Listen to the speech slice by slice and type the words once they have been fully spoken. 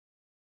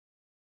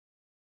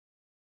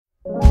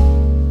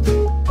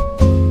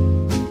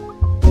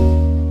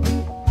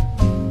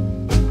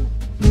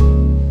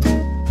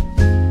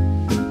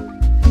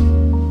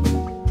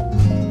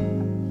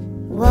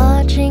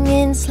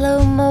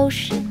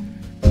motion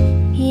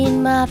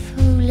in my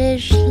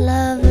foolish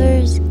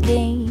lover's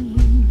game.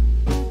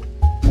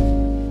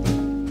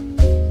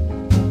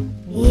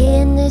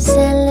 In this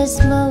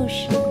endless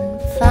motion,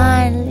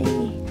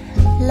 finally,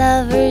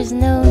 lovers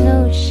know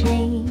no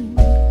shame.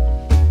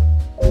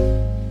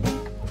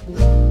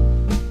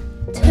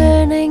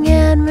 Turning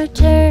and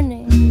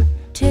returning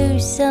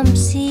to some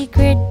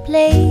secret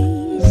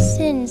place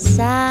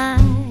inside.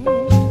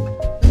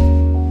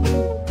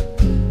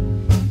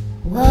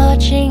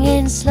 Watching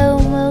in slow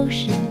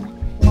motion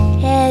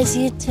as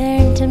you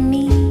turn to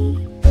me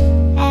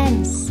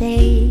and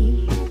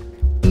say,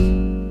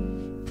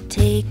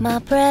 take my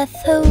breath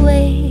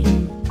away,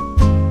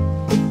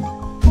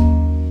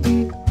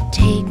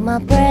 take my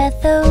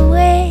breath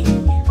away,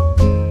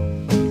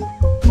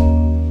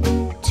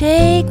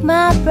 take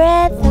my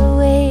breath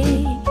away,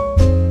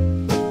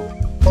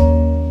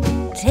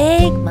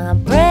 take my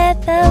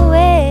breath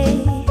away.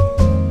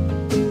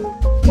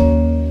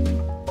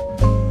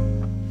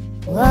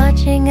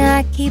 Watching,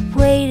 I keep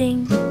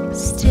waiting,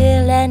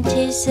 still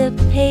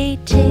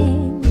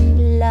anticipating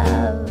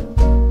love.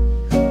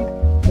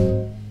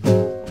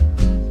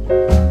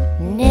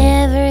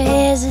 Never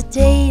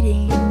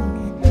hesitating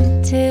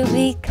to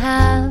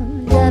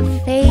become the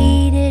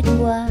fated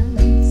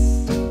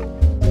ones.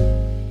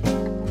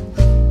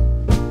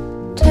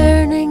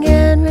 Turning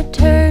and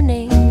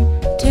returning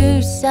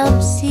to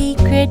some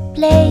secret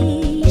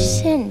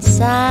place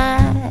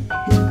inside.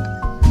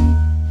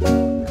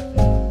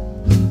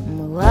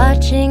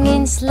 Watching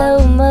in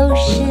slow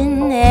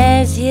motion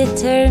as you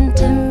turn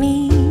to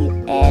me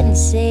and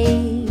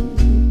say,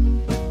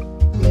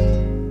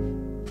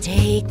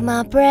 take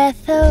my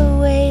breath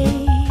away,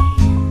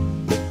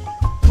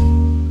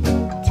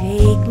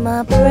 take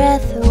my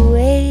breath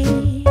away,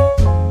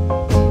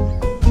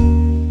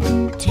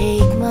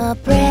 take my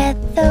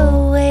breath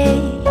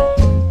away,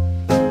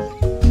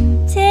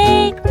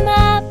 take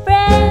my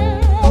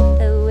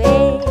breath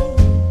away.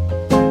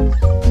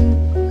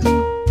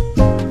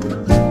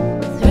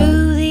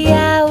 Through the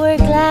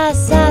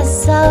hourglass I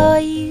saw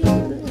you,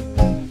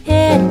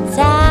 and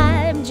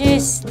time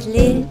just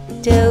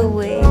slipped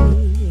away.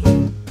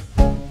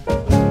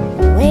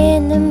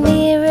 When the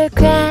mirror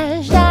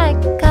crashed, I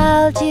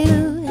called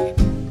you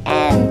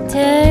and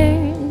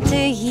turned to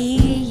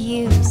hear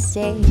you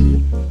say,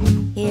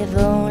 if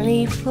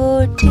only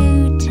for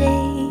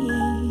today,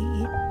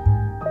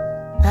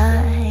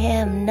 I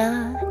am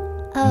not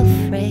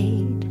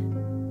afraid.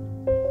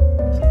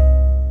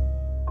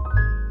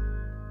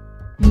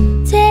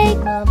 Take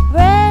my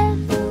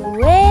breath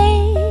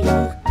away,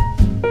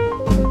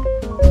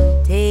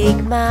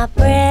 take my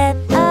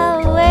breath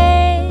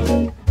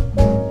away,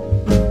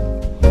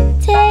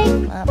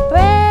 take my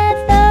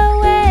breath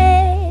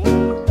away,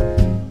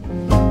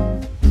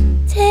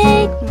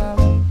 take my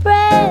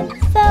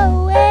breath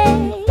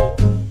away,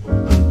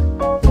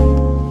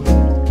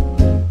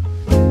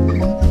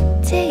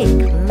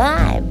 take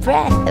my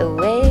breath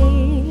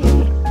away,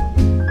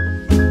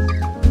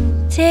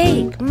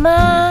 take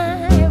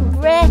my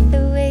breath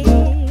away,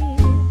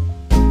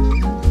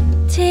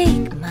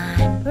 take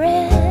my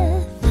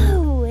breath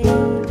away.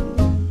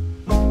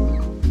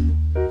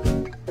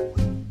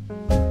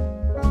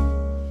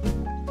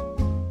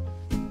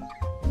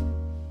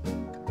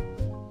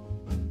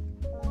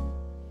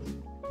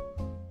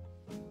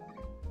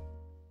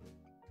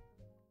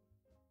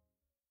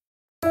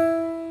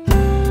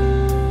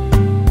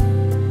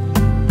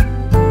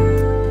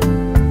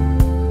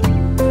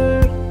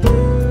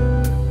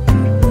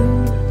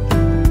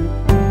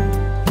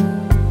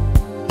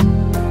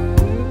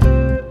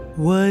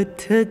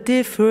 What a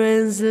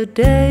difference a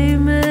day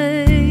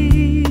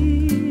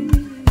makes,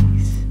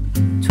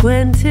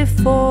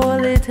 24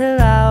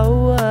 little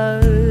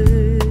hours,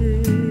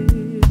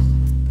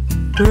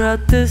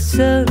 brought the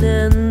sun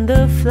and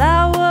the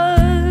flowers,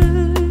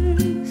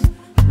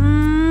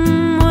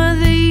 where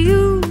they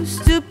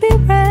used to be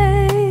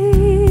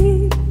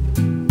rain.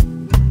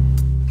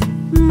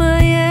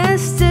 My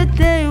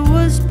yesterday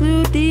was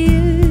blue, dear.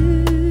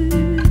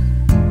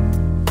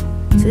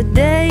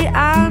 Today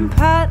I'm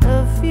part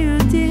of you,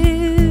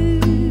 dear.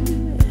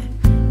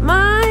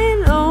 My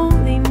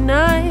lonely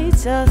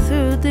nights are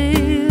through,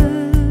 dear.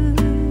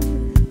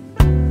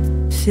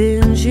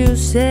 Since you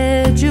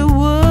said you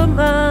were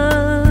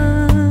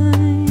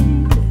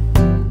mine,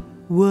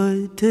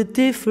 what a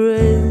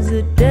difference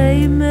a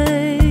day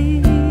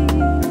made.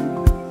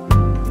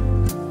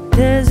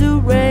 There's a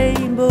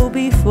rainbow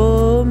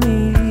before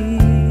me,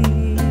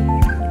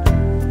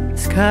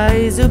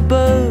 skies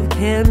above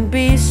can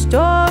be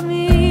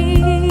stormy.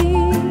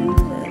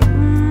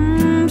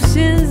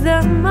 Since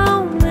that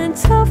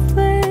moment of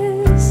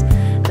bliss,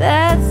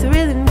 that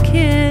thrilling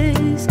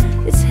kiss,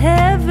 it's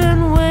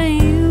heaven when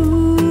you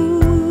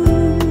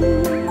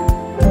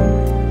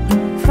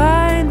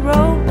find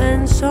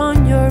romance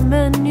on your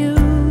menu.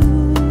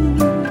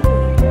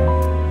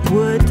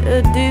 What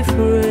a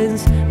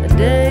difference a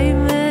day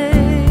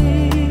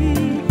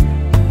made,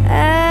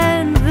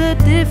 and the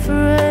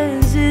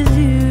difference is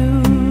you.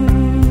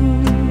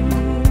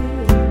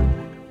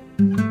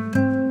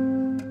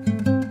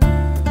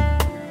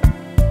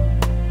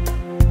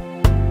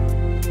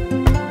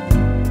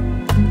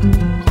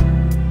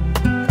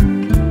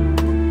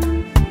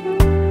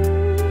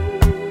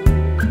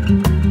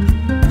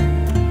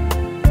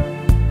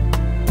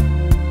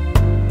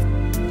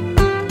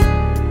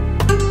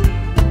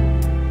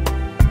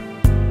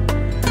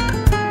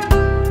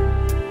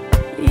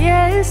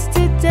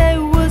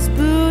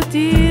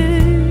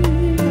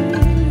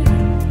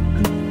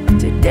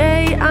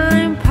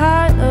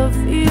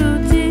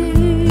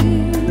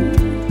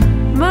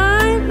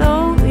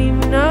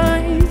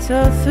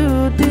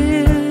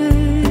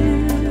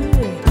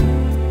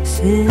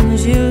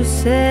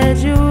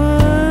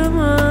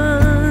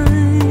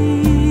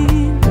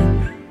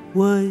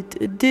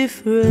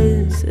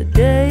 difference a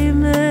day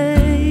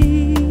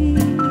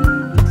makes.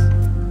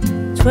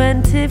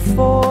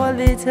 24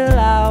 little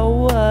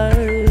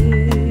hours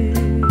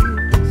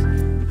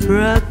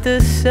brought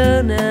the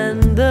sun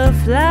and the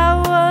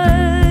flowers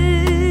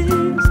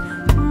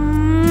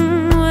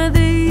where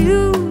they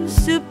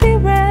used to be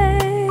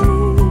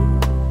rain.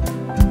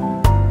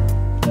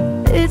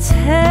 It's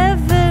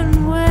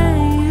heaven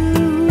when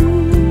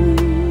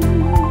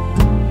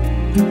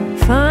you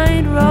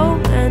find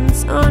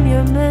romance on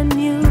your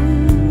menu.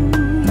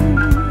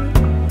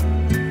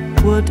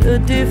 What a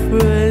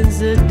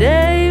difference a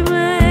day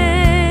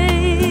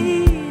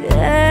made,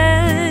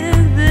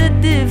 and the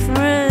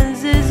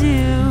difference is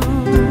you.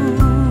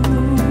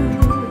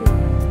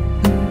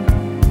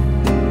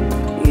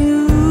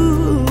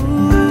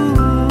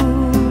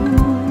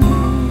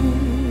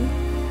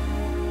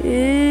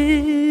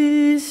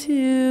 Is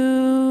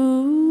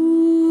you.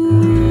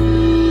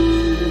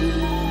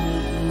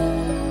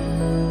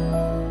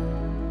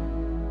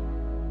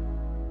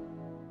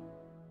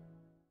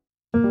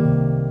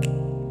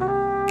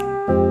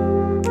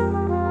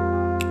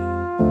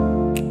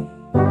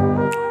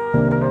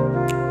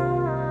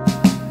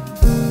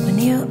 When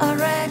you are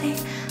ready,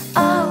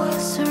 I will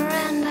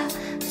surrender.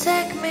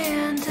 Take me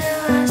and do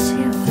as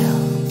you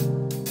will.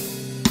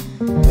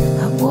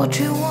 Have what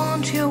you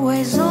want, your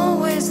way's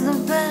always the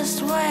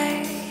best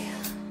way.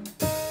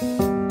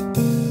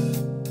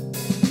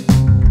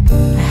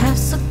 I have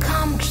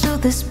succumbed to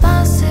this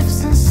passive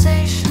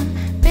sensation,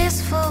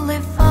 peacefully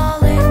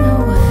falling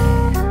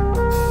away.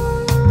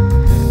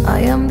 I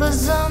am the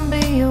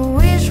zombie your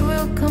wish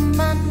will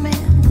command me.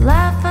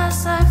 Laugh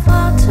as I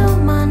fall to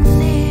my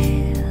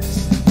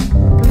knees.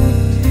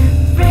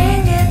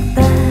 Bring it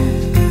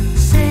back,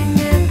 sing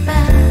it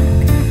back.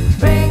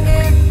 Bring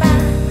it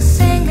back,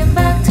 sing it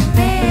back to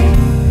me.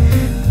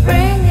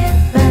 Bring it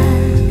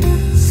back,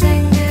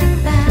 sing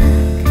it back.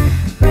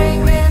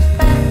 Bring it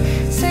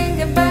back, sing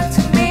it back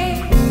to me.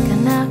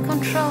 Cannot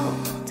control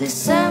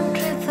this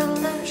empty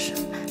delusion,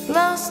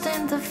 lost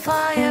in the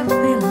fire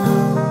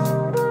below.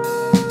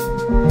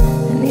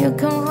 And you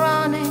come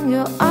running,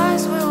 your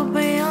eyes will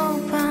be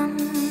open.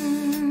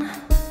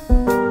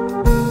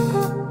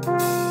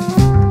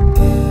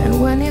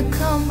 And when you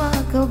come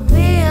back, I'll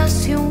be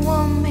as you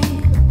want me,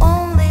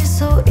 only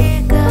so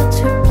eager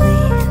to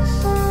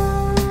please.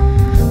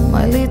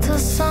 My little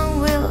song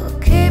will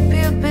keep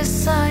you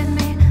beside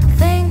me,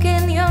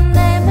 thinking your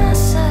name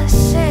as I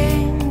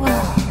sing.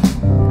 Well,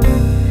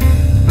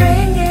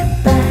 bring it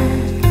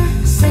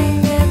back,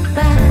 sing it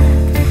back.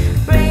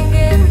 Bring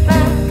it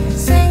back,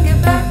 sing it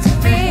back to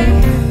me.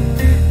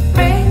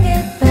 Bring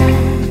it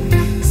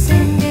back,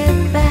 sing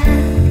it back.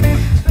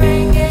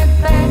 Bring it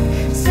back,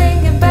 sing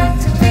it back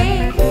to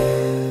me.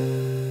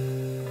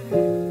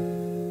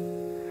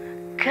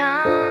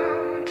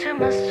 Come to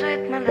my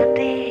sweet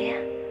melody.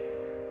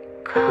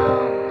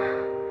 Come,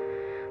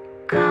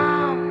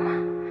 come,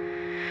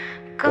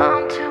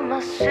 come to my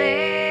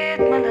sweet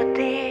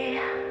melody.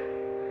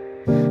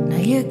 Now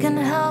you can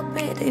help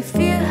it if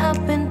you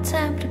have been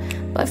tempted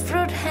by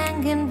fruit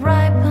hanging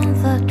ripe on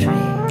the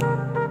tree.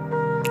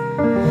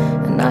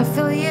 And I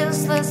feel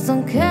useless,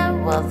 don't care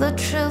what the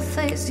truth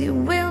is. You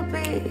will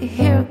be,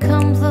 here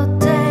comes the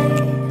day.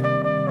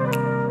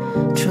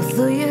 Truth,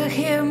 do you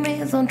hear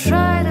me? Don't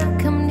try to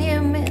come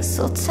near me.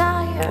 So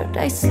tired,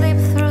 I sleep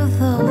through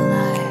the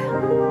lie.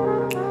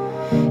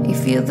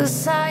 If you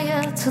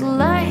desire to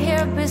lie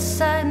here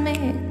beside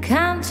me,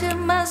 come to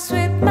my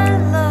sweet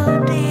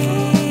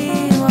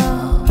melody.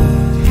 Whoa.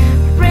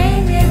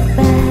 Bring it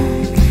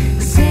back,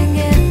 sing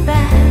it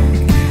back.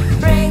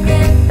 Bring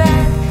it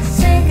back,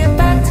 sing it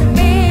back to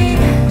me.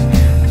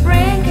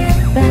 Bring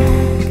it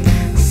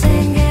back,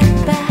 sing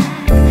it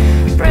back.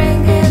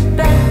 Bring it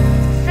back,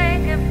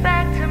 sing it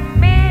back to me.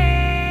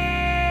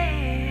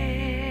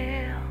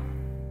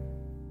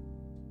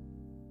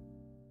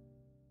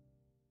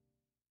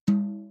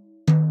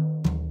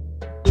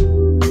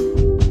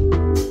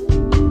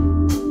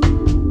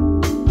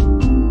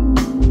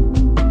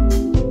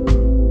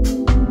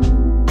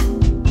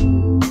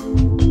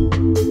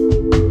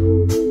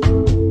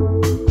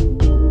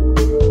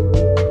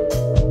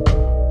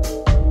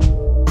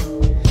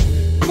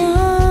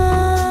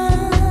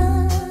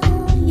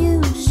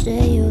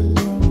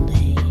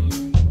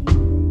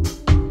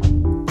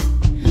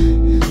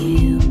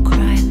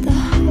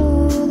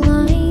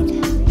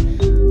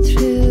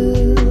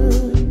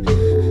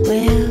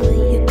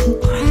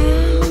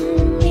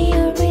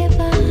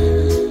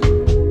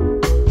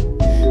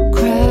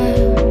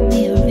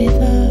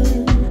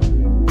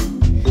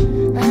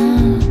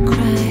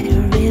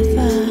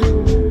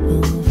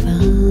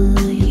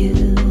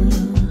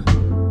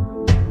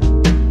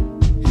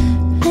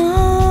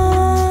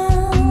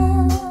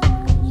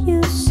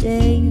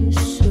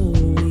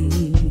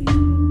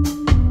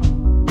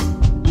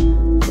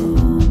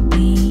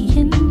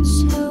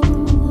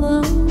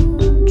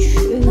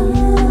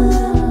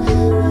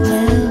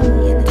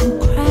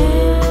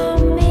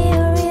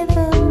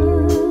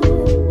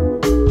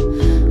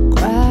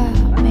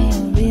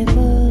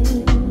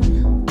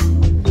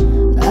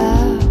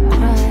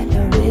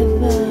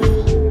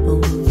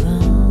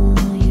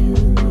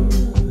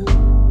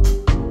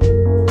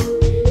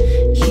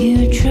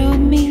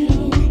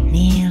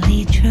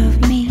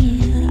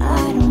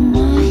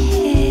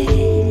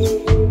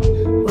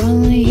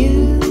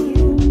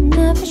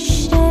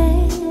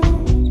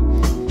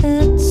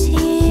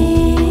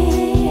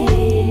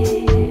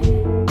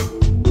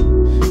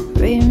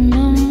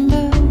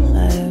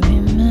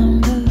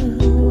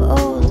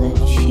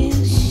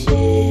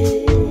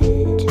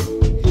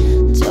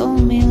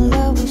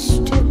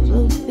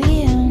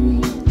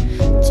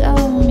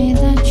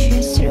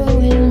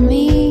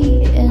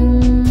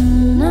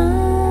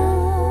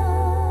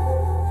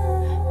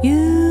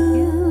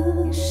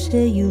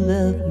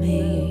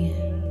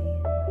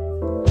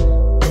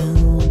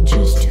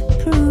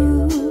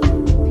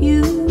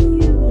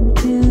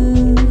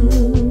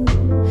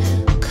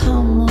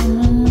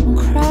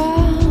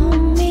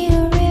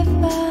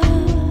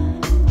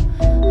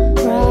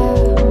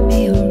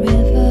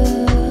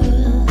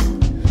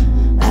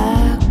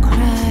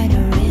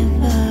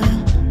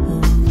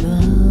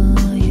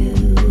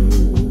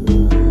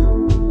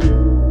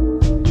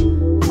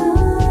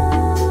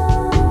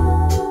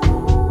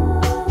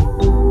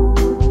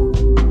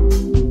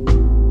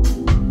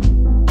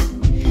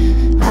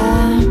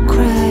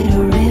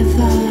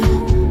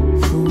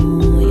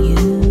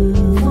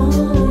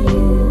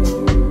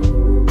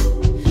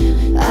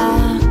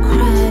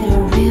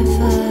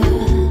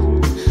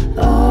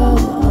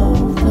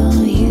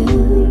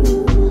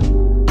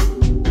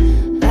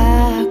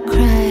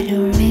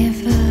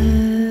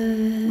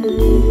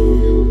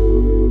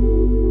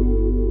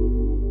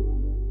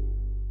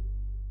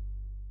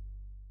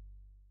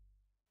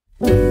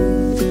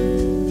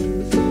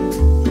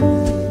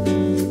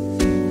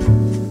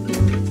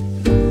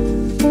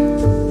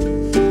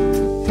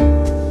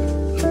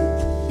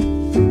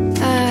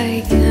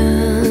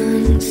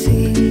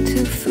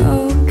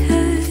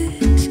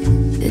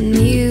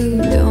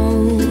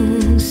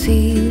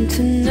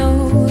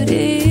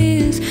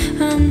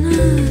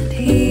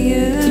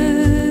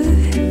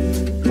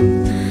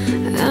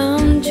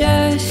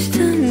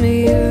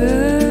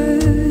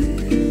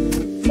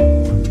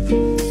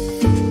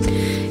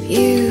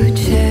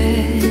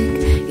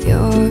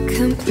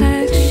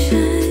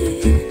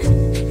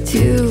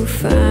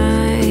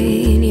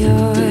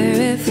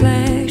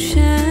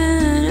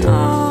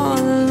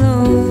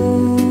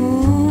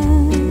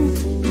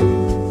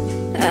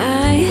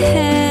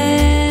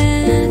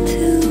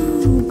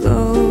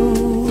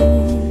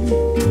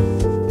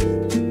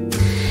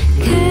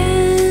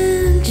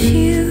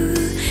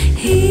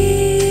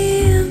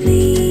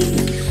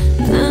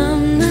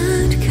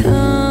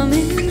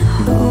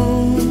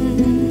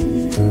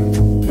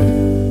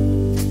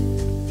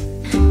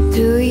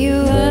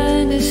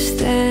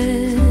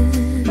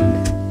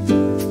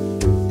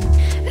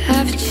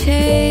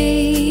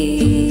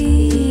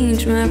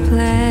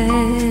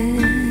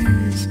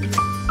 class.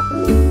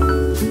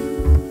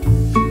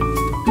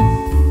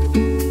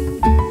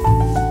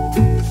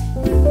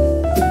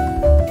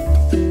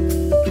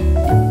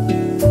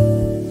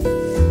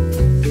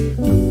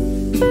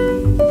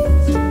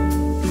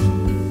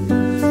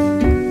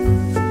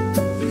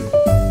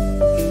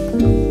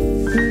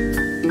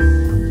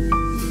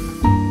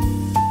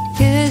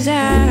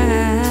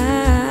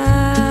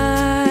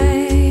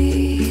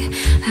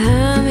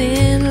 I'm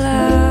in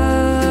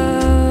love,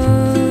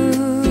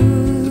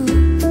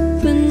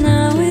 but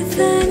not with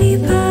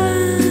anybody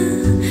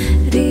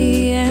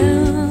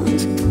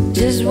else.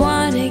 Just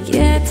wanna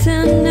get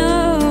to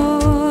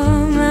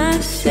know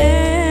myself.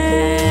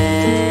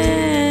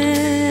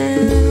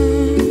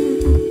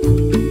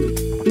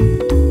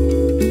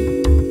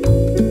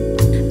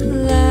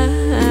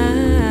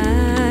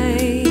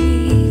 Like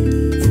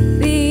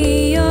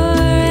be your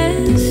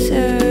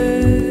answer.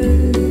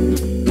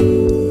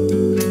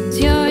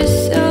 You're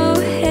so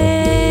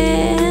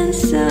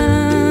handsome,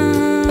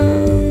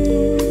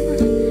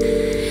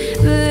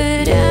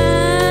 but I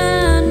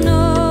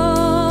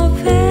know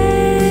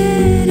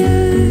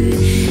better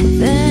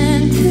than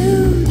to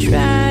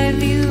drive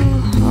you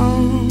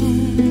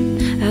home.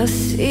 I'll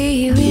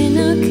see you in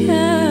a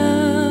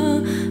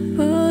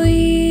couple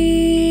years.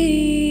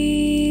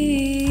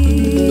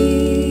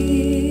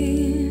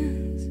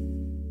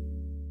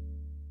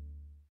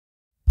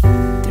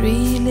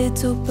 Three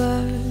little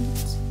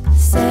birds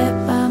sat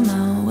by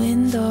my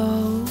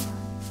window,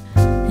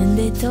 and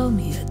they told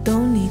me I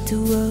don't need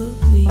to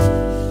worry.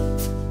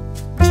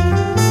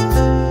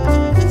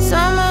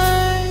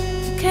 Summer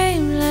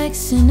came like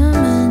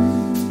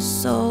cinnamon,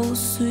 so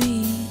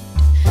sweet.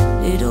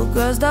 Little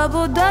girls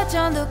double dutch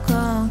on the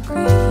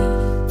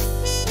concrete.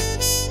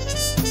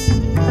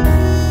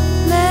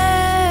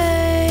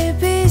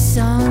 Maybe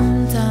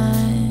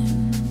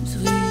sometimes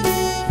we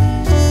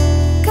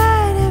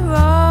got it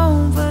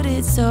wrong, but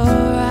it's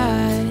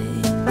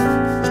alright.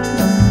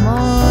 The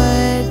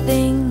more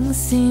things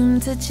seem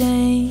to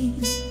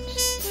change,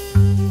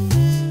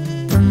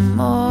 the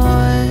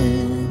more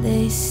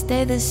they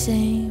stay the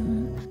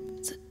same.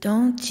 So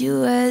don't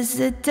you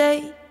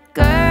hesitate,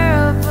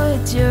 girl,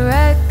 put your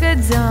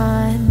records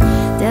on.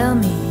 Tell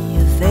me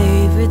your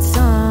favorite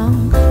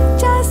song.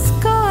 Just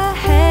go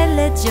ahead,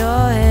 let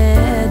your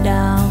hair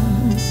down.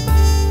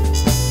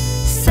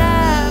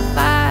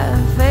 Sapphire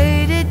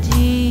faded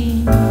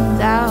jeans, I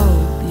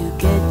hope you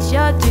get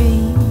your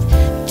dreams.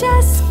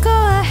 Just go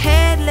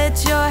ahead, let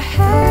your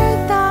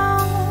hair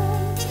down.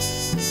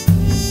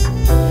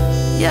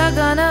 You're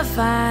gonna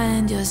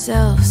find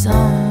yourself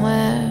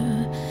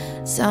somewhere,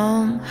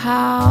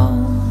 somehow.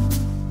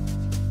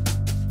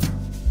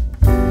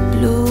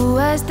 Blue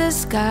as the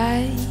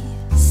sky,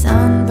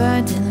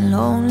 sunburnt and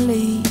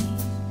lonely,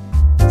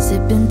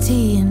 sipping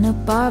tea in a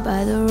bar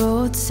by the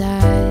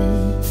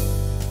roadside.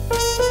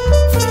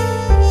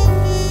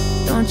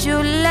 Don't you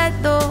let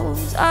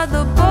those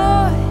other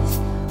boys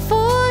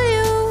fool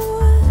you.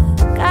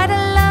 Gotta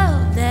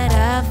love that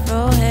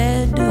afro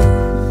hairdo.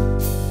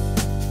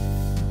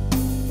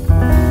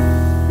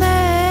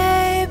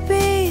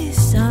 Maybe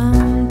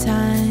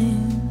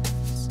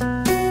sometimes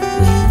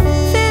we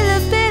feel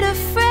a bit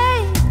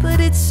afraid, but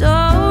it's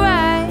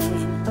alright.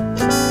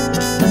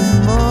 The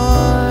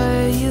more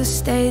you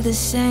stay the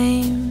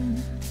same,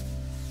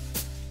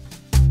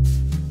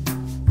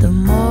 the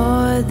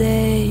more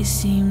they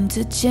seem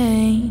to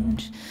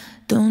change.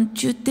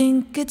 Don't you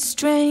think it's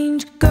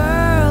strange?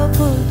 Girl,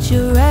 put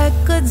your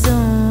records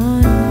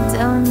on.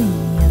 Tell me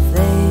your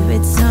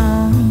favorite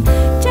song.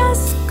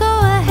 Just go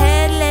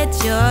ahead, let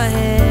your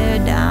hair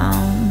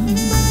down.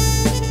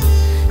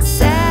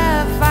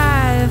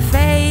 Sapphire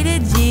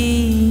faded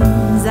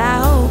jeans, I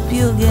hope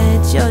you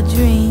get your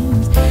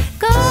dreams.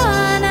 Go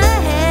on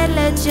ahead,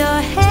 let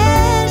your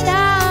hair down.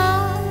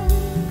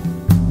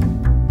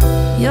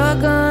 You're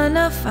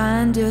gonna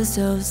find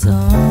yourself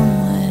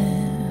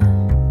somewhere,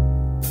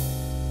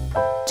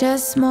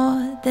 just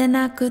more than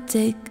I could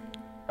take.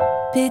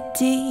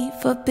 Pity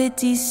for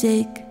pity's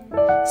sake,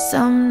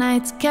 some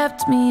nights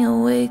kept me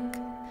awake.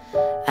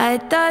 I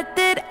thought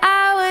that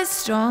I was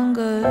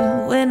stronger.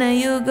 When are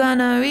you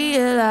gonna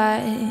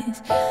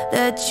realize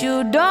that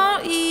you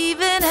don't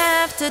even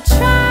have to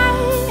try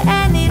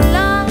any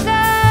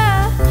longer?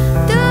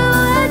 Do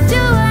what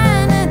you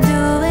wanna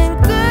do, and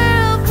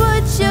girl,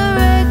 put your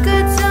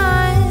records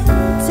on.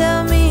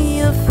 Tell me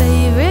your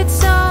favorite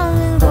song,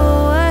 and go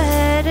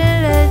ahead and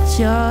let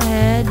your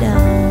hair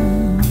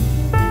down.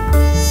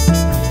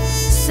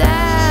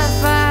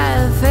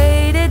 Sapphire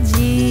faded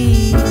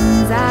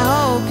jeans, I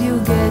hope you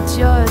get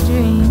your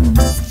dreams.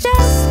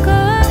 Just go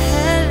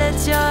ahead, let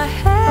your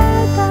hair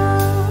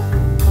down.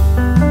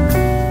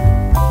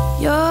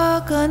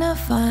 You're gonna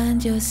find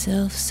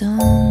yourself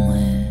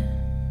somewhere,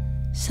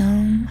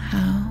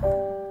 somehow.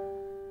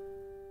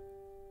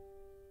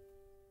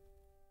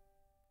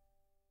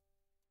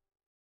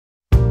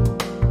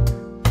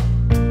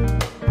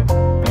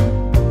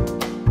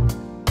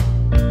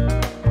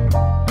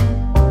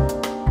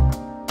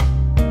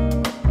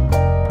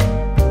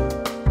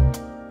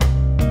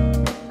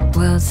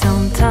 Well,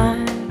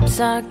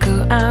 sometimes I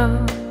go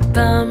out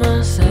by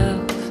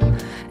myself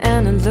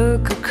and I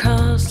look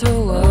across the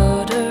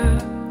water,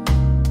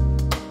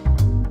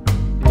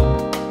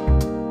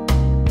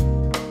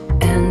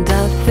 and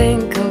I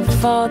think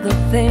of all the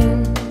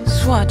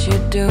things what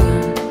you're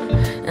doing,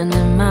 and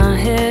in my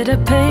head I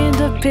paint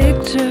a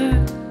picture.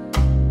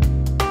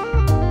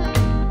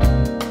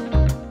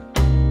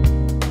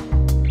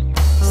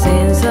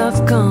 Since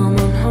I've come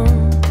on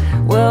home,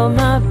 well,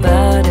 my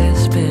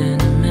body's been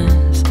a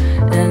mess,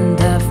 and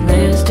I've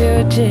missed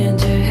your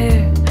ginger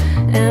hair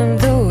and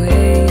the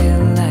way you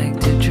like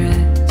to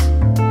dress.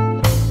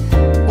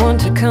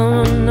 Won't you come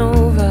on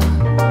over?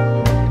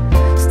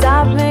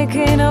 Stop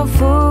making a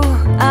fool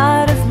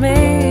out of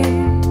me.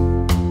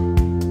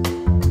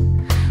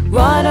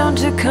 Why don't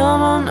you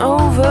come on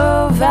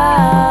over,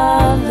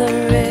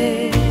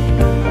 Valerie?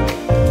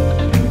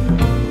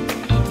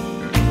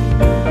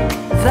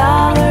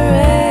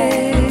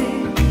 Valerie,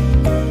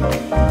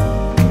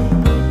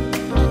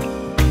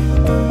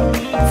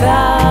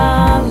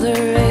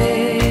 Valerie,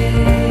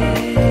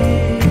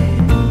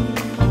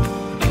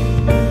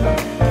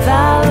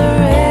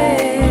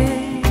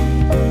 Valerie.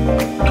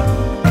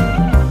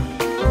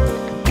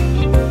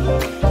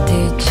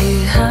 Did you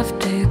have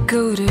to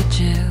go to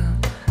jail?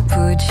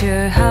 Put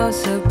your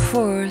house up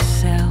for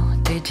sale?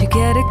 Did you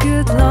get a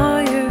good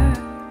lawyer?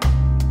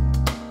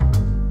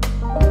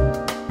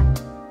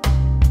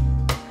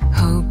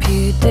 Hope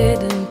you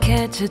didn't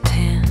catch a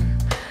tan.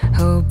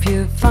 Hope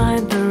you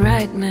find the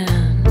right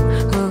man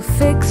who'll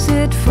fix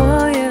it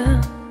for you.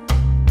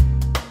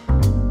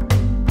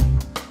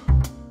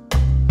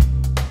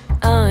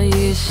 Are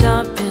you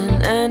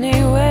shopping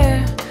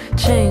anywhere?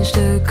 Change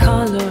the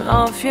color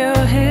of your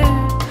hair.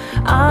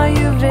 Are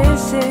you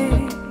busy?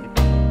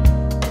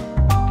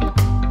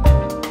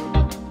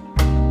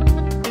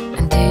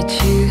 And did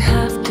you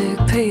have to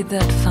pay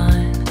that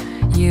fine?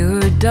 You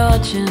were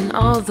dodging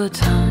all the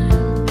time.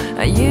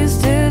 Are you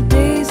still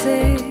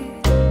dizzy?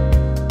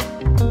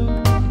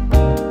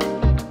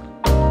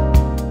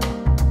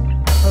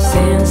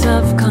 Since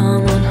I've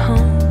come on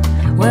home,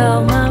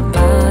 well, my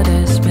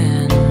body's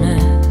been a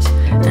mess,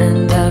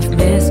 and I've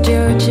missed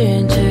your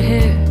ginger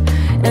hair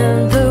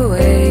and the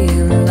way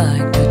you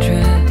like to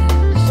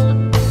dress.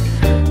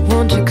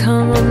 Won't you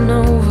come on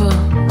over?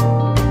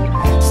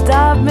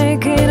 Stop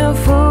making a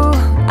fool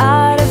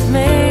out of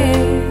me.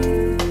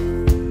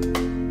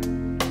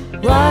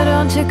 Why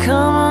don't you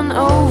come on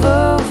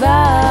over,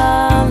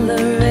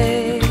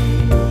 Valerie?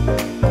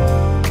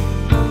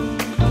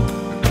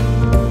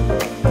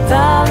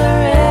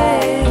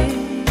 Valerie,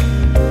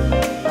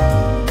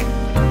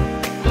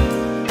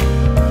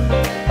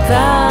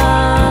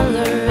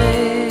 Valerie,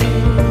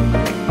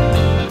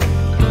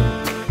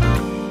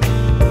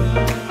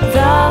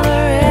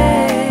 Valerie.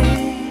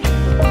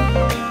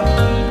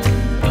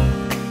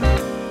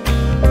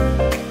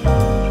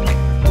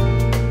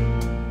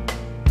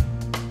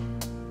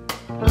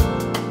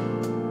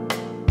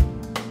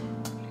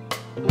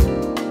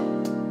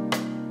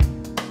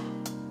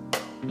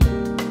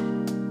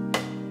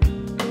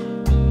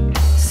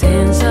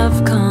 Since I've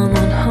come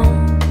on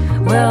home,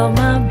 well,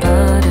 my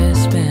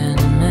body's been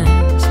a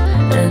mess,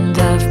 and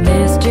I've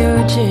missed your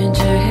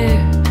ginger hair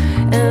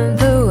and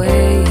the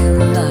way you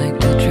like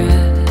to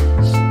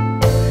dress.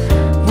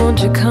 Won't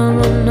you come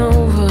on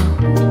over?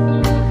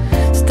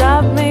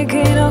 Stop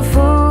making a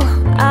fool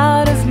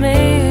out of me.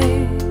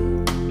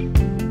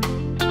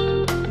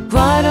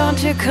 Why don't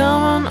you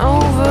come on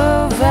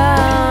over,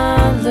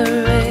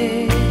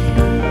 Valerie?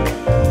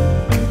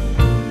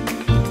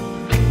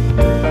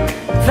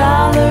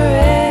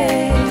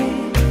 Valerie,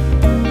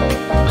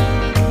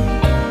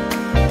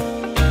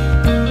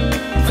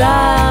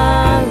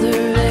 Valerie,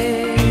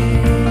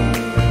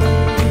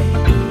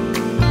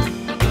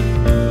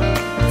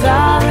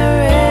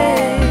 Valerie,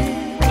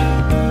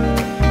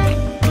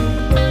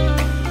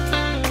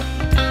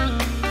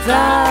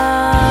 Valerie.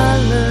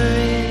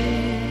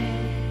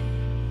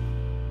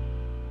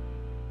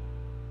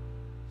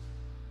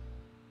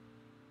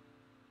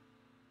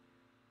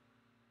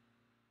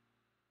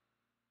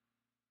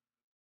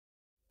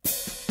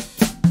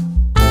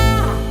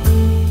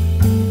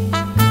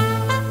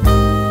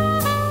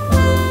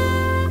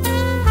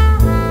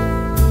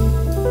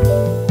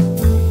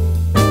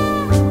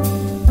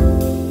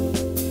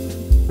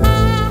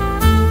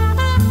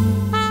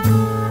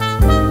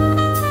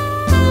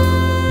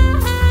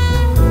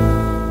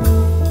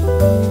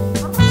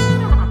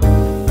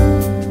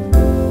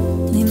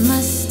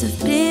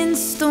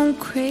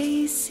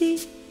 Crazy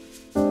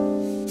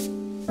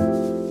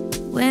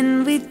when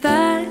we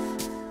thought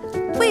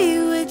we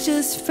were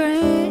just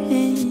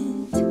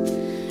friends,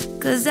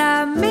 'cause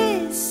I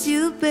miss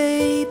you,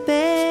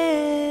 baby,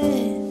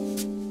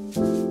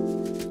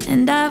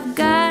 and I've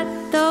got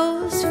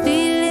those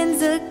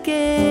feelings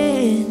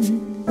again.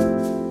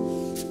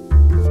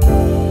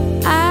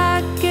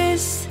 I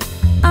guess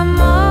I'm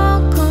all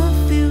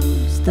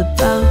confused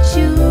about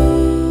you.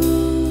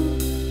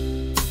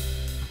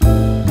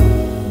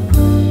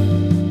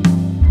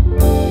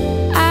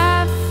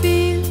 I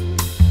feel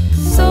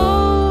so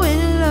in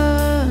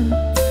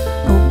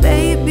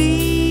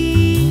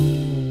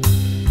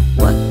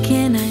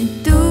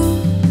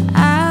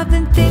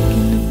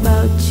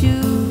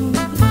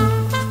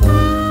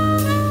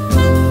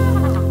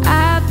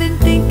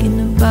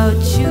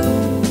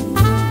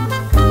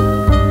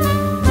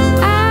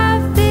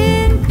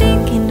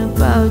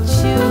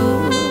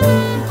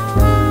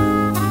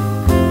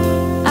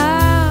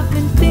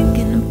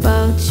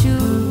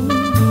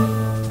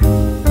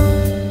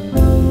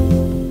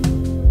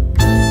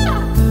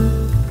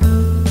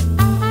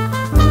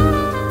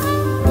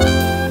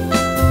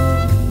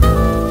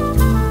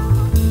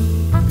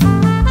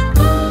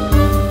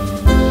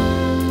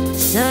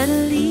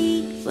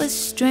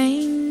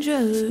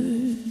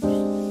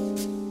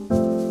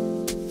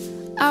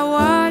I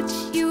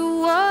watched you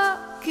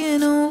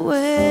walking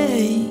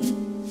away.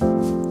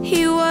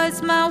 He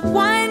was my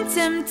one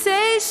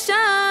temptation.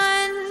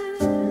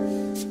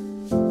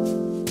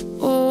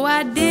 Oh,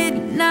 I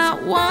did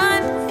not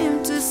want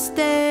him to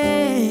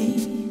stay.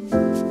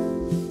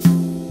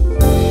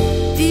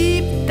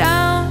 Deep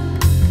down,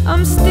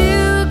 I'm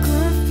still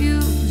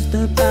confused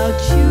about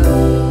you.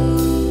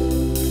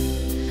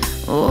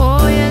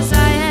 Oh, yes,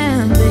 I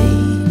am,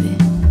 baby.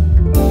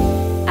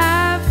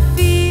 I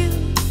feel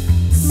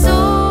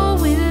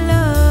so in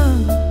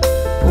love.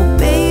 Oh,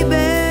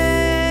 baby,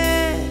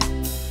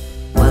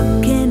 what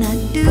can I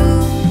do?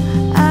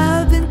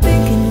 I've been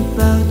thinking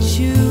about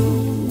you.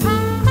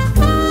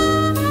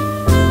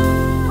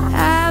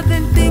 I've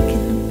been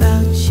thinking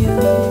about you.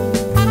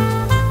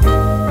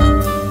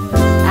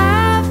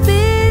 I've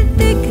been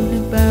thinking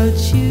about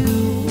you.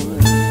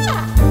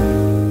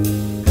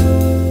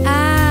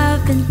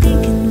 I've been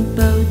thinking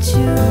about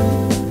you.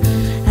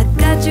 I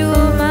got you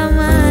on my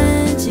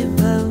mind,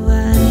 Chihuahua.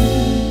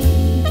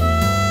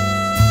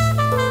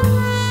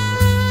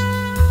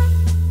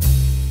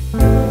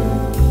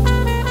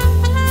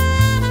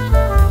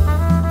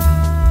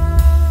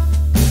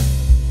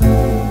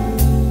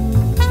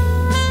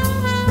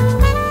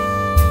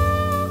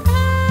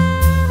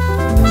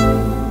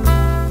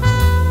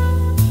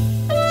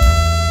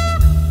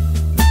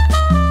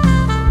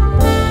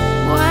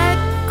 What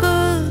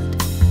good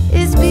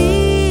is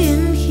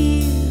being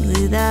here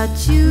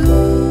without you?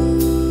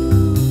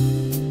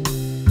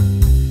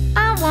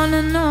 I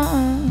wanna know.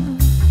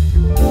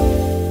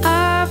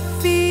 I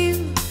feel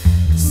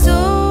so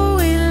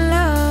in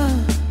love,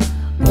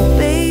 oh,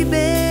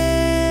 baby.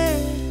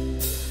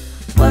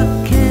 What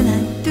can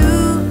I do?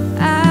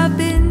 I've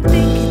been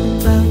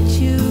thinking about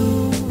you.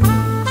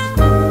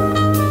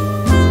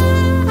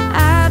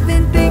 I've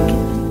been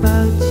thinking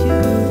about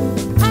you.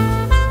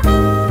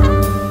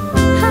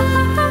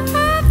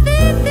 I've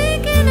been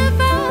thinking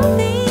about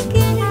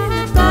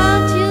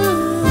you.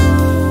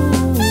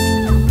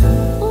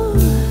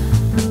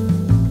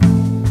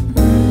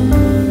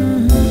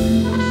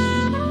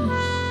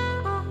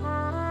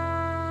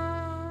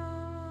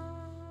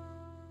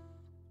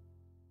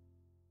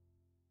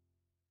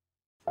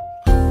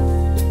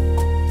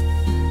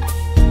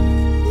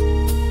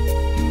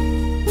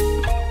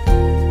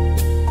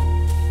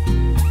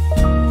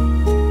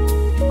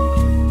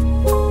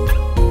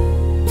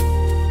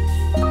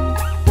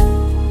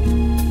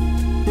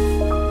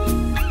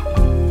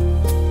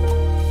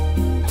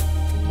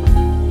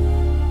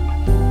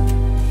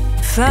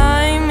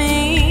 Fly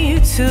me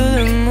to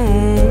the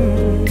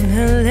moon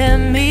and let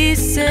me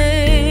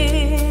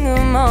sing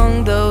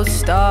among those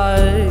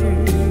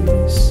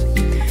stars.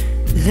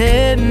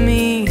 Let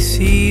me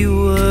see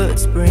what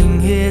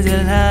spring is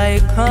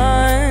like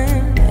on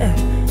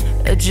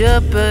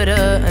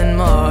Jupiter and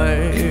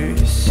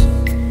Mars.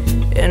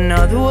 In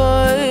other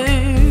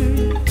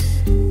words,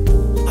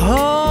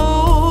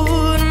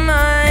 hold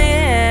my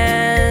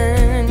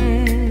hand.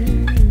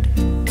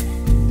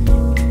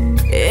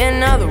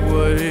 In other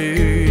words,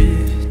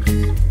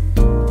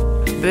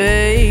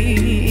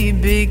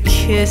 baby,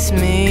 kiss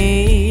me.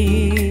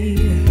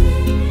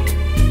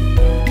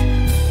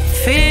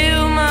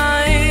 Fill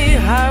my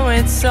heart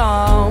with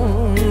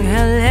song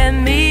and let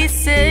me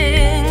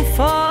sing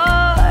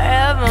forevermore.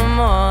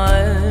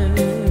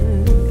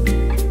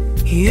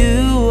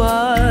 You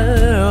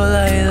are all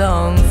I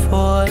long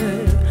for,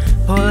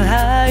 all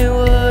I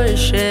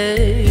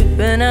worship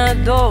and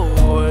adore.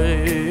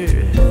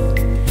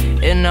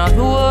 In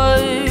other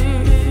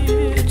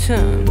words,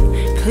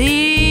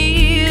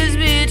 please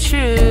be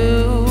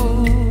true.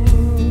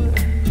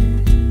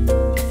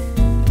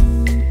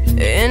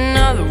 In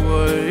other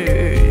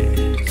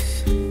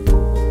words,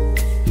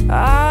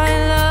 I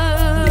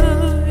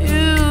love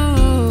you.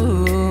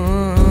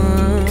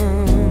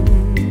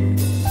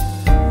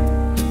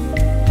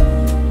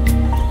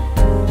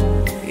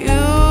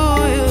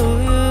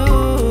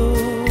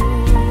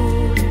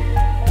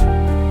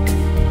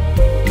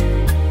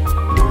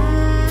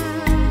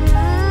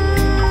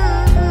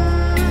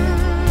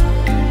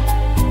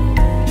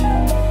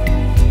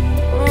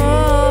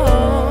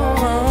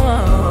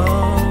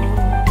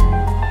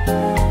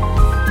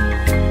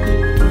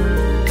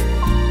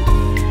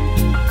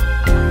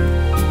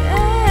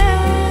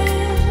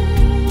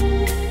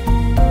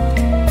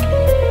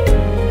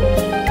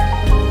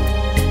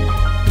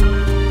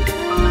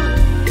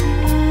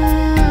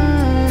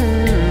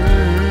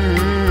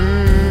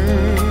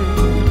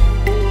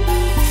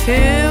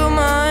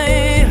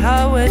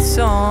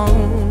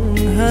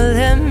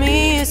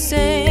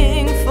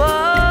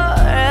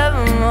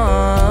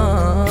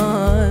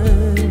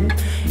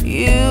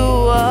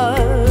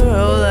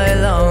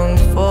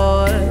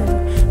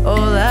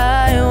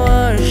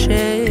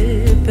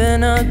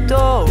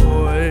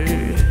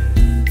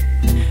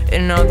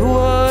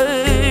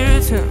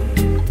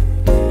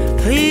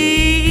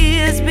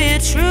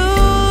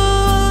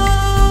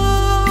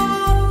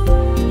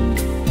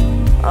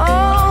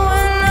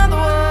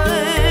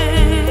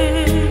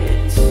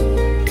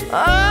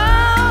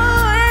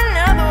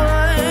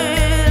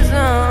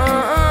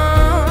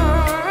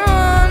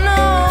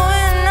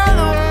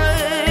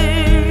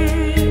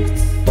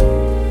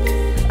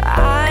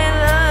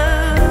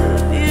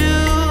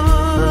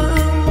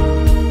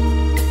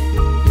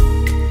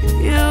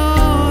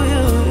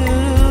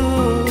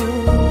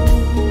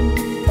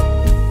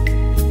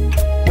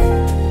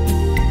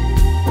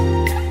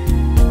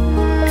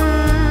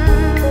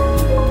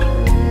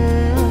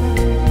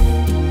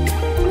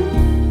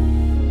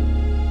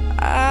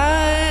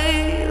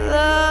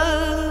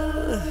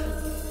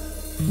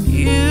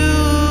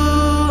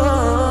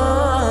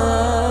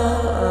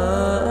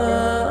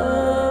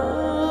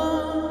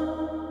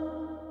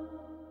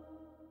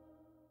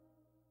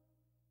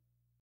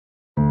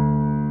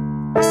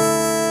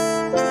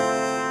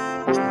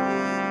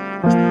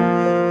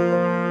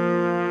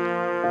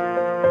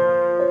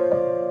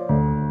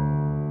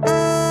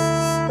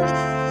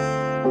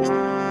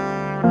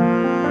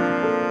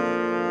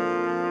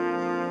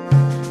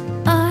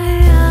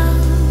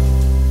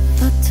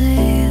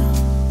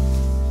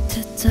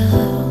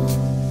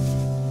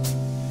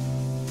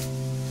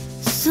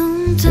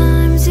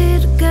 Sometimes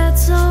it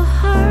gets so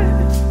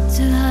hard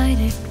to hide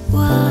it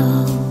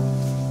well.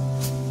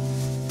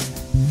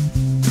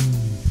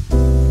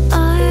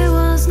 I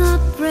was not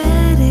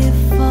ready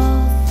for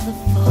the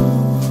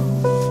fall,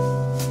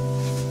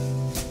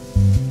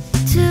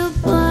 too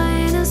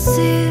blind to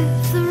see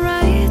the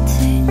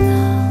writing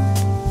on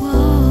the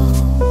wall.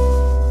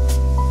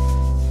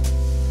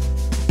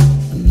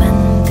 A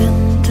man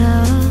can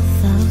tell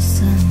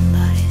 1,000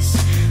 lies.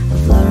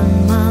 I've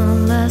learned my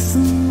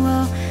lesson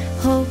well.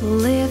 Hope will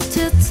live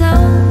to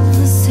tell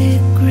the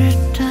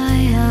secret I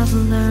have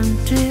learned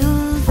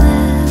till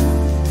then.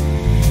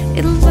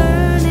 It'll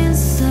burn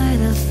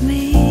inside of me.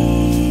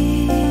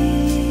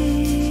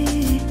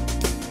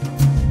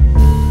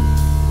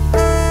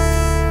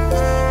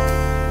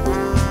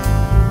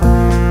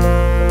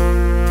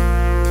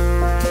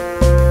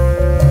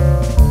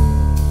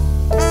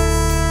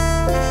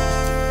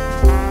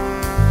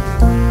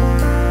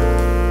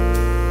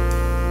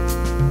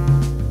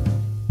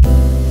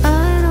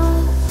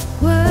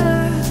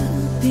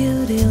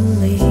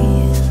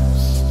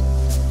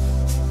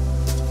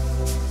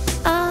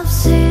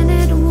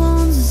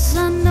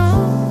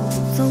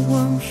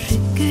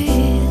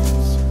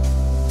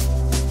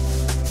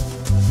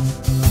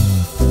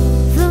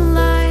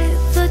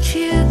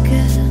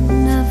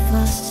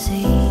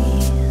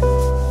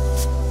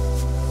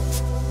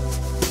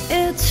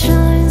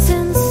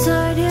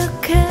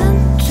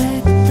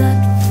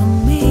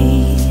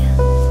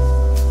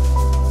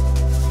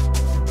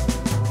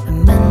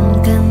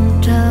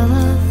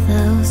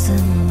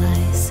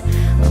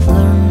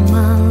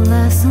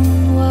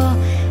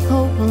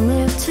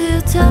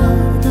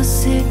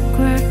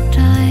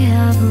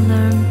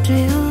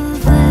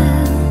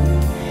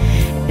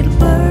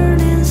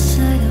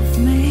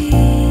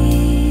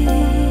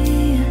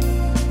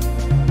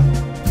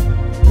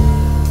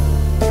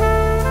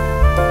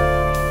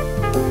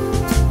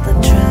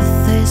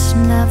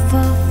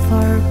 Never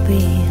far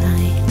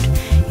behind.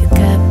 You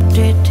kept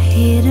it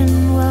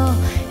hidden well.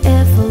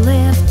 If I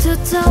live to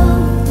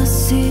tell the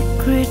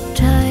secret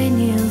I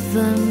knew,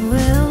 then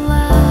will I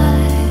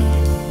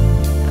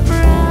ever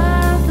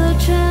have the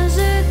chance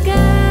again?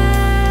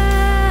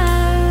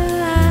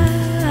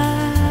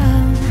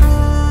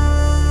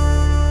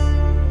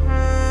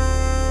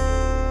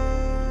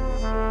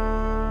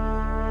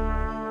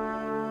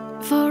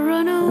 For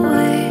run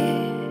away,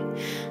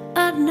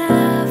 I'd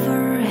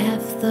never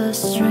have the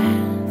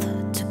strength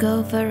to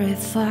go very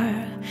far.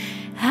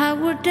 How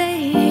would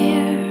they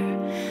hear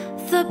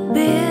the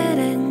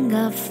beating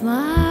of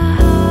my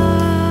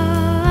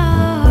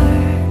heart?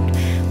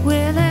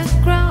 Will it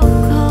grow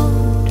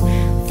cold,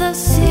 the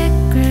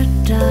secret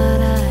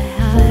that I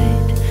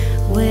hide?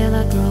 Will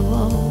I grow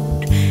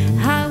old?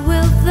 How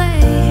will they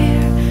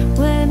hear?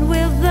 When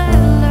will they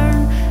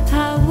learn?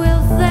 How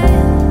will they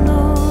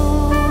know?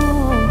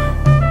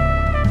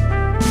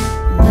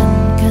 Men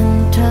can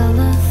tell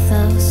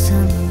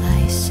 1,000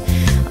 lies.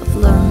 I've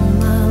learned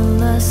my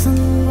lesson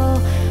well.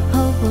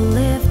 Hope I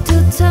live to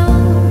tell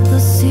the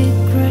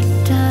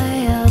secret I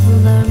have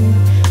learned.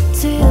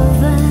 Till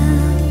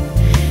then,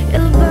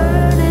 it'll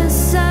burn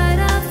inside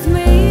of me.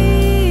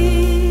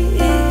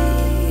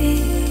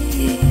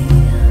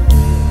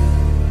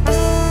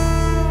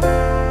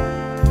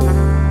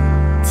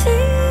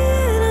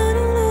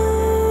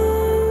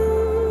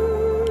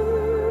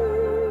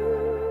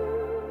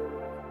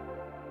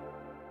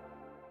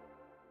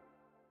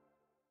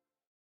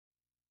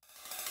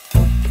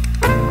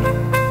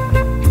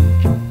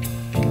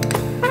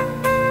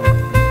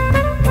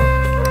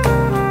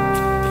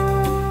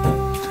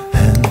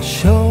 And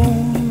show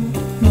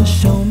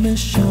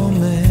me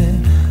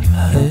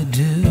how to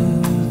do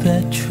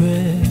that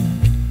trick.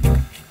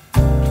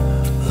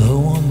 The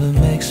one that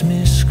makes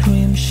me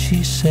scream,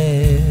 she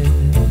said.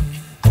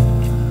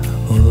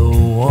 Oh, the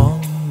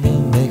one that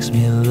makes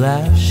me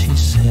laugh, she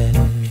said.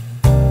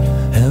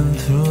 And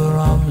threw her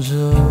arms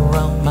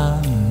around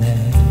my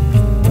neck.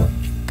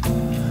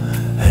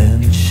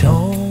 And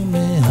show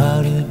me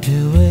how to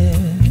do it.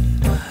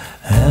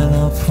 And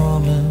I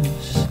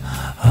promise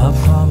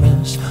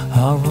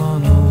I'll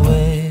run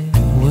away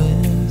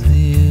with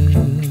you.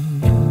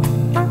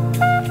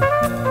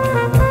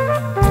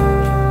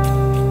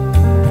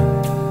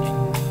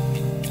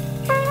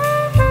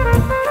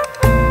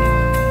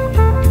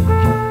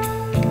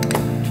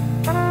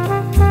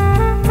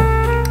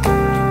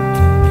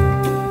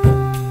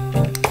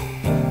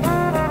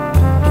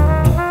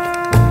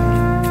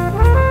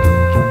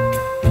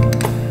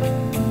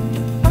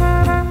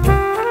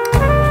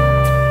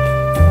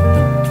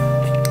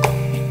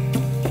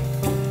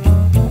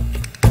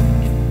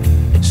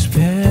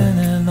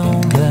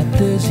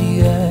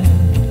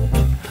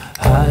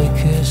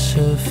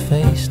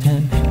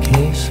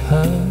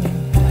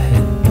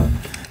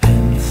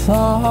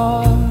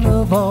 heart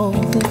of all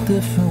the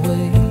different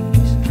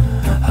ways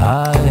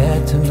I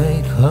had to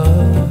make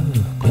her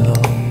glow.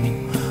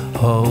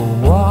 Oh,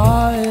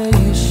 why are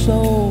you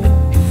so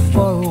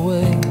far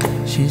away?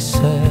 She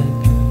said,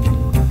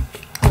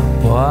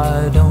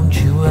 why don't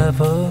you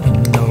ever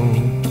know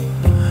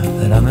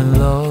that I'm in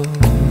love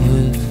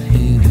with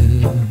you?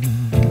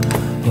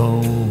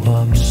 Oh,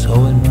 I'm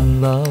so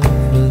in love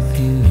with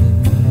you,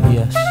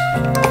 yes.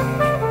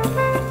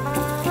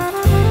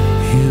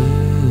 You,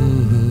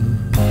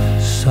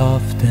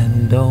 soft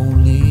and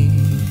only,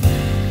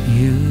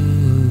 you,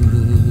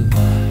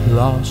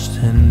 lost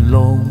and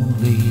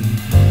lonely,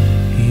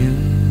 you,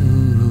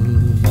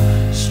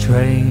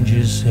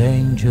 strangers,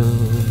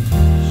 angels,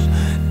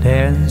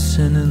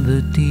 dancing in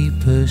the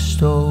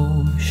deepest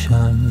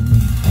ocean,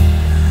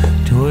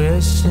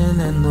 twisting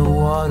in the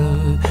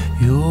water.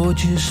 You're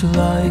just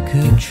like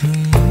a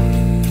dream.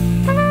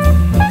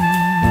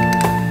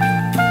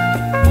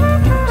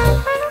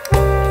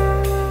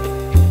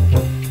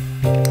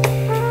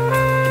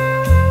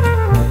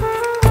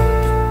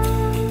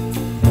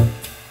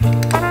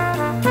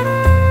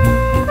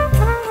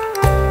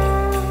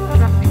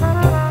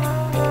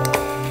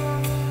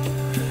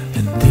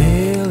 And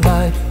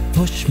daylight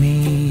pushed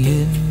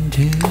me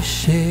into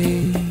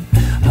shade.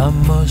 I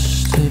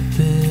must have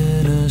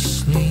been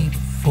asleep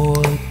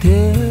for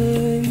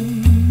days,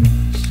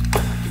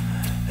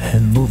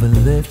 and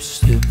moving lips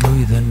that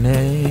breathe her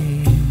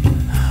name.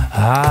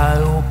 I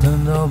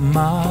opened up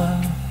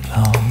my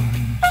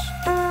arms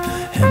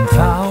and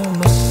found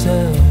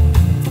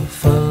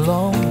myself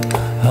alone,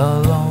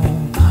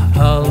 alone,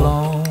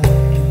 alone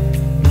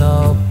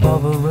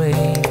above a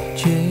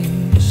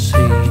raging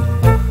sea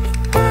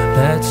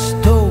that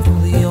stole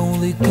the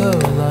only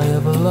girl I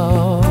ever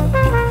loved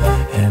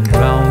and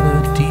drowned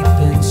her deep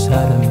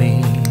inside of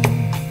me.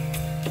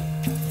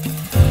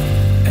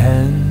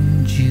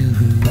 And you,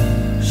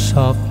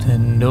 soft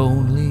and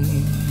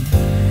only,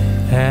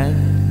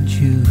 and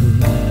you,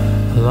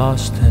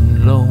 lost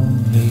and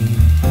lonely,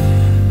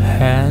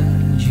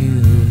 and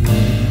you,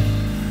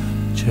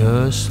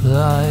 just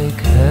like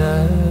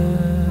heaven.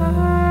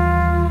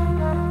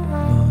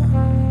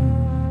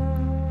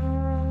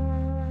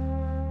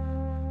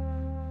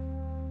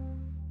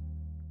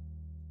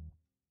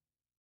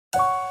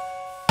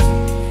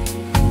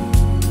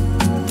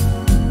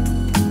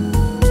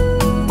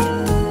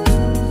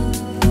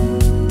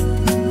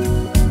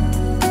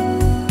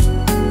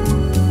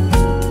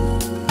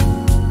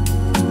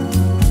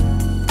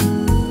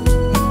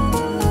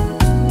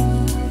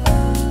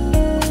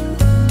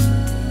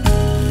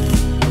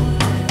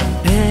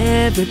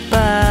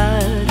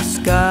 Everybody's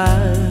got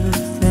a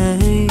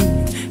thing,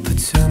 but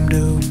some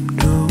don't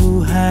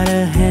know how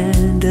to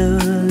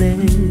handle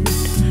it.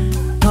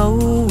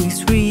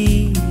 Always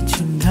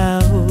reaching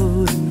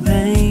out in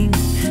vain,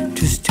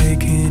 just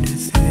taking the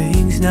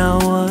things no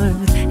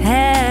one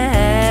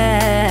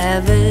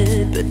have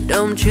it. But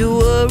don't you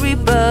worry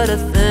about a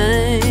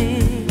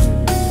thing.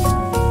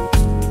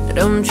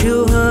 Don't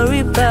you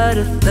worry about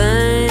a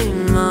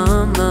thing,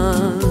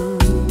 mama,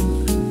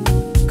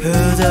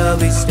 'cause I'll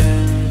be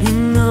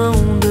standing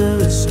on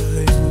the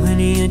side when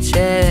you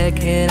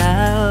check it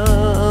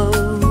out.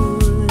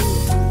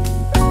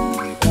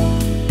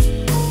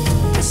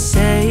 They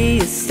say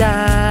your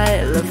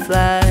style of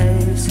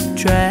life's a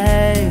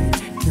drag,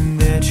 and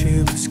that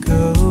you must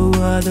go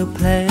other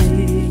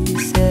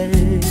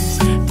places.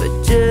 But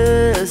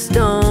just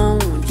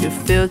don't you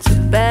feel too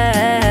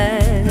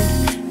bad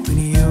when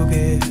you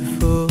get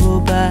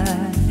fooled by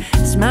a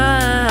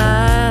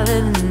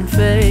smiling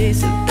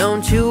face.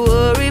 Don't you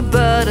worry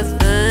about a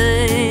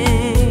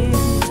thing.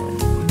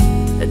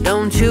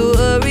 Don't you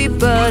worry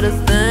about a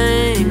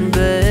thing,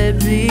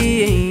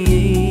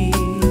 baby,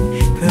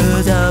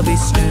 'cause I'll be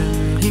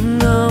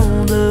standing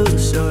on the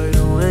side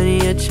when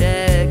you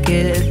check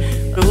it.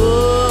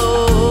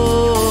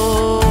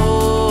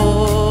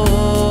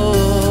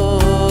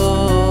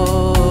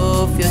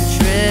 Off your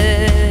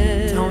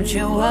trip. Don't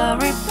you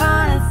worry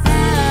about a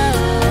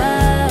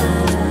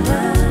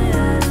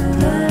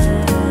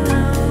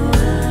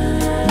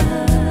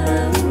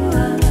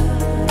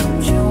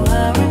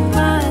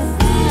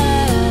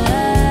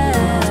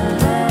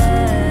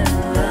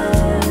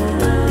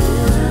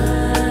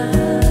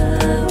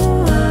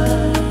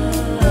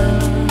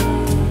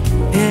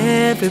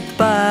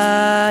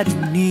Everybody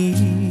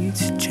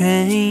needs a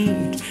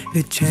change,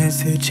 a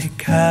chance to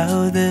check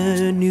out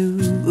the new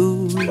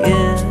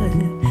year.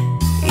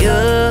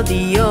 You're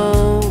the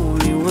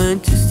only one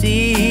to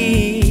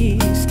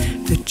seize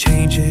the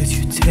changes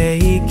you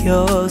take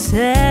yourself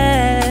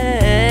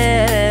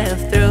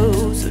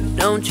through. So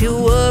don't you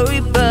worry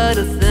about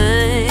a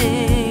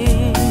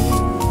thing.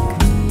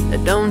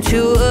 Don't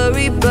you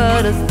worry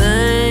about a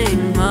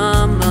thing,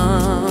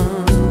 mama,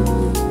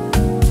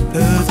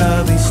 'cause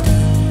I'll be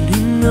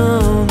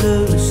on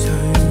the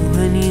side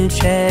when you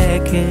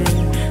check it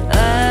out.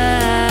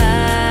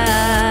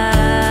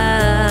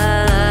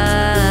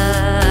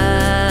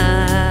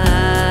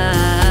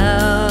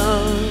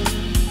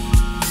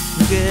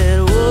 Get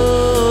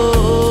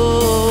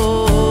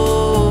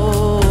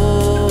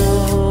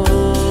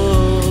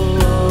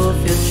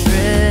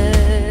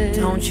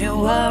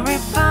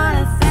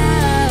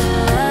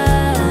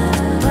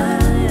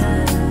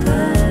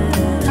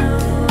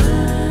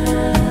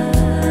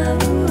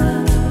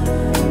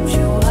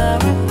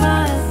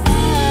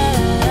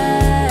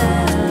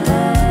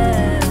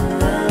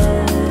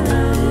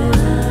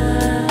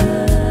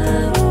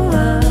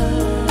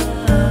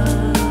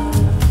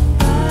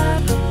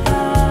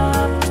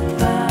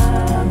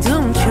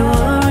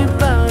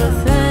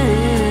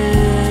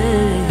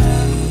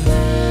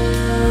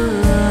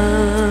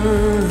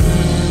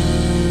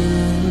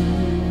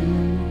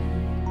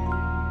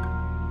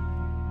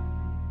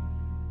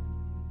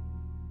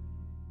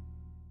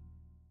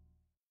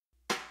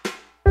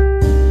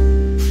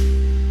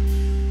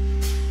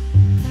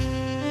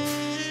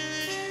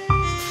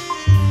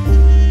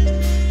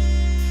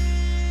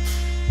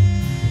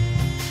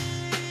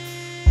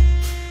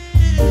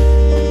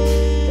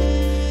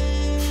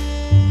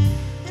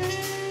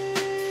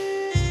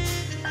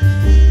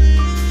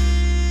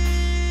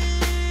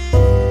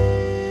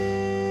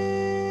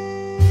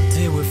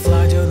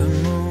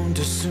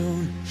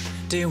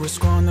Did we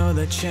squander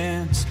the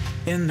chance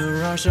in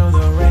the rush of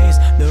the race?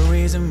 The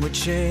reason we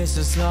chase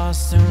is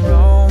lost in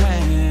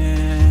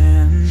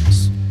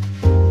romance,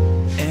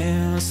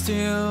 and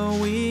still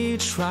we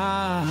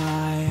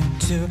try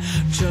to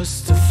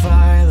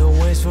justify the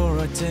waste for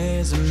a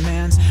day's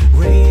immense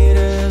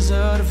reader's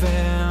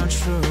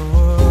adventure.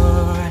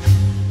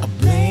 I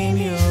blame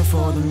you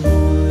for the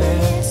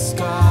moonlit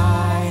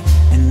sky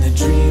and the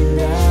dream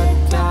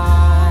that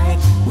died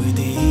with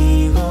the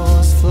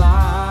eagle's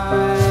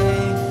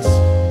flight.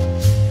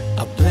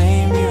 I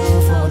blame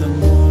you for the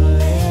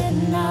moonlit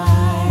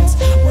nights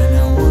when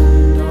I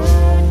wonder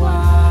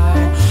why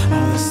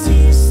all the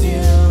seas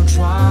still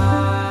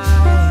dry.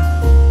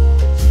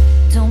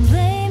 Don't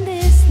blame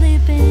this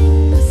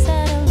sleeping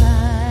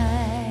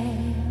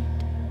satellite.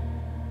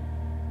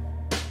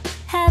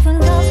 Haven't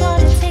lost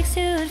what it takes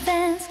to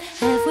advance.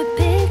 Have we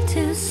picked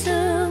too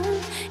soon?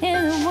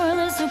 In the world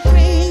is so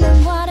green,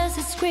 and why does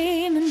it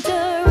scream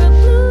under a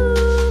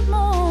blue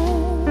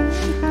moon?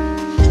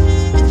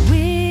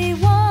 We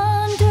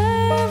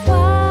wonder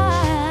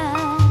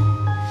why,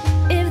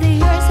 if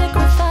the earth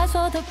sacrificed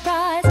for the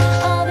price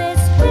of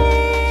its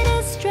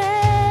greatest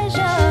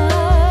treasure.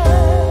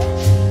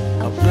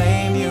 I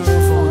blame you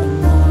for the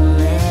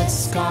moonlit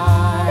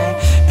sky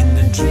and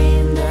the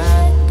dream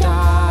that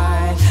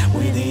died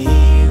with the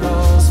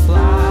eagle's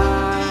flight.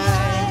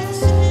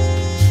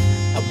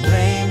 I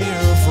blame you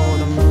for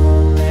the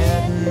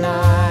moonlit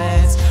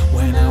nights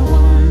when I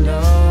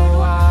wonder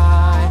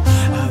why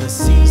are the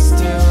seas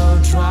still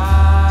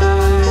dry.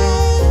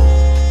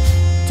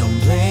 Don't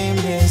blame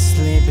this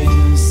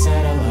sleeping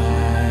satellite.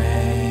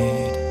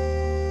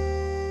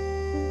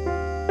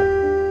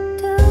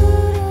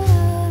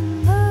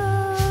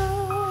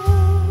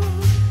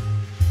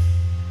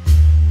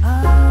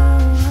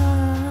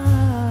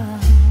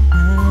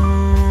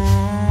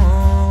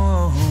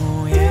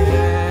 Oh, yeah.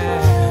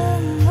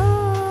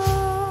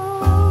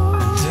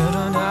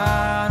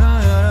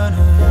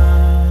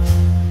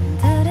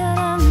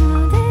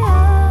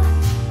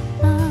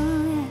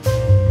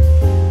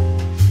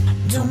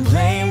 Don't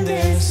blame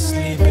this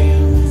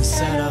sleeping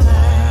satellite.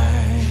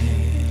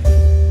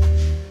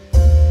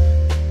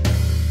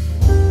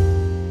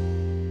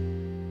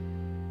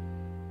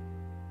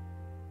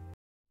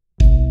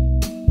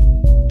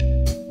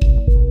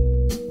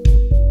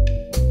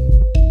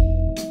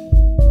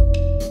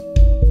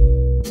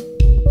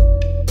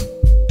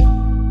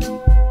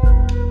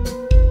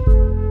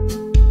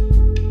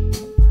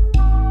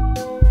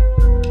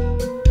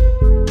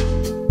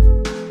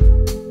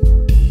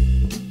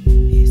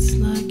 It's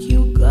like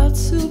you got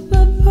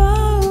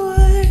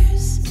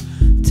superpowers.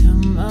 Turn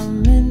my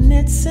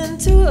minutes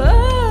into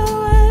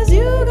hours.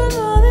 You got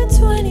more than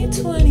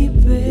 20/20,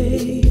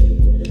 babe.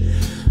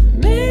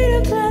 Made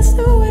a pass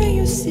the way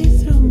you see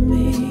through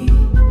me.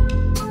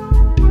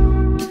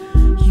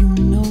 You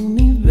know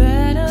me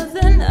better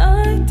than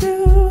I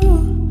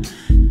do.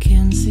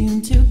 Can't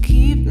seem to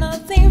keep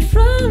nothing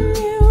from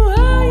you.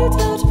 How you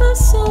touch my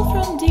soul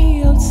from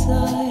the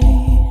outside.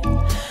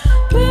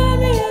 Burn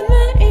me in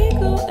my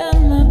ego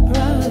and my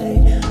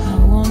pride. I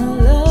wanna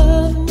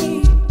love me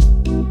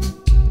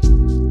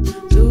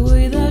the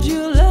way that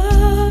you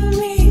love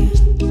me.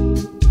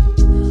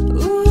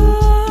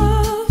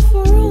 Ooh,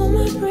 for all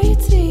my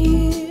pretty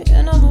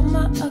and all of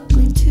my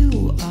ugly too.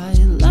 I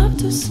love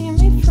to see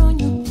me from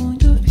your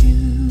point of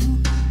view.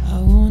 I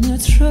wanna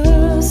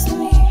trust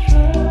me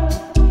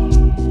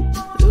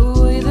the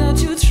way that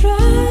you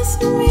trust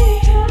me.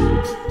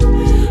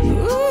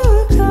 Ooh,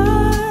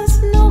 'cause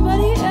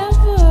nobody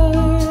ever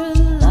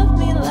loved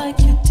me like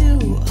you do.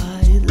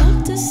 I love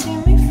to see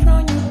me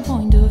from your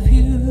point of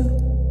view.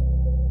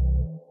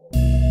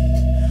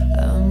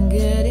 I'm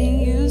getting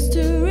used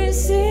to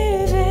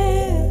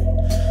receiving,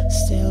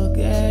 still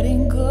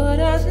getting good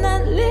at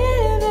not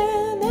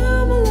living.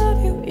 I'ma love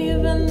you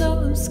even though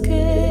I'm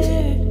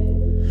scared.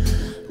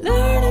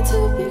 Learning to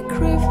be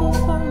grateful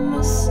for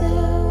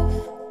myself.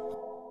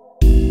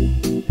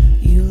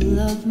 You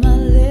love my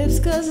lips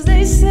 'cause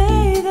they say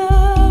the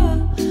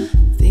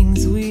things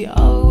we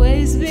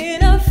always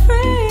been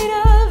afraid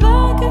of. I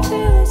can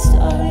feel it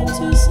starting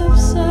to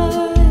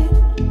subside.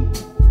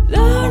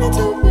 Learning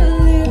to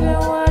believe in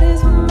what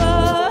is mine. I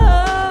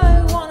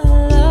wanna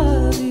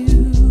love you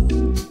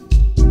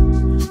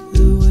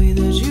the way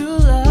that you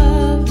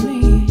love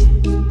me.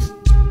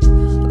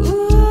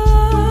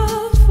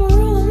 Ooh, for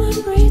all of my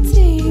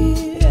pretty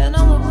and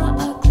all of my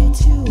ugly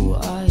too.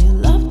 I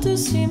love to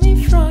see me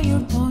from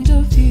your point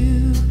of view.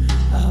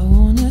 I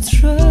wanna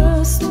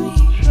trust me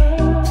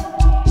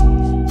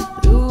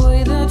the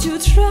way that you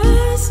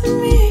trust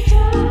me.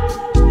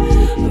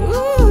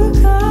 Ooh,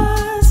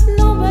 'cause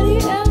nobody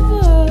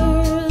ever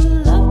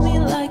loved me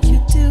like you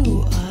do.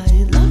 I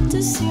love to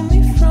see me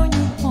from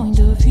your point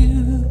of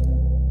view.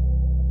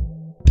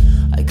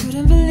 I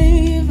couldn't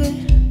believe it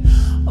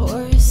or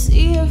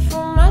see it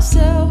for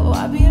myself. Oh,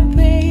 I'd be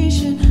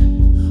impatient,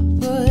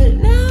 but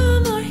now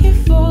I'm out here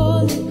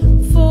falling,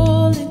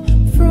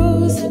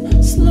 frozen,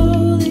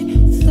 slowly,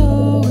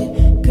 though it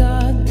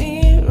got me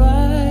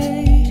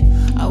right.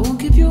 I won't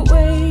keep you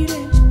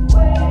waiting.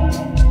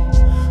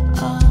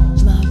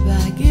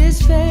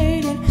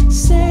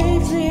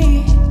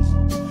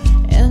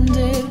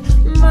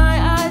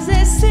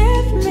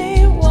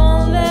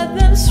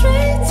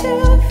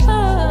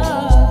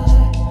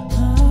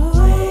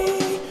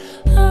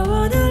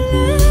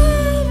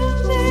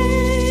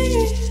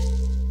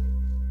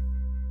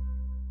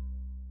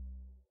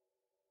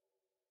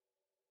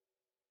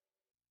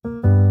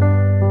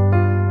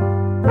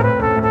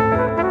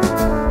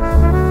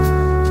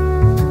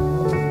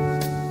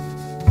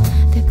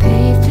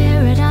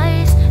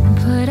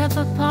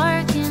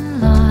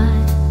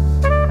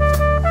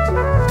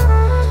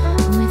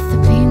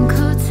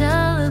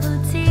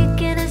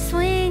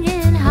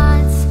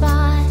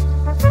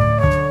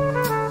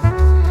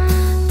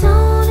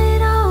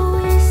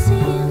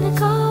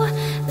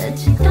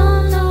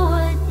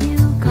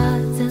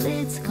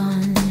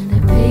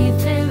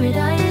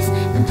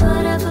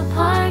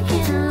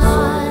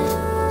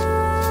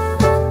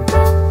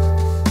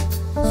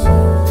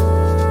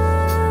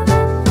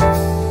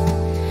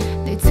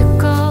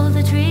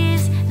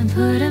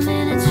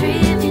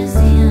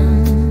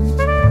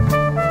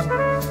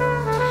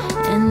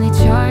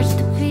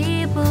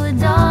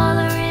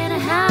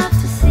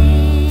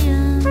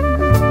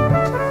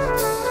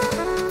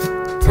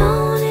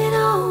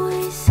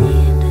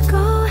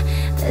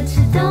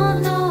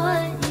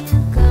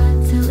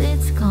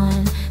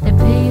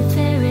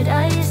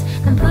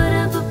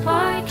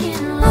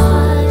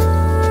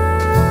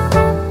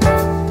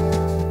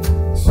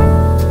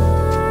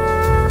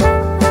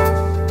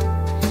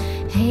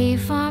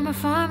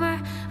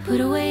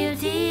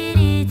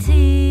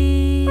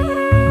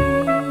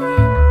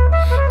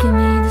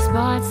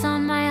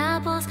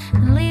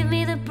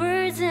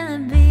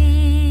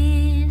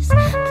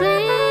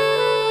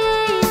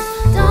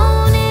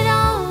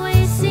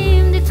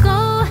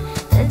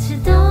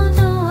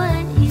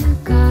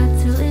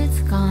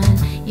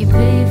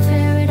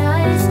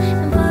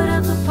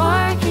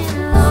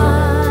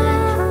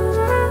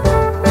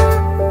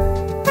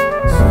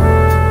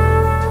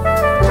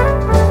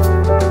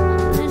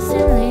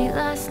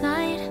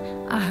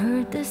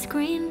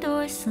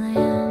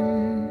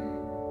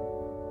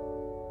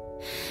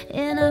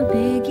 a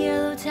big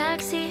yellow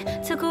taxi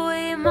took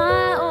away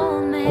my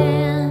old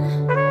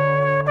man.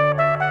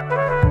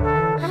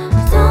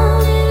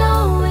 Don't it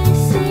always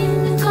seem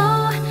to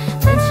go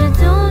that you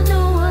don't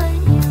know what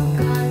you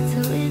got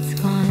till it's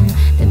gone?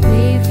 They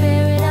paved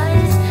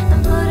paradise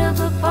and put up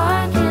a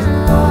parking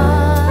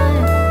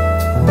lot.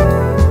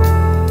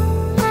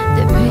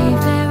 They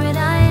paved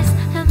paradise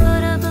and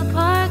put up a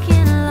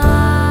parking lot.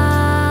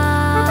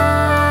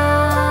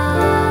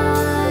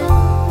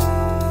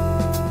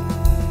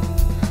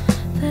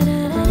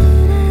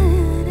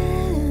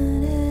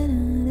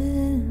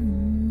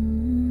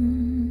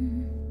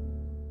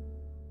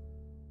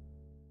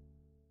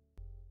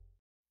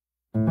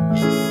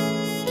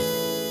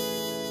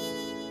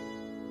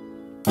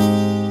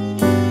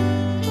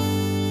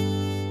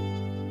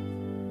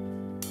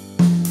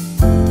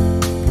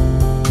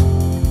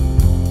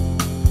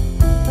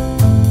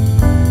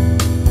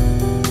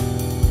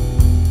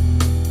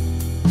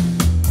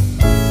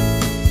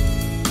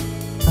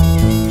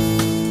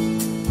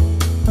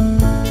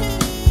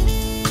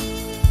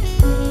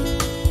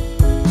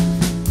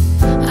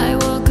 I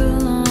walk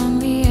along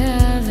the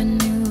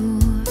avenue.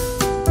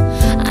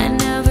 I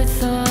never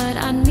thought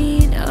I'd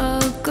meet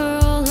a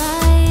girl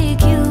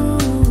like you.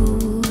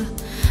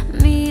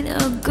 Meet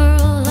a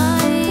girl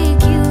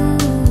like you.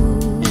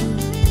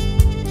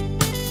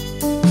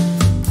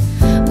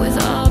 With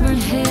auburn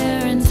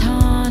hair and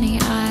tawny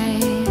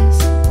eyes,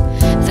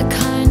 the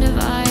kind of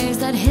eyes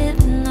that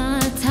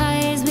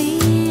hypnotize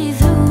me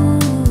through.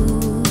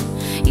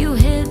 You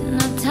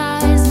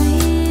hypnotize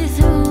me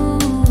through.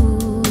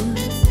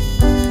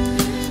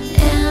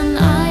 And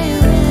I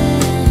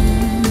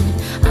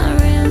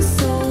ran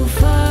so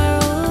far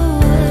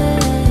away.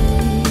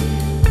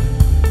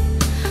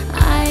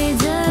 I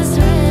just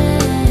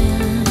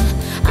ran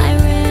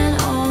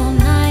all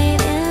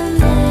night and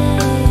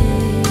day.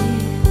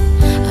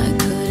 I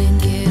couldn't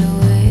get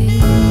away.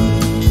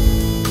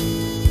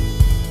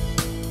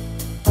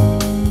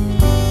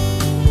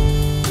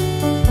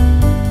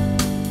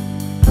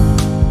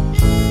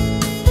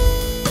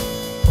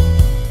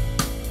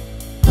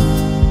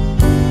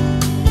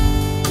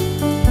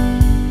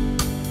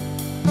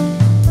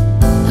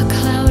 A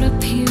cloud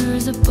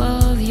appears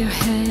above your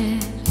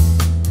head.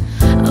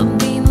 A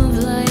beam of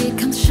light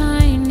comes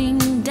shining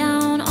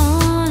down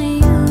on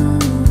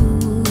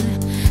you.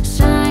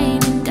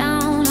 Shining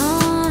down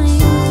on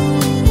you.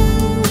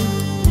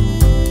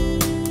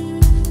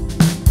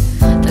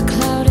 The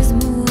cloud is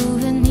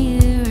moving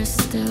nearer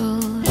still.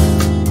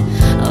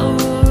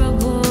 Aurora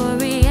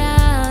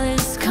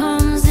borealis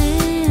comes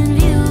in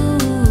view.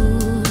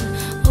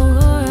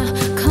 Aurora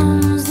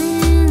comes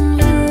in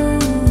view.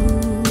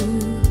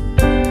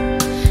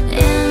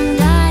 And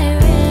I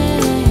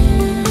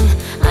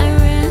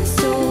ran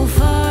so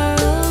far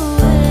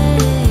away.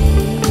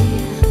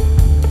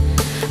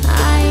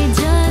 I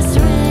just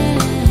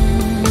ran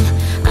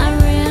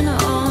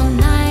all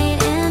night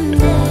and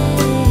day.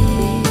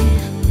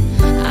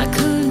 I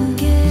couldn't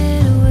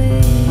get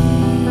away.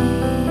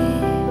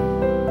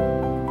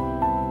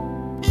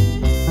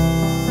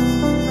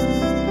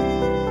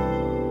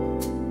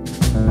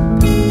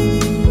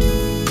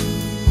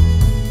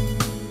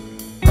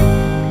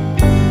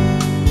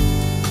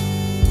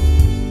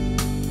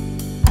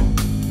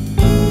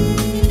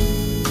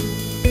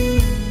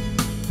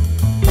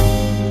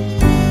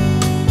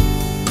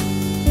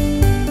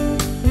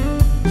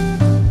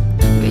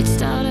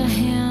 Reached out a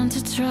hand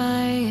to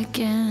try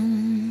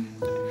again.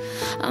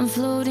 I'm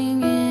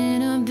floating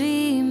in a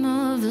beam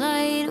of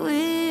light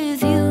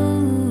with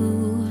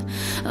you.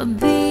 A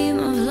beam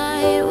of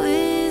light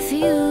with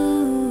you.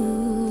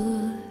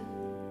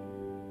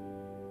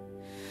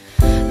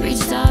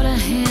 Reached out a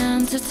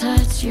hand to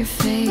touch your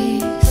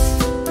face.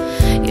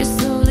 You're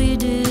slowly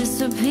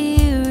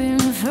disappearing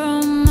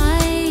from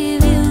my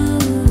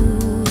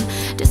view.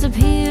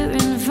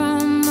 Disappearing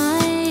from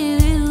my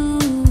view.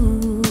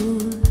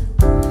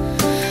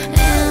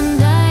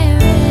 And I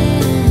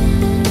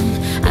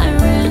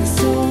ran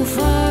so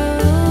far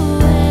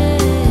away.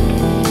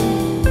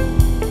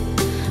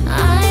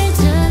 I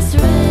just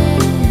ran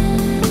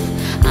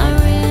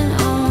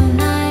all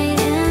night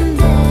and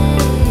day.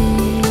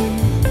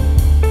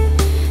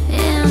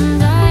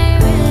 And I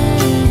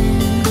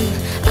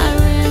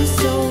ran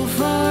so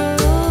far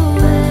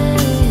away.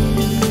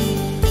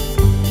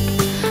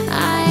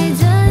 I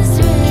just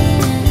ran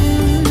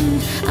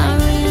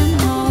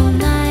all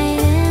night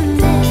and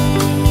day.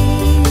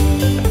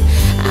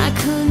 I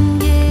couldn't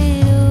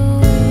get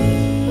away.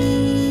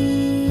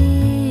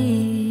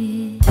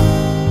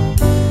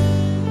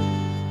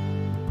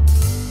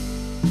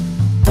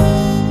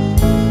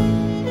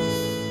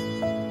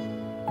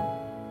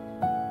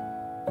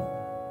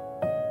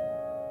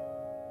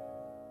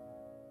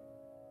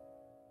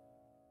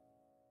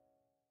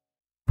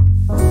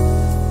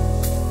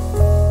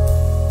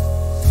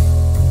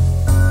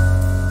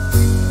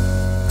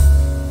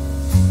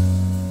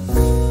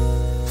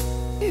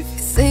 If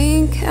you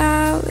think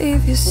I'll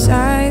leave your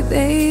side,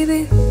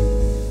 baby,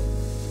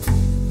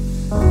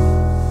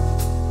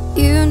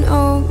 you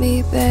know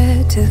me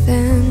better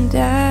than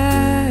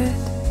that.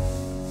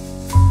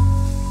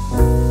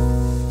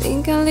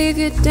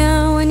 you get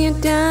down when you're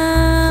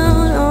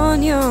down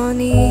on your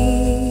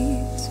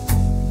knees.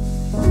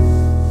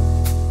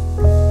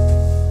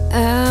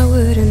 I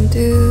wouldn't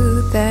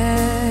do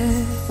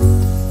that.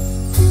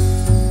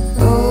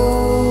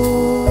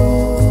 Oh,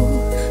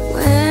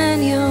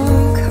 when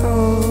you're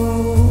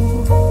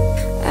cold,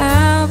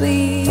 I'll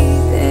be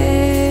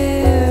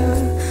there,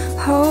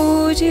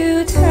 hold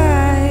you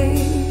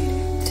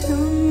tight to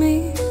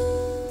me.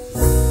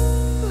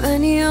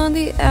 When you're on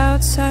the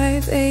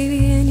outside,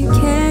 baby, and you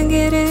can't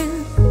get in,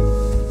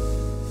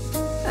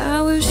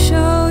 I will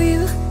show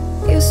you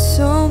you're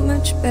so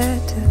much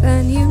better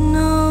than you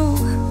know.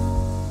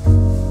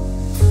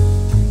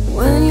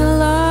 When you're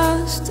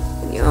lost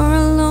and you're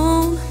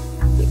alone,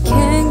 you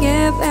can't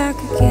get back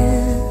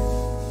again,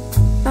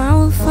 I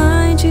will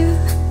find you,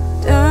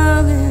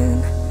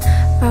 darling,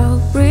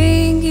 I'll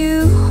bring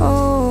you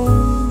home.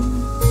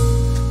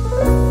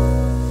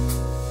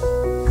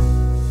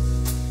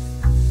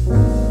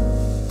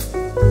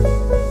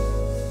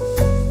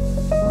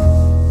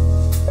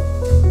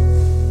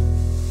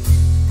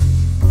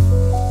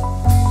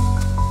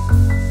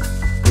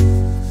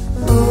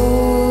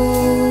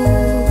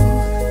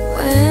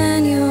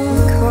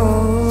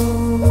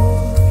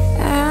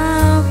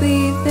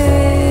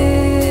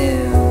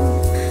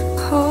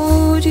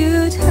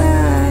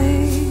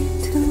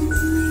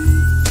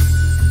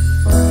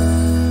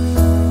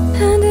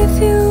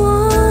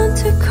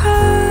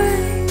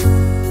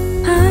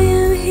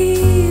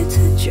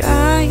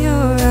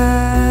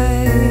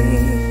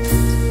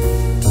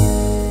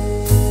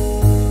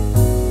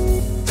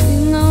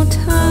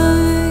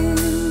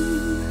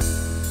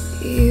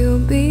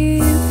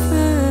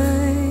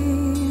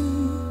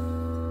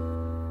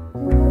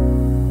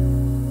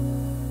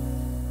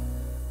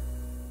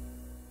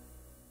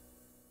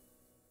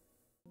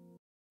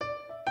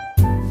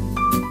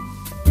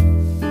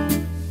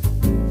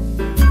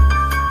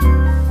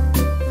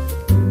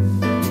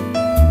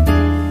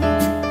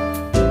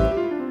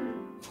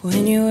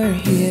 When you were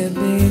here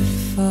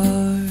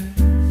before,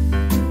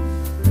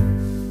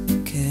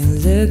 can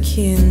look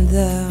in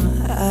the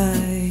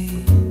eye.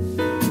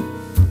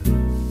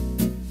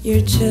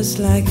 You're just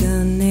like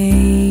an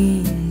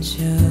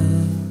angel.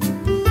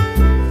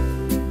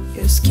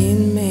 Your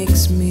skin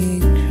makes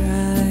me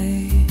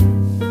cry.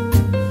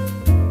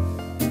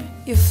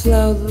 You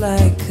float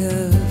like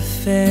a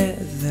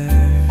feather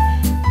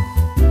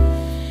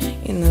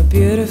in a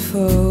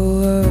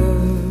beautiful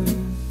world.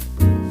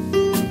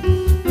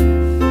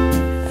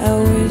 I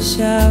wish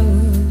I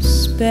was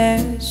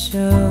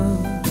special.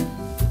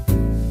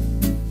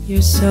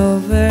 You're so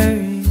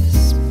very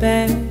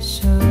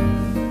special.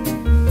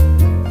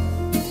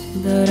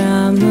 But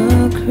I'm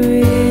a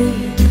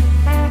creep,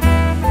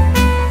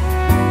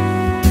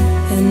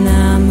 and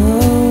I'm a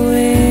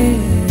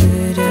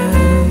widow.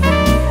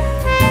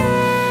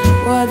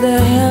 What the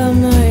hell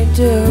am I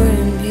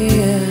doing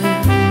here?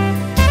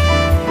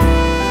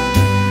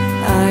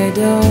 I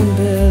don't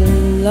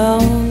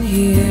belong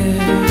here.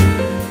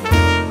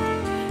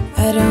 I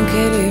don't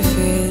care if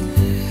it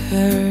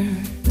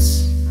hurts.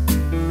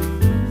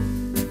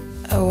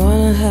 I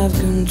wanna have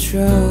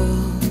control.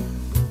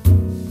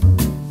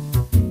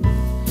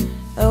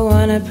 I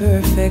want a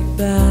perfect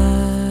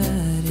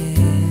body.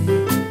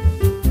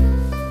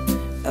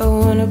 I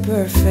want a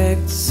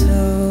perfect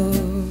soul.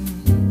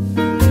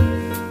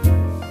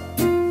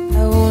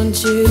 I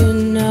want you to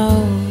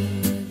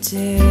notice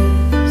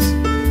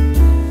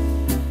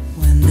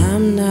when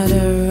I'm not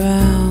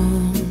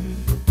around.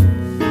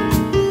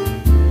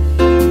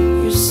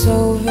 You're so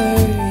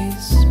very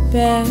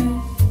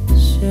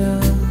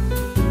special.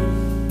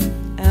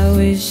 I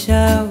wish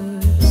I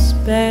was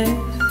special.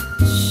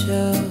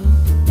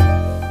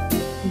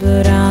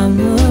 But I'm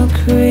a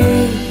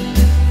creep,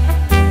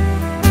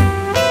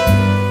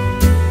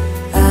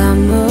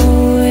 I'm a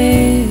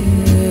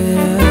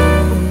widow.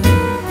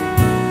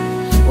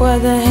 What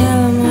the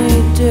hell am I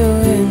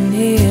doing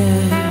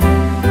here?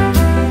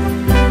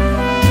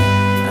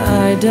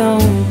 I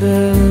don't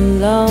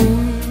belong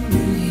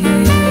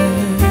here.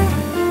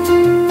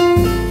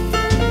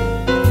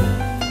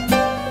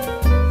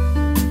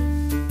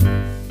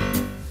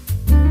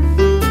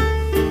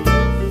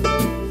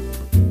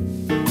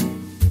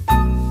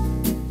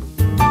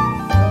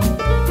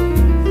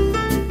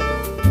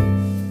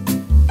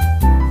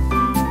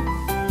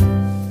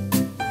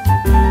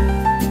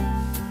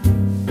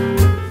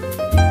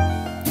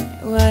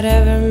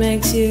 Whatever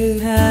makes you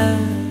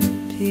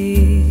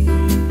happy,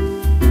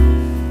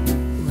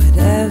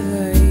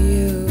 whatever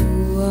you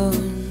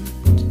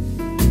want.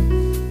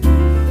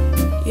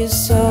 You're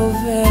so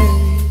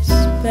very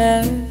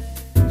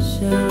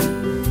special.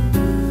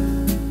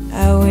 I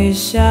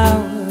wish I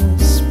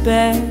was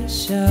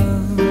special.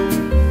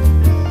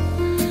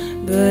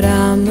 But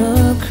I'm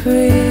a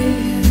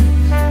creep,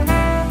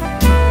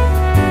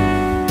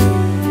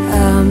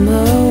 I'm a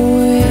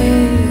widow.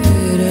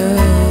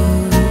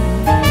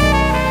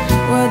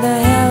 What the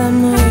hell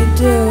am I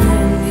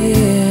doing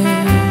here?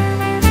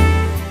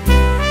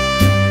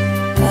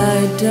 I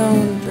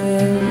don't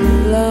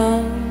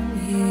belong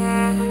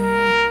here.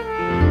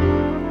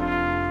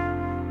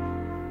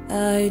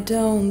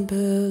 don't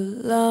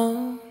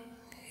belong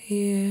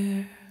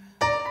here.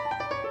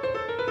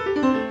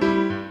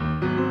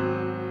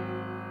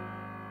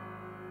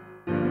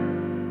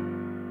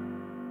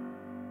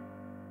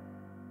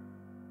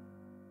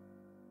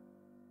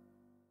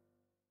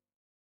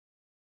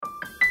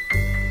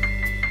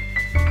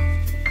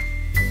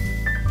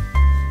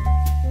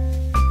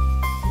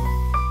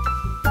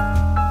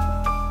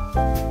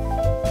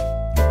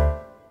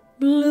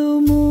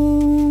 Blue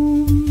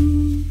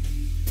moon,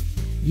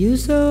 you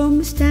saw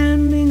me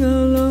standing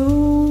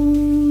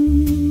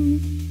alone,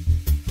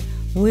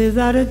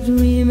 without a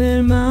dream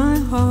in my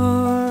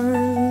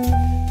heart,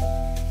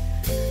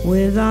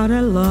 without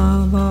a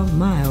love of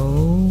my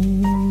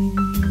own.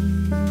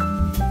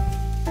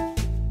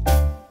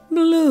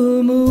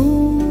 Blue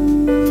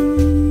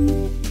moon,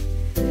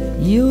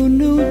 you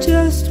knew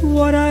just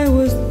what I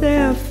was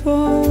there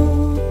for.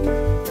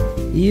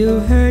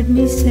 You heard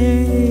me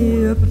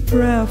say a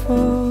prayer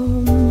for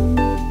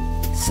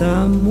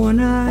someone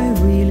I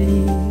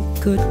really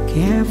could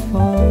care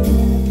for.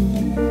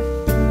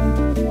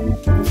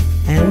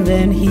 And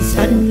then he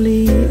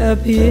suddenly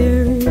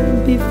appeared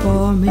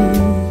before me,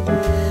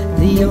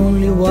 the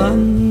only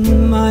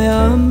one my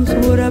arms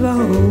would ever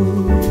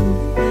hold.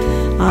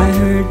 I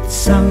heard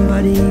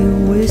somebody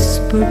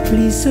whisper,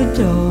 please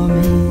adore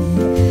me.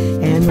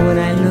 And when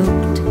I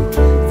looked,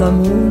 the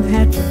moon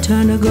had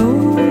turned to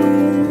gold.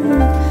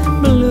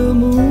 Blue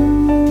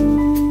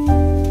moon,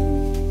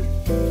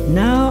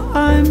 now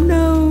I'm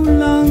no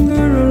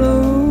longer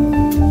alone,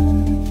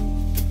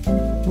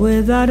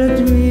 without a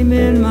dream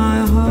in my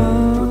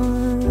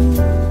heart,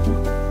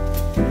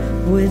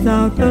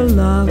 without a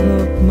love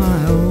of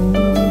my own.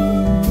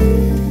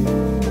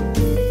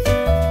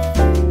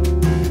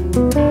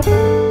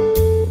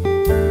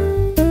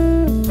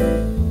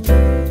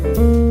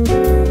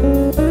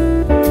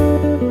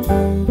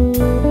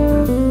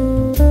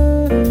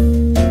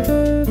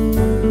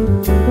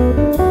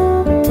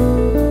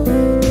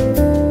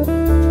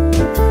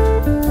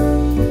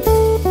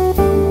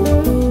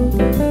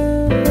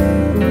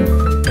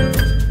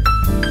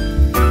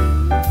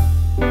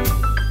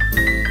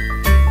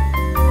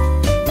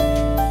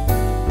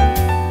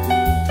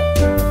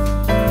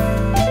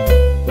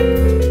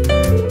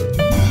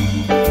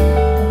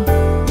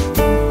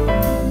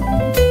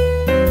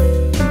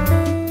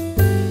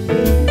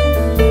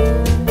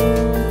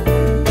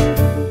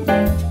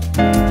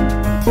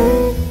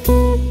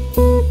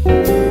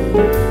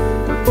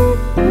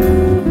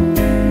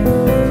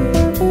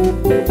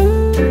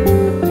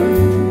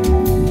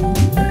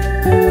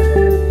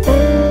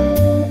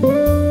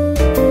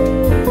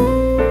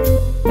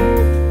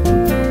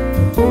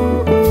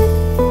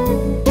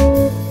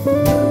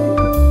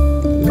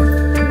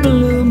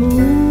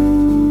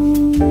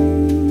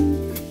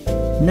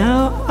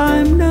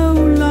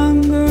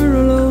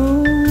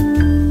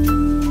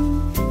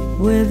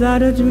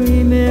 Without a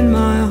dream in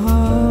my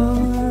heart,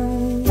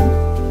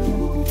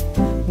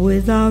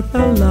 without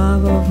a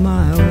love of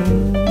my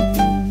own,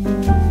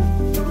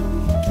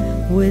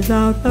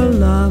 without a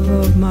love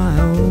of my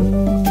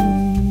own.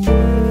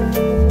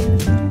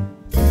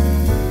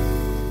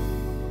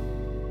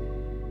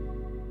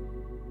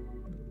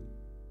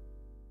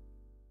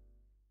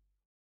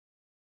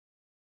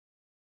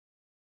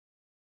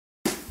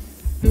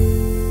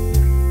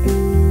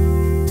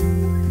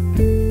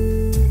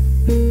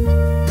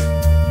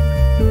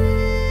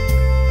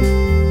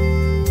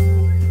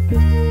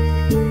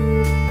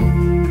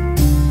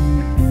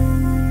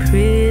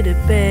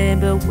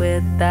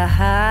 With the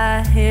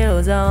high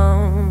heels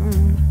on,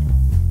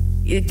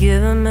 you're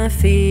giving me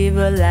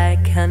fever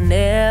like I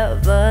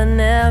never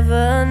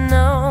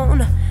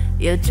known.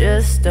 You're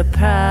just a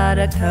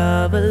product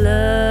of a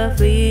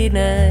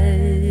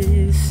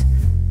loveliness.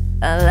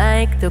 I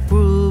like the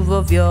groove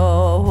of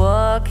your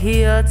walk,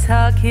 your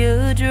talk,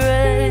 your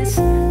dress.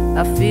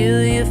 I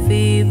feel your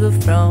fever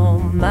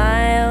from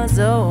miles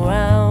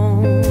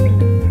around.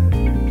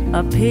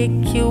 I'll pick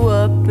you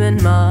up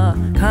in my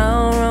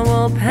car and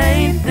we'll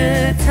paint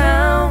the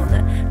town.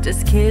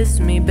 Just kiss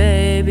me,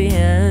 baby,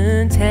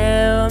 and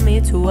tell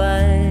me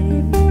twice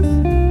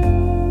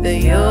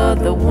that you're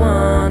the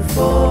one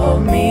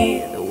for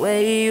me. The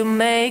way you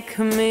make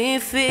me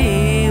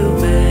feel,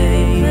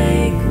 baby,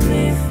 make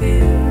me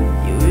feel.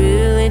 You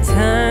really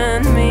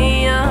turn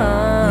me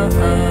on, you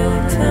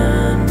really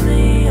turn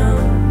me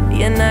on.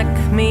 You knock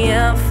me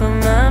out from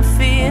my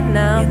feet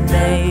now,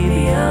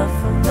 baby, out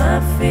from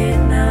my feet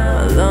now.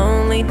 My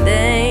lonely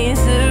days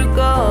are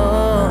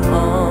gone,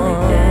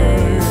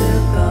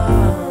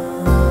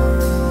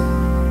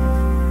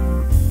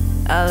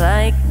 I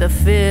like the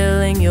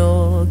feeling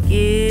you're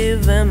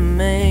giving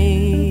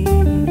me.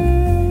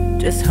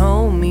 Just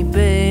hold me,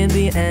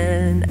 baby,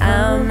 and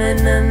I'm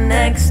in an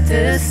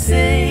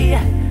ecstasy.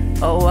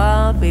 Oh,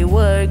 I'll be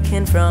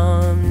working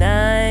from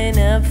 9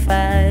 to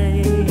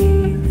 5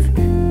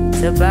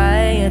 to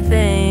buy you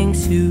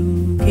things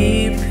to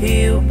keep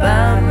you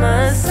by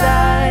my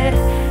side.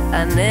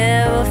 I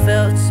never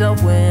felt so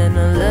in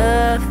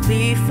love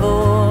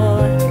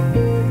before.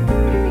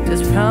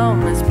 Just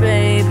promise,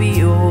 baby,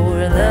 you'll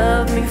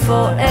love me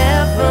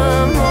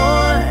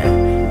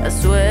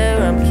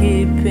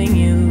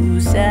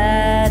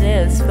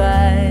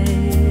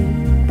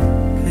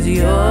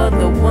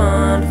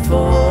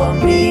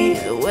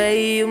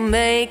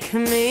make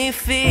me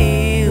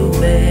feel,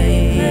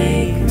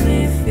 babe.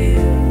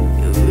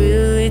 You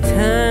really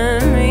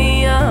turn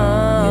me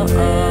on.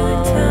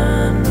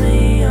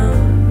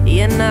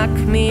 You knock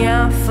me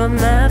off of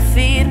my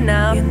feet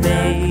now,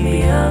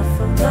 baby.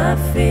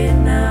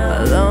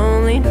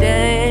 Lonely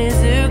days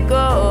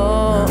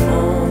ago.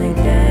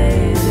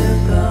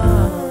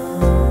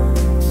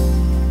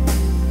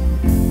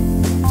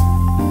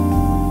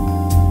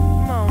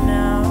 Come on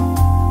now.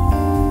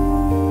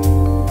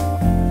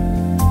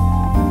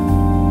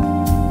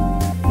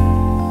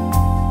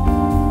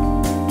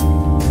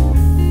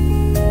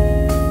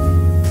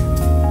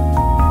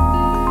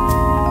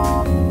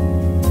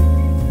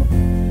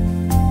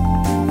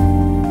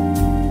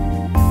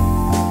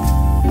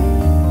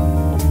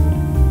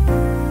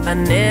 I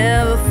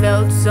never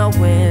felt so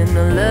in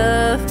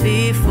love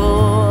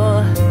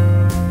before.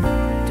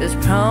 Just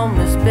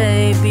promise,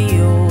 baby,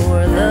 you'll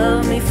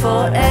love me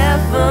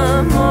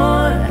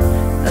forevermore.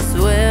 I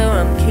swear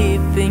I'm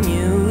keeping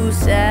you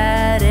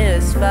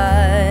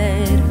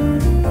satisfied,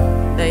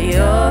 that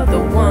you're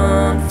the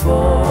one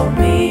for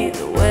me.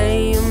 The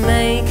way you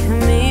make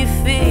me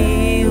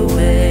feel,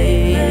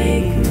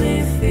 babe.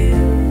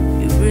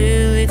 You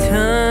really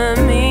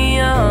turn me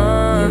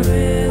on.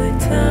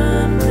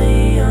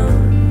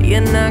 You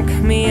knock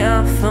me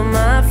off of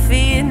my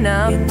feet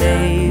now,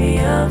 baby.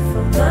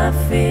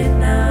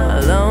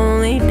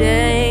 Lonely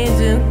days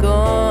ago.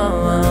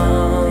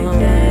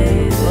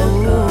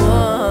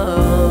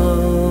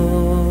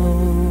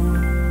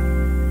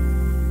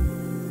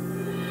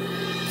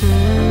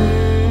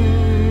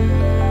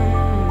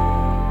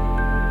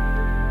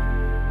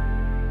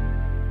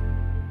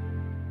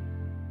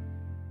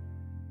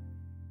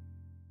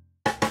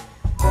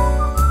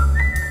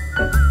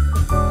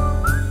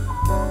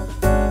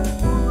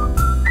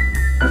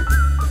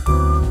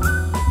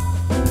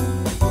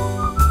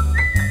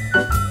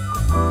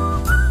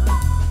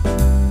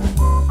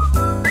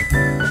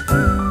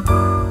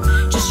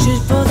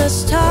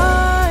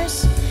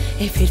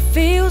 If it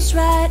feels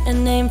right,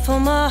 and aim for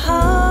my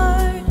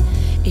heart.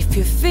 If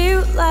you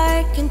feel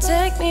like can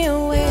take me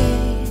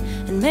away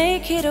and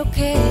make it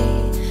okay,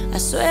 I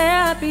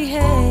swear I'll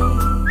behave.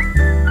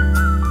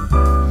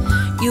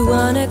 You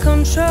wanna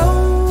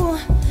control,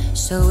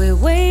 so we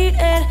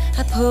waited.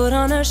 I put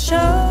on a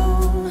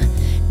show.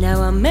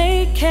 Now I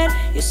make it.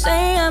 You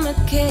say I'm a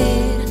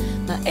kid.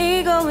 My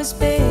ego is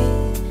big.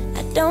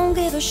 I don't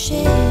give a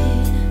shit.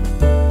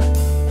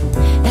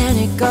 And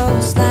it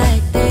goes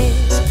like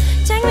this.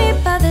 Take me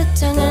by the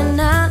tongue and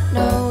I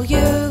know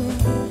you.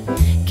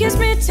 Kiss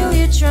me till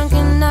you're drunk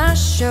and I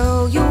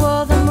show you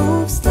all the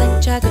moves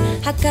like Jagger.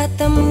 I got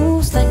the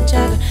moves like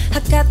Jagger. I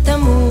got the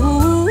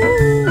moves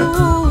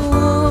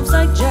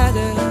like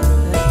Jagger.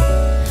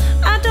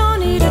 I don't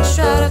need to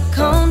try to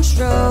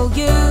control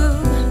you.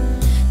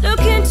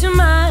 Look into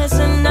my eyes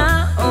and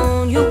I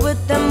own you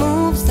with the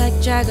moves like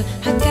Jagger.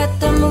 I got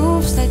the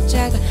moves like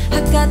Jagger. I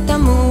got the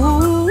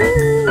moves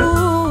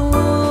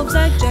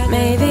like Jagger.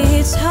 Maybe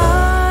it's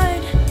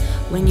hard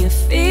when you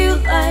feel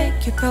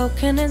like you're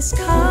broken and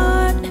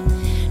scarred.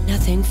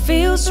 Nothing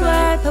feels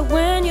right, but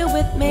when you're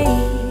with me,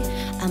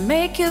 I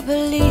make you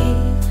believe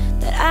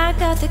that I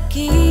got the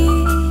key.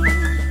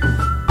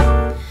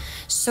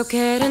 So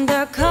get in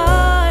the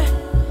car,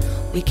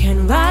 we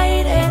can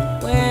ride it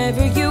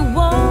wherever you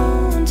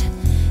want.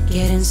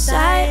 Get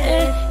inside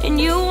it and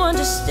you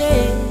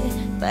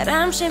understand, but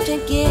I'm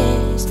shifting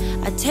gears,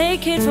 I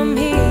take it from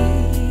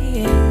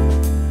here.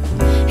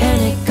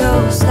 And it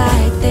goes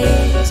like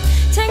this.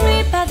 Take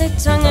me by the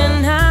tongue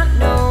and I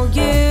know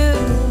you.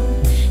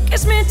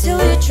 Kiss me till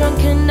you're drunk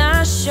and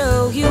I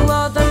show you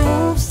all the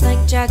moves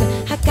like Jagger.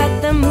 I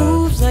got the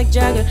moves like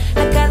Jagger.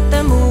 I got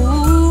the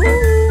moves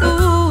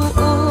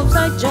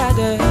like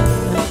Jagger.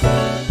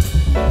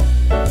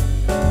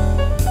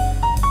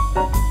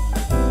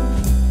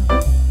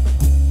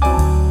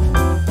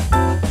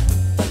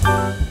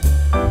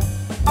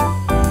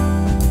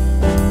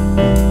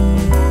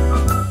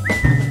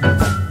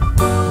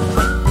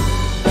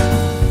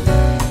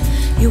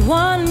 You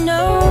wanna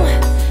know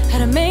how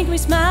to make me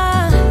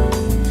smile?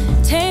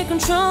 Take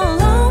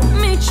control of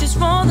me just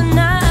for the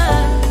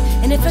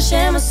night. And if I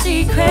share my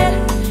secret,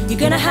 you're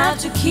gonna have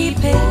to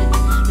keep it.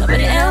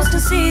 Nobody else can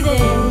see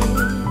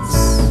this.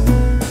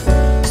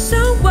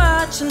 So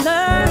watch and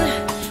learn,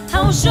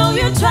 I will show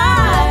you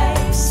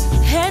twice.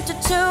 Head to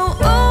toe,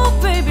 oh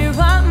baby,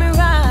 ride me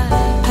right.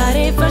 But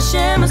if I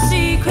share my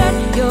secret,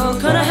 you're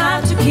gonna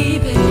have to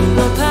keep it.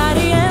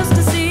 Nobody else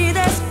can see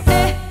this.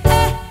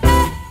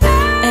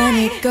 And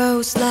it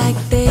goes like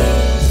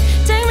this.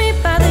 Take me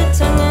by the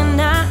tongue and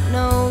I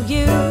know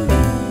you.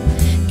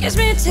 Kiss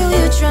me till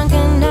you're drunk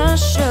and I'll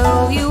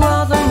show you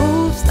all the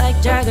moves like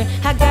Jagger.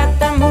 I got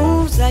the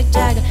moves like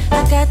Jagger.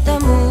 I got the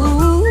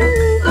moves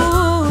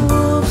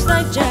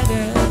like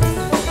Jagger.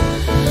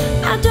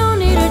 I don't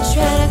need to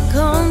try to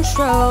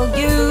control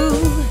you.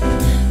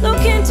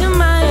 Look into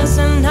my eyes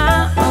and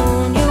I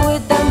own you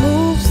with the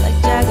moves like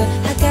Jagger.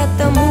 I got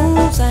the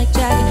moves like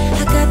Jagger.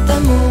 I got the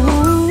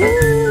moves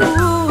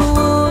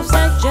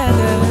like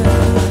Jagger.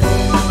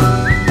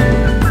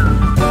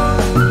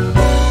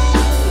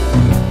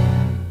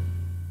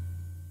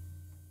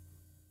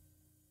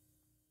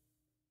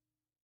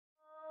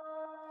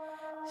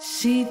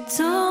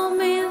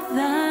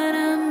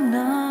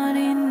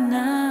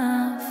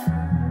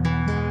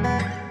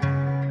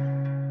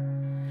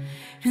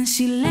 and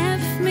she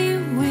left me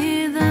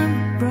with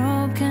a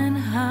broken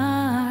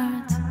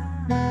heart.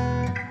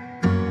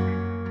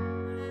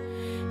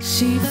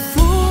 She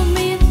fooled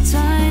me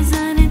twice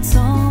and it's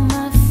all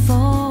my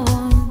fault.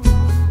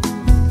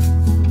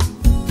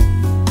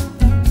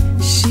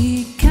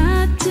 She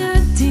cut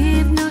too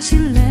deep, now she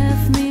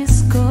left me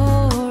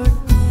scored.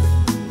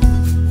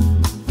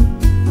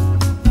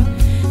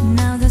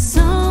 Now there's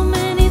so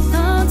many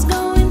thoughts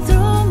going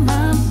through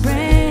my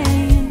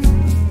brain.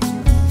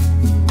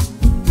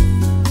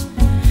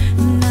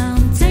 Now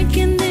I'm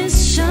taking these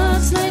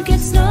shots like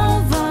it's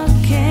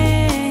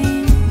Novocaine.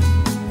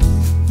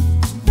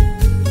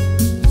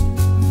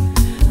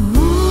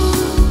 Ooh,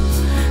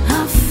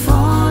 I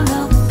fall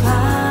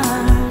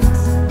apart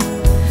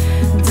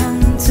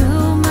down to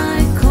my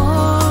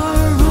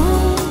core.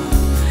 Ooh,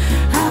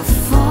 I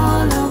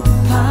fall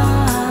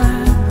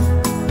apart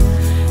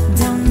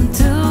down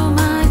to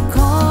my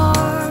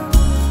core.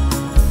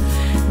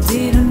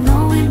 Didn't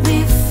know it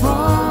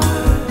before.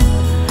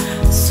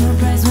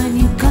 Surprised when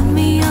you cut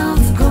me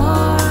off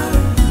guard.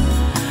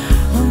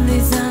 On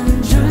this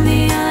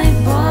unruly I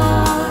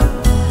bought.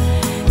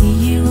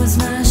 You was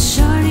my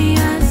shorty,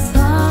 I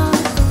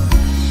thought.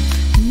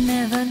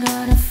 Never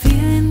got a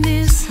feeling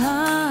this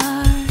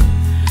hard.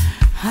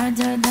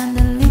 Harder than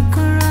the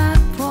liquor I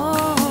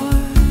pour.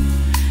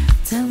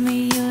 Tell me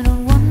you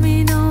don't want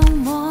me no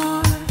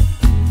more,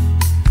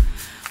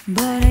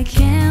 but I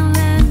can't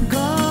let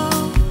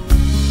go.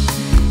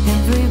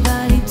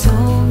 Everybody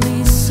told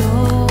me so.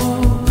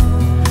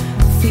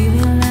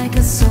 Feeling like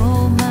I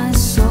sold my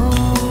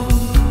soul.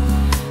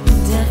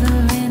 Devil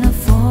in a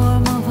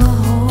form of a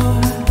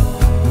whore.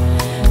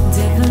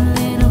 Devil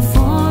in a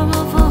form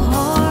of a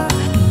whore.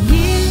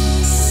 You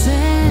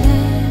said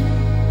it.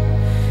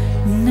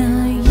 Now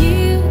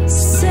you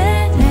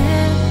said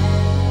it.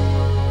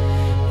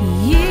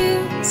 You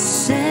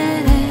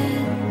said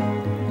it.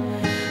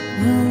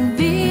 We'll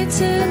be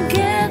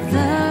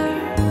together.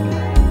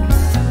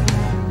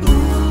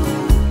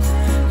 Ooh,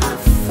 I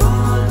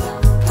fall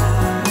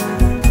apart.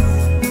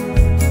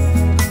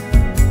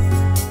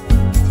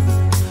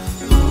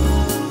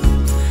 Ooh,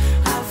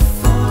 I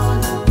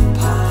fall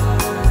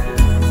apart.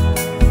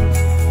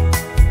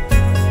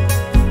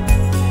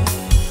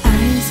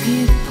 Eyes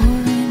keep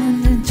pouring and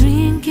the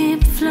dream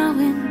keep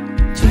flowing.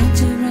 Try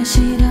to brush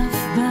it off,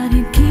 but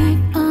it keep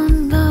on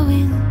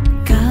going.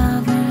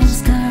 Covered in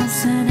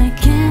scars and I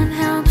can't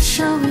help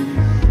showing.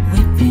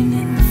 Whipping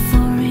in the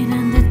forehead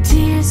and the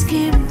tears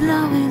keep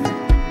blowing.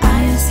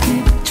 Eyes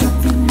keep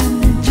dropping and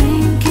the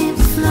dream keep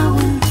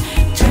flowing.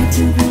 Try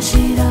to brush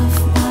it off,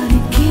 but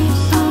it keep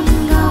on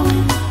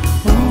going.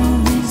 All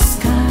these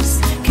scars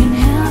can't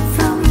help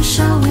from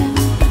showing.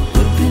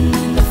 Whipping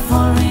in the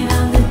forehead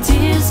and the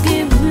tears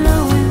keep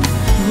blowing.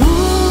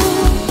 Ooh,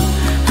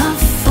 I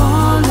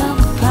fall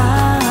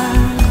apart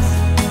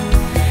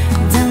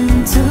down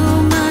to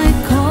my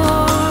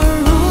core.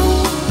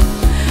 Ooh,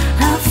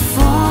 I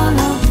fall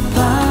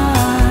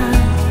apart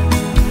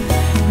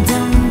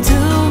down to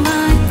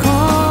my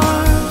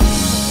core.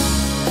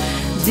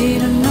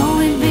 Didn't know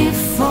it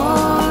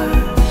before.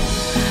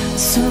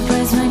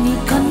 Surprised when you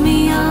cut me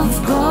off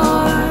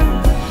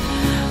guard.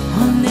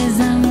 On this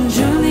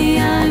unruly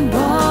I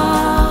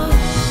bought.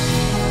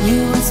 You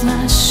was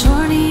my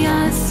shorty,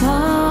 I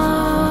thought.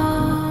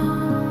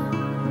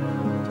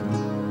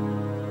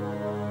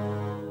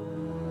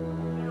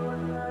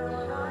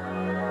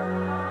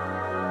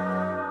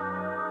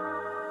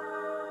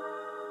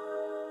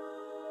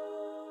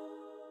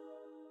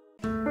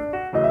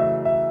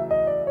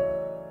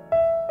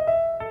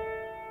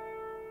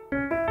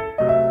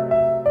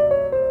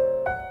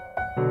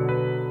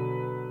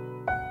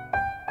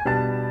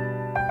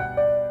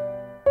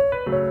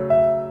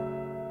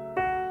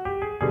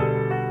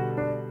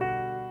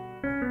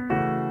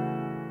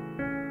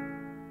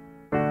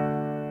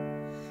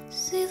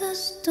 See the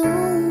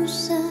stone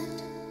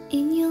set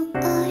in your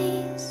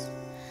eyes.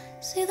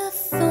 See the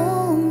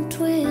thorn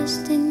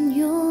twist in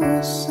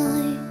your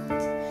side.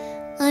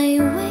 I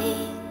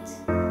wait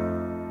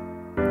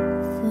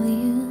for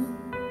you.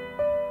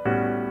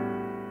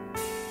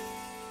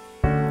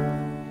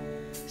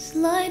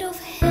 Sleight of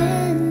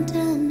hand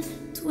and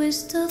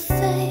twist of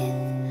faith.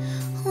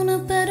 On a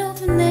bed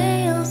of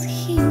nails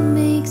he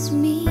makes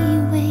me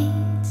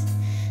wait.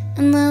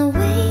 And I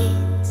wait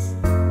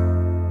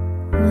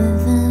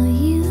without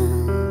you.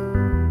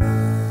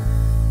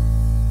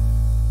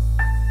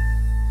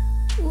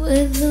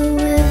 With or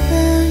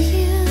without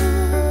you.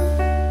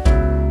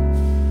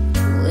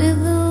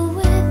 With or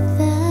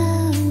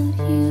without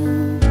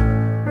you.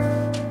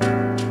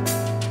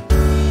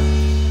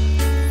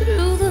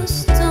 Through the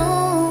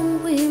storm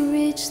we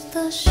reach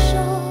the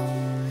shore.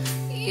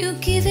 You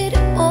give it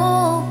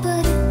all,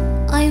 but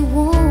I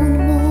want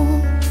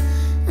more.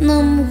 And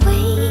I'm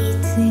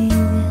waiting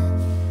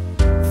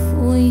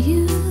for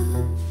you.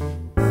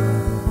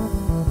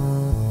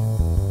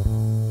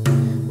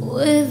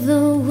 With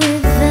or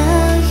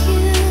without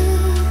you.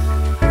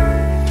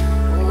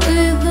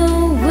 With or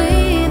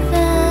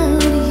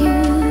without you.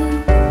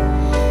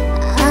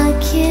 I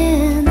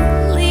can't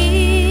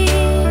leave.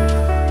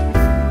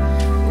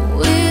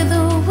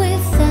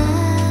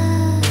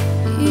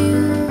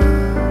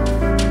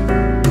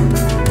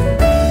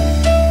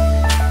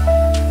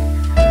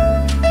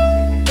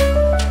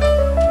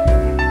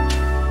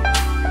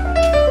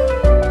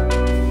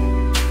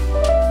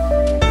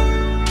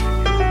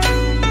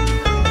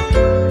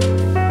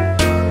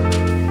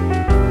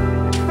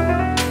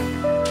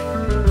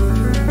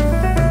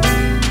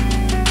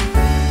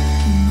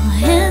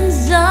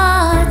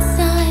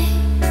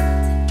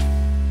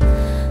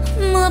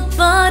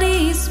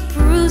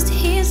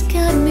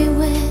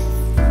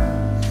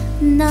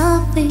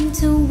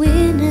 to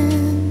win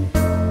and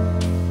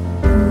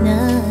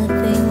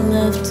nothing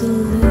left to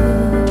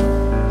lose.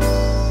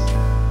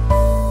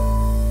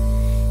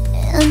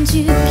 And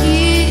you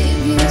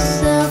give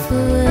yourself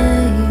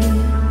away,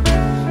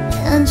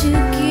 and you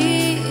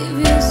give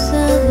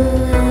yourself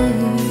away,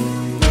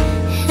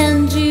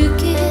 and you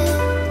give,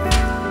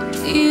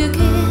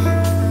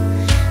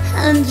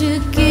 and you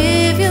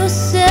give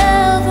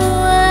yourself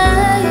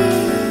away.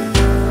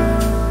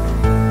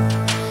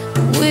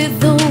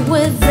 With or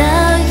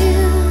without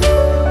you,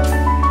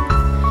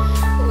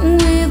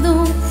 with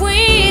or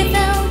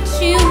without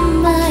you,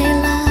 my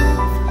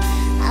love,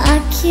 I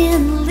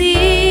can't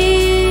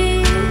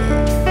live.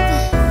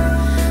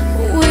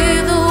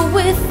 With or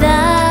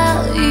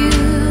without you,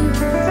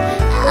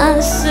 I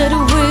said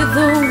with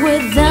or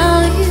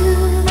without you,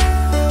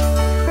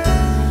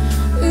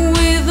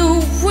 with or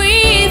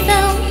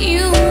without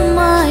you,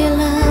 my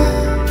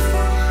love,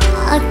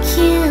 I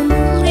can't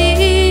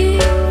live.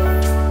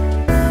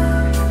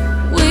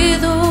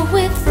 With or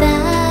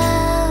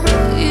without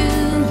you,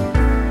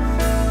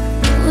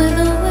 with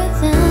or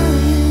without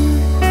you.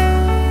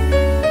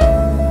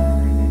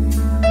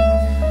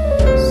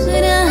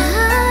 Said I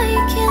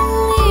can't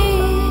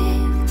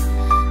live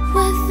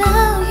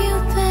without you,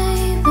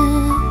 baby.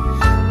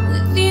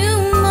 With you,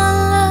 my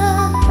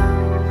love.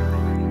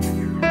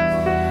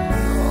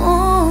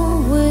 Oh,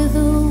 with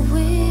or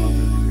without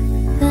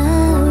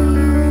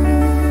you.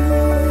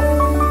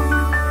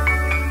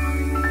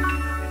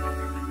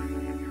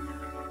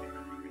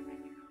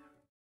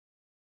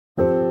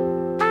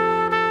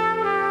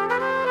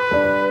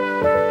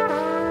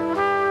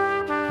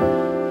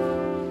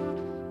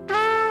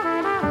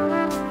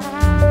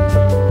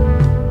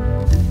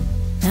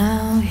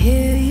 Now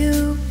here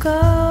you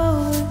go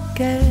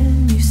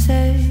again. You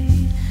say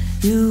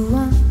you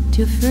want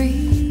your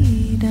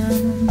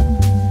freedom.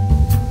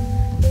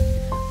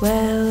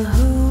 Well,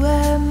 who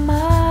am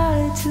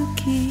I to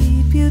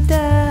keep you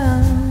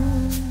down?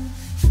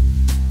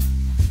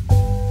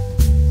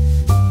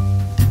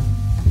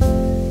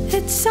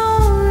 It's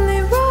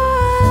only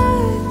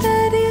right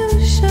that you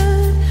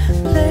should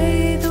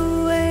play the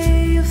way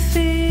you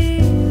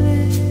feel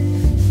it.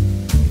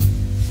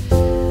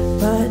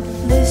 But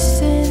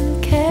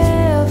listen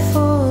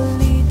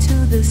carefully to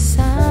the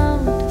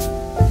sound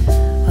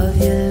of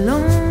your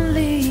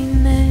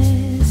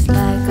loneliness,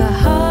 like a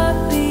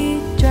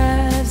heartbeat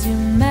drives you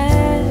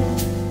mad.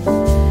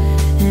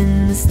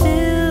 In the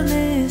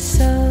stillness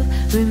of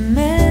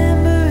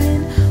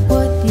remembering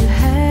what you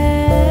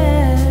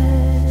had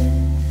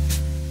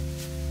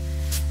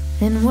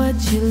and what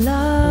you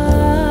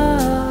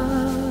loved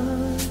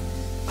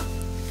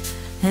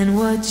and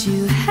what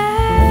you had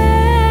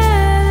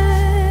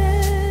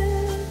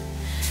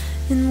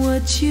and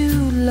what you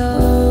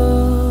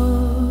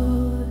lost.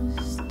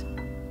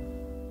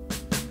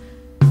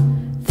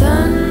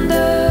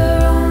 Thunder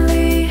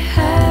only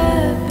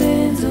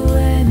happens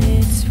when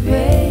it's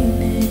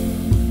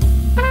raining.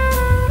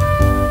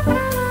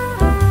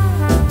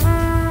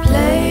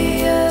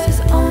 Players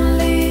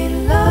only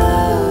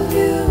love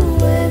you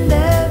when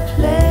they're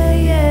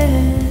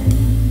playing.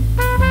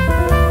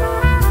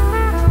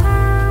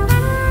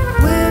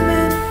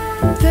 Women,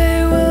 they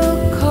will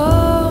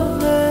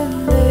come and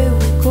they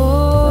will go.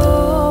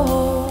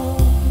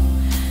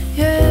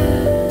 Yeah.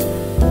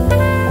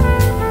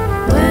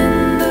 When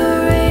the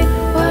rain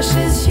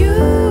washes you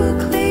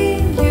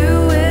clean, you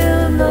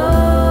will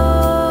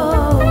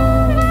know.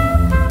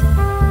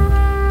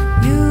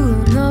 You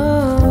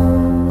know.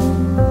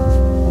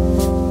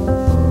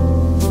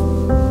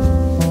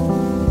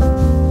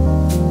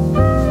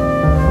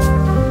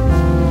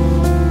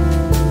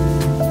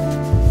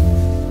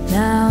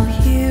 Now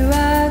here I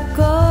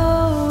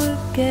go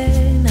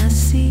again. I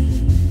see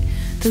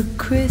the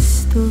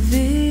crystal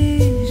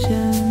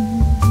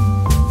vision.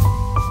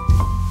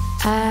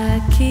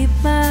 I keep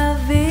my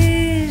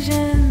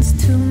visions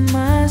to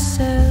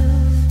myself.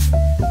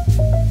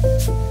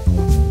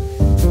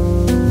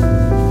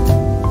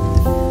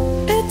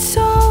 It's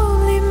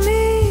only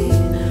me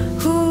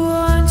who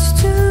wants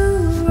to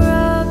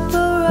wrap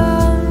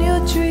around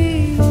your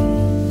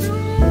dreams.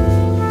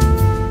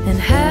 And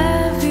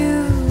have you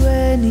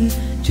any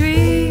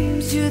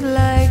dreams you'd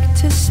like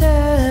to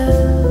sell?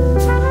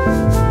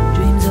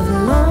 Dreams of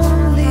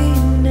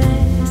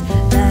loneliness,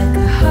 like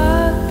a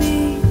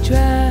heartbeat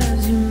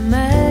drives you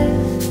mad.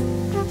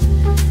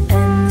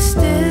 And the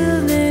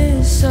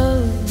stillness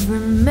of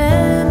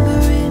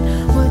remembering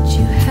what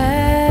you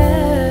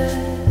had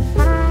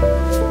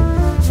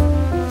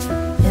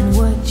and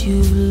what you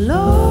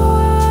lost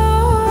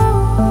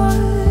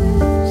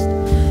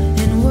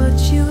and what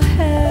you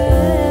had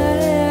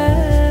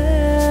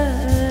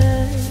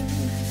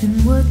and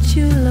what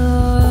you lost.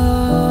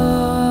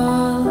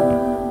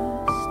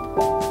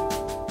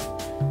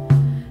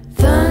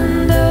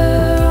 Thunder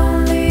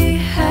only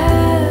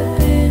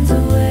happens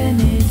when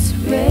it's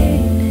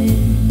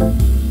raining.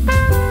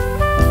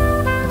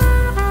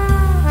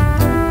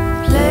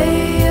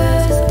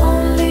 Players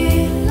only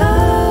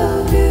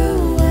love you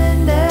when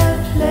they're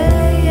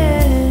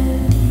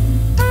playing.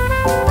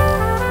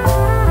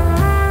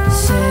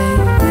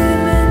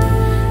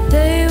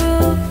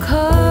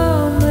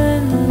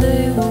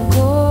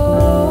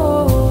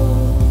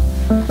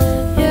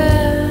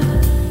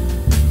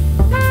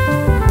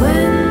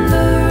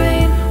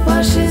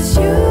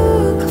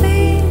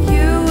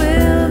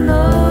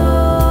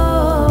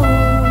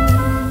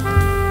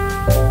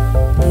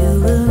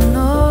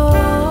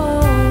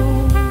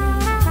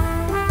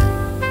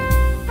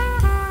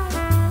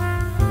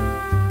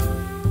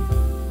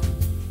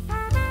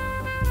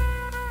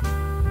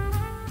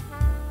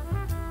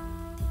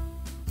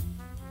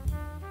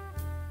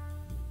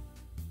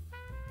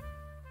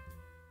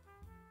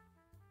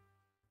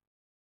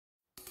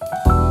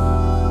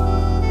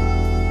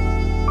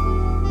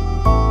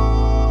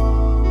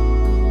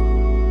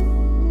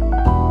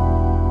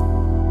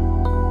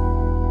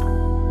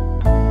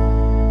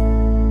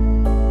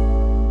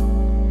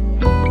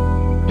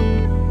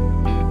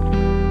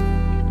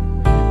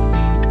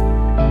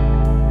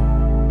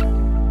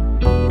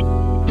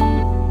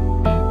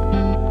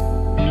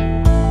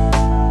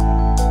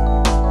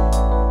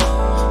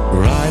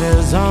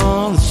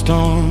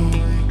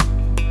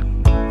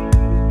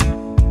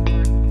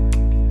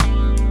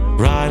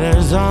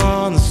 Riders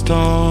on the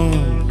storm.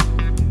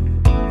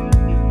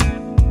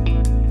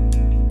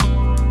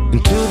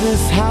 Into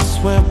this house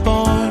we're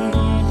born,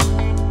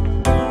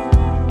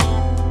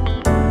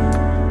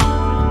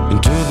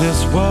 into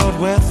this world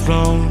we're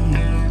thrown,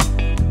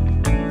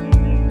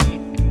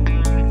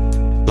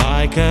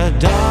 like a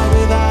dog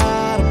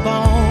without a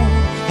bone,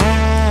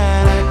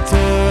 an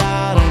actor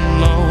out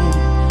on loan.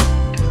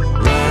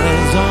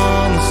 Riders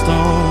on the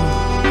storm.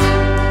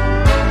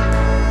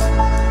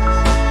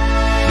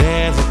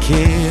 There's a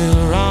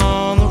killer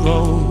on the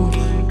road.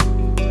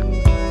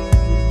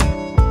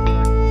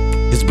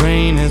 His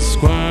brain is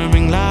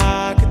squirming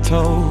like a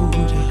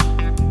toad.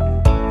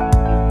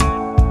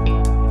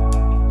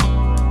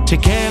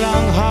 Take a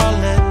long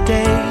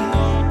holiday.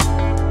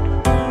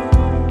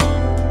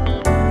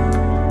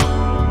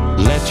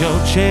 Let your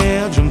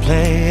children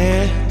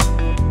play.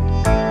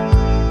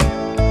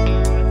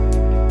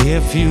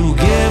 If you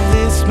give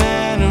this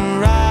man a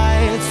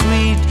ride,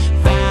 sweet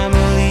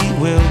family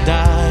will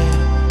die.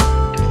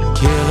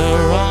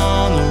 Killer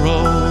on the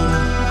road,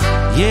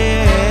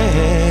 yeah.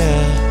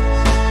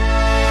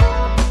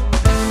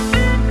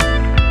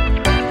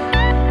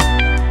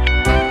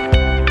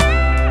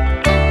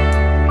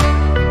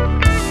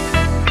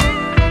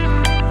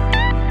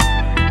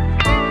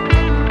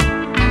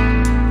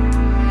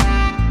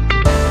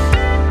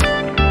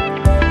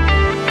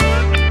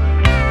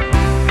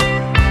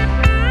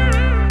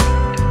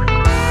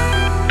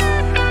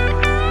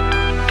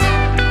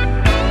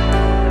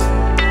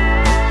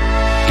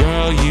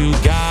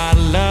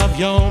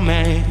 Your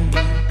man,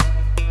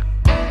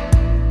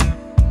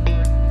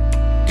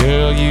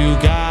 girl, you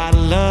gotta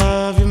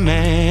love your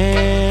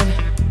man.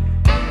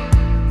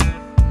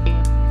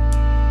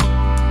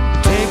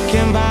 Take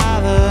him by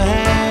the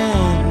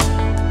hand,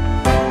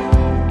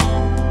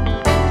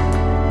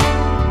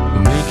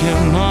 make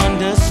him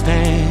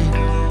understand.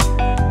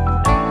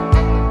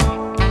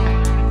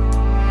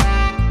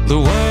 The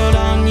world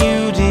on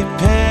you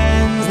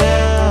depends,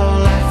 their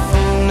life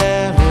will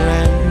never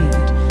end.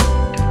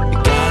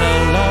 You gotta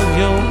love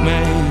your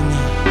man,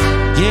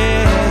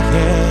 yeah,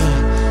 yeah,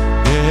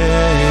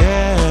 yeah,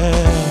 yeah.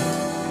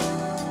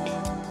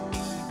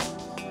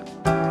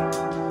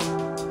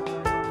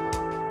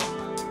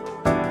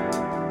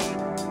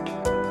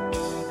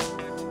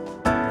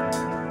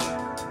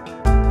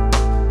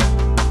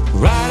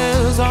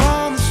 Riders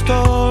on the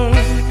storm,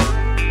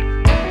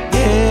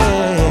 yeah.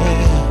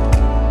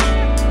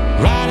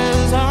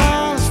 Riders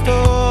on the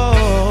storm.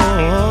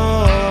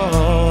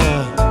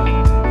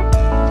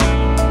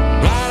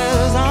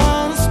 Riders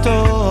on the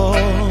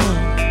storm.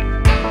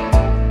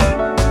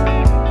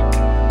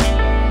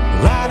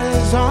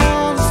 Riders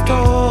on the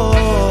storm.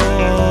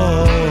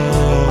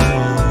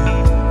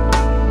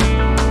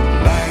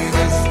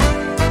 Riders.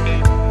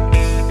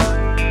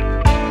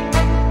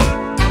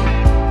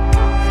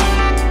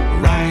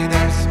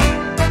 Riders.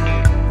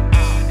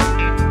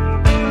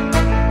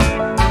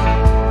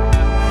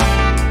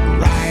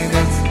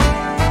 Riders.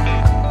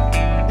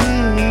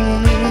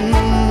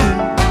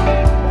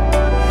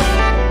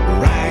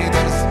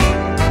 Riders.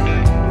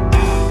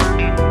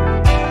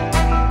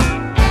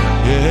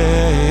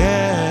 Yeah,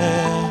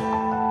 yeah.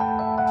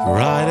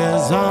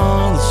 Riders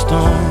on the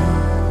storm.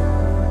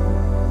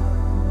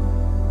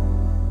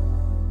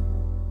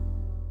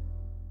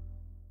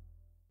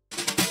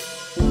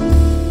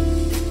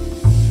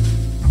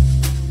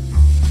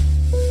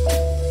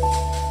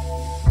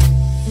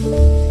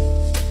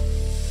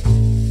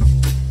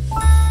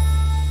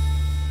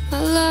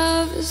 My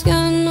love has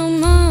got no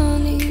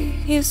money,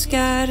 he's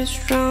got his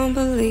strong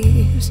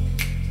beliefs.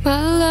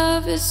 My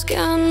love has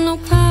got no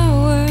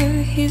power,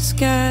 he's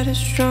got his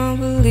strong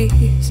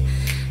beliefs.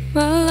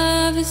 My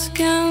love has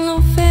got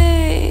no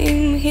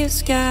fame,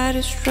 he's got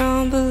his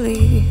strong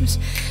beliefs.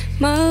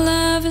 My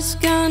love has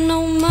got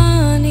no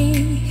money,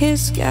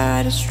 he's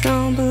got his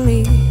strong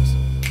beliefs.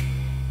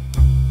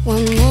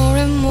 Want more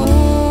and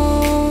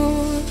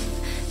more,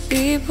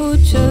 people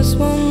just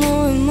want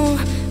more and more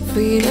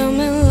freedom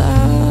and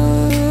love.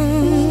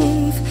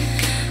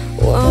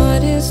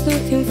 What is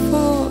looking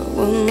for?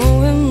 Want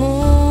more and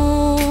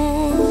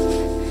more,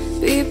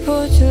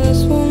 people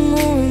just want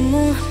more and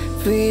more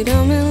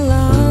freedom and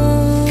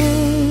love.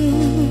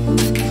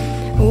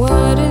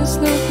 What is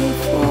looking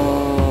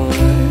for?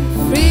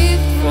 Free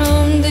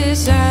from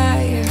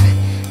desire,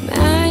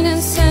 mind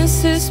and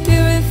senses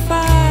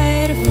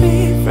purified.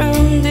 Free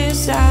from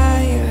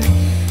desire,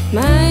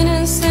 mind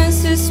and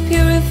senses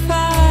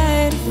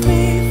purified.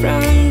 Free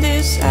from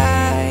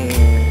desire.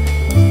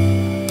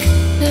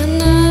 Na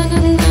na na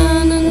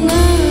na na na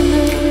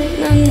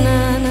na na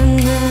na na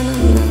na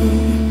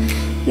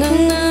na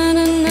na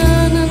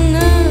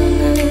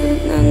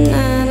na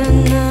na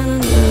na.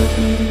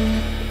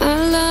 My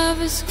love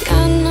has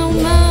got no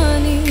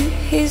money,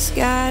 he's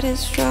got his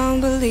strong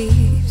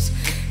beliefs.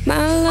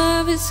 My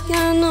love has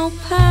got no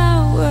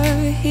power,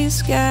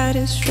 he's got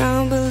his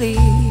strong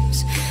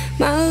beliefs.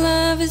 My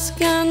love has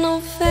got no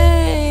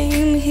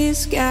fame,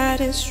 he's got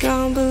his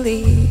strong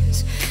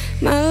beliefs.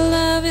 My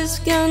love has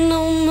got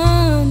no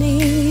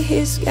money,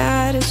 he's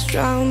got his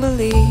strong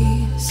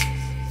beliefs.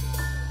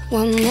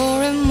 Want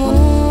more and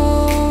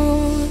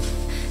more.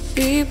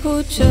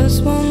 People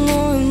just want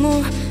more and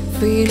more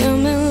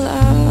freedom and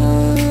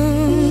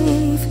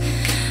love.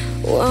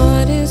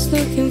 What is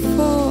looking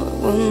for?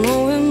 Want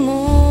more and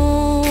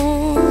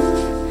more.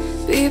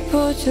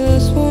 People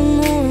just want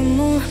more and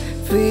more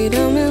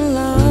freedom and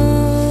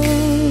love.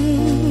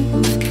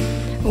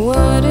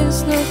 What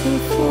is looking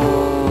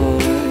for?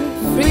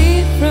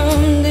 Free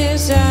from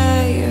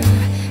desire,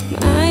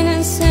 mind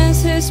and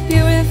senses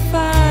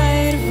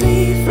purified.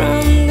 Free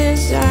from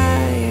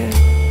desire.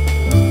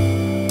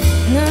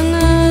 Na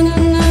na na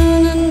na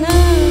na na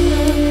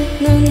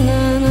na na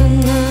na na na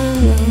na.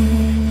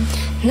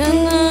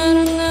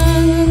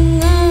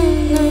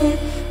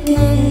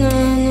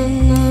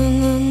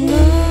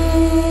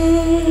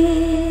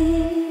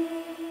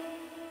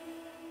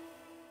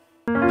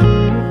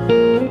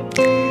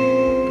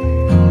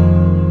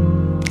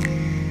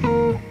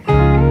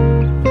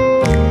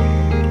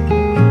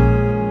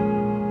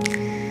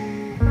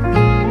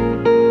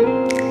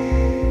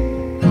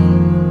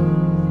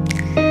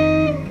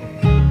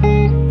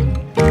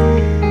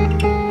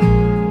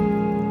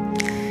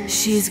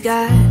 She's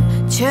got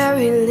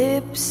cherry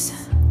lips,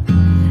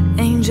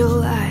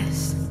 angel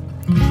eyes.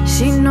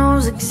 She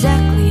knows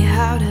exactly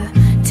how to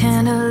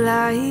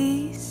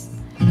tantalize.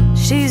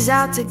 She's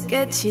out to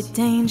get you,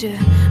 danger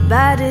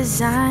by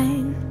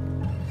design.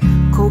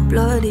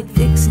 Cold-blooded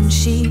vixen,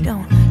 she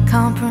don't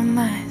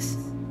compromise.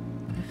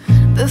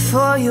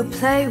 Before you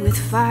play with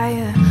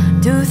fire,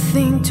 do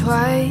think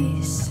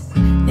twice.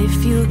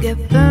 If you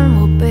get burned,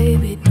 well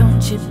baby,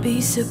 don't you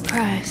be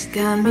surprised.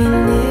 Got me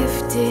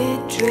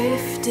lifted,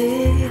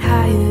 drifted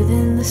higher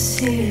than the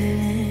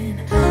ceiling.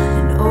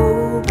 And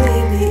oh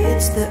baby,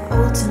 it's the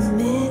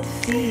ultimate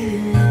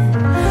feeling.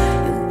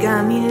 You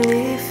got me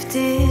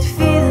lifted,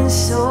 feeling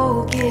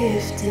so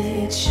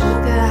gifted.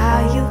 Sugar,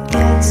 how you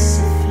get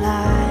so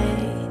fly.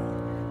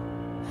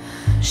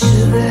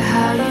 Sugar,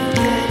 how you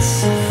get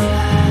so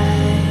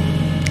fly.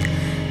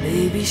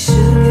 Baby,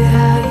 sugar,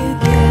 how you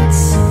get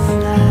so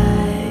fly.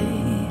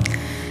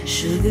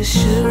 Sugar,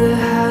 sugar,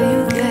 how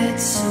you get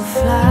so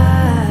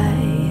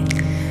fly.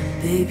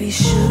 Baby,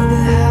 sugar,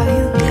 how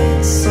you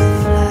get so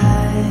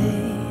fly.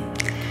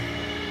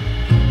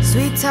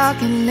 Sweet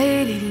talking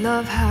lady,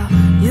 love how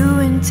you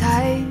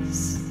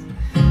entice.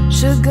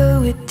 Sugar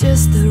with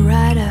just the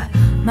right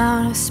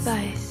amount of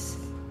spice.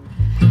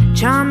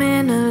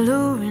 Charming,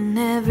 alluring,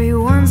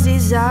 everyone's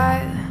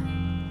desire.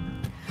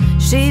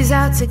 She's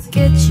out to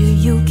get you,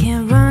 you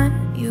can't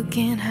run, you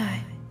can't hide.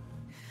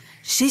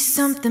 She's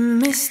something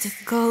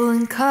mystical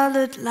in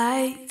colored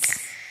lights.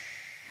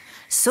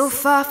 So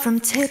far from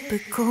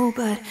typical,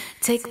 but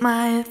take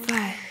my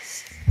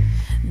advice.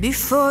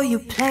 Before you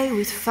play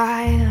with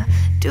fire,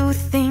 do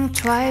think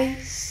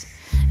twice.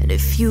 And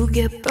if you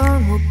get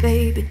burned, well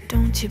baby,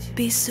 don't you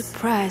be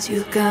surprised.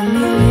 You got me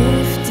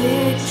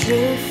lifted,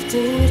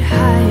 drifted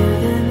higher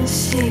than the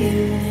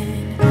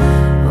ceiling.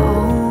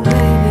 Oh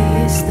baby,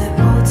 it's the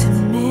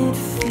ultimate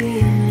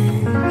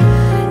feeling.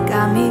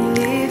 Got me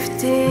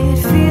lifted,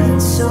 feeling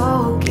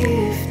so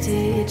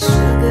gifted.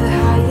 Sugar,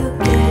 how you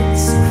get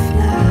so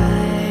fly.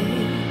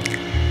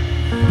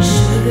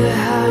 Sugar,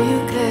 how you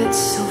get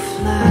so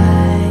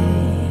fly.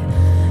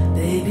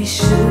 Baby,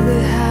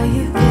 sugar, how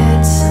you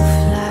get so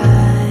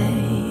fly.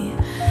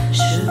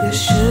 Sugar,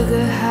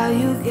 sugar, how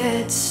you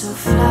get so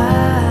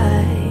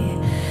fly.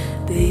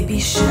 Baby,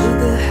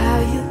 sugar, how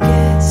you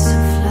get so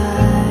fly.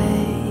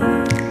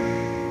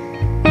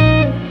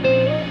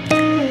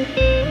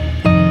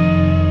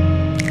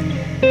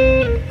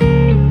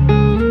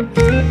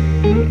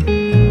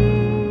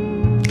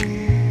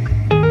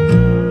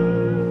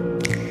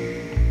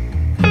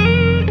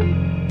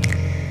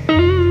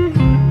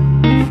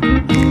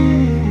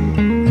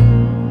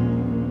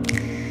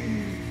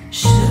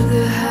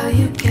 Sugar, how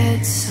you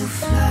get so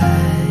fly.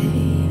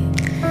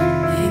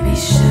 Baby,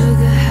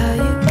 sugar, how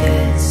you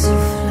get so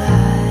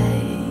fly.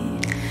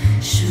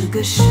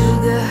 Sugar,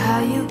 sugar, how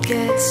you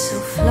get so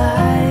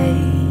fly.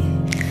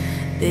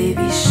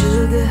 Baby,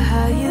 sugar,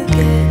 how you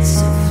get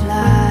so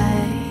fly.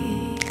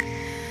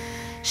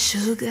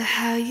 Sugar,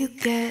 how you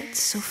get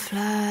so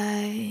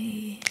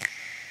fly.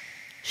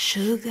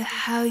 Sugar,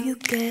 how you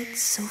get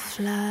so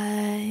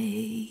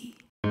fly.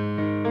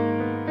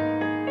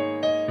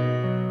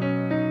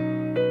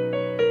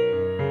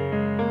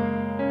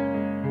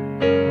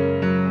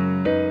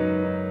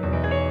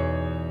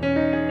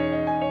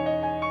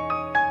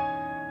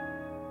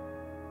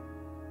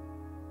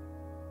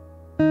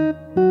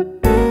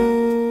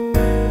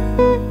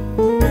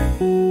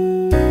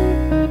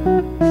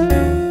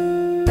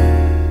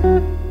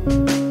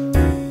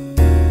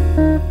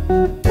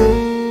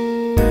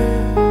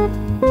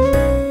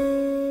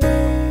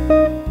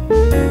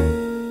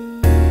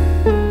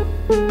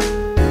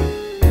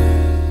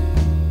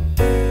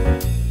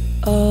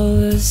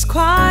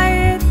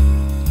 Quiet,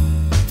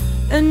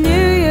 a New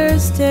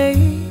Year's Day,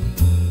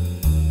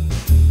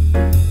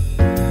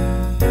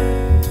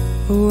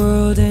 a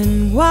world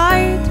in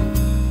white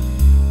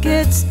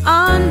gets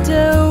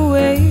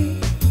underway.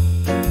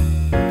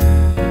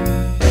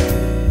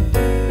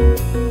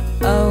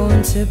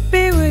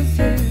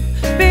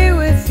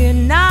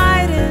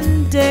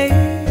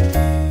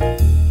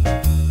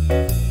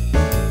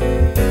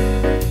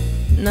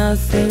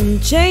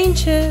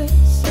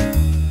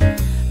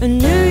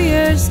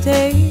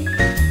 Day,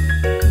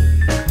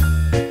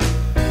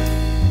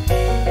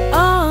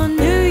 on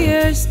New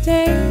Year's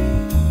Day,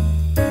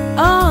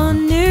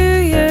 on New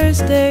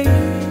Year's Day,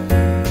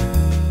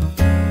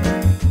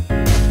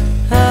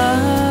 I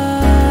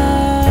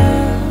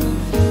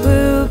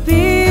will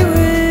be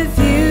with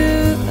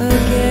you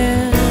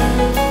again.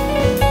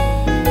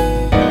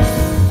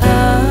 I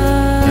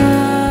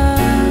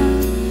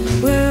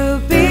will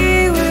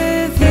be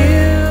with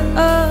you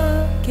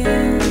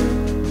again.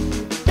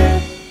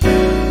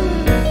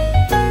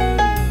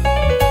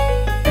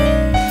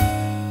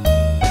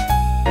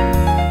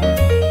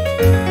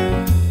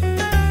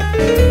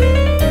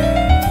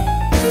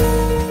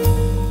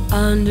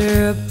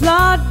 Under a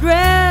blood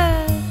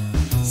red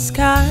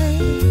sky,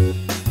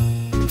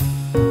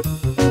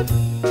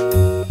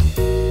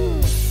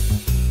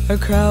 a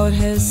crowd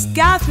has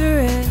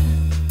gathered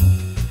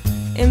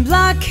in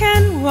black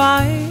and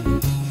white,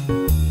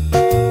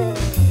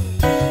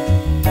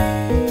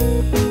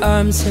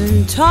 arms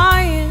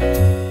entwined,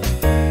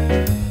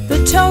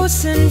 the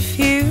chosen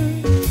few.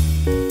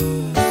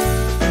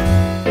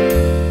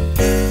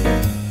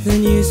 The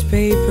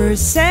newspaper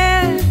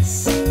says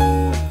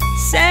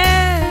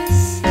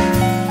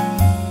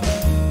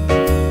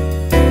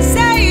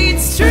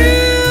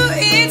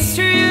it's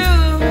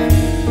true,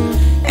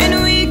 and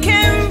we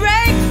can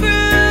break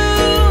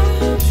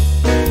through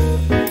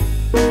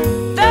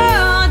the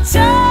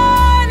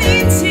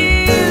eternity.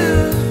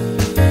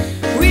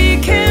 We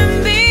can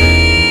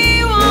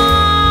be one.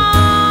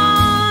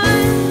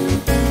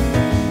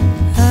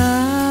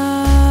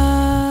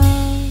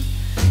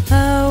 I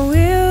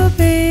will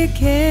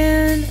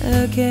begin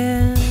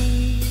again.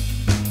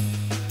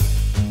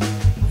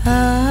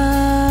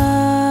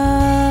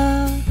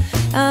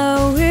 I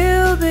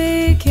will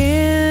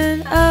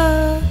begin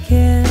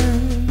again.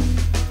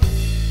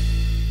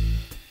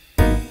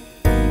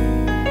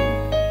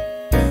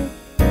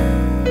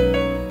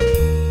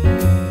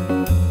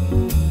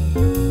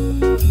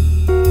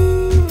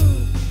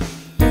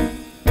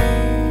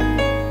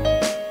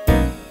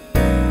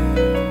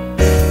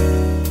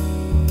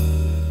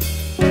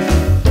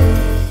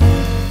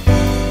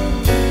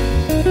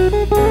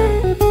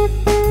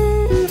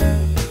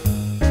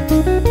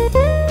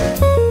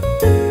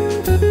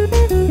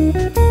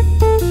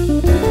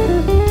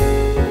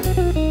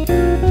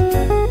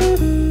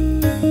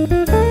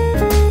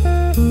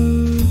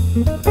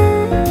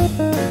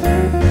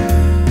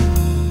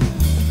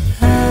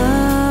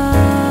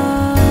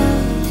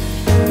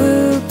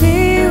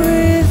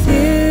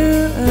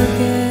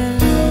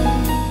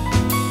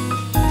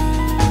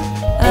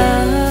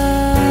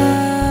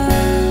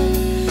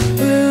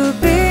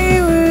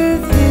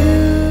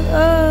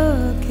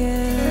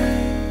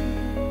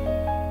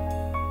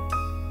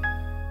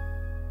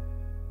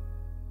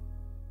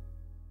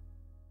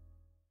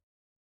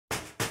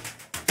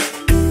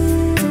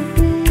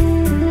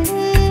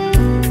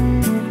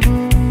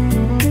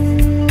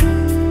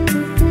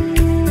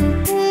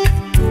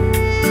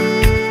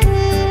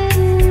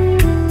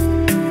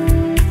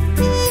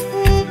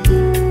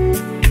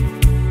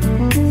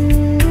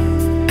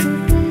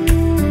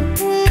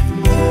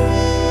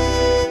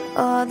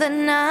 Oh, the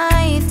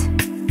night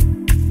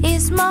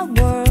is my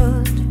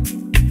world.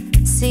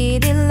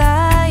 City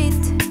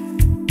light,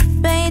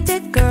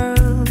 painted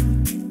girl.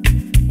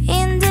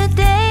 In the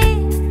day,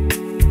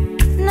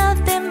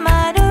 nothing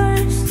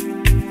matters.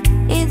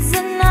 It's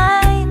the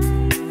night,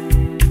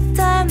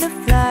 time that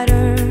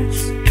flatters.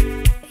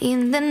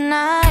 In the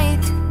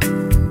night,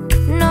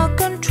 no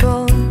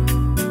control.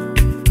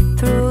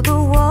 Through the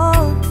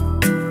wall,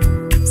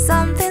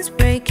 something's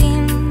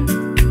breaking.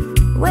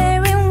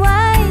 Wearing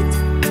white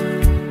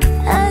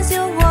as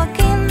you're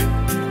walking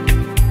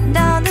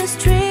down the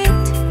street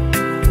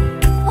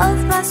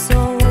of my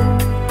soul.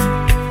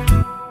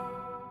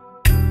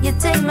 You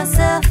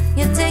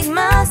take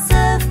my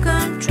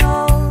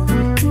self-control.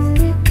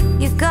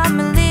 You got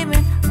me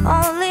living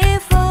only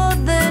for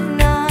the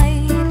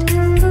night.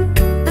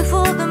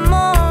 Before the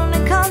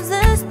morning comes,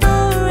 the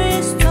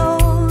story's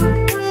told.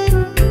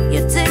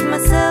 You take my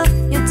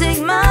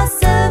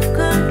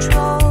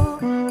self-control.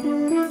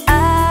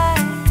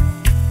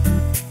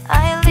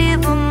 I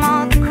live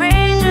among the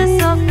creatures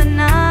of the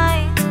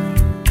night.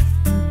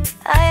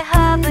 I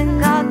haven't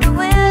got the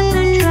will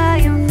to try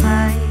and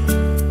fight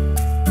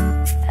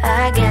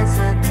against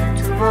certain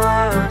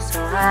tomorrow, so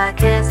I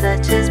guess I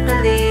just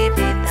believe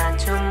it that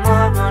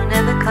tomorrow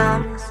never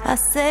comes. A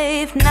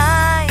safe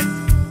night,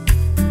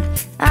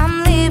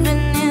 I'm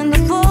living in the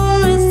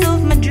forest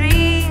of my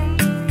dream.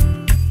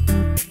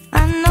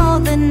 I know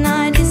the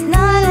night is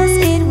not as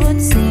it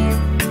would seem.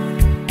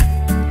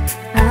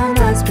 I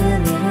must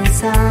believe in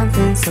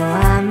something, so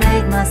I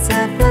make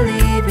myself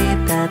believe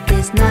it that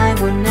this night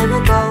will never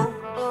go.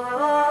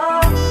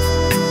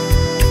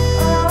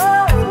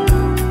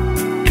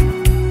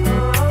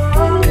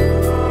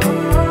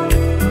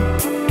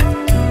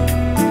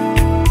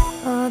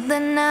 Oh, the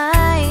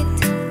night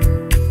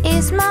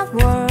is my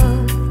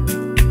world.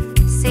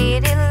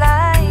 City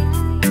light,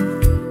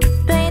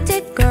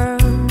 painted girl.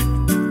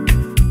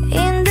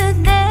 In the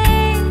day,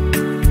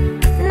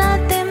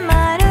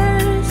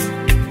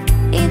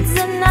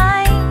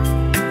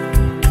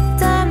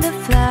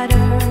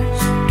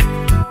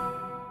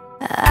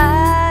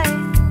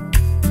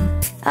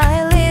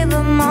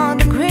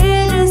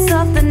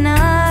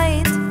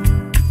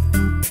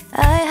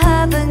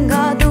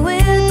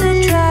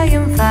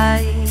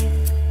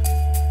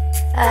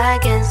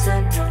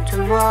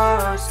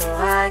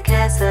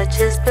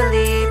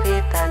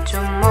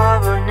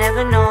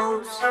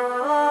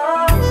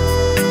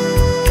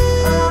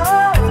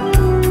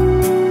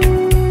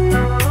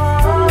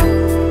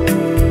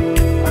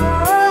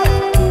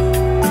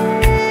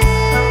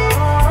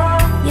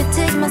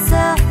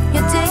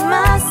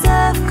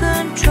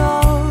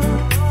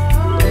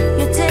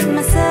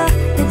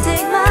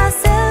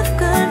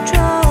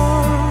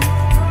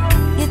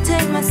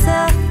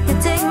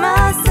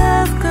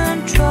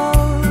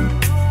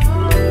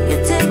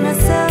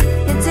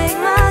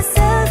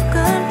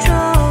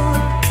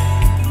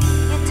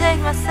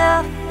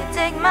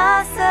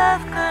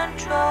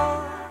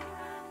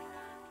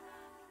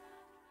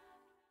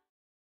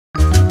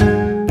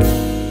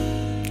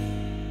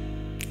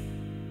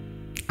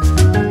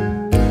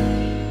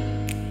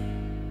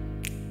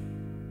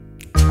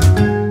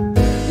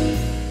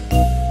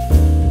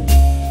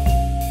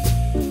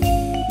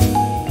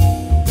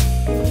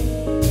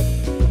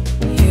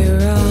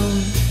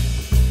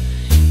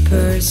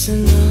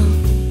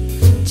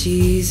 personal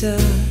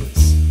Jesus,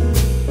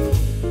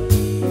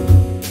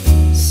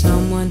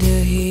 someone to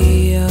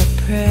hear your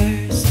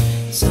prayers,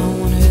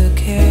 someone who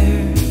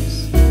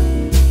cares.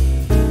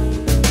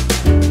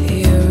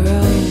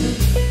 Hero,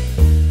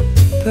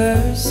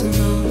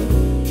 personal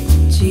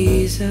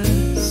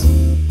Jesus,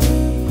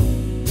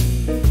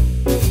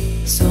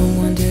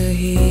 someone to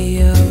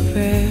hear your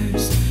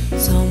prayers,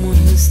 someone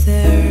who's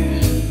there.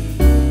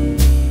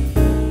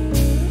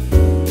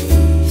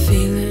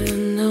 Feeling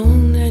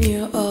unknown and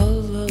you're all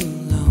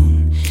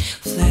alone,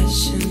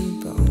 flesh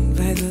and bone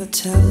by the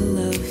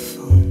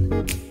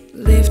telephone.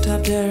 Lift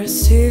up the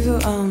receiver,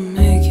 I'll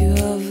make you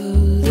a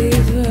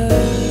believer.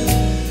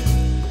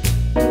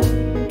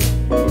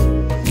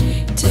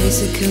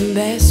 Taste a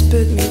compass,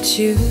 put me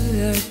to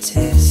the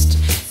test.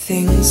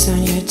 Things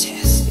on your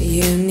chest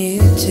you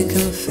need to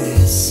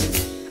confess.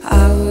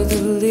 I will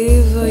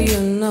deliver, you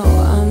know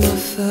I'm a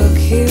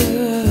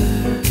forgiver.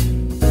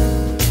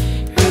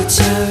 Reach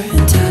out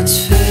and touch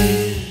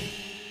faith,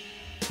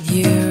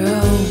 your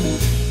own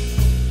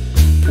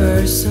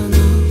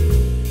personal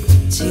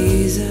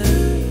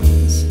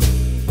Jesus,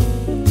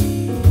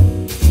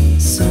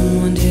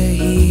 someone to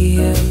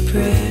hear your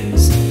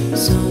prayers,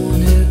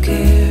 someone who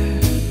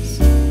cares.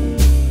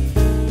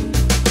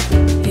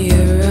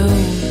 Your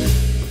own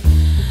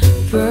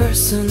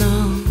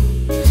personal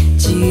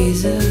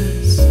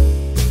Jesus,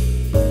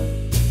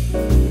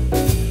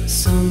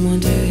 someone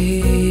to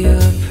hear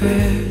your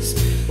prayers,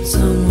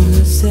 someone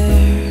who's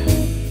there.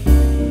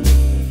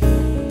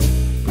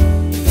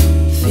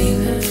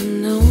 Feeling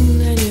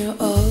unknown and you're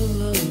all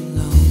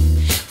alone,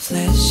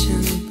 flesh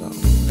and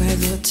bone by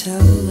the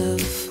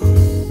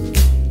telephone.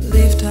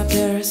 Lift up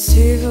the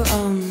receiver,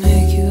 I'll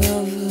make you a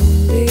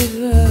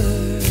believer.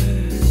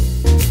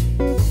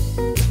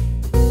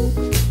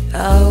 I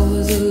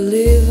will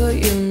deliver,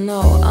 you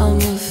know I'm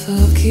a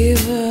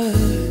forgiver.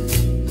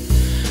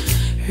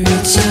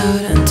 Reach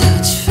out and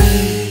touch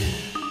faith.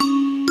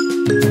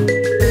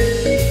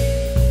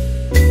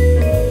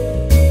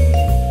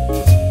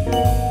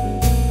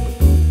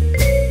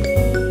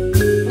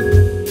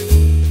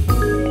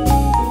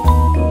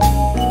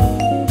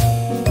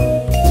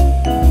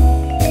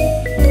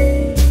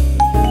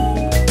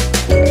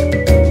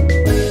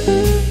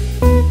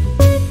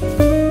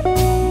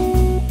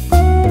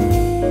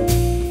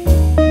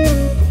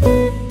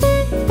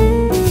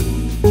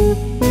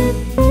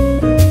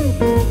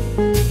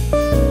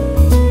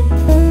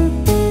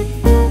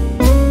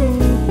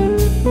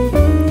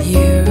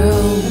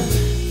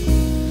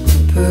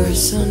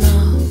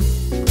 Personal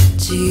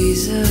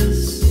Jesus,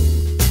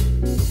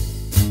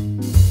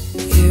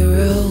 your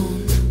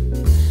own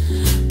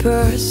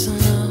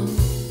personal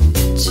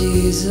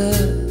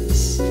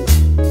Jesus,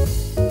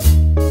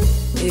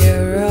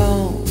 your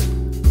own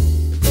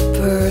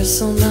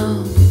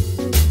personal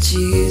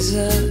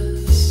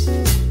Jesus.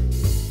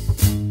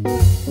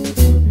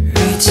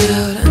 Reach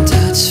out and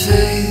touch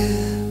faith.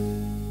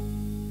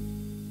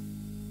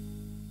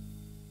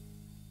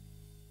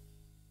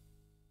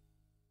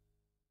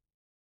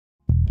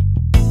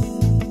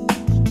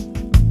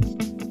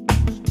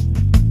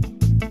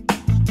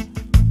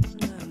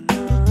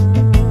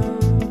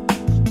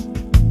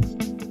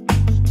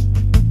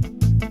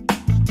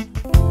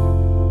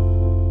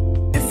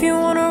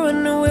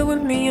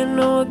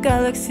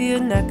 Galaxy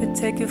and I could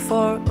take you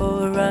for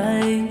a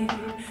ride.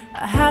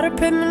 I had a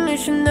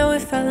premonition that we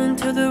fell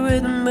into the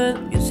rhythm,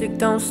 but music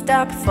don't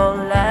stop for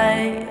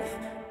life.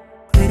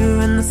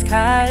 Glitter in the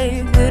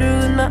sky,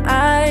 glitter in my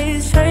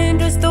eyes, shine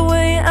just the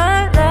way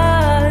I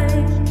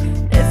like.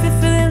 If you're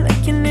feeling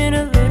like you need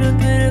a little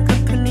bit of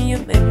company, you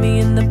made me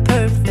in the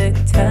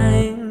perfect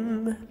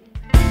time.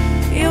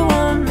 You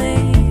want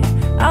me,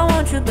 I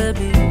want you,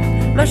 baby,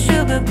 my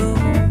sugar boo.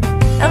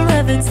 I'm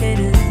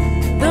levitating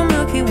the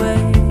Milky Way.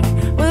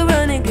 We're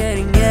running,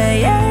 getting, yeah,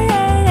 yeah,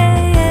 yeah, yeah,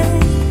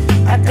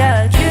 yeah. I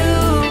got you,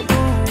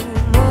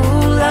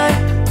 moonlight,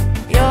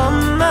 you're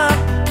my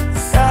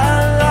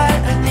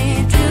starlight. I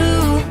need you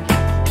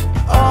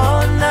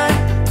all night.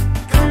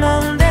 Come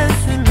on,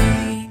 dance with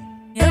me.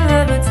 You're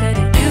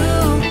levitating. You,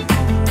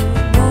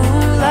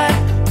 moonlight,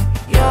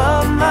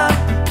 you're my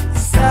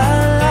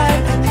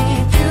starlight. I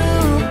need you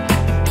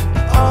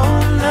all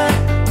night.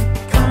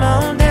 Come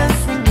on,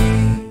 dance with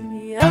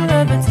me. I'm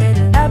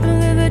levitating.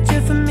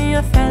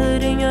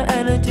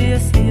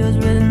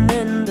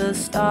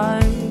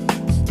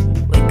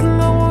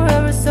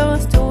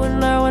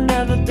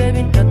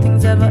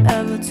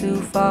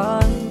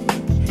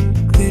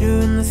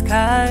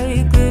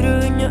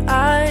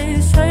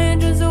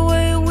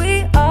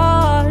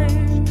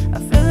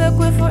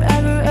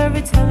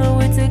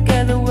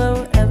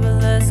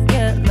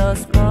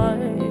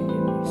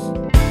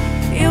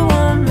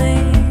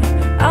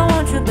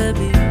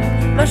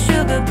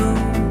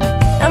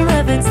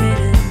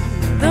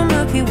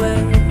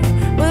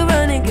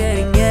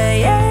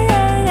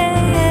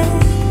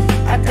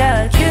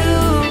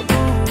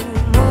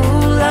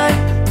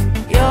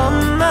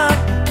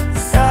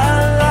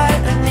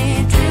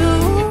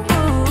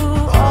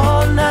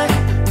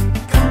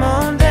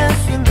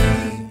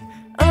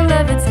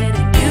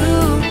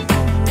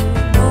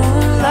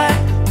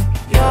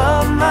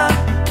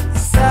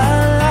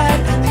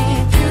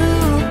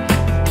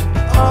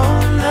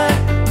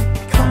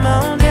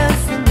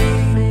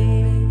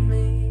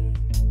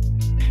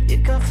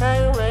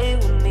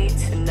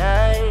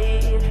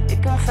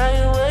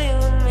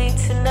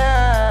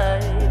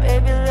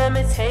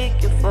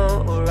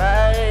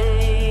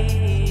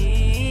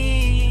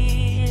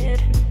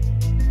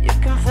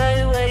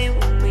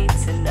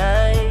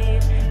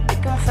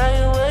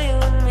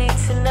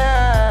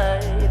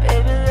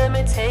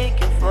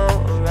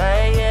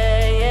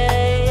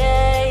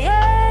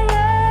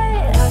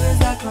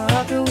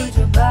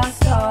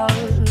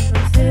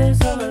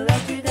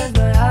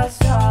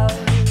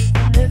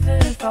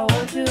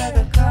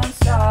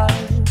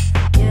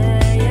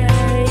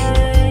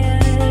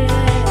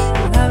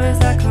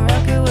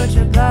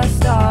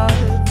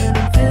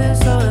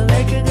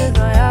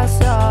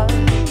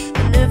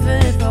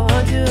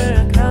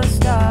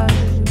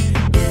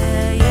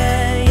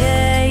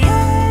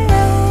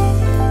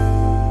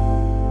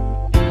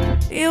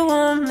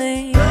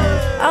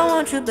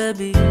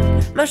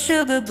 my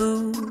sugar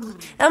boo.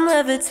 I'm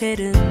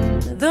levitating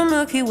the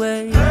Milky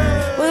Way.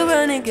 We're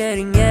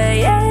renegading, yeah,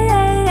 yeah,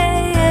 yeah,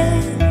 yeah,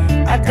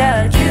 yeah. I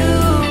got you,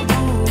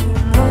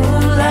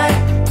 moonlight,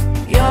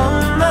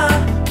 you're my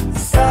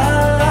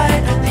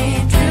starlight. I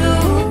need you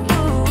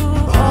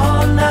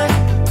all night.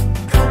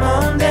 Come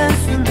on,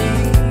 dance with me.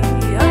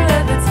 I'm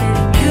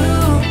levitating you,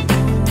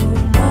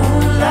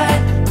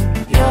 moonlight,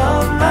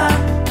 you're my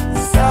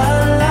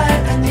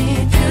starlight. I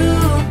need you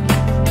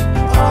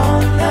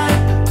all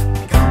night.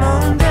 Come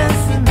on,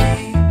 dance with me.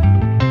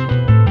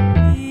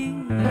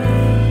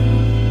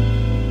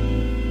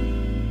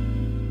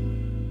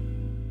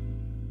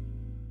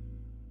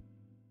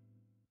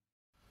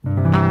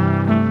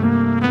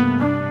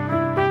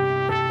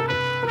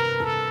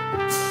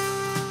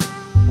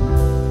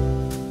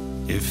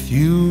 If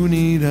you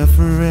need a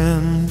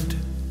friend,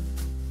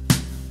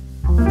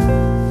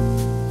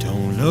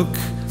 don't look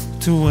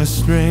to a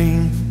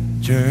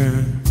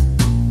stranger.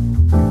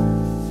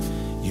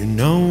 You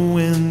know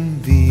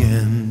in the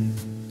end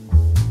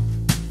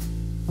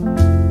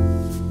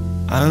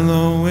I'll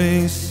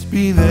always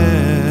be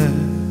there.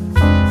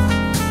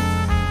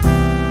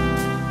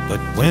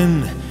 But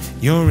when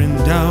you're in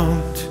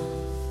doubt,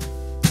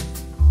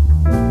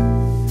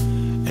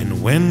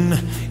 and when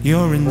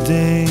you're in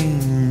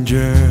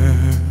danger,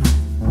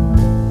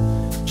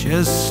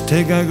 just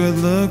take a good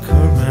look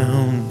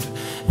around,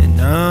 and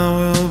I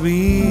will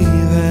be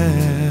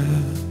there.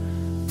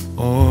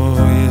 Oh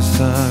yes,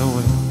 I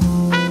will.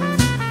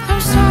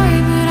 I'm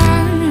sorry, but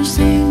I'm just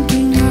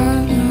thinking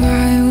of the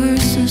right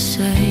words to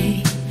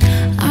say.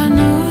 I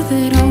know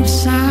they don't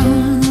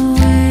sound the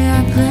way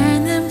I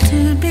planned them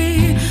to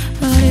be,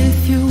 but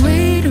if you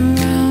wait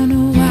around a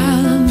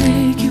while, I'll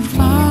make you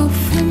fall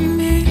for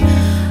me.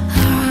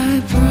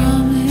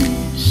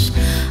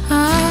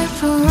 I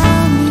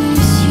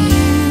promise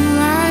you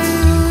I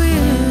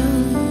will.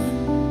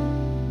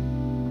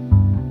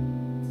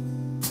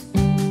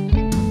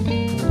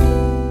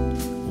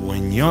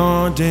 When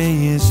your day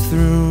is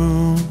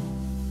through,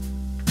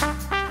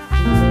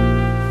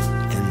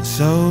 and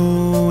so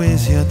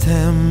is your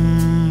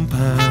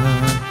temper,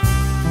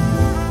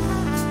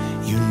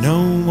 you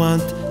know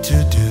what to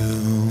do.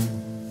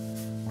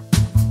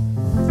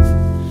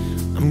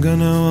 I'm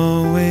gonna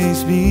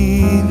always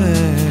be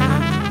there.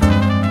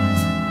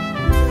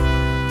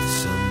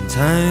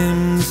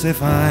 Sometimes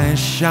if I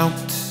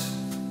shout,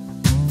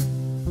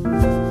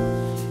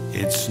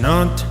 it's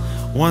not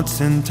what's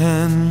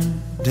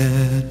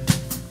intended.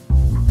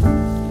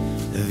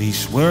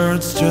 These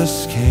words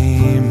just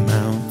came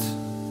out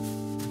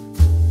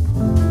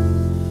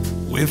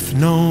with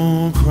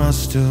no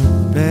cross to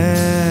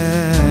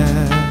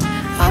bear.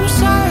 I'm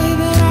sorry,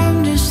 but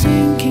I'm just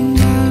thinking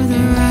of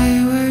the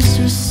right words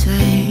to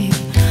say.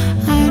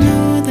 I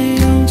know they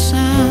don't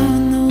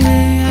sound the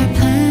way I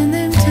planned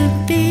them to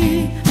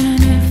be,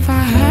 and if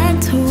I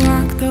had to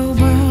rock the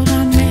world,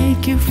 I'd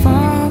make you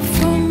fall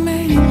for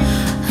me.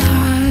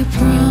 I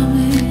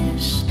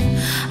promise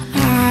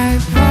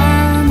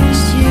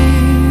you.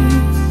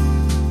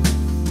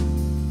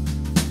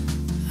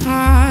 I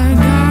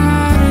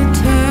gotta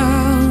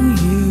tell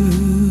you,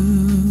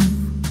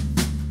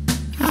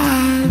 I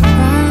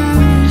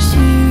promise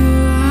you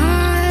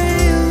I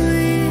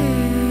will.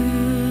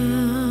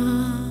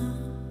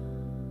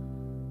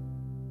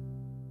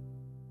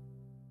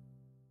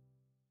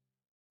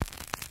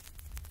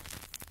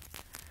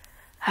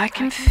 I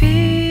can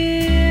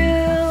feel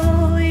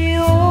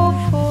your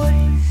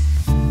voice.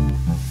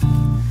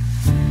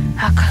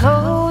 I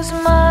close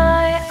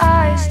my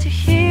eyes to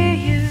hear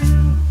you.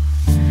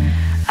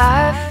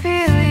 I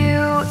feel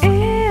you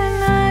in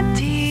a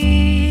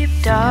deep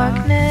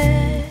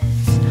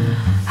darkness.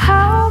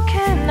 How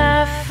can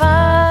I find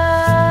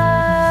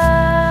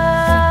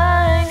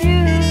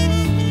you?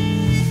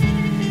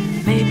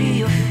 Maybe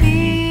your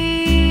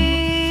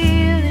feeling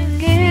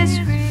is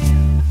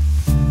real.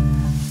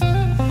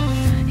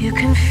 You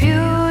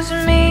confuse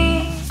me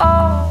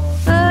all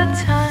the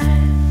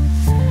time.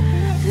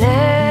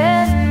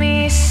 Let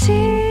me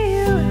see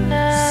you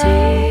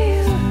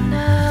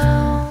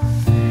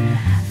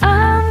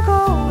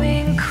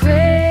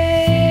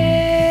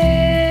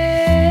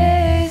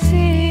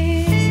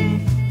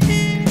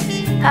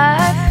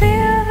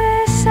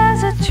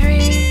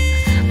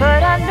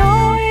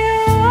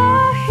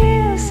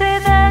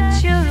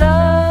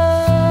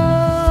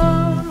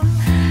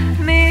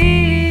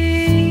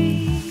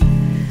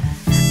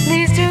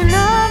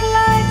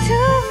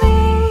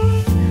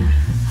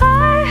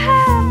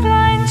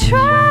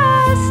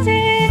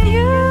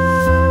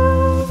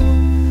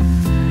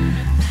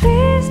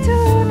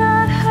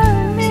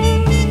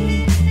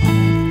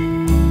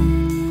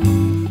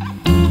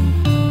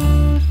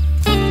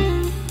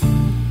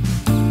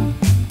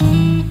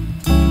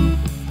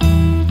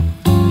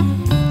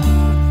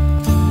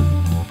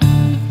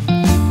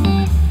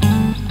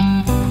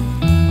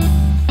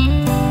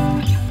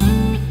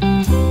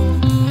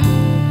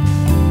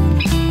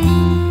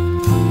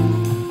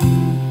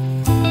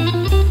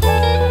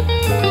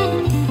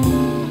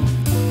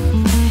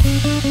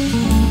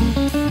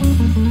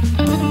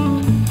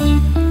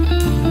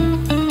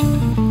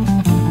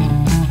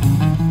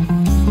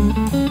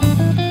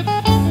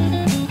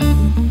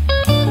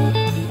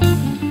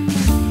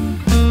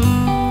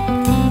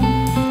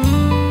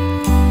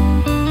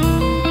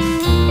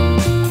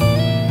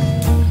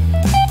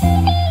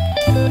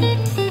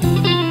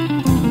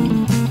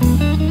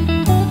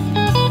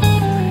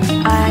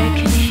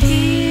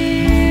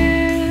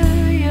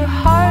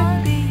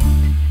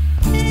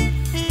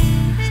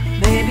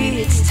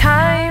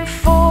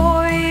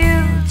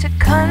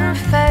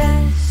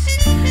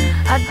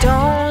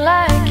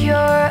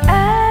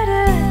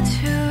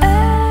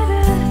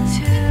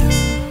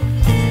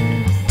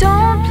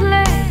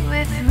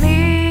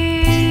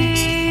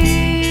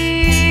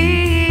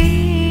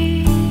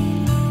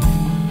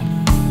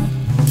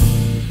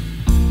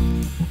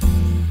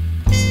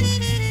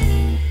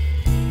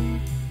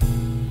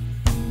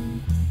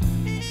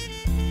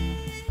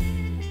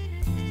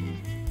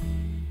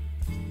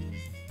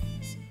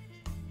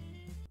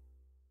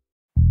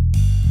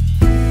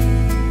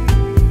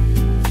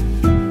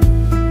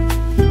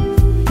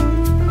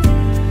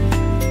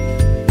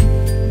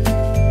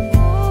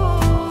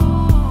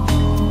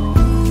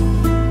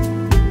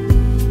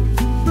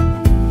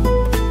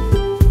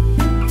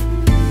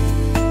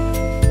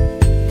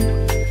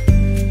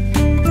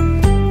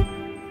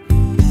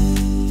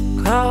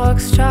clock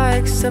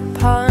strikes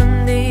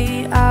upon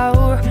the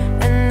hour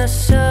and the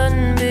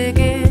sun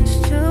begins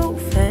to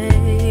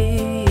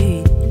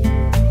fade.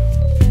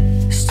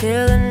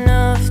 Still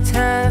enough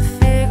time to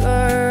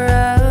figure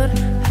out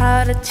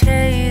how to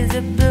chase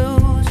the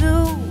blues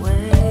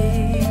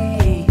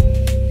away.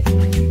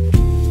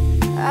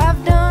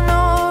 I've done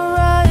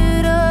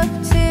alright up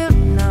till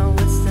now.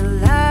 It's the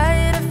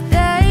light of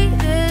day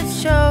that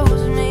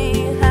shows me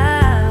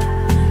how.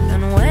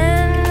 And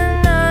when the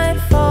night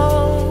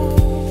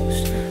falls,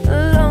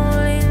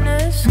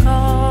 loneliness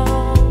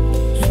calls.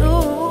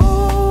 Ooh.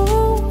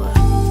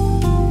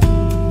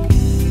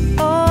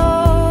 Oh,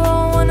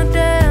 I wanna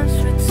dance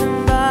with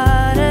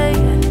somebody.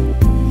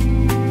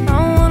 I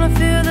wanna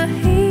feel the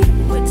heat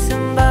with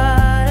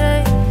somebody.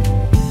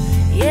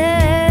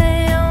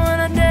 Yeah, I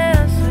wanna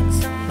dance with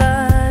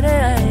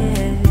somebody.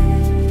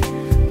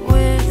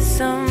 With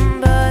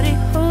somebody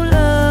who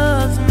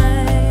loves me.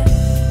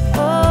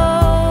 Oh,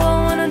 I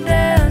wanna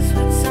dance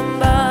with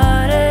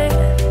somebody.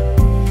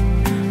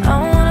 I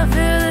wanna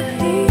feel the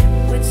heat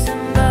with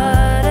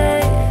somebody.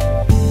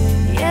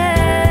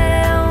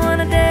 Yeah, I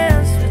wanna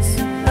dance with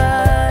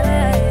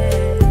somebody.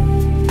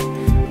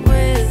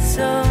 With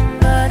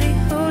somebody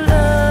who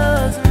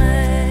loves me.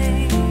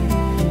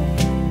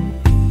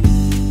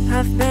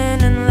 I've been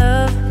in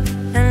love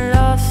and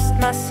lost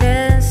my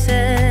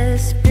senses,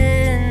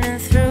 spinning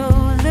through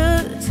the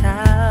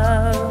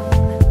town.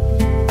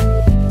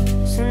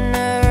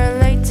 Sooner or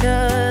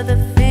later the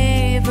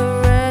fever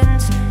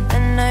ends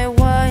and I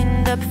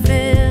wind up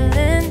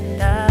feeling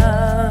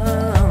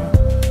down.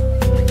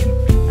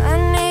 I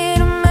need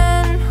a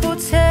man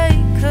who'll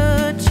take a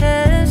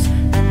chance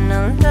and a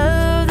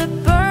love that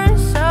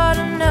burns hot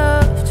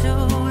enough to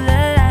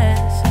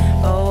last.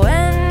 But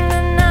when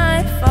the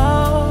night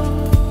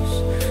falls,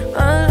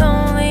 my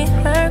lonely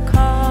heart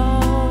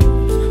calls.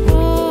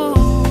 Ooh.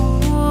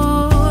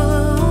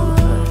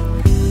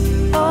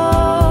 Oh,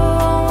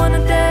 I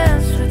wanna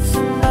dance with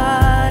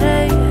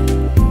somebody.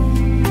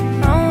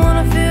 I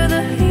wanna feel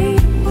the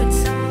heat with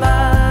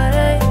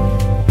somebody.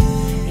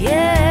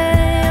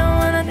 Yeah, I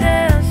wanna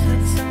dance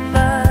with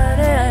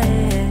somebody.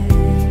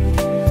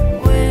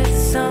 With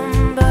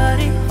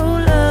somebody who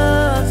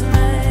loves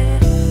me.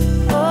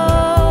 Oh,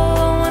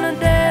 I wanna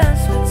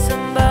dance with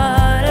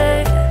somebody.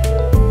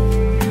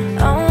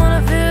 I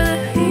wanna feel the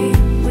heat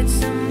with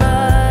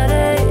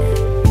somebody.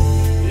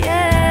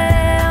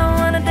 Yeah, I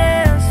wanna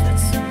dance with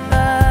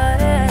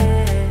somebody.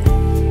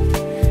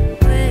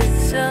 With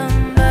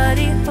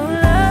somebody who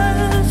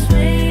loves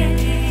me.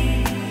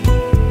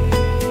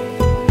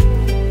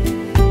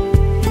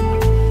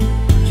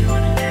 Don't you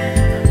wanna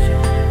dance? Don't you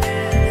wanna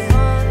dance?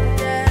 Wanna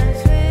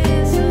dance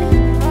with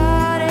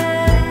somebody.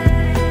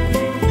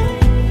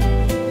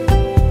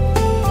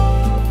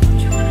 Don't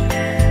you wanna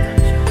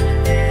dance? Don't you wanna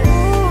dance?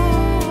 Ooh.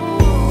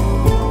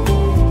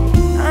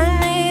 I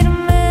need a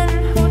man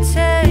who'll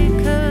take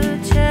a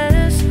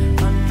chance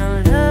on a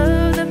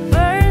love that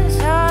burns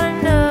hot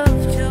enough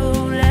to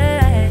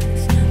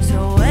last. So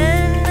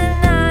when the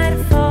night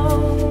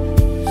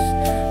falls,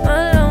 my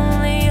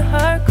lonely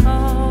heart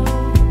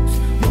calls.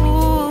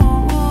 Ooh.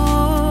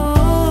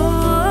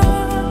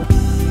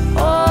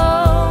 Oh,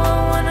 I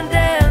wanna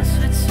dance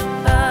with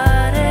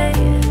somebody.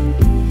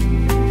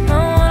 I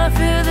wanna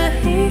feel the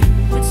heat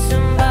with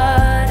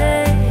somebody.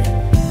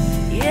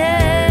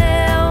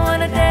 Yeah, I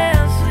wanna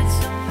dance with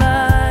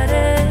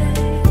somebody.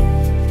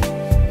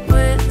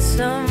 With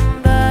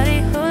somebody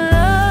who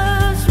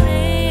loves me.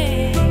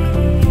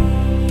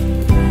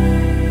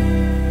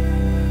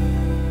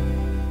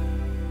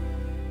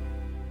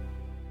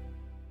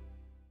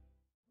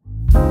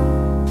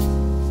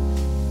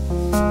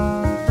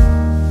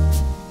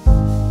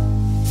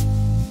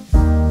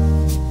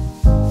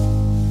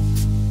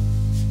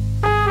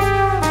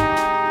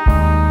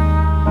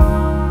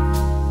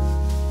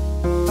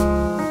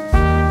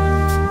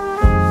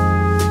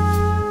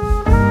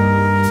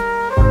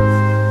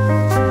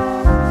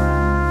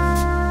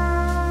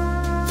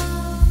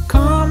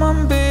 Come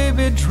on,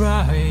 baby,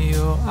 dry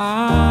your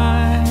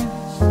eyes,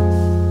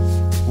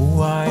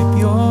 wipe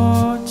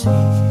your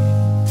tears.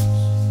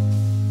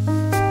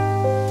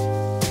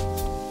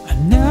 I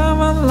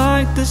never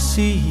like to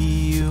see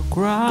you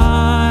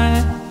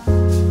cry.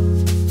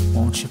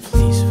 Won't you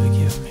please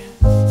forgive me?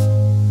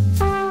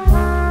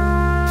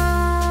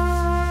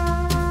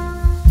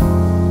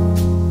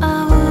 I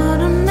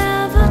would've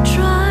never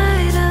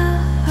tried to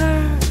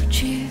hurt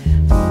you.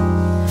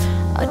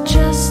 I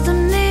just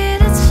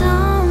needed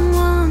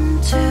someone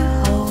to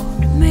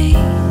hold me,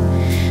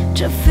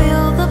 to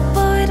feel the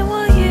void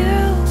while you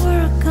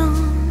were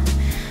gone,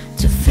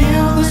 to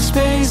feel the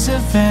space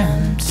of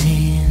emptiness.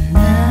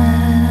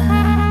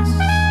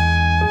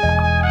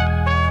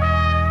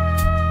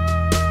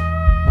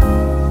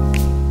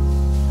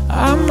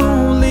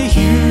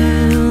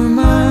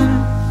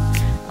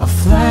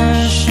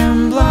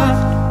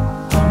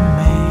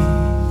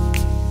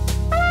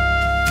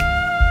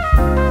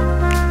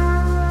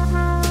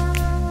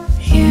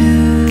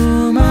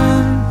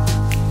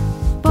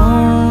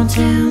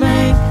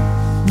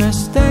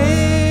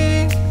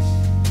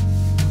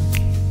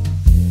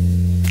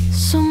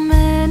 So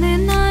many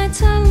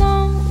nights I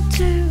long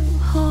to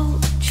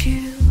hold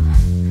you.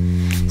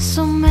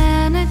 So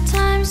many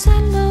times I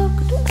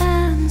looked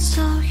and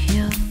saw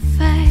your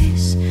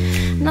face.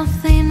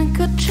 Nothing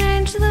could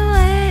change the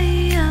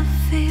way I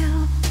feel.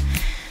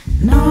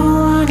 No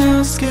one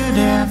else could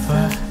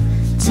ever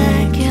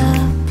take your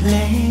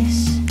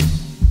place.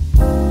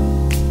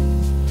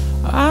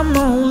 I'm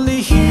only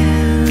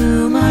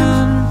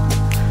human,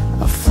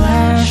 a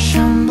flesh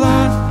and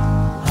blood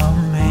of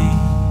me.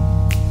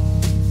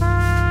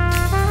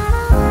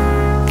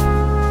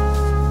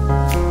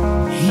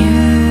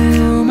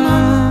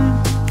 Human,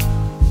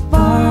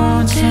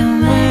 born to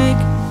make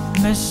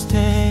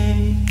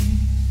mistakes.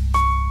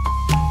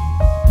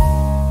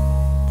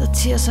 The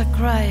tears I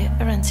cry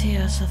aren't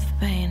tears of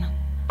pain.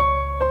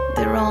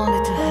 They're only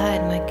to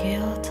hide my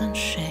guilt and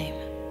shame.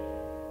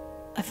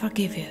 I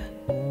forgive you.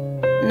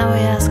 Now I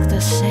ask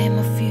the same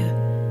of you.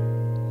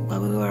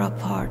 While we were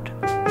apart,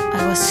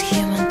 I was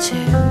human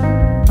too.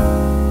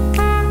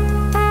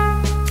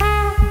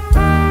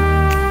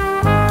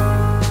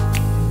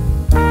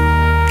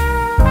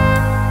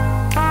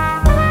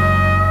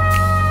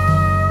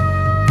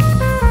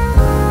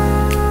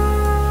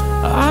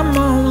 I'm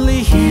only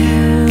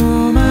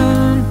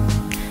human,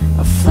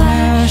 a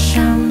flesh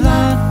and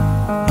blood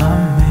of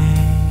me.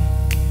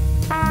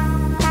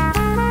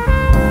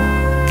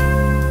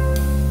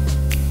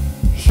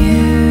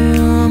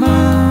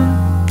 Human,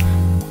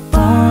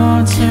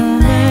 born to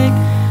make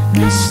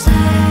mistakes.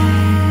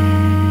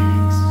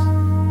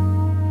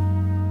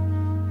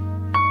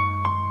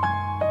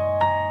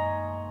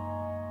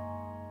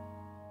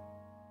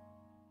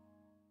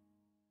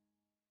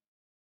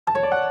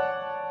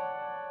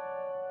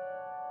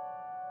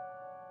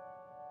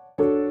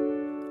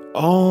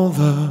 All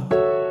the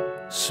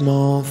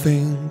small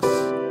things,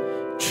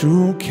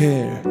 true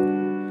care,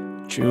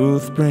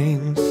 truth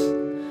brings.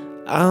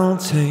 I'll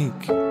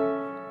take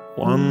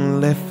one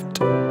lift,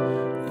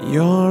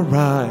 your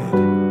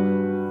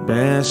ride,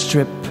 best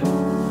trip.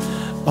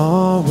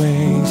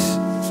 Always,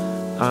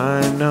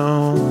 I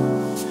know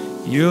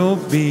you'll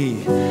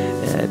be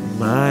at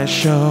my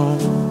show,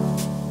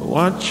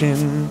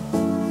 watching,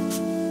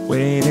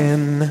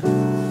 waiting,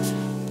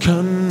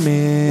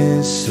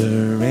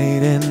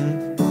 commiserating.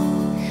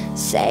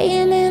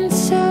 Saying and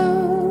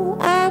so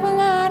I will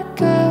not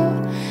go.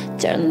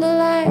 Turn the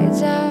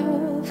lights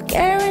off,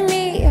 carry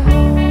me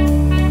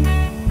home.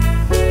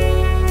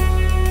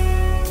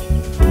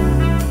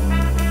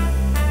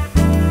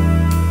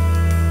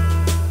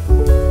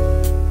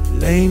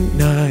 Late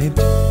night,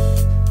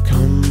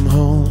 come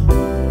home.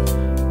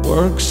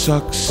 Work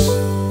sucks,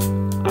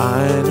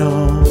 I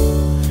know.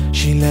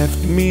 She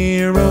left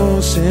me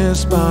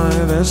roses by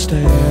the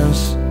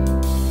stairs.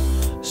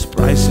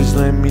 Spices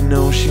let me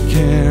know she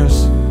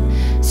cares.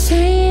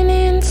 Saying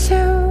and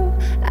so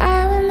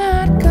I will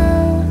not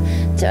go.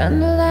 Turn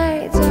the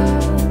lights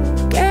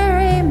off,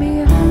 carry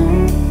me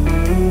home.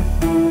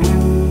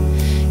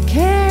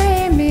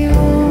 Carry me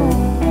home.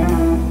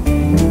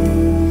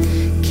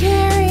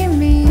 Carry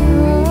me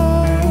home.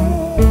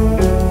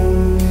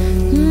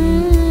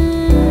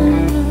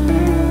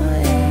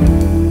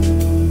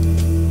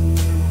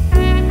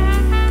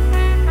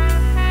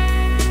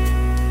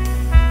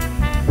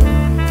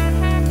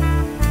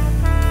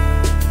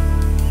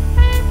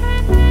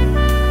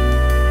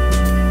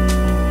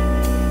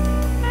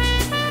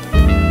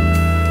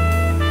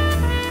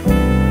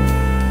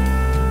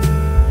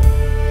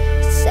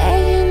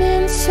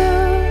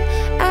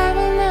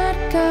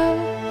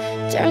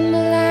 Turn the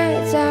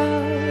lights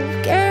off,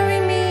 carry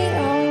me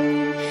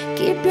home.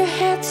 Keep your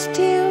head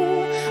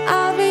still,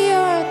 I'll be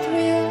your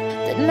thrill.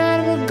 The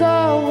night will go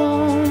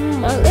on,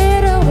 my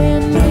little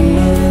windmill.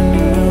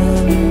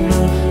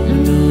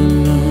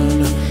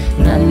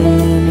 Na na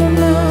na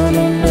na na na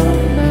na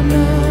na na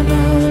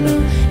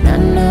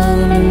na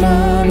na na na na.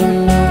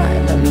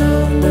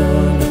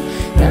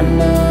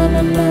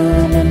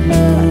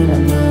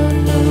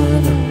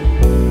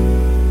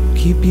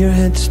 Keep your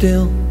head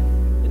still,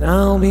 and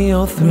I'll be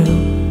your thrill.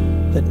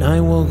 The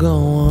night will go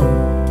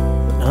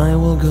on, the night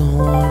will go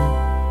on.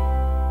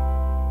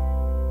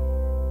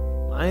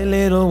 My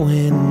little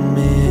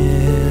windmill.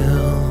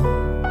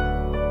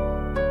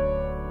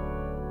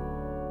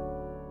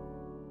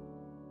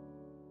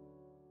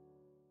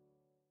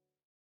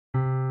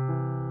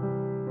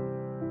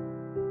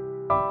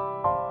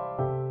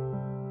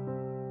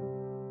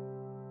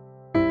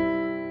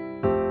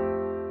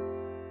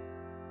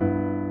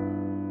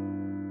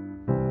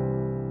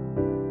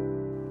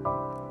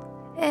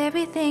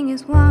 Everything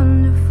is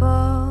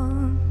wonderful.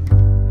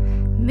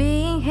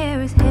 Being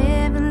here is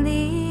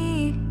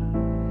heavenly.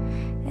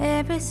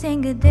 Every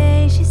single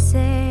day she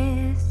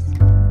says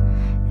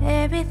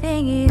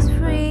everything is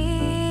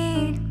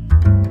free.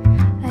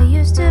 I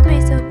used to be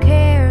so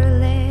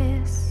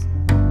careless,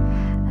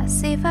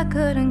 as if I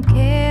couldn't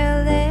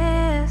care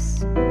less.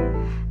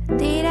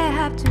 Did I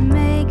have to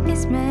make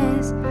this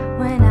mess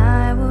when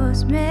I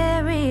was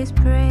Mary's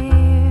prayer?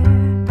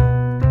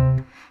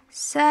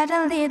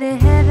 Suddenly the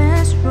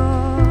heavens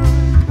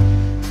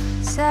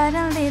roared,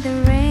 suddenly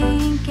the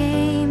rain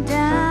came.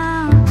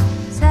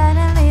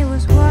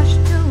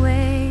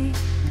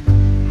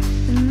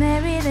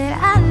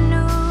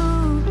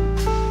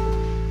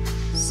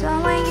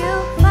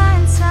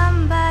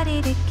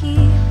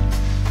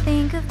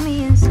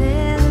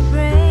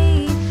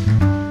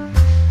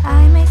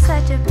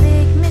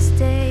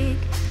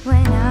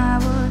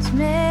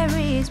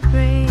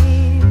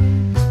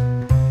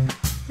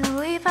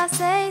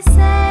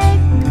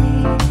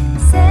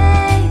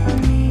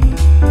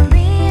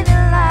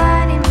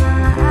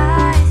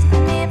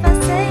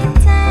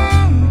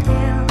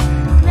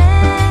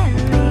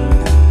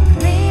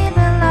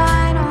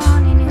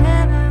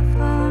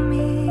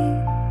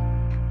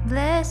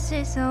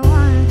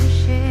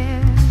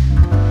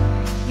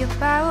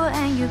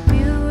 and your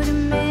beauty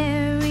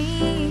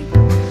married.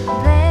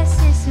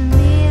 Blessed is a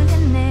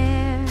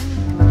millionaire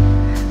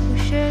who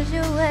shares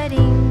your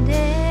wedding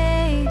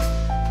day.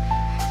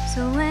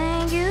 So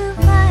when you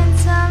find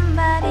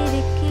somebody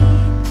to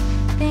keep,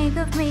 think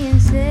of me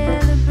and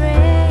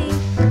celebrate.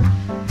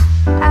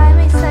 I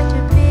made such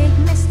a big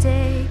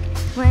mistake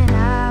when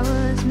I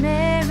was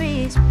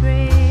Mary's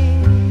bride.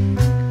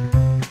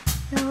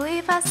 So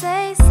if I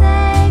say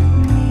save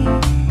me,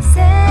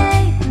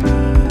 save me,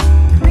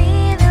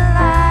 breathe the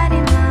light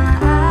in my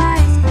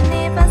eyes. And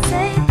if I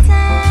say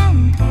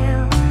 10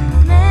 Hail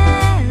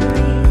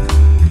Marys,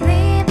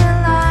 leave the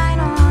light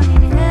on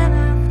in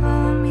heaven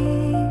for me.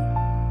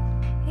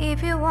 If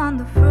you want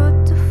the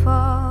fruit to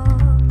fall,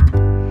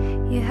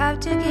 you have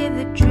to give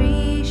the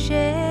tree a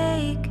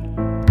shake.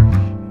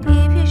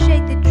 If you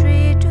shake the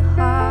tree too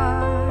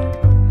hard,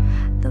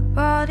 the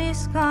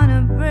body's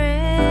gonna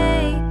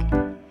break.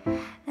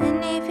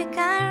 And if you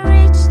can't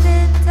reach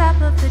the top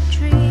of the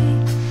tree,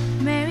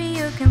 Mary,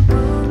 you can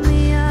pull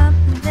me up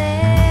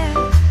there.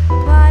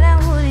 What I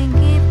wouldn't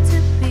give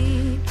to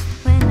be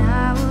when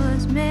I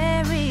was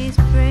Mary's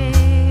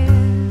prayer.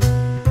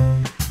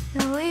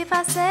 So if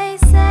I say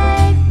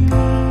save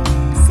me,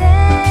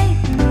 save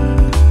me,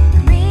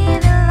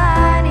 breathe the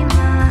light in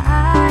my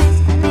eyes.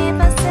 And if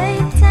I say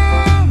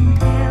 10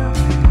 Hail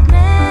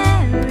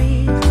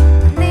Marys,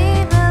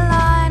 leave the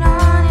light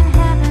on in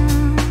heaven.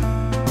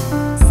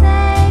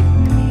 Save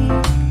me,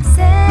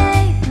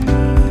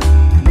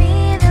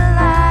 breathe the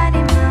light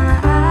in my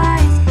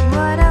eyes.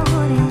 What I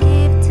wouldn't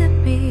give to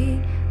be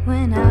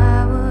when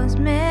I was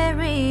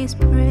Mary's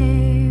prayer.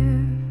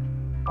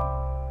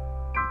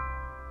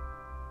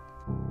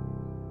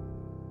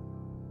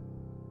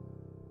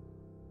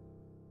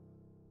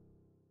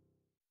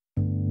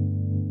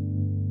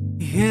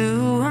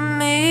 You and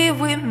me,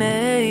 we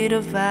made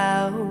a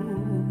vow,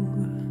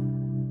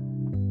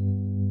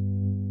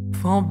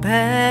 for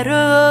better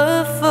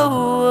or for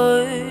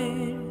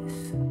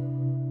worse.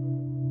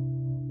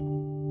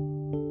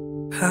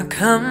 I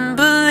can't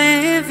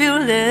believe you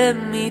let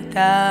me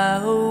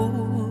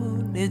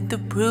down. It's the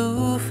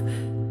proof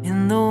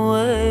in the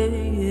way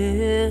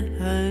it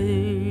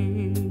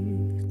hurts.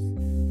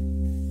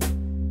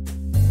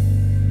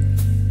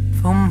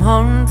 For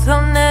months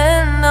on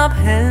end, I've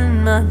had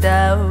my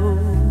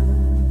doubts,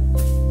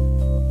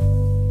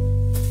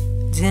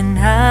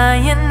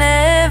 denying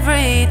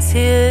every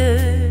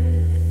tear.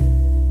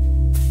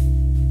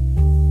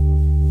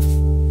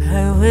 I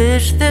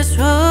wish this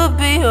would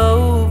be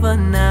over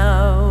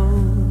now,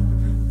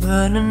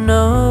 but I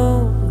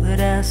know that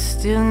I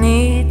still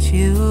need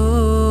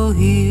you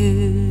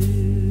here.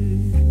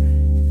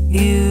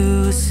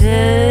 You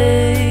say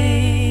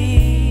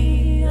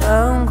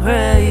I'm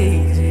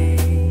crazy,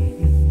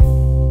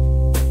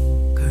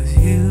 'cause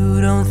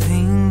you don't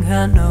think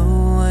I know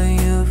what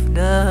you've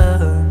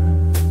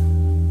done.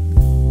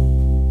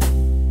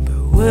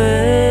 But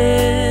when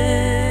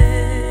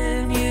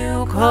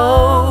you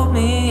call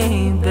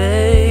me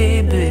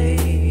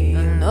baby, I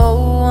know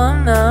I'm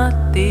not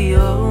the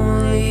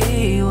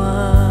only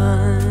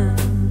one.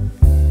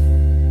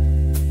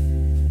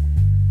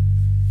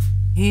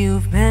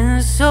 You've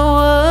been so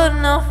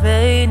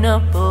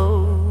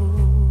unavailable.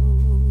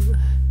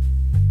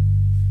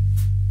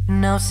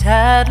 Now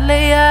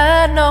sadly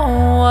I know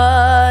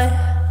why.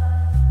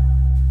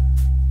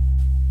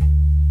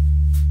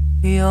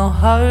 Your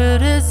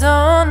heart is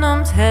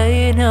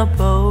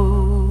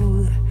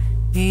unobtainable,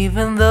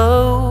 even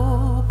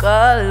though,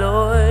 God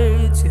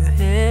Lord, you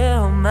hear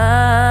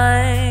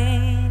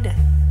mine.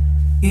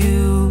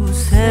 You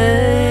say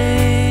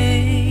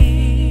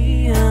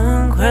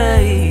I'm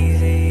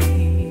crazy,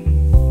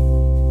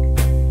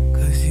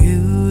 'cause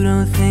you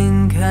don't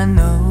think I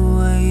know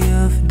what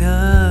you've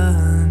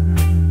done.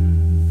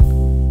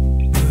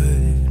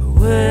 But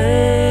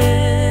when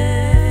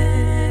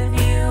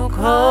you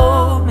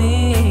call me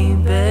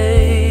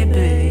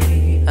baby,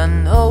 I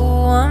know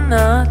I'm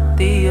not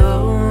the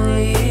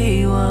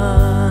only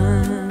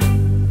one.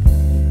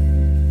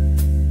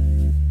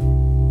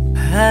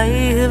 I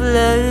have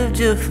loved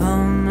you for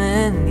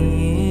many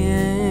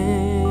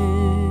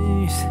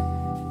years.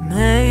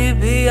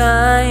 Maybe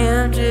I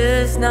am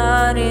just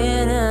not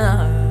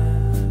enough.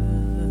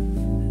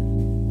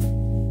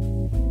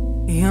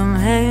 You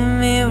made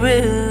me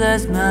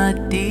realize my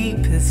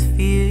deepest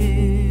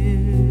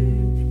fear,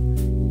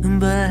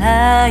 but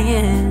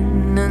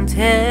lying and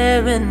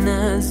tearing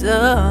us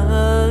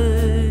up.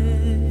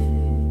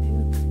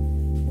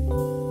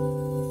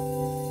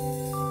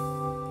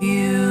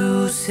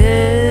 You say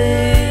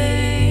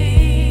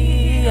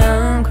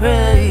I'm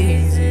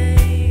crazy,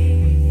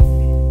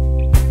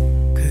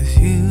 'cause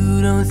you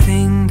don't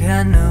think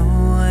I know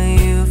what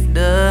you've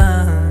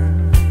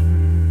done.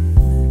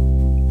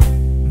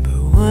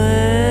 But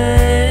when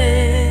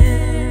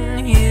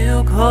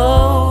you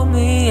call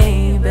me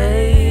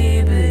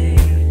baby,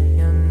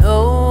 you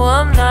know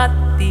I'm not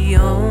the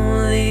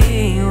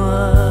only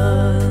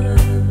one.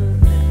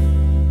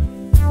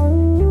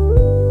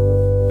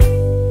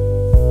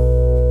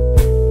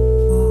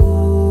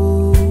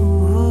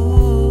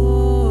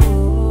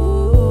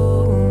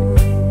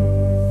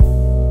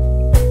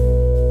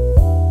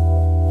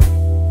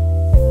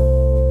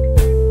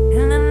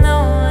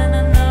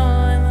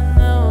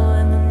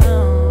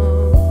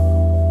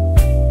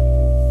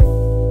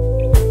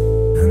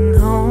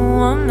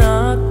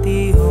 not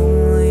the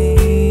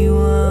only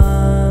one.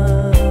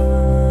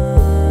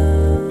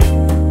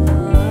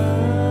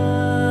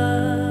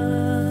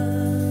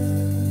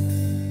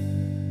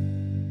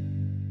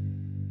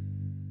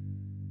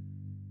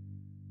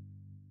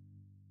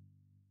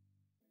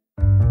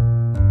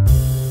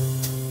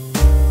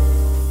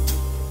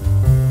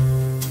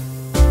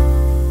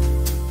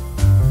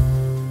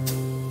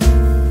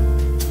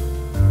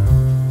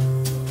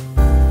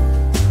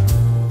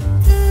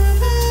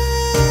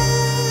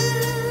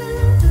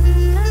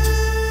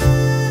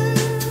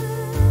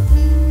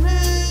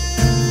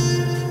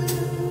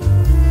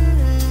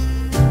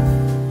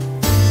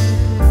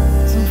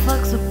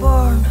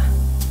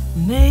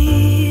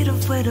 Made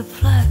of weighted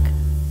black,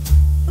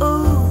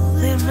 oh,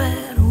 they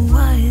red,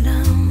 white,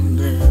 and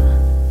blue.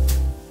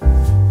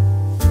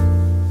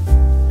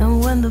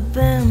 And when the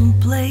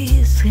band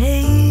plays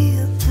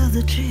Hail to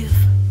the Chief,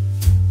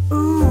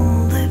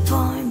 ooh, they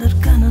point that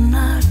gun and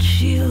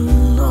at you,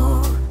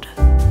 Lord.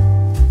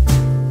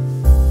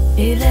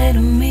 It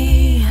ain't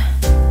me,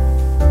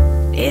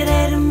 it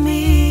ain't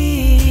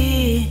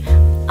me.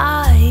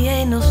 I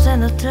ain't no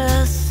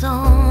senator's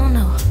son,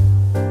 no.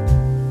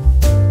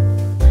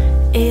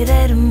 It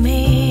ain't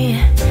me,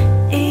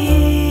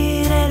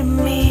 it ain't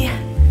me.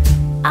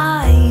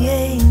 I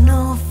ain't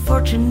no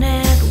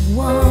fortunate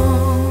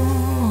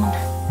one.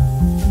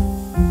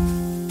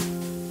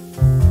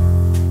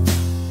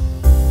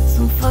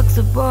 Some folks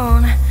are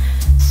born,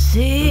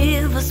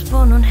 silver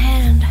spoon on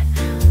hand.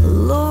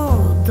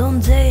 Lord,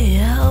 don't they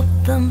help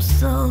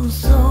themselves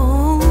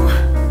so?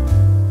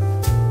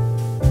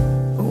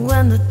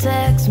 When the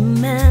tax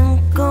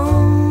man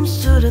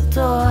comes to the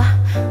door,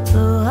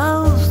 the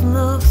house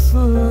looks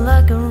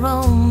like a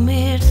Rome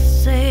meat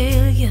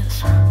sale,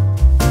 yes.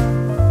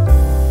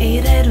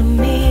 It ain't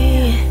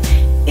me,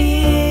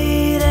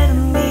 it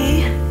ain't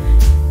me.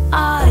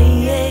 I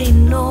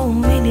ain't no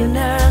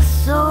millionaire,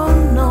 so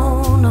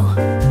no, no.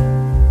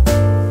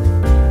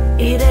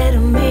 It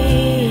ain't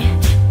me,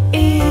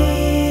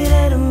 it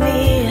ain't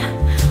me.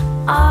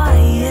 I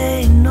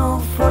ain't no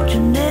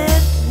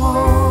fortunate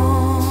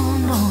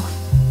one, no.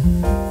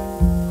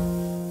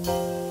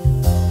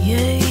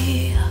 Yeah.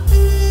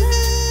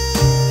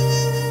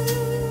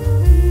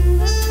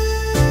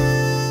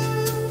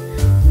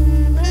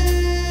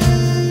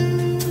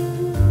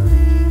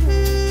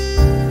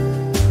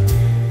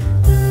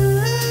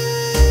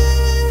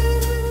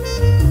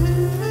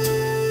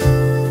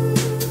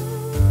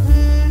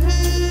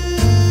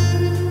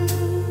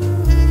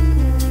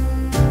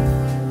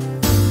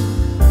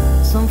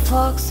 Some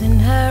folks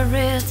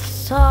inherit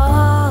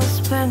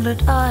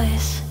star-spangled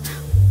eyes.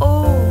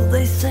 Oh,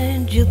 they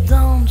send you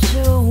down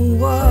to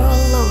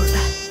warlord.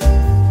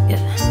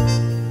 Yeah.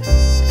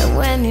 And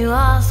when you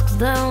ask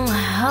them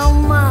how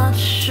much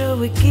should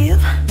we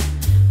give,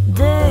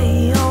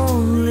 they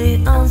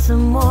only answer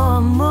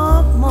more,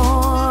 more,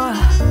 more.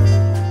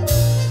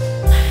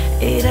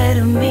 It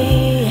ain't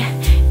me,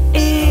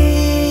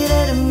 it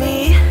ain't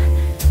me.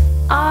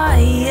 I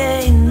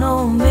ain't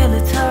no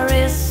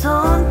military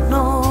son,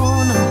 no,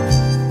 no.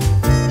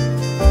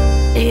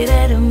 It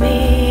ain't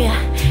me,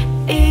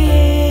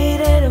 it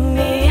ain't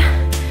me.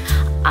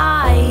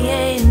 I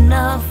ain't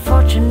a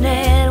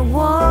fortunate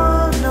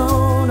one,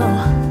 no, no.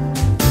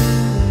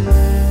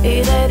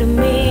 It ain't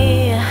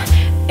me,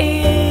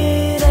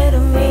 it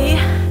ain't me.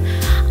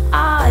 I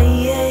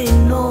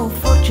ain't no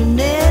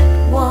fortunate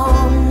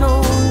one,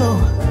 no, no.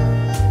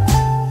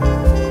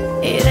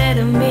 It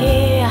ain't me,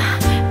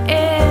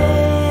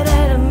 it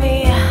ain't me.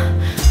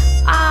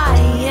 I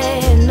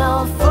ain't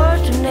no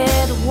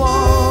fortunate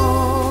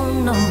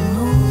one, no,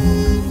 no.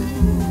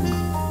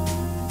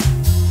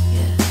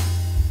 Yeah.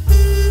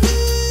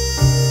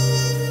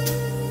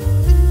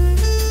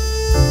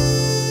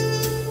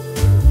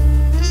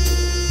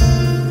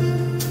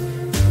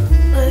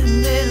 I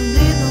didn't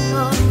need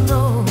no,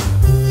 no.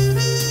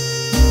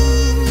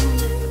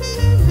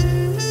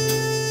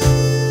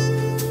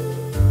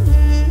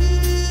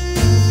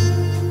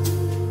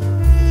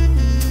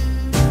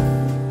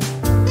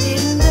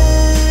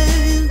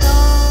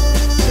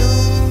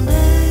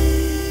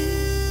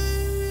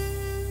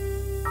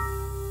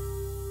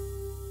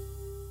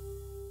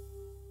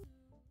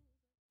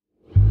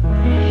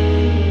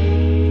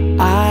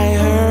 I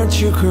heard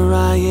you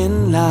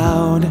crying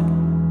loud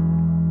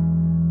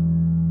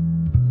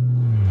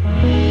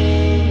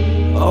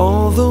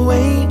all the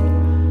way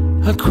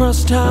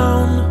across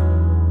town,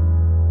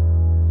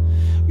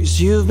 'cause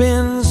you've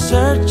been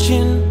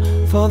searching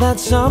for that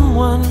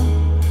someone,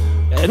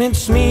 and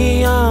it's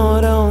me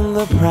out on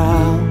the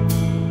prowl.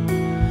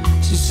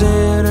 She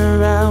sat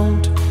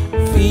around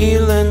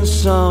feeling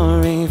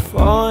sorry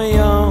for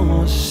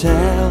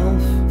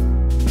yourself.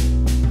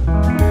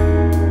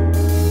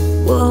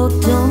 Well,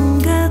 don't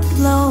get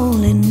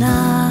lonely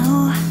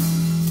now,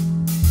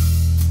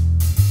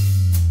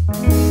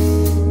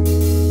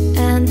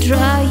 and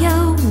dry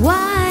your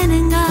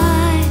whining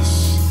eyes.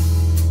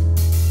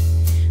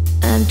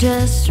 I'm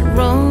just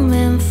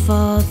roaming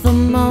for the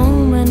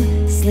moment,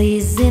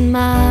 sleaze in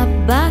my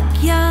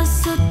backyard,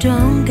 so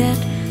don't get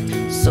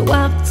so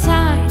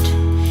uptight.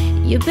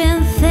 You've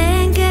been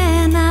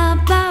thinking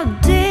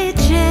about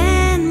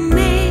ditching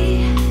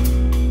me.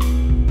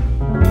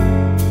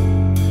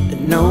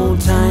 No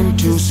time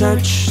to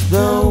search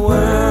the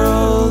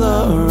world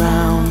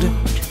around,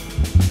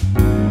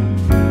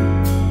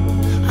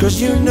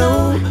 'cause you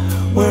know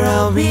where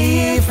I'll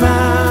be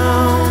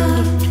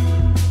found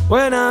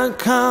when I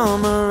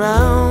come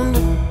around.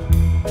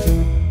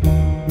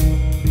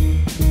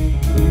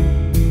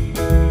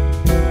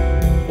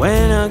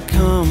 When I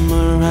come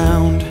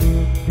around.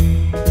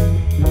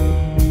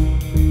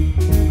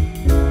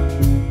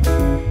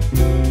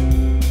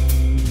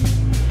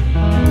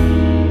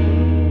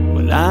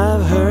 Well,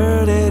 I've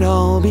heard it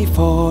all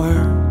before,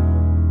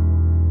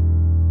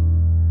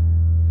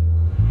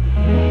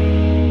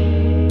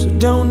 so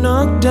don't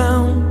knock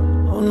down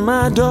on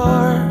my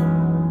door,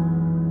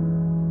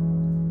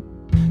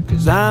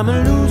 'cause I'm a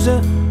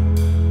loser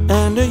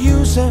and a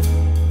user,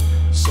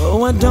 so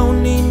I don't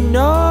need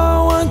no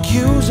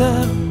accuser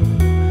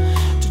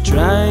to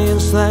try and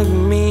slack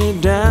me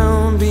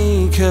down,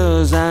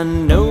 because I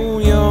know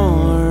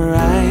you're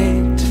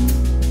right.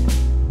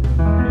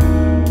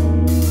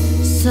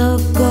 So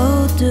go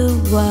do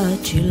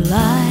what you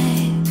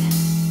like.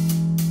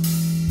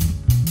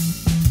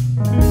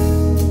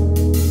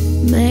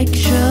 Make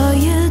sure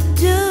you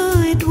do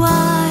it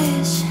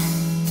wise.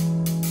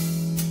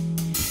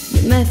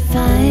 You may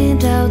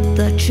find out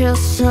that your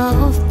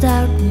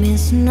self-doubt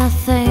means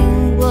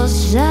nothing was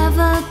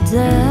ever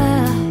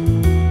there.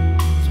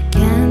 You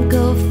can't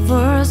go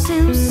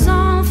forcing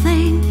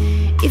something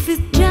if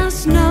it's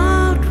just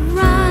not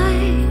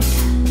right.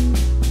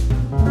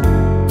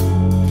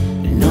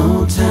 No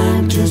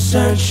time to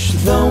search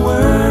the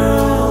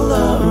world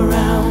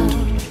around,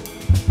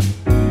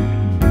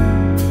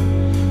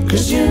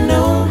 'cause you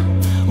know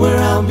where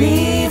I'll be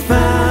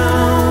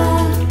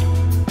found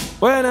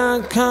when I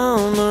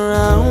come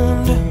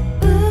around.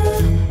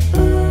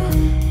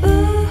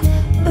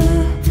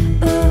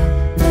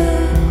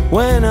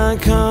 When I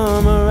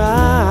come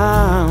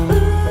around.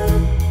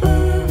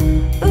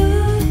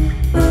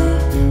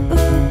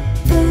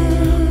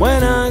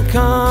 When I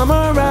come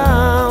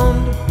around.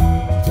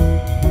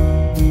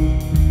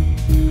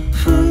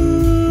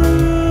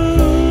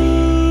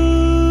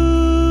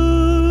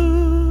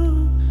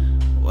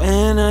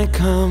 When I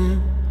come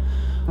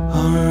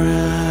around.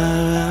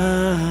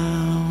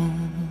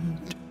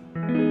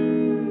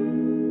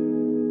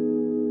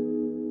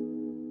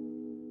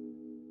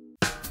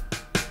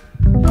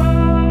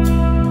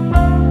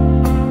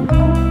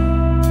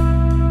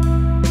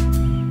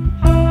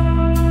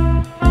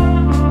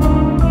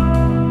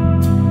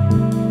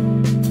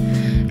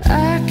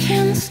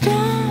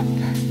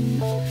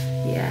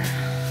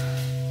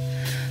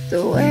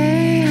 The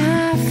way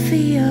I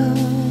feel,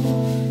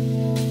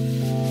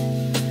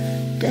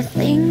 the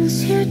things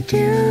you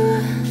do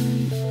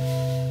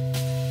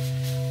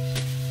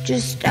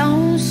just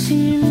don't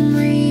seem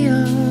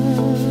real.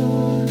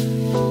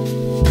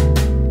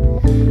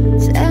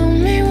 Tell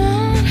me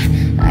what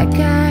I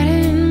got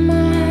in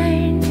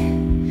mind,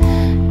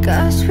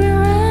 'cause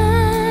we're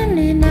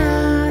running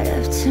out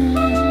of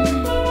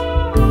time.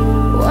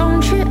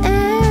 Won't you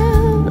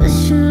ever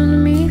set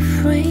me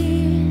free?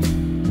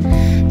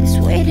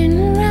 Waiting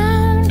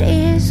around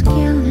is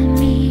killing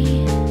me.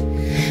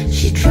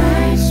 She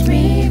drives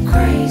me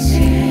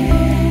crazy,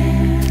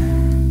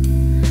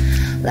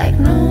 like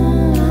no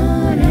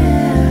one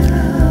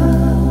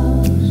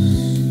else.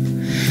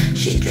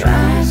 She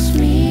drives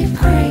me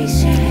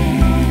crazy,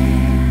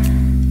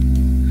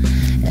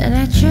 and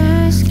I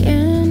just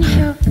can't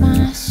help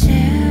myself.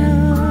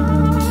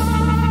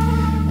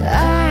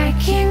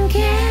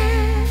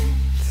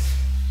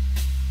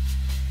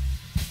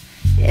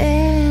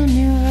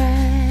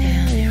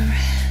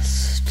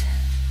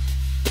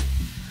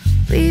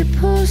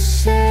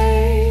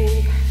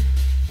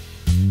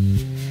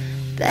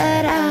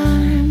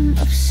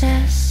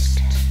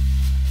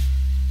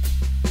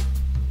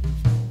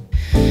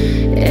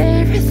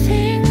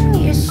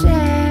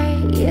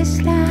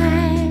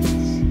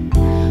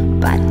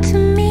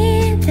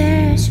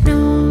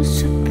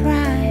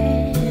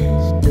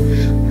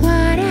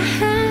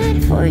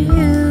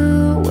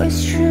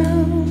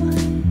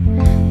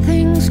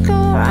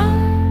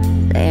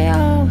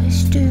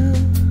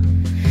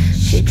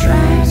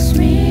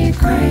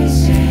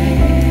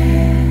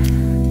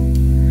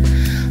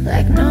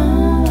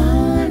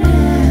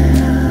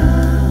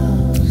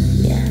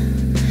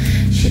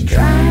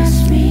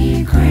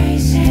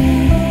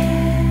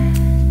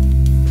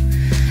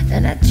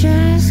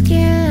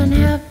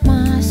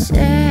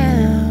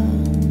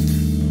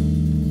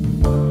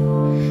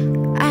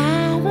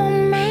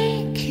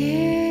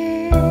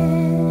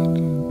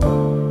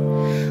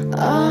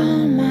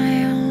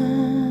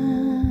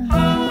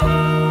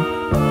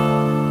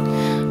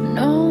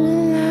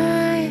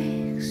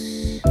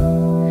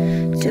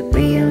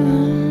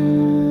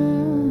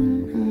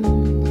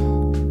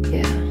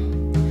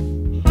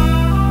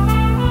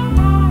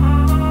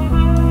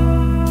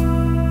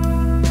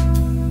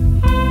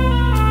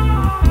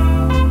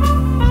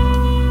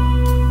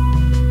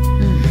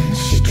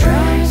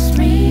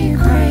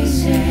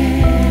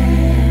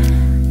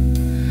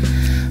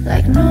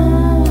 like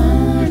no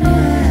one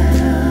else.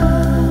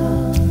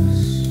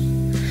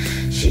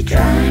 She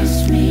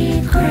drives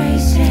me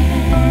crazy,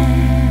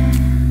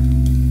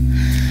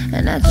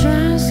 and I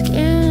just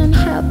can't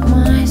help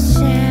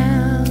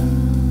myself,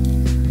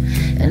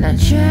 and I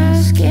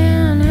just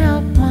can't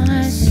help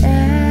myself.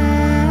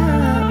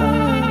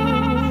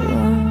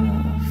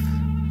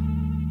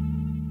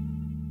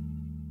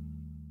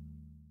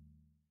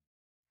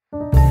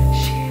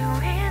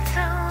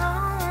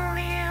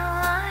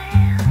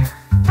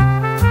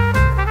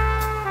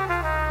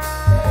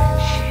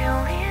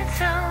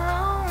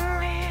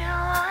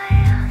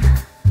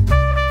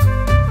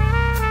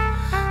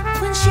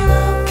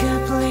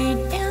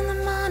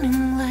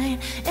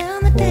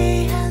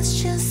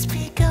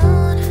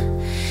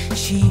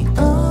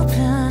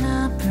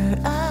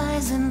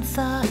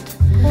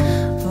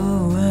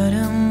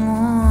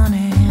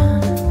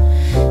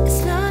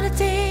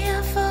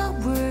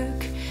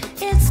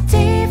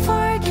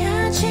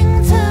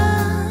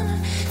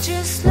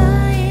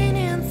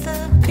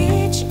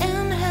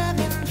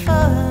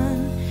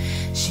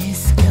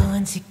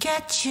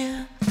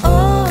 You.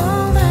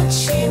 All that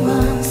she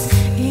wants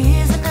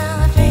is an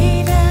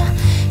elevator.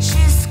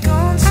 She's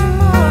gone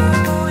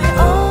tomorrow, boy.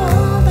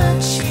 All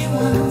that she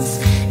wants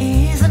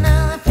is an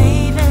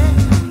elevator,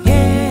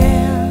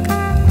 yeah.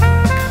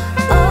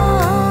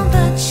 All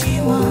that she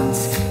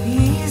wants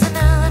is an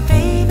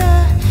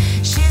elevator.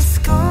 She's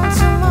gone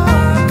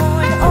tomorrow,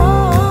 boy.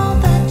 All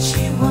that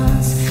she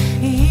wants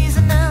is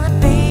an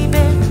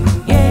elevator,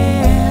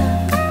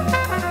 yeah.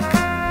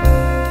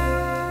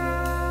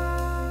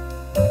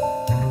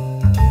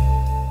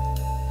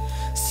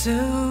 So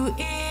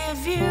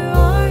if you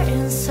are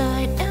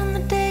inside and the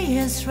day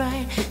is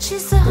right,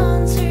 she's the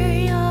hunter,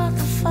 you're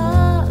the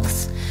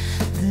fox.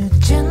 The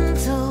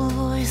gentle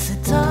voice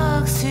that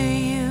talks to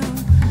you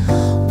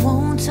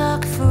won't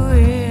talk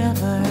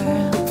forever.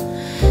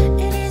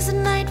 It is a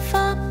night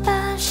for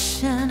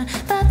passion,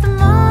 but the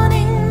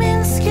morning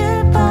means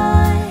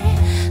goodbye.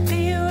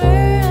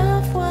 Beware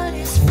of what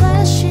is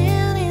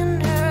flashing in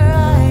her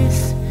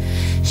eyes.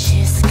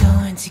 She's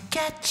going to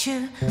get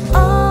you.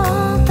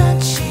 All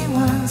that she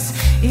wants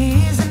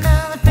is an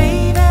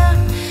elevator.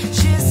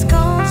 She's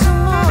gone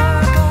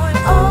tomorrow, going.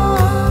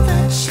 All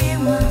that she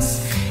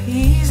wants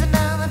is an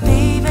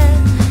elevator,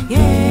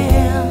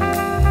 yeah.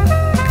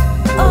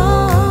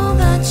 All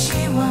that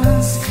she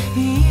wants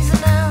is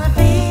an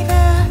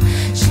elevator.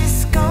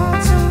 She's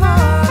gone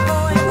tomorrow,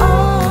 going.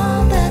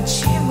 All that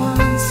she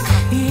wants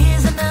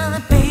is an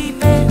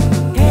elevator,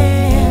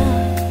 yeah.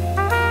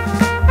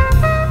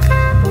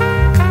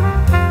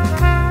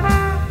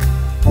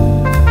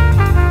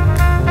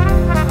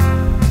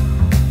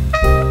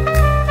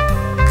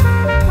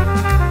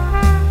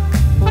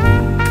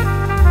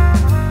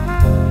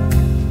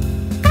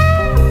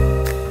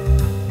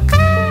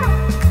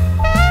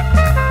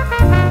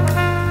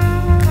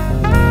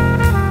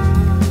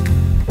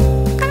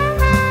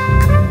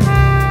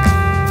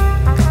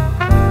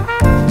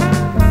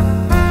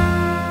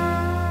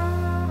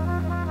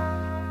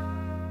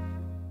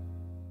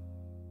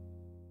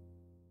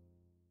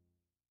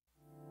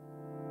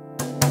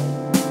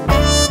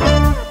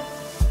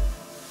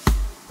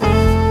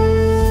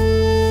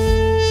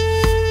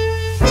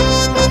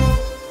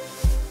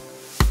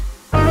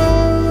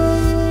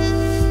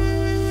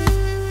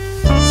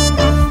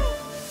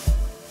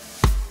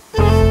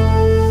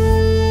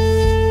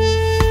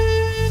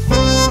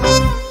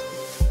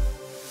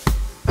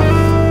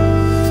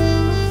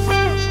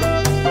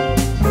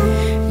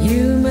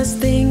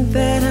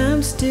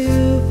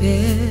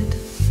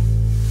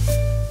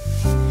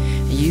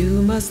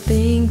 must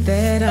think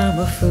that I'm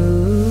a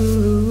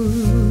fool.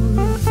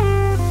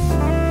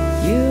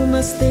 You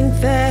must think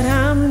that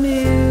I'm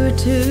new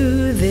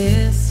to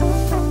this,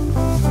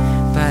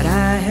 but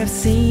I have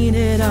seen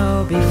it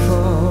all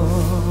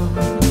before.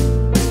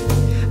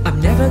 I'm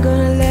never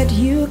gonna let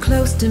you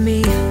close to me,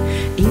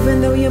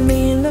 even though you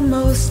mean the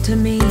most to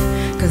me,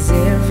 'cause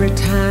every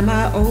time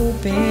I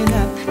open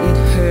up it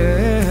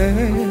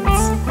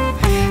hurts.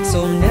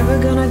 So I'm never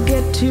gonna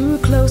get too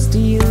close to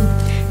you,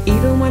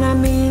 even when I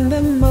mean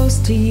the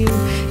most to you,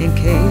 in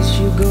case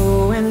you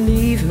go and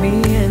leave me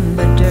in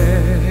the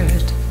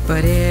dirt.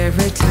 But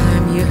every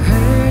time you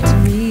hurt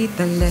me,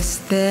 the less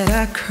that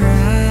I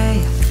cry,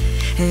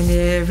 and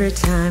every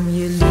time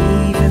you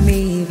leave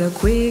me, the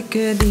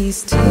quicker these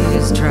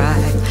tears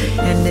dry.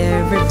 And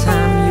every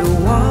time you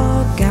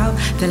walk out,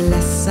 the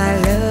less I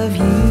love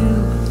you.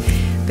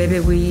 Baby,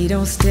 we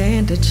don't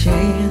stand a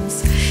chance.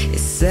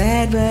 It's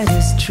sad, but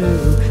it's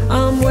true.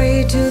 I'm way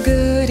too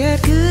good at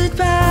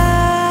goodbye.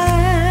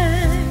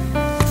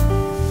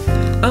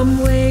 I'm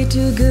way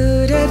too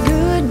good at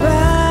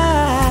goodbye.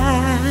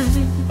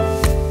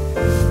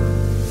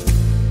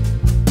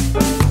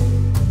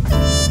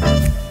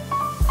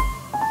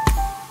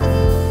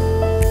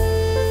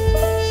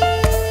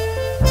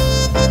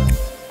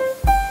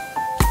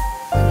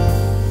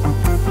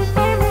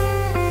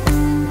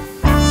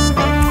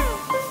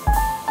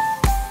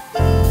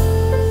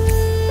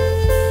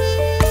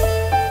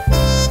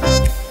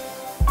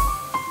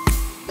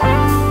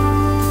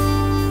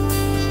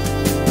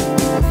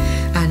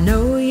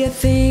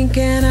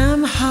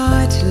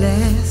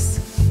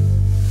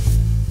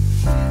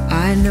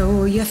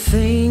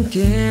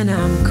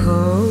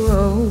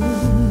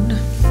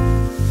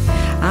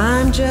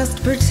 I'm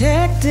just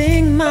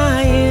protecting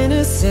my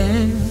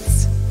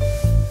innocence.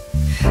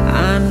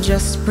 I'm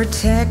just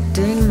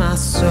protecting my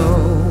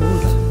soul.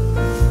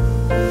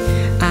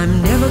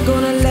 I'm never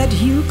gonna let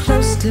you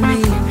close to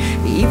me,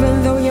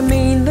 even though you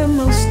mean the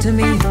most to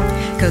me.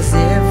 'Cause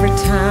every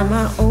time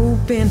I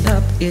open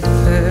up, it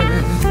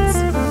hurts.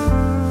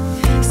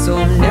 So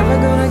I'm never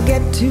gonna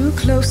get too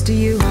close to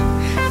you,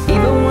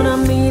 even when I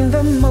mean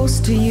the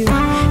most to you,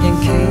 in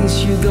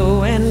case you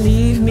go and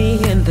leave me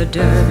in the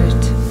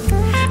dirt.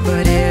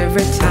 But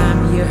every time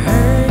you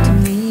hurt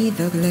me,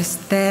 the less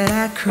that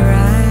I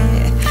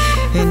cry.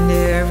 And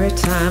every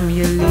time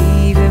you're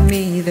leaving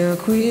me, the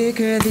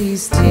quicker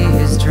these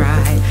tears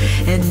dry.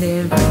 And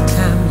every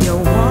time you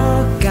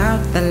walk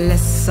out, the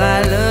less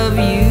I love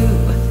you.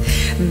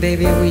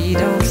 Baby, we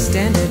don't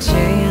stand a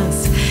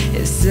chance.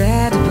 It's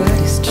sad, but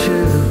it's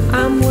true.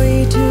 I'm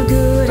way too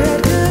good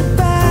at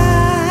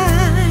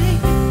goodbye.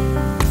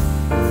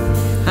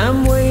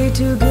 I'm way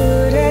too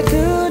good at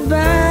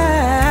goodbye.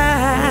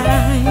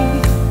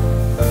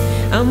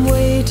 I'm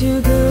way too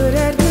good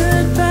at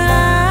goodbye.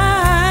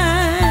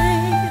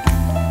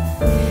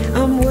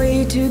 I'm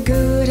way too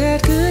good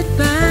at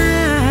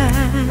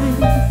goodbye.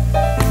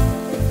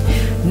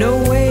 No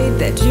way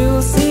that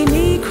you'll see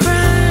me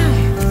cry.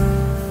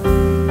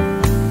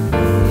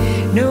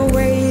 No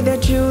way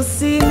that you'll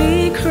see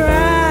me cry.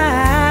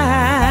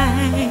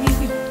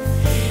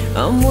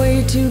 I'm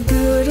way too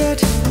good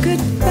at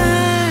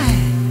goodbye.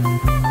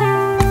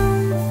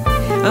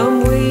 I'm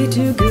way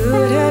too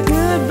good at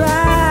goodbye.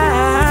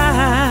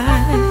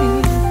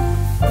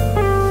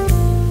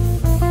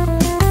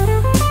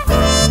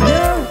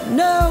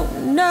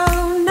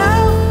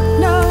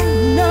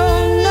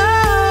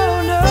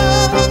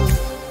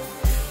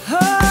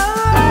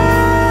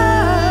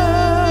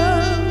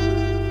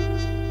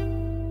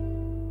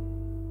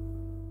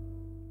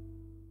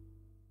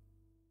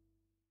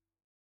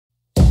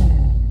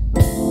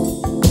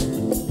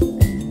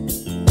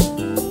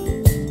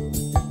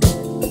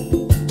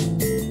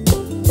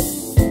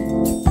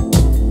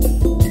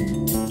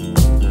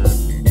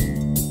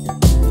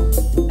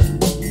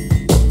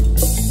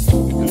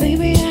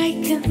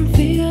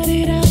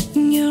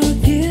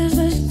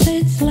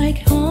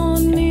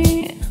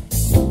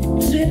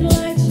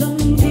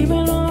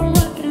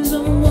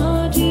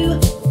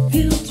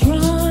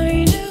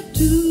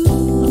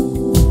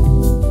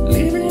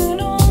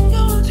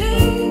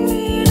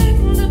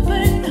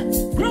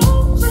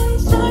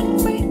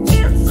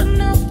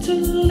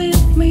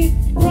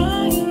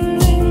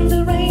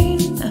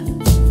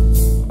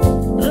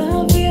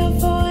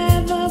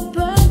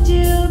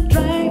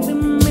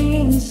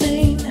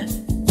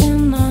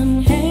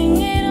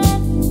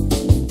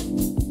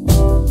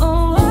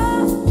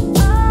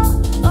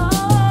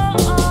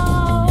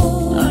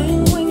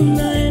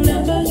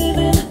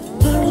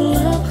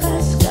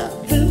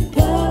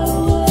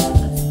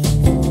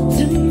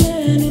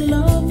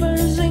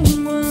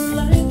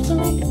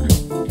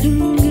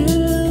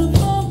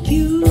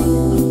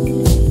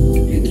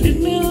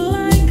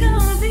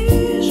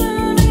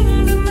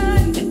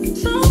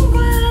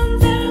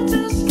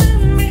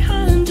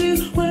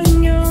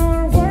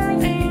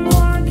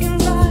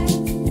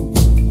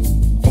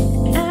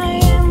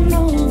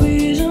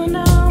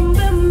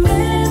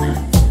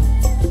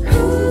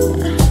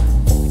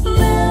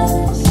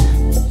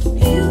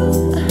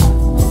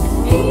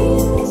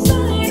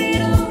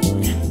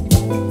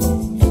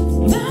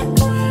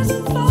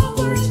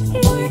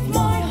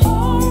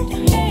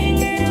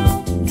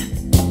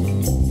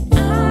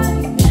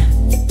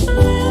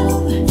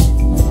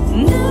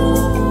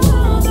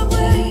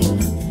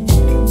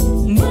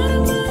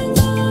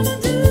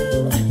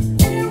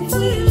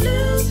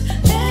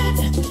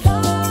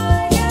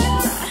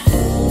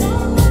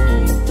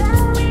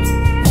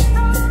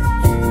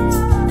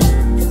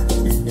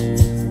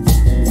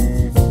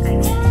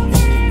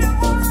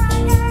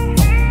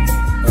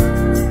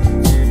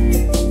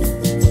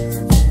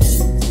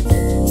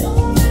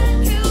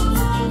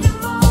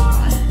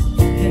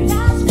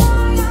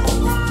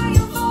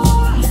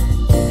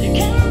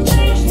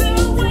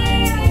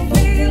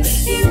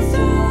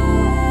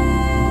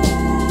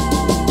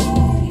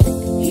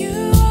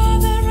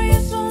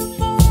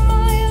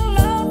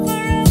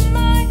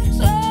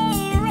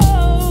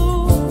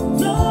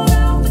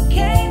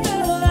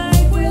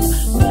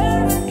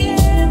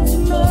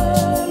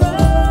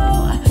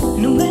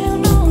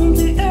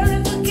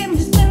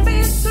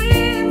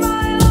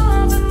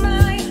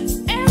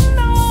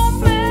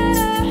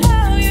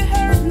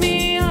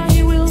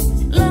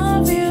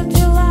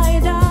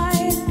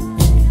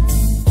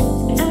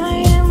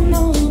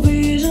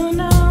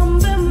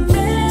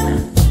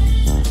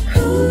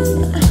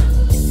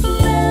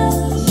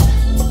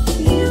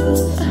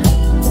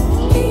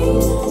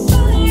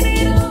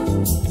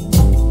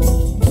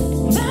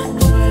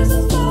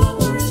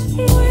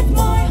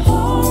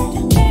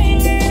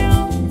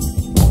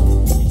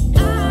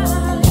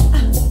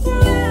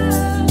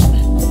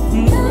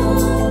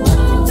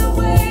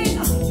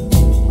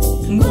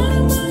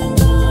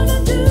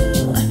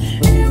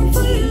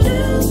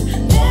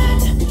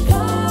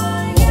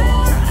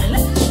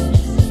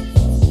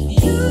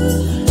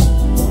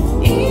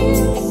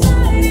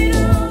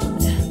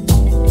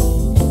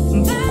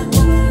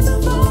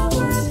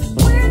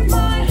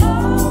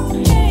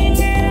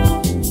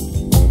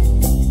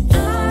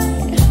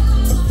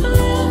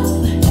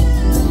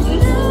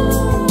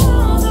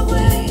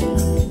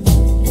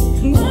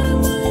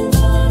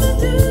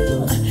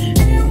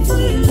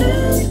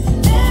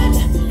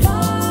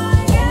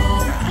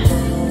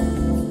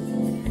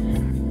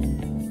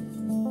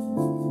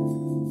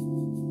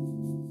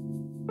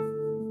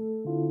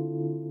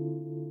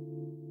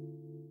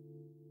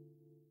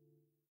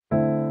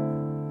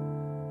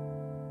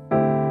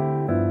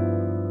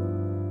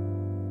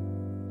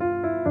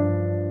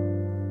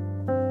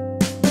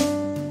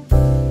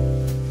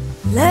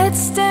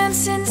 Let's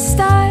dance in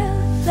style,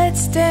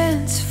 let's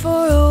dance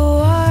for a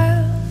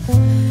while.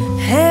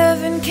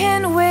 Heaven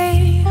can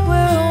wait,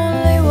 we're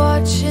only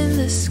watching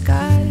the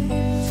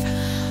skies,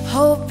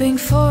 hoping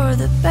for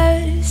the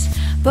best,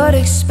 but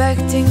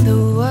expecting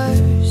the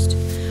worst.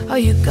 Are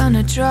you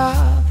gonna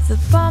drop the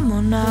bomb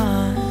or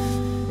not?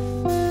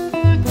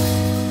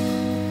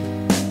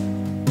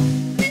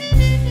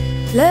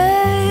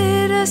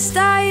 Let us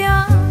die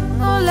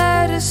young or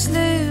let us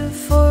live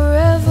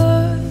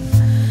forever.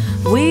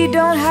 We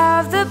don't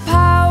have the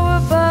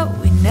power, but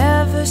we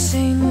never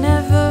say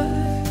never.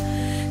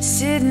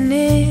 Sitting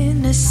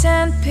in a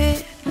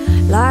sandpit,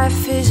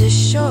 life is a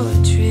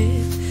short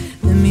trip.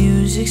 The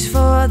music's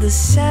for the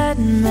sad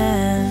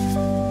man.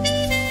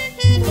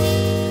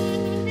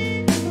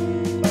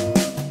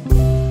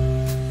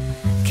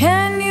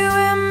 Can you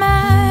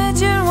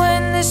imagine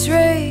when this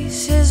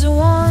race is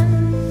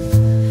won?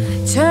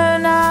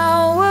 Turn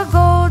our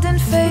golden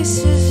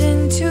faces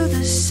into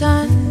the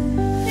sun,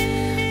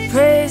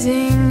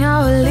 praising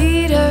our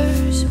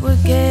leaders. We're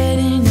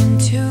getting in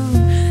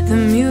tune. The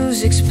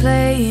music's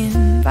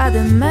playing by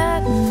the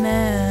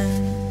madman.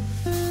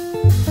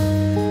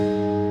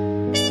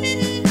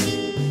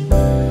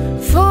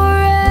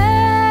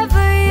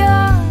 Forever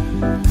young,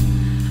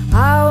 I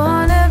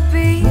wanna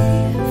be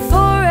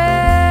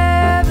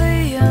forever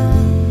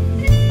young.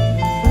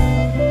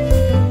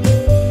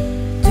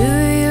 Do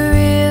you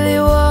really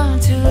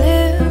want to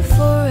live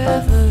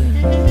forever?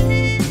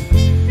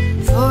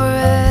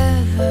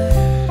 Forever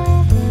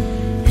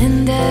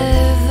and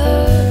ever.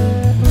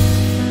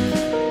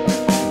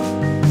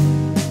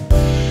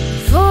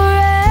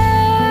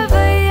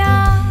 Forever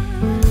young,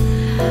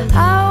 I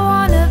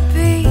wanna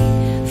be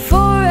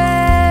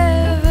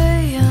forever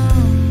young.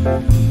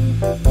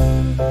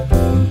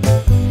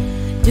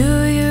 Do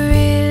you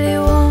really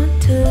want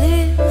to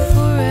live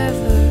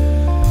forever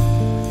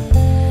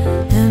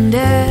and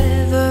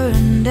ever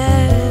and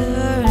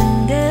ever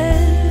and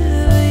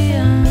ever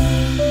young?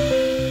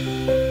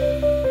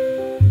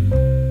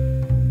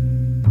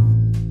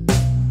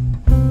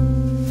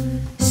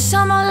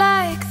 Some are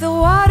like the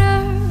water,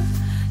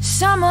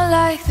 some are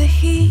like the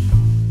heat.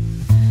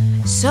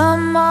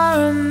 Some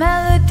are a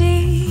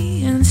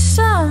melody and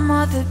some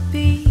are the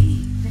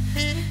beat.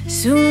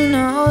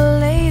 Sooner or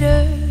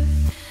later,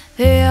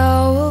 they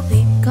all will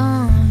be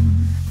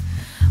gone.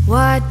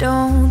 Why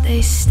don't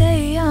they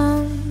stay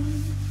young?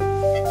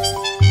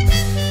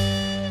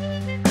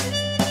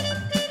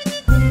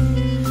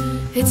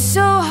 It's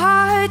so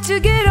hard to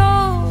get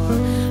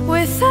old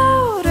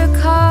without a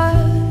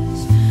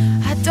cause.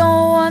 I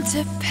don't want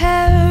to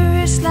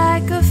perish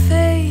like a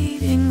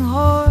fading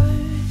horse.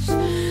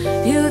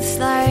 Youth's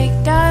like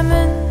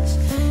diamonds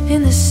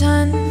in the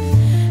sun,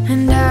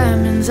 and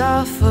diamonds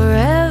are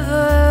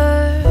forever.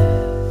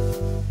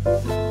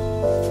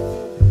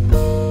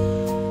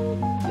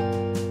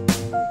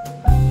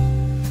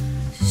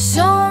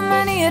 So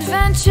many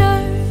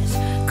adventures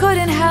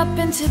couldn't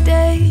happen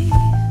today.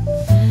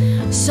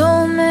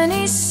 So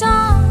many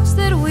songs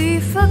that we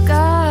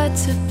forgot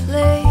to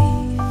play.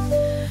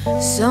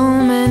 So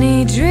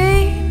many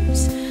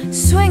dreams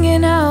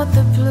swinging out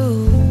the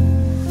blue,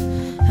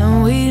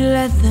 and we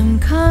let them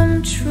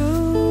come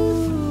true.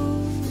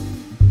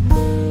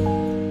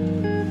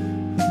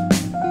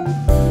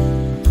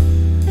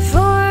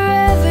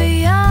 Forever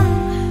young,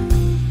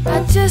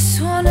 I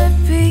just wanna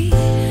be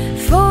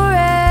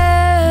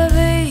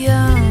forever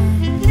young.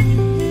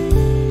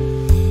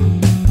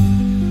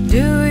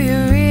 Do you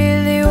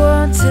really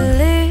want to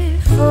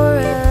live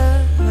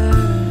forever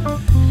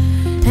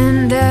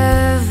and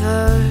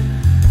ever?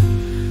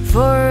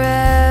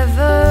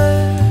 Forever,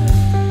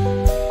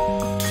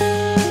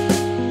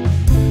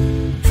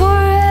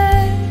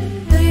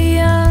 forever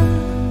young,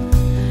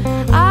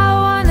 I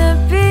wanna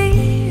be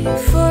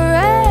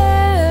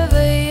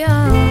forever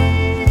young.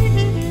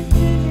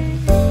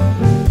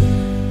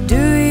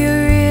 Do you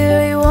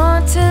really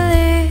want to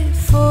live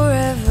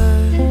forever?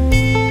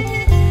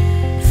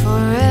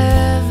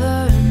 Forever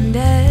and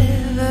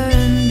ever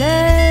and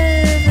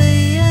ever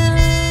young.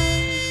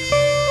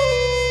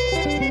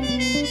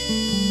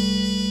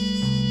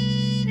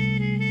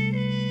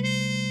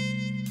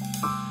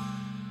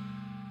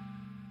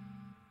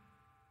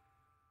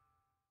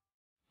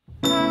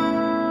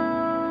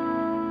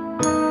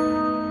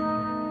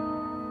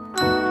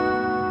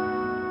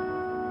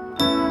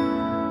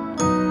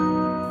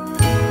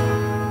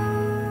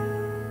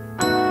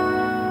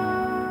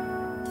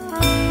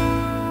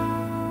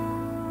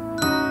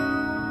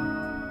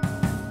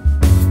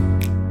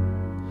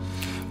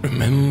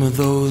 Remember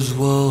those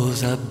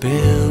walls I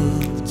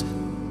built?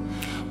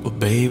 Well,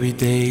 baby,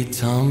 they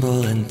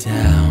tumbling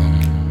down.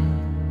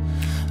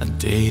 I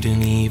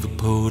didn't even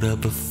put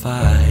up a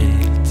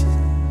fight.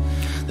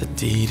 I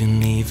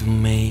didn't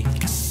even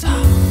make a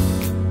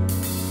sound.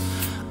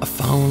 I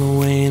found a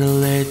way to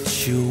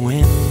let you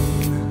in,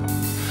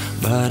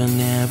 but I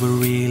never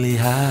really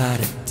had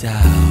a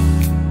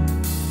doubt.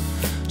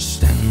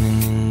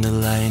 Standing in the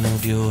line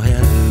of your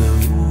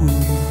hello,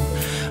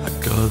 I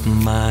got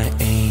my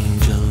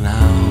angel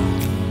now.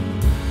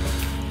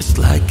 It's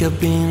like I've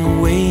been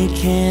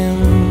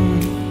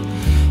awakened.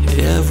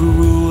 Every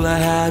rule I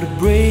had to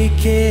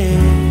break it.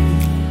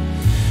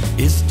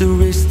 It's the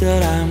risk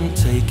that I'm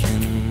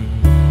taking.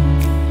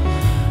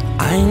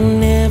 I ain't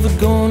never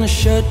gonna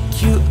shut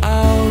you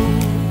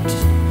out,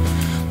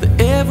 but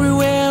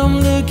everywhere I'm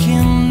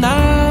looking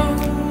now,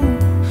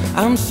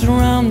 I'm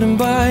surrounded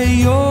by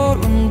your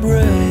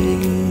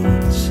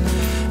embrace.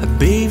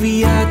 Baby,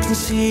 I can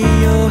see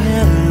your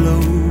hello.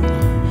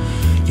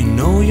 You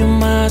know you're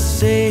my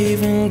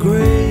saving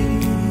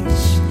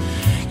grace.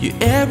 You're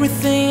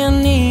everything I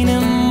need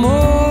and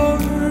more.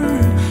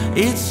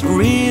 It's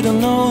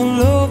written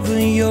all over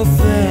your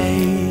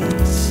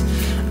face.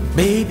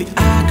 Baby,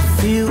 I can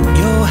feel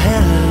your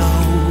hello.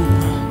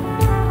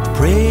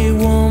 Pray it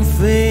won't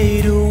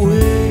fade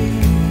away.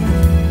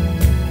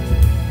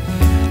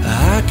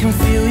 I can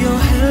feel your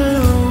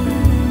hello.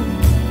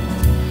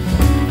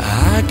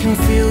 I can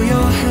feel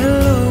your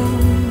hello.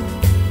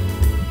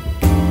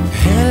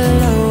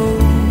 Hello.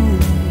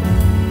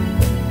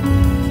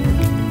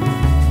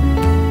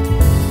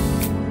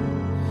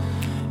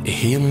 It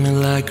hit me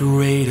like a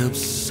ray of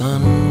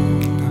sun,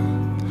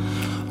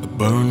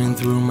 burning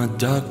through my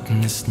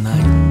darkness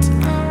night.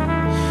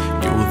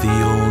 You're the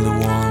only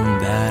one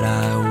that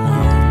I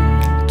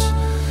want.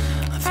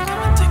 I think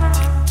I'm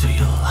addicted to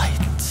your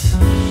light.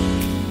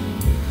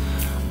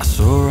 I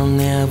swore I'll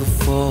never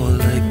fall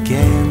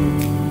again,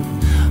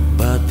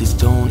 but this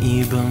don't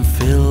even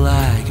feel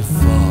like a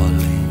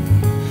falling.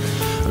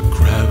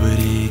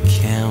 Gravity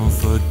can't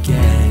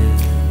forget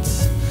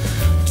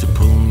to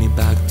pull me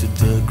back to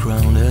the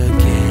ground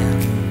again.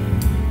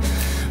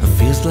 It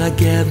feels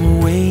like I've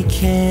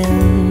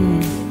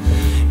awakened.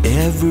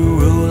 Every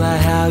rule I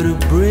have to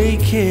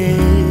break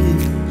it.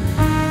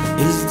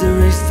 Is the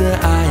risk that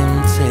I am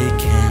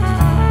taking.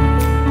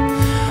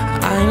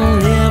 I'm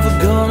never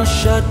gonna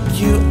shut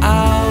you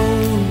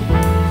out.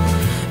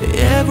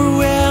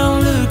 Everywhere I'm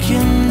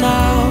looking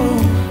now,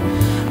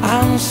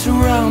 I'm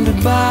surrounded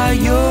by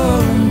your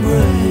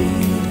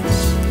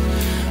embrace.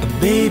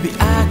 Baby,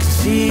 I can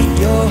see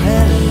your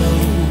hello.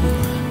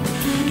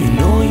 You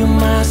know you're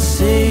my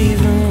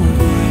saving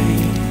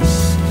grace.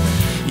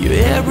 You're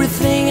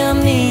everything I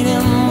need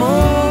and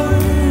more.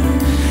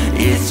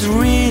 It's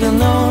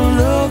written all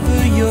over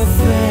your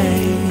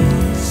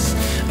face.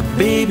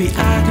 Baby,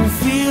 I can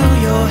feel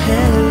your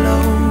hello.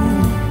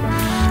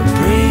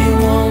 Pray it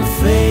won't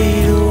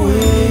fade away.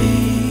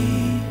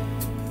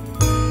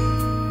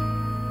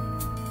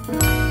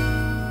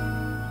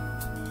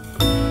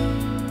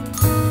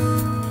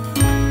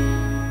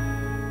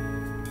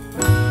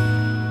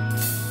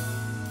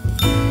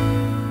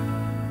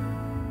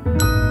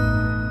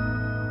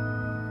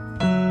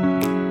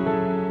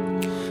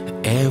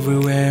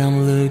 Everywhere I'm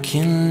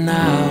looking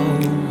now,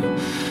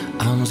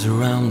 I'm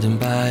surrounded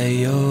by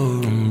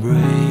your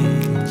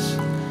embrace.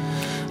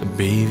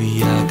 Baby,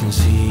 I can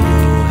see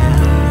your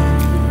hello.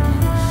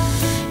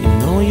 You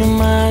know you're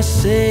my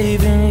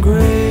saving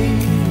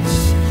grace.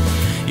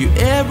 You're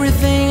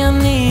everything I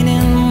need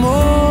and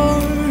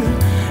more.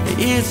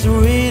 It's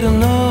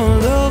written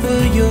all over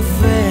your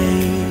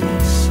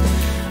face.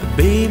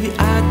 Baby,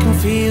 I can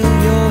feel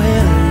your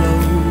hello.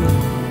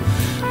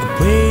 I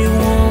pray it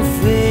won't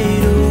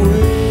fade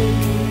away.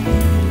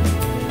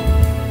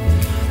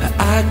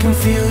 I can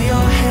feel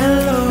your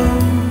hello.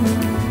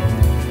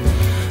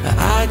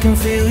 I can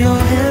feel your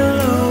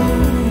hello.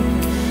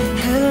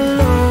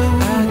 Hello.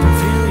 I can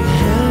feel your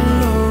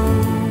hello.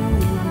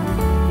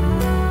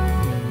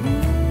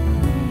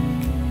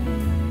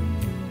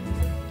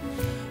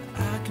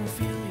 I can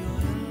feel your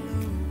hello.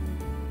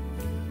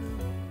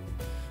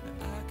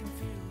 I can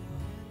feel your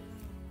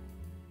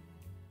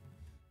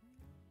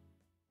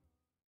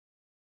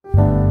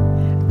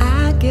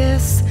I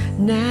guess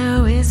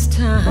now it's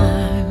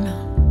time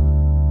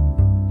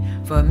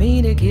for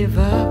me to give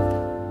up.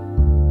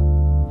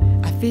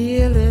 I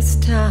feel it's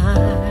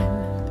time.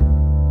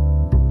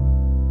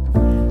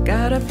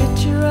 Got a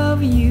picture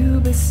of you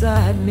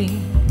beside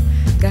me.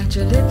 Got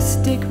your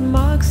lipstick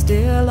mark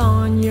still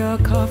on your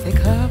coffee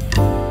cup.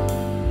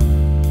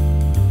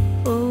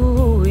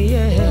 Oh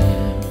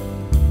yeah.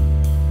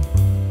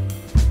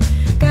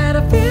 Got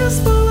a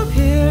fist full of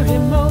pure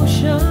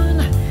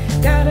emotion.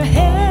 Got a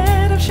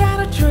head of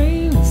shattered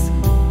dreams.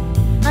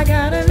 I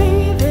gotta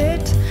leave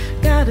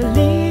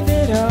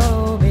it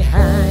all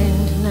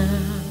behind now.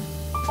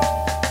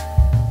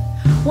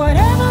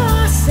 Whatever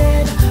I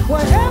said,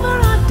 whatever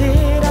I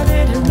did, I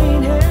didn't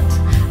mean it.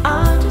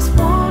 I just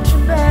want you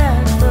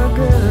back for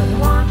good.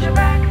 Want you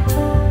back,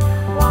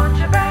 want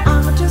you back.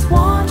 I just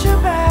want you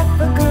back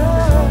for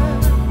good.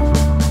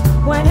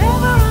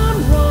 Whenever I'm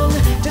wrong,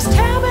 just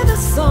tell me the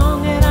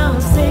song and I'll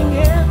sing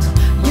it.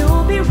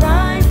 You'll be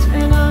right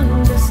and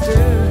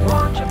understood.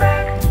 Want you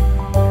back,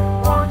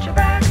 want you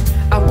back.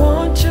 I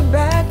want you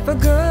back for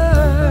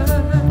good.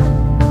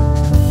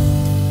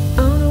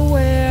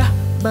 Unaware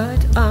but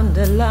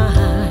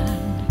underlined,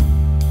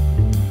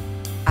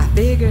 I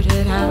figured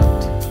it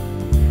out.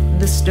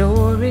 The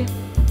story,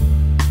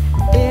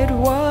 it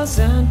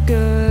wasn't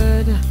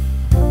good,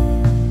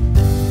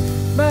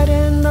 but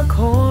in the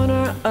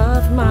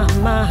my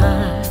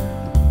mind.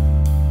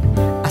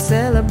 I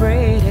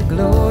celebrated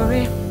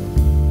glory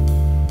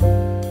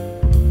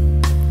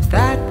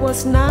that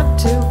was not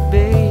to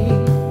be.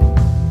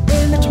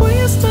 In the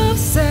twist of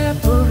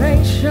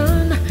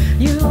separation,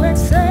 you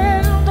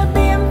excelled at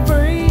being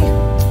free.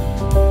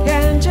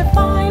 Can't you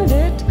find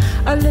it?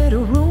 A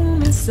little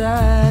room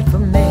inside for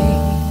me.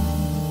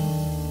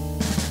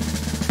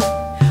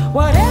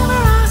 Whatever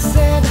I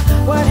said,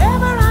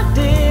 whatever I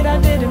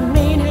didn't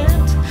mean it.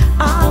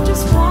 I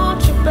just want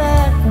you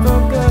back for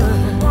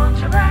good. Want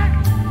you back,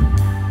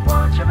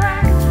 want you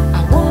back.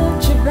 I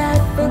want you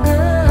back for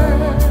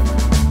good.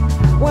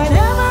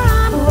 Whenever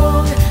I'm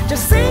wrong,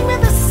 just sing me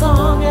the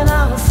song and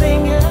I'll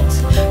sing it.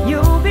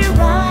 You'll be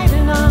right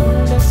and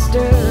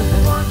understood.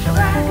 Want you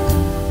back,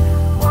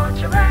 want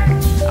you back.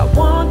 I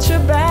want you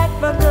back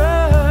for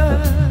good.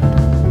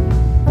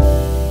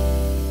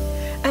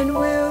 And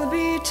we'll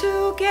be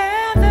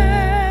together.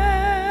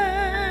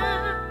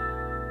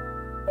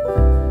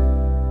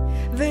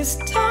 This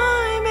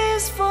time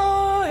is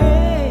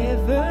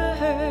forever.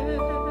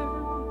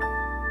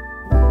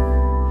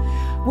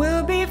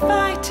 We'll be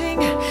fighting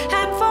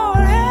and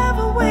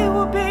forever we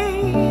will be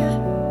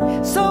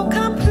so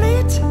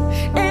complete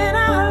in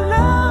our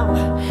love.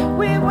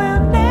 We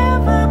will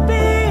never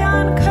be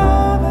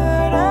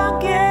uncovered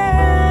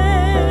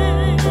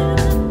again.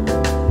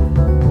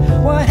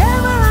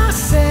 Whatever I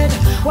said,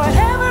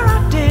 whatever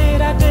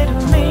I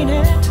didn't mean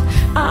it.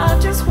 I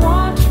just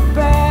want you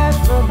back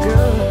for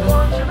good.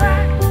 Want you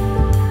back,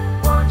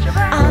 want you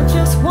back. I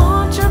just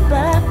want you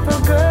back for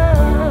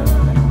good.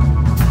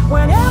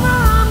 Whenever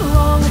I'm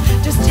wrong,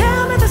 just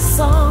tell me the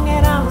song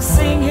and I'll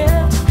sing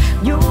it.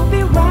 You'll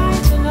be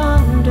right and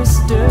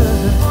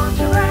understood. Want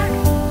you back,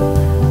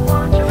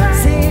 want you back.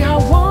 See, I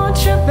want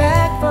you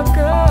back for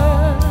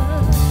good.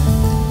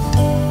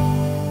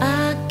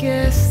 I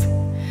guess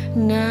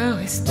now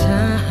it's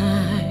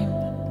time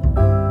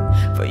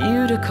for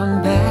you to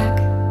come back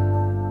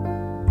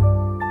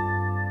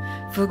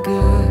for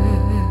good.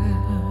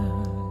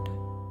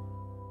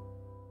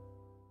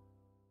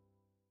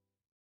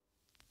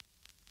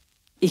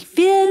 Ich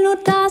will nur,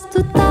 dass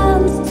du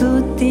tanzt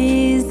zu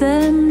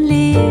diesem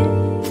Lied.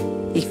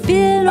 Ich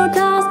will nur,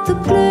 dass du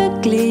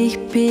glücklich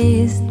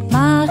bist,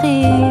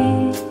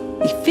 Marie.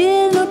 Ich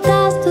will nur,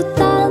 dass du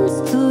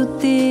tanzt zu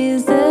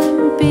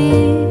diesem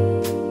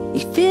Beat.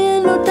 Ich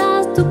will nur,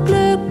 dass du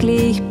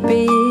glücklich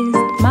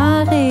bist,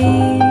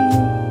 Marie.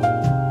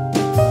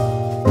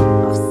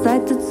 Auf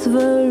Seite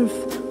 12,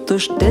 da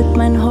steht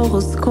mein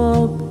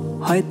Horoskop.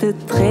 Heute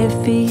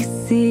treffe ich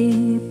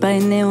sie bei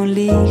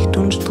Neonlicht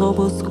und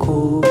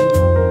Stroboskop.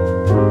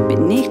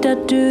 Bin nicht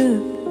der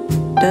Typ,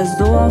 der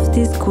so auf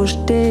Disco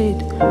steht,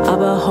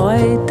 aber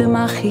heute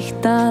mach ich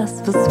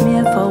das, was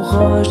mir Frau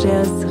Roche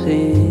erst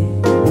rät.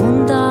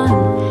 Und dann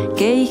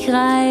geh ich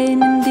rein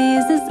in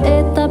dieses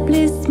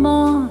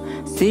Etablissement.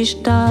 Sie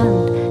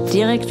stand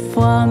direkt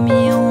vor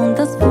mir und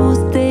das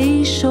wusste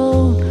ich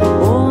schon.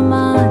 Oh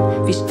Mann,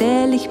 wie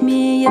stell ich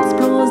mir jetzt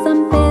bloß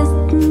am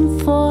besten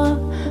vor?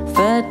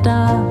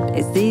 Verdammt,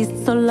 es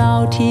ist so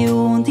laut hier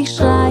und ich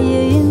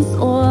schreie ins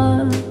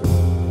Ohr.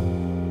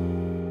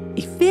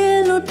 Ich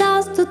will nur,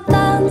 dass du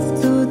tanzt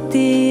zu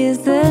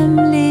diesem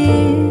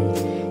Lied.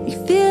 Ich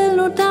will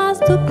nur, dass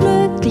du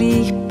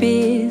glücklich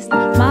bist,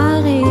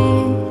 Marie.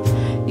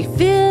 Ich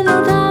will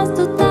nur, dass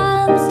du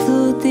tanzt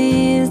zu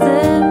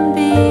diesem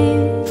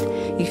Beat.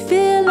 Ich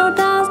will nur,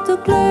 dass du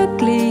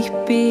glücklich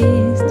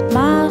bist,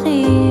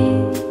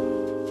 Marie.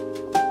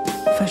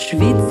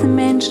 Verschwitzen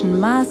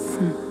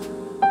Menschenmassen,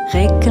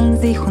 reckeln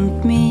sich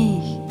und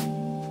mich.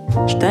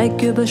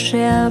 Steig über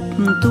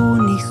Scherben, du,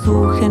 ich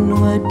suche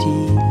nur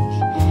dich.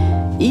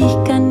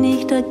 Ich kann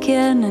nicht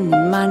erkennen,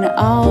 in meine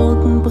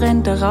Augen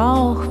brennt der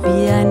Rauch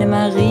wie eine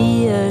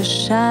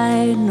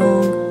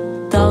Marie-Erscheinung.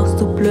 Tauchst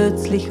du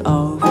plötzlich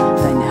auf,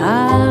 deine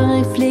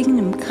Haare fliegen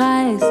im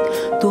Kreis,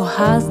 du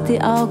hast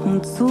die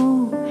Augen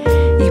zu.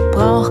 Ich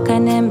brauch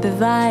keinen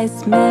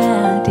Beweis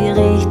mehr, die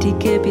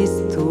Richtige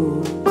bist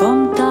du.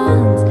 Komm,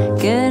 tanz,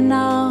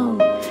 genau,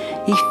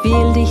 ich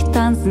will dich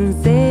tanzen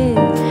sehen.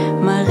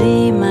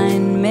 Marie,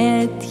 mein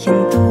Mädchen,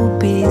 du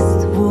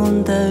bist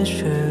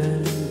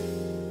wunderschön.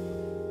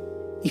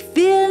 Ich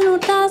will nur,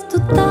 dass du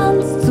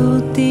tanzt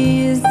zu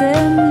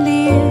diesem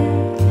Lied.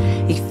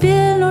 Ich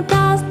will nur,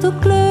 dass du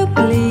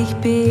glücklich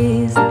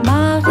bist,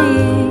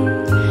 Marie.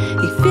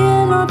 Ich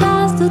will nur,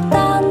 dass du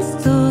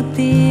tanzt zu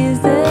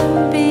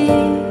diesem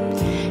Beat.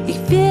 Ich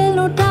will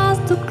nur, dass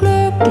du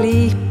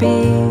glücklich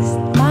bist,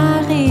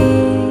 Marie.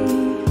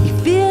 Ich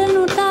will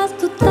nur, dass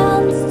du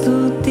tanzt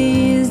zu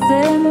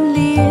diesem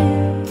Lied.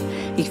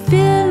 Ich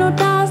will nur,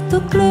 dass du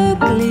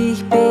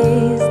glücklich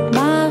bist,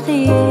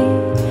 Marie.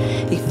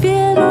 Ich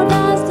will nur,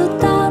 dass du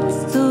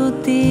tanzt zu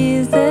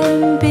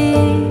diesem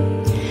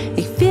Beat.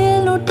 Ich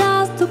will nur,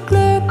 dass du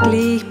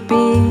glücklich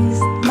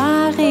bist,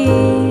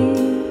 Marie.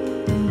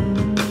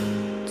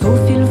 Zu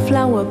viel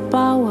Flower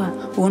Power,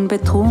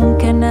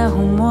 unbetrunkener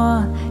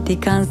Humor. Die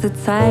ganze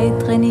Zeit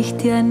renn ich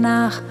dir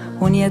nach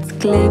und jetzt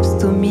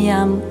klebst du mir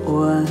am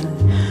Ohr.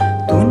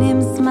 Du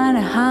nimmst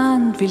meine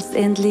Hand und willst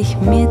endlich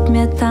mit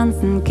mir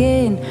tanzen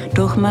gehen.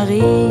 Doch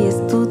Marie, es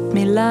tut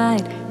mir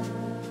leid,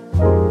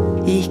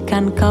 ich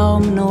kann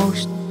kaum noch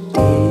stehen.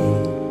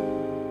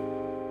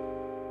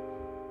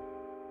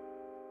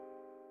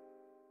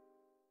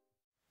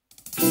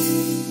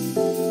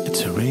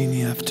 It's a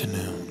rainy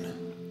afternoon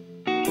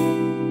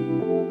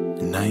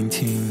in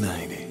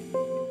 1990,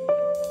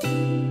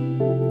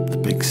 the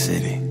big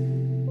city.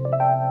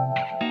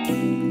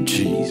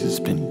 Jeez, it's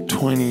been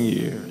 20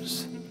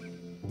 years.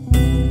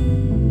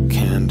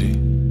 Candy,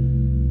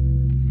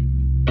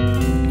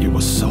 you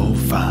were so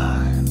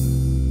fine.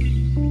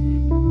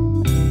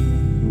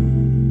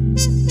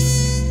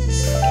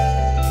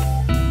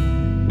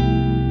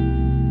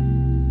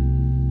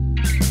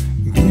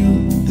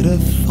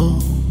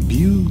 Beautiful,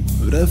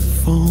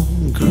 beautiful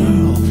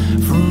girl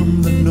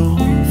from the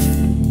north.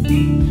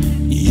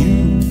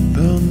 You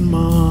burn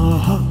my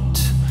heart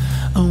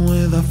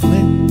with a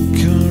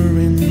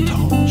flickering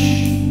torch.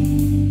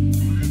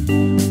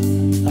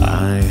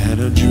 I had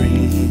a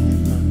dream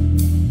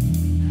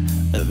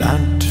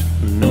that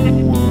no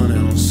one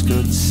else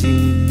could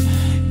see.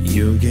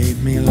 You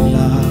gave me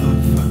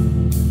love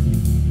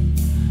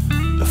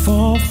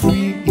for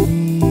free,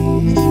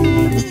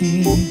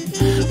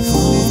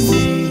 for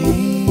free.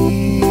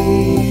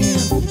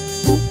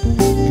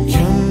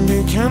 Candy,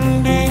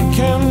 candy,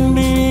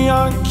 candy,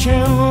 I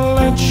can't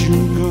let you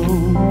go.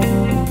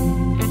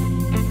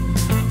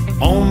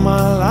 All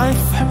my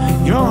life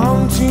you're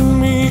haunting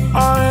me,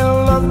 I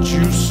loved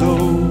you so.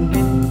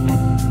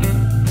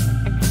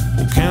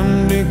 Oh,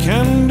 candy,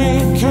 candy,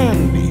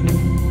 candy,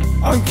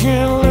 I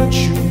can't let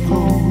you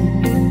go.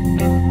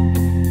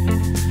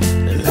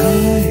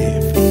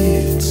 Life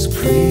is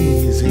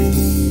crazy.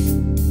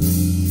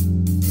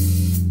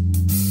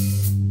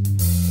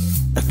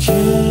 A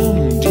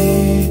candy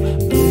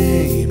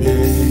baby.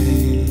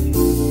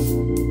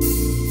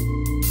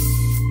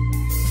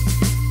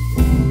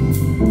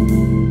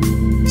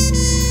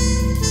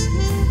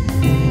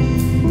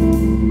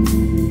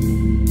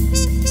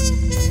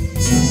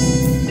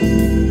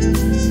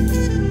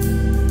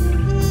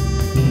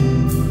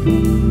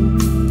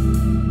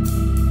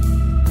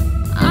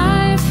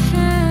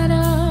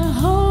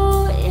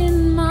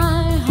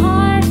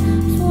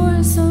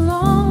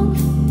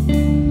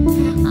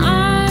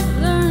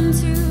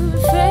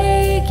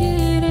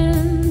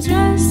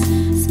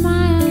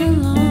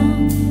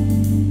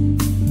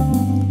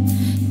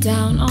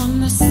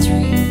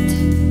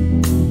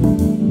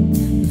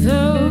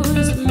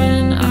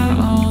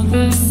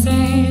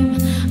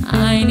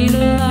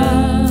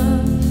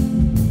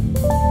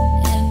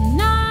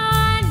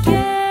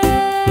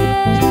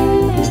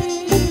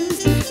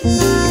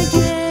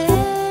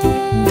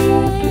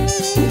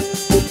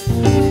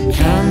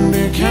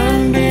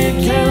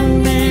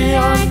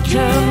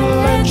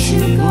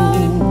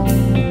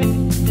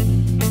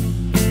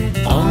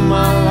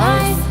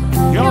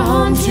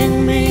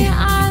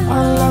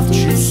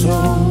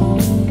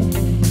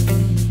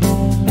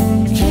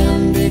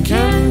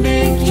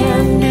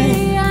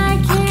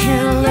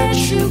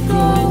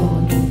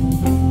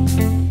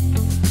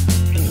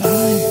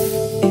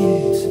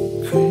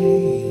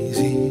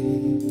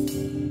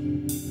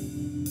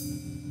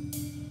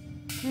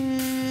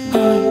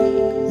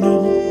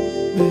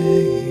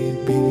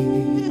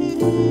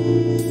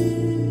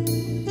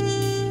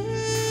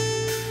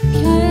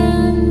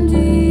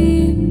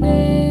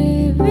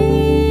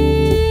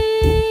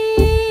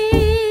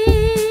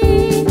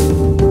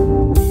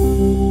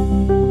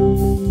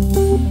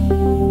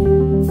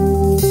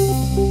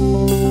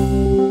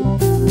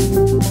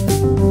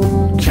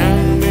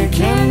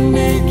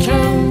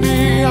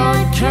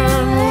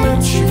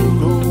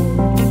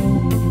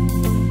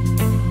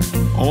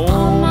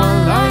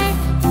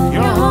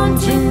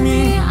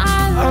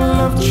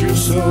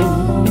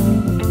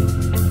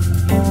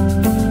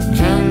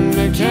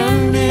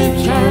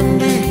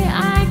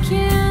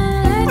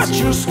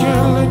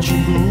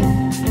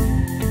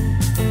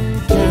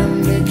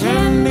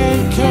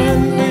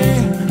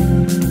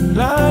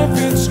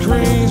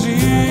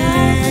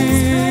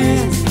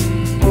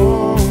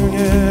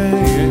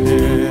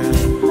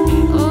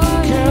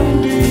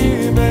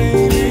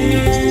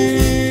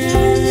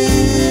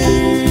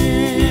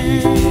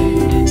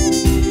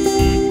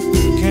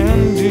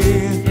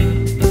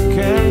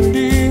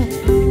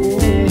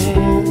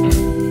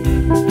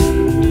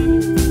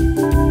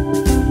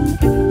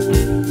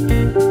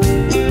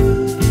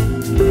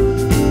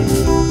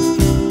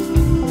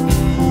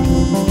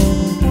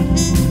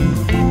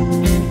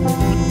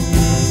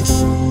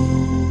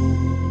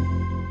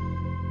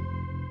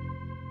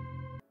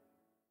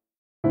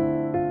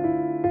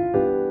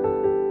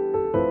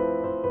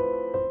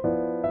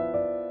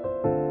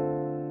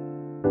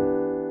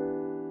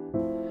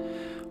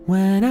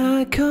 When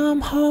I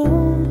come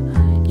home,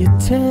 you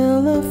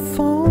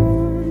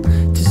telephone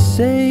to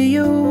say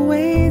you're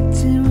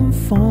waiting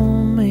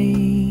for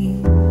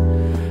me.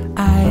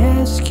 I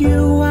ask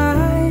you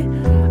why,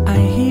 I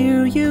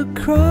hear you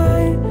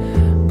cry,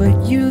 but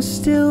you're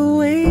still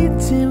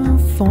waiting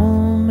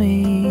for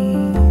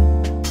me.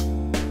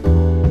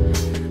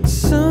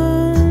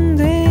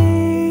 Someday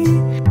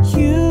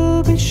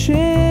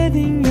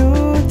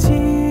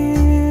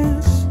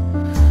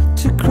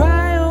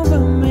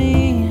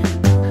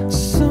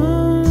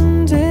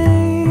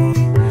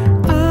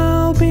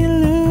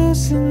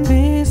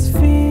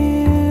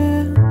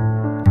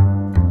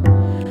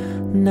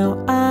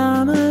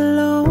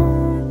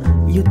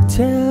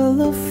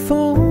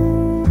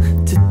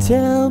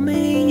tell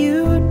me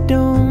you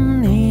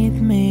don't need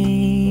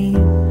me.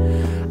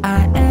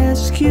 I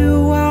ask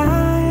you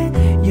why.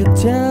 You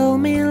tell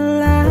me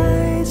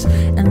lies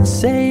and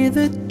say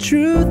the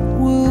truth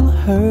will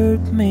hurt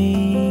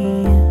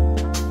me.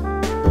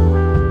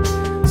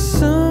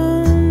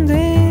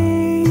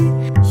 Someday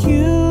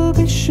you'll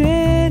be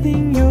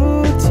shedding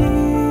your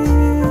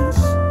tears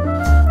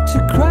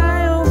to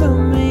cry over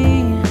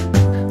me.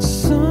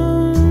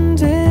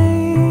 Someday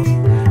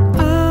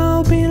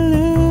I'll be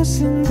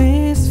losing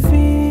this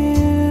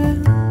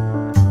fear.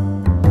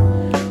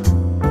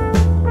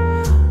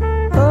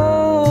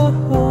 Oh,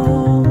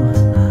 oh,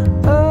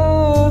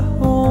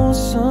 oh,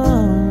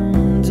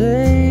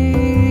 someday.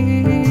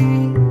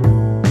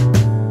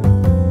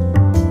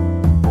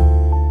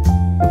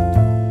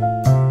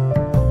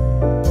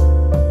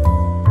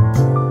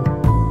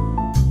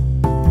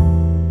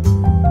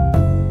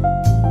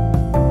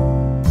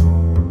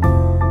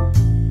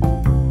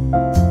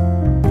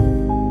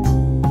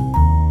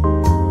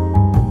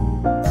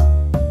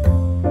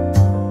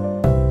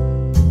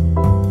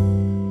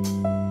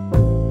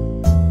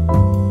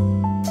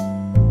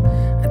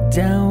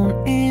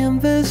 Down in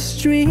the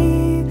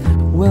street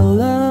where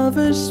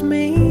lovers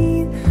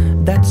meet,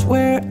 that's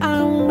where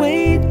I'm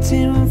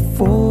waiting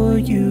for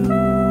you.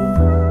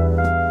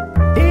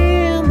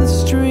 In the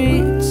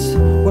streets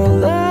where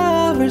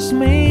lovers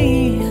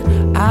meet,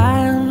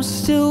 I'm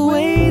still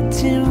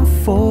waiting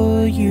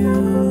for you.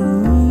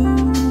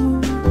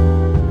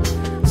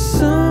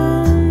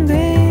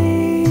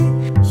 Someday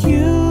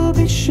you'll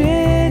be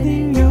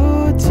shedding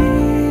your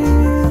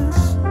tears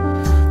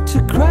to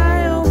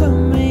cry over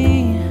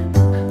me.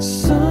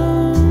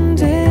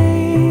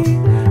 Someday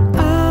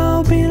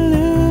I'll be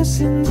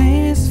losing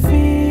this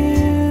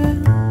fear.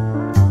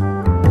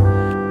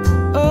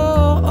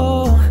 Oh,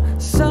 oh,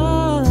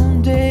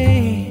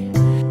 someday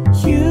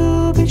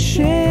you'll be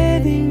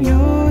shedding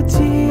your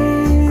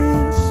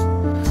tears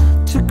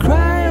to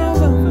cry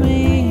over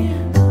me.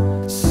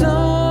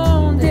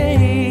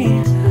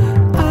 Someday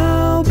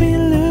I'll be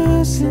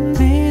losing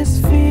this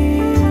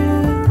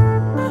fear.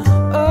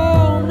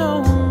 Oh,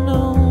 no,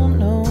 no,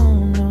 no,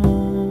 no.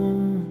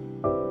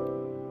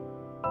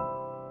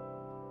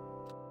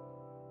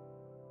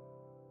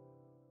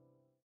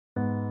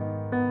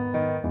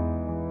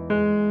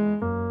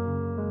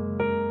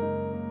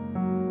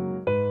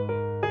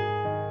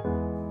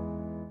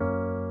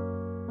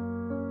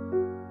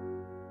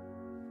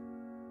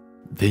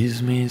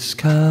 These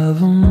mist-covered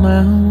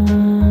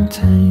mountains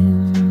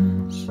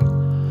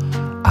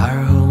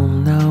are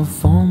home now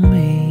for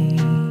me,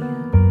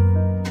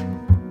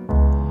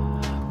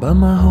 but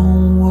my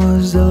home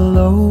was the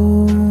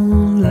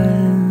lowlands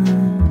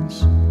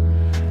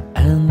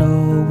and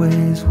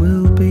always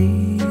will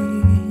be.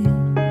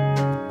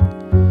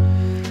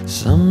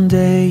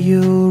 Someday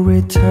you'll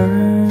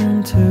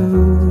return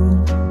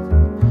to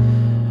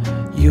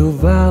your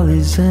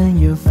valleys and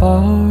your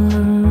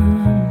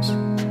farms,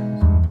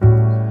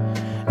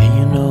 and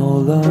you no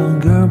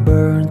longer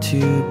burn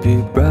to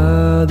be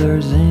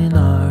brothers in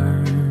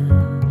arms.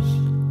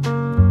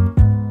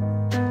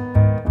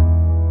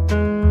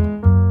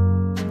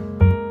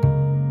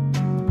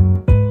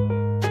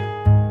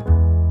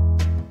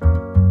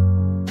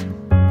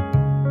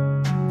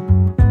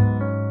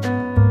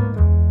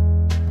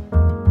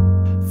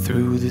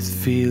 Through these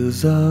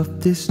fields of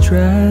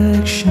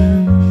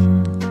distraction,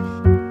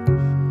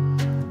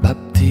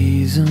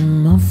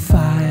 baptism of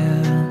fire,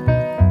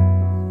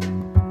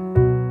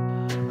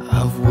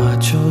 I've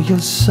watched all your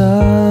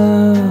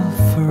suffering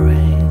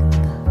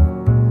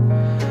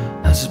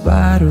as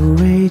battle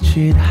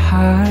raged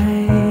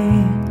high.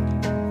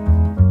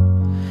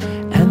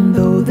 And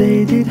though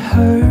they did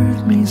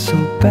hurt me so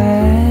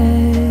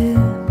bad,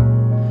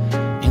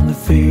 in the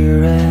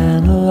fear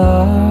and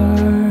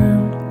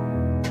alarm,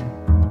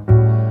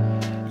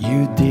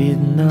 you did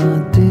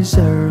not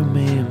deserve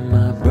me,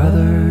 my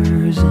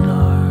brothers in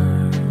arms.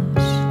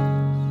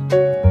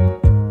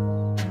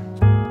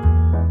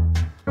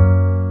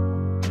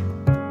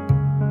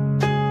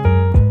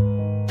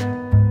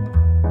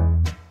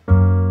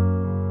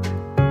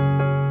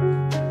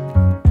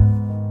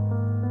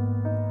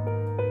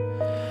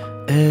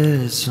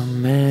 There's so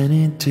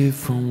many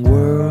different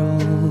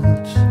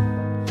worlds,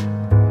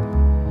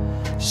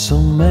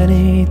 so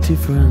many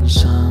different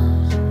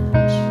suns,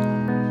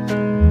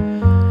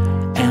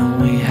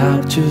 and we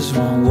have just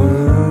one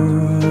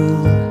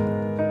world,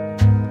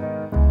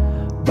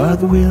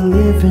 but we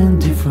live in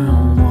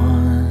different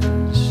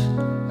ones.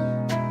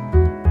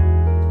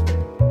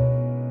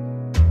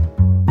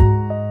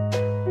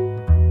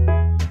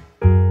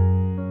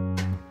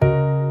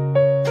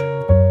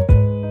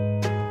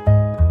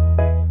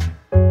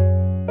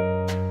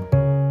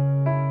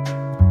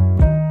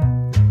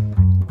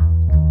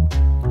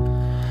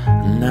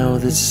 Now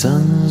the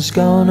sun's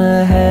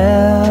gonna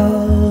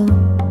hell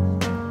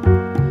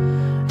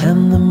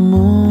and the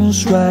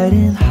moon's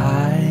riding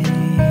high.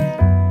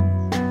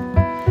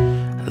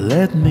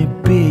 Let me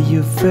bid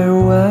you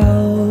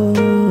farewell.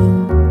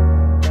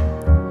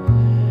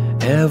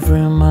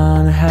 Every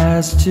man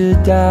has to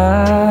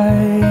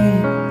die,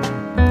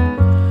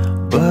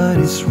 but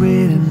it's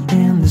written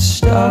in the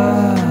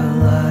starlight,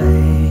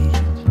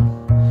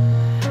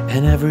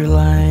 and every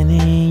line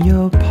in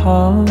your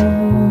palm.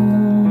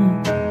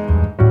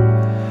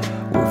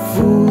 We're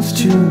fools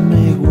to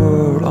make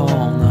world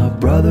all our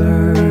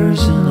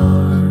brothers in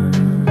arms.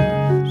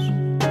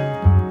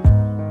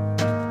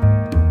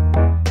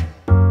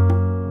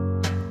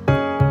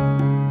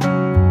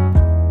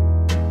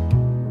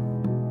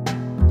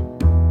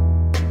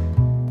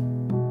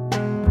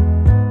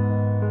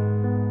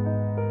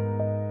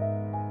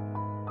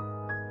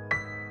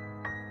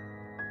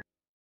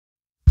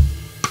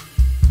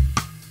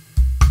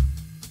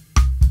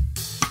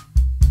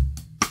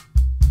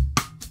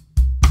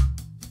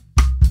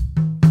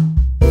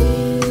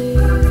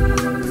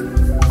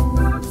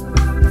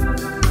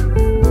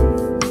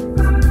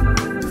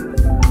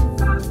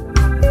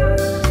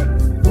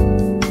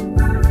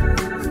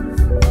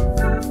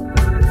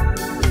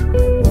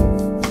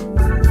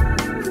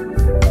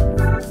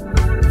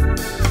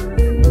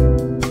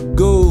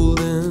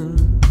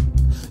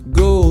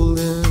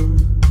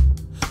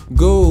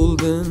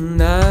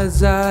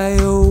 As I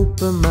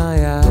open my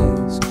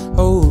eyes,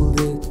 hold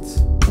it,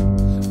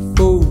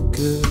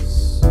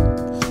 focus,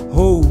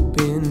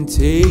 hoping,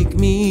 take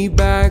me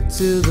back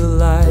to the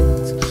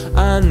light.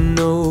 I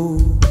know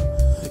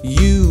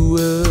you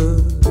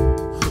were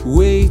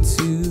way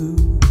too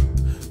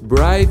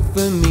bright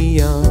for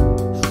me. I'm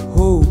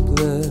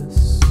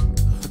hopeless,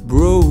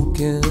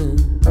 broken,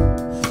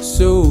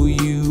 so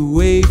you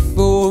wait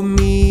for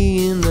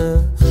me in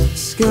the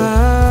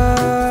sky.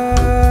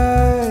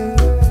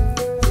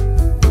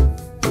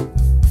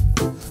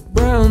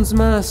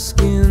 My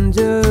skin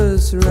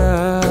just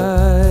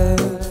right.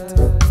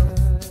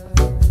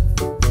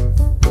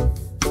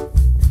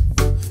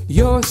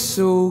 You're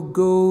so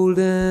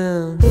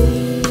golden.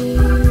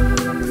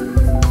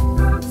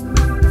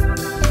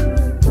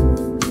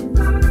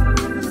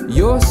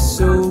 You're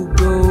so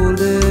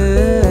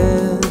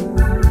golden.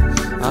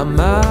 I'm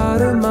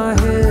out of my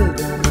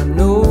head, and I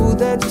know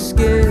that you're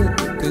scared,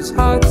 'cause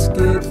hearts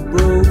get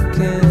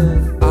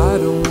broken. I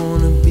don't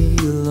wanna be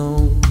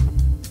alone.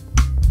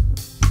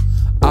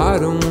 I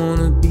don't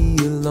wanna be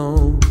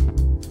alone.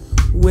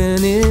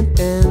 When it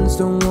ends,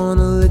 don't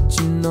wanna let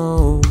you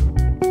know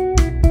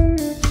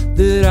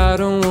that I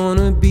don't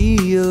wanna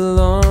be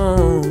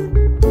alone.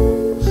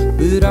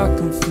 But I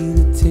can feel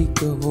it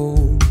take a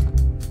hold.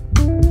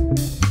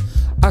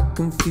 I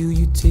can feel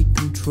you take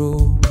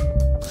control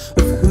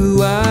of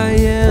who I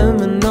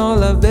am and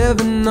all I've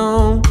ever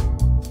known.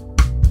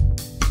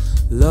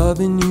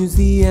 Loving you's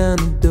the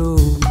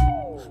antidote.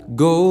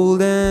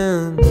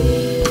 Golden.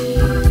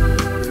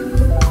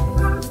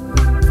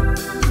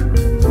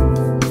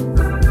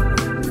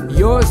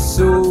 You're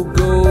so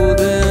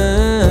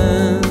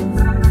golden.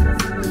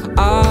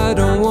 I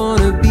don't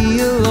wanna be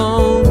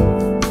alone.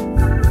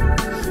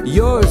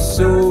 You're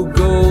so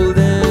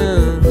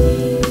golden.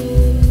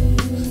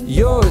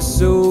 You're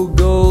so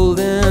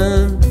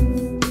golden.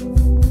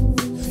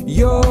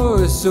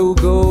 You're so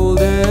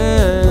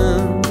golden.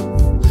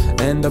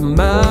 And I'm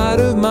out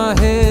of my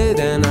head,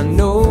 and I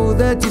know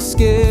that you're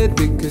scared,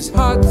 because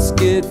hearts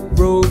get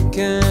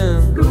broken.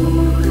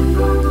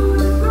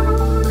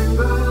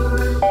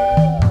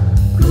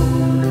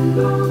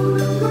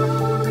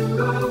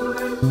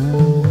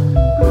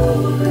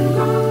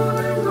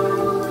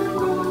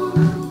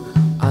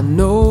 I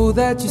know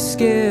that you're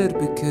scared,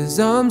 because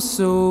I'm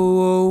so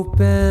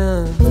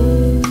open.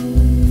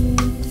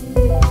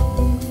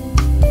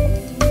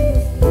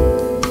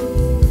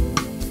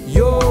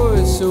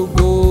 You're so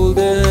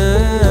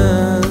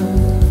golden.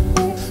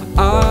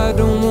 I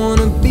don't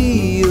wanna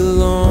be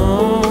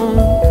alone.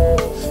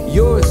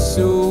 You're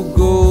so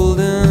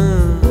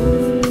golden.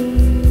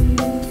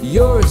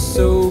 You're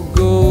so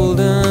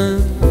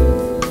golden.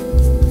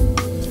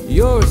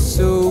 You're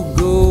so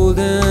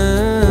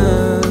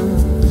golden.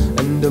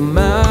 And I'm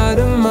out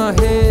of my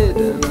head,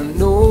 and I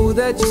know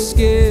that you're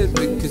scared,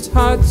 because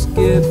hearts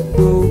get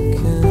broken.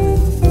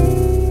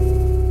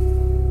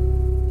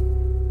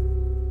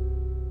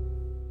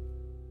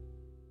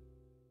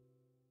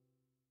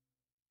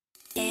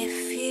 If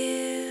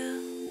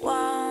you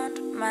want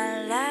my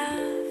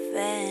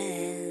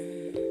loving,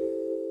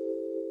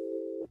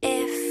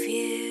 if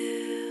you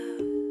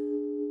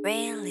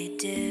really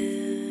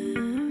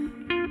do,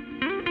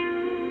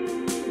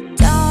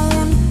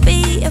 don't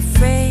be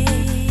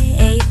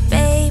afraid,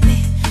 baby.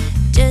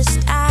 Just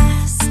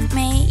ask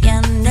me, you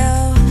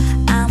know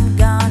I'm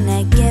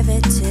gonna give it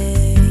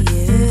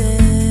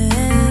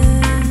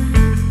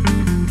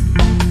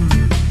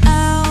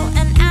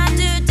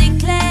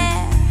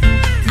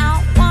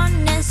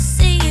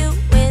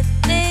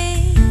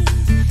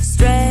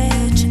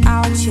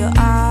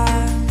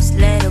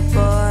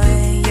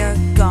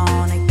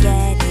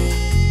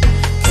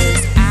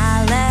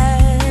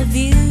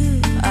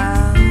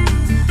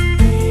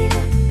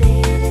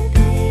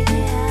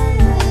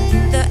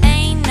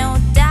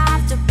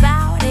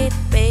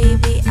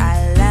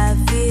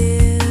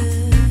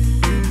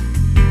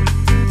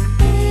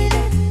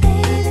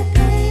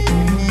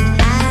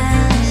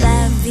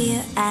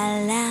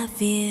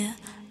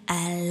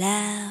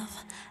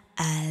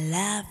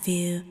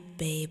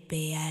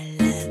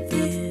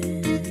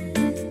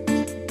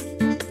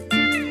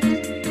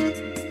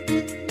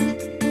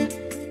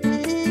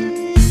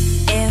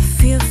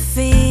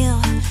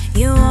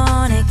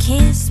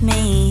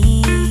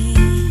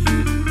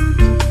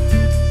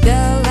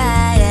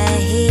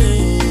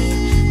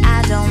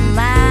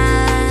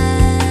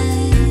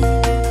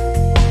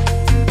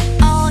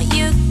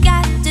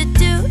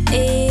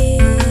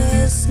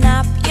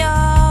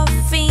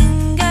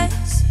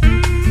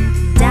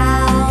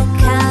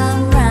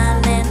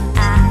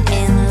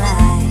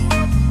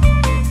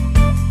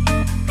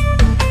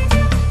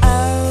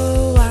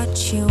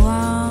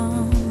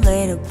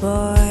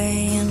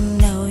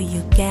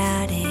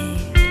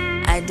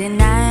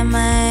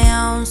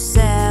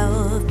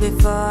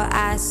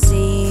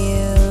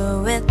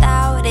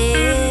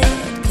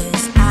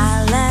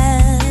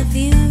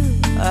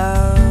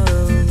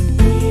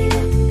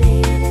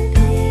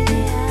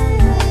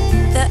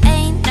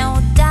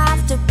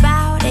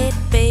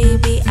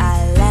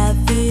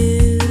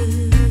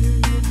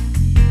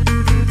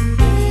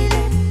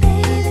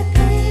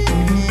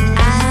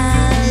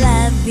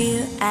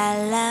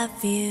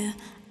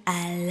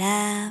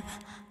I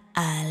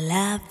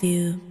love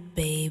you,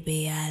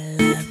 baby, I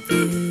love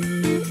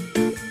you.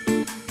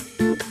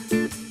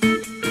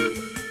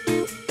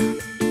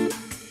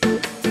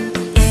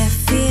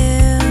 If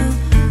you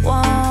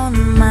want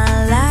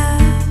my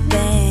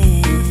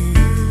loving,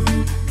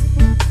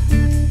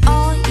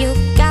 all you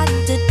got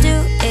to do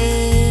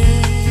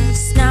is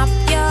snap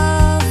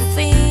your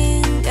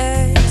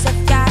fingers.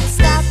 I've gotta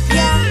stop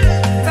you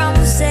from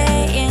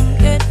saying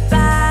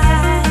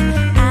goodbye.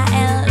 I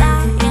ain't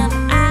lying,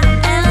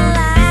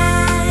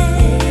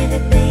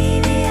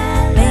 baby, I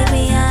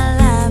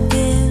love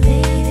you.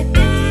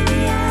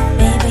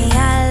 Baby,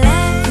 I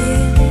love you.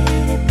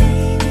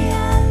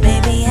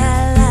 Baby, I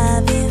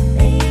love you.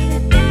 Baby, I love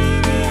you.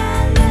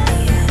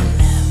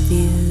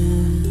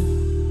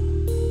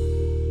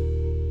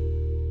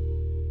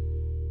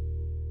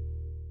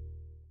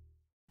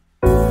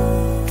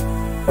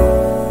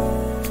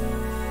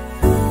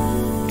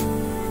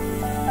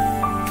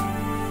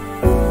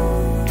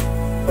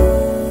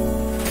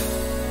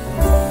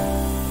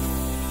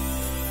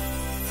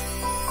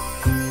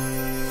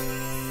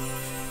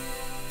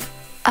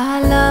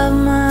 I love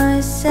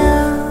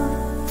myself.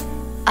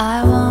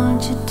 I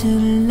want you to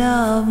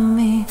love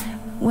me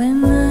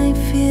when I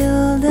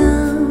feel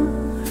down.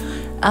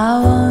 I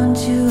want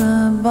you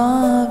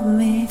above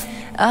me.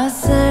 I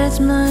search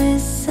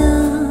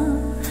myself.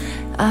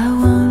 I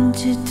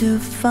want you to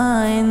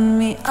find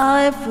me.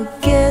 I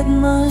forget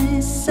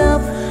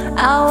myself.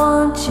 I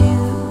want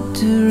you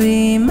to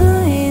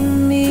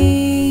remind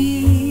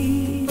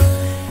me.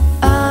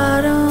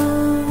 I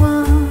don't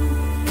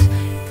want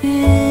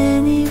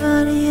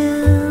anybody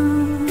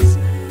else.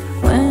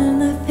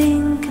 When I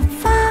think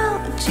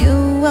about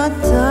you, I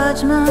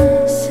touch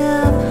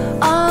myself.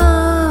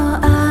 Oh,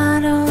 I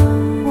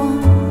don't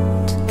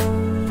want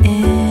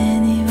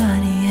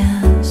anybody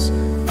else.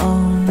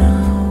 Oh no,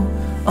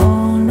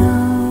 oh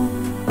no,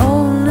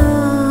 oh no.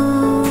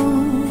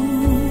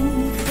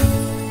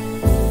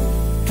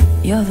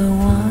 You're the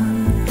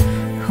one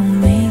who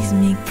makes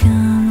me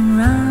come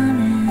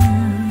running.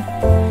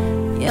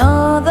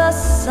 You're the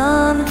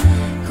sun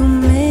who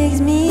makes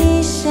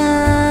me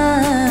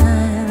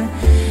shine.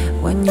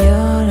 When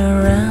you're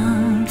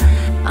around,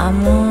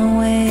 I'm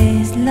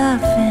always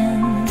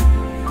laughing.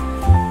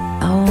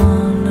 I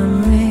wanna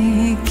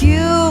make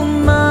you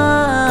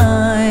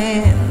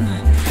mine.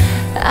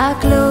 I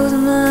close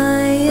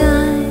my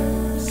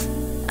eyes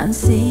and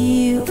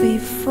see you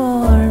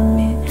before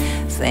me.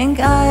 Think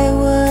I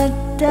would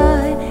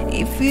die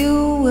if you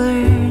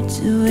were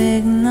to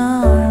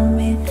ignore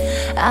me.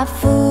 I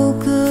full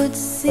could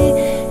see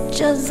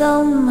just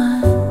how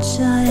much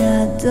I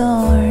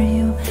adore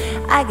you.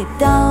 I get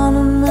down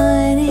on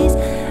my knees,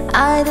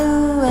 I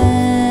do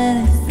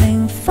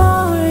anything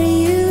for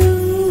you.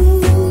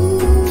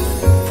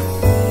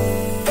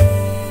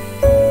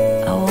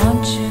 I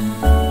want you,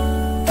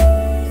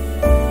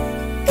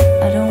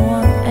 I don't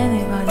want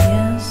anybody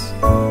else.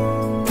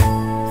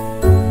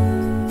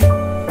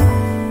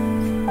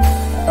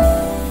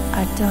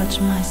 I touch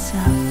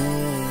myself.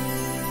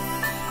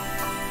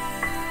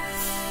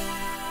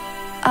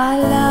 I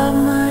love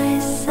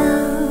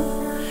myself.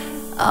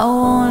 I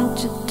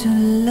want you to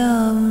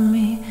love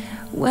me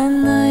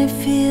when I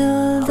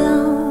feel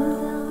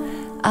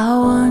down. I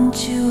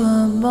want you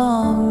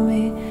above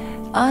me.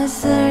 I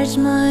search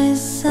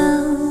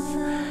myself.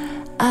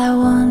 I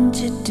want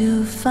you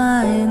to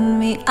find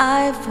me.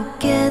 I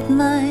forget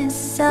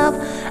myself.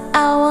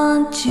 I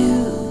want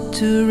you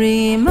to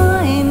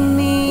remind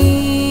me.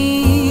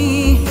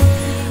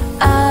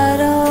 I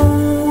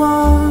don't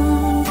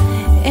want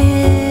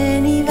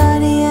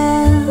anybody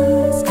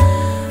else.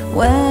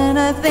 When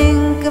I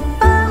think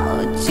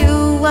about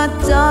you, I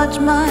touch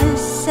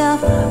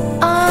myself.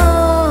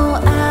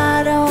 Oh,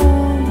 I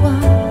don't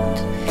want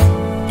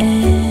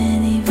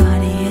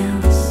anybody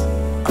else.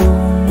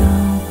 Oh no,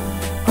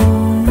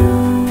 oh no,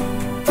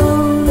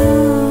 oh no.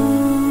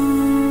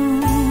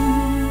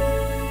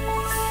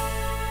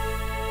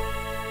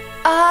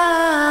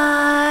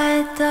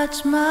 I touch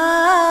myself.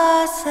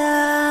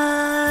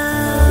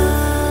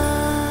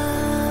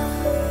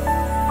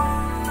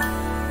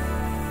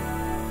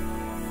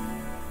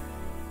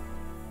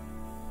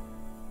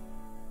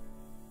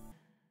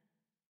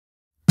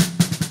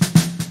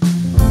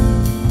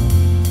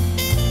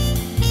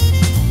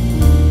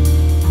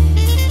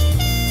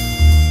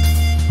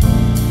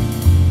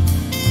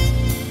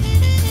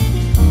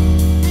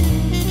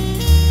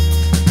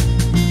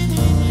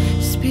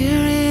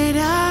 Spirit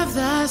of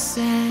the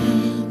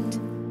sand,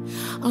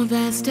 on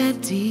that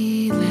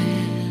steady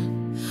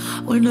land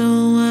where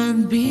no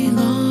one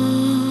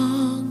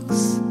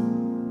belongs.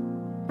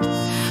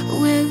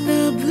 When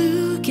the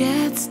blue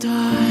gets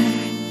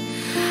dark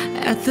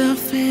at the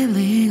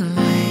failing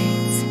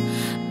light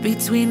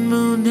between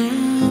moon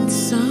and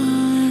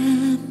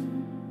sun,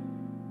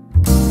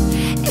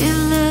 in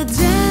the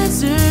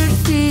desert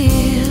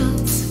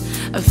fields,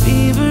 a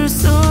fever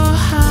so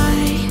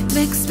high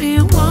makes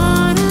me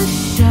wanna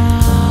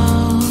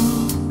shout.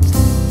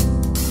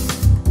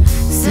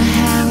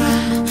 Sahara,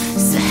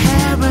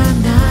 Sahara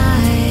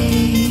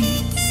night.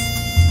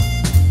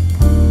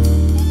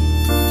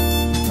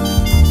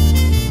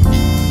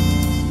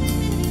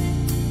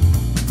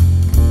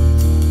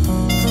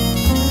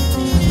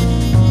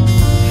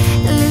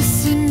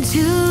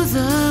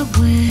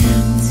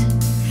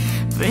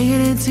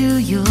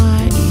 into your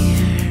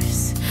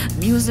ears,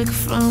 music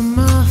from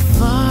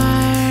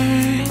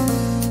afar.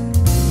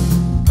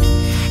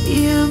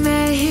 You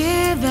may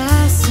hear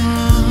the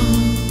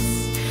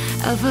sounds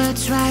of a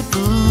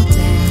tribal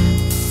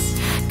dance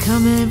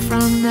coming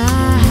from the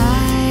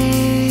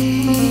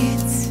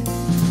heights.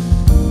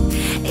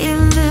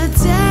 In the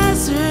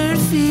desert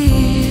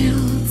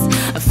fields,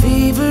 a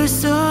fever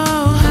so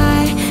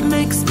high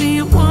makes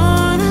me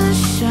wanna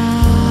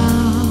shout.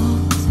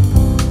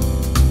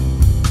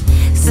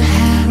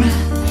 Sahara,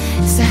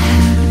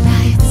 Sahara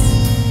nights.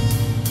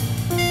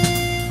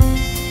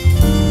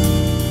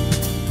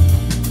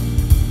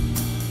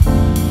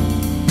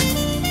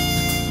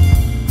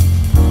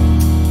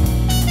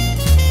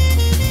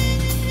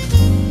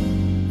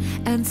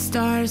 And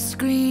stars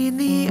screen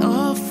the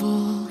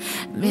awful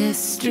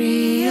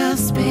mystery of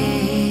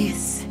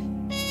space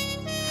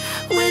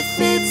with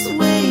its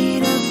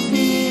weight of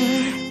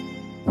fear.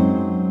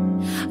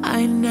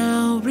 I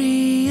now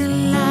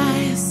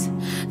realize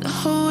the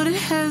hold it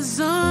has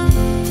on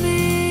me.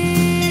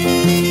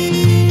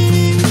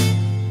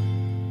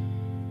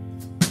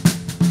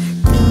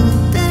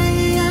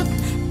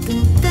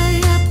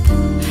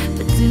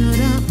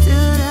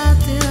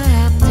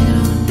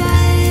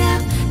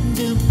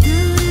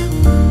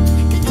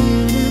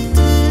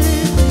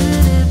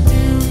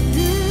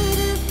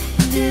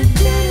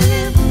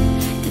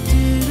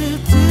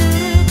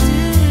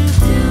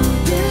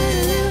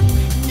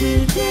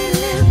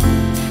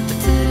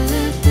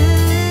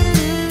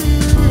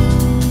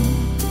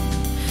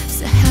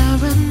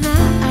 Sahara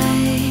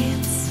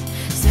nights,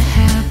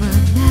 Sahara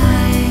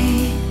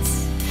nights,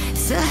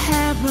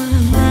 Sahara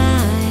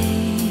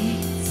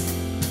nights.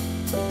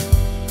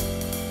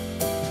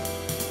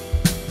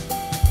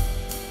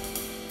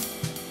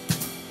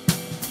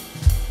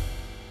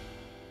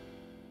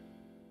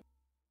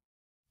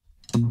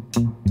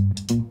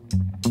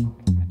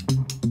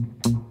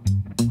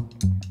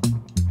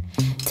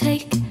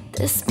 Take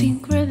this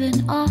pink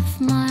ribbon off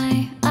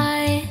my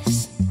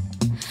eyes.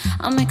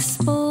 I'm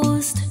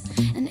exposed,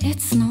 and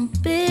it's no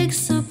big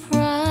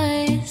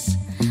surprise.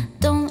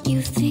 Don't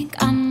you think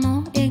I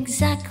know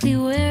exactly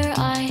where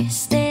I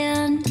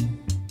stand?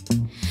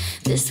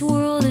 This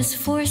world is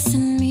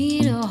forcing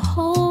me to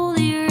hold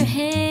your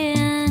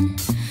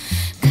hand.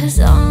 'Cause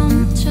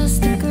I'm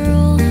just a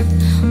girl,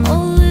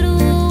 oh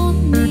little old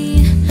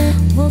me.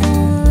 Well,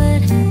 don't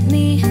let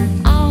me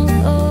out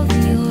of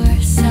your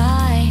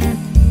sight.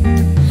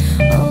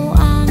 Oh,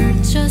 I'm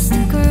just a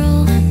girl,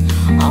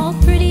 all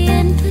pretty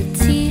and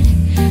petite.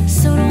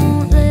 So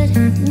don't let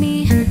me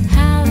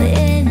have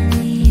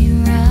any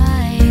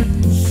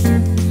rights.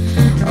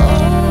 Oh,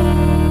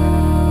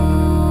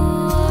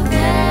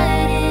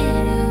 ready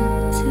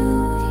to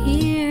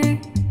hear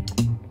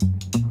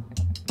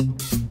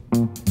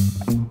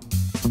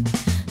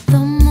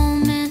the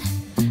moment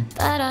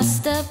that I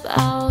step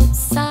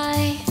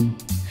outside.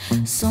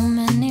 So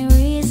many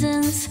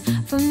reasons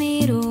for me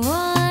to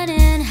run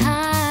and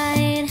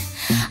hide.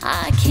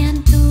 I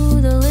can't do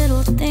the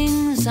little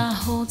things I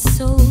hold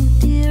so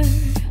dear.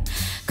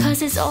 'Cause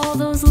it's all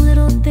those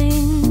little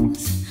things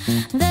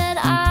that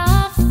I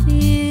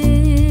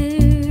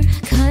fear.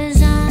 'Cause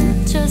I'm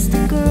just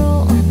a girl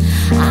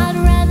I'd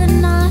rather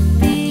not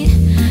be.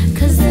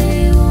 'Cause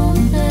they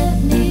won't let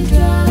me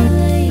drive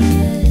late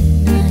at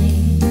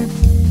night.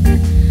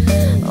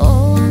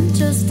 Oh, I'm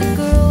just a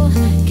girl,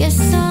 guess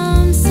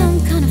I'm some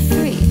kind of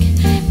freak.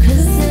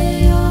 'Cause they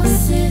all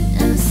sit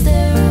and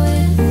stare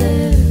with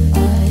their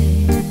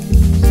eyes.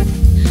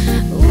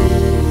 Ooh,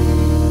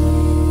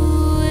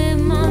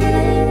 am I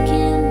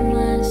making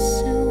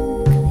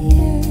myself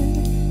clear?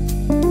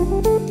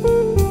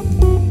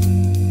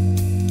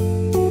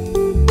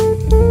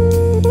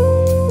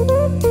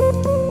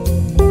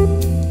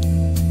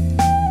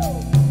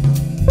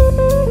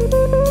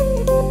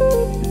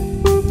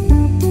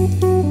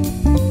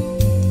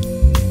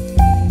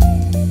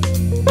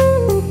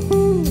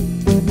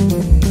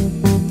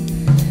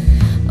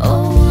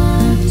 Oh,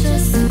 I'm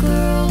just a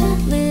girl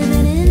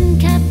living in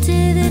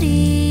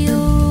captivity.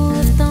 Oh,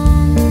 if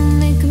don't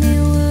make me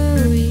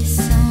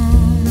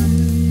worrisome.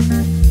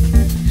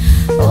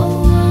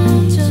 Oh,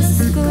 I'm just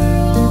a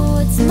girl,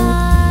 it's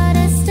my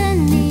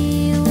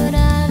destiny. What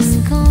I've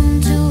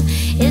succumbed to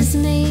is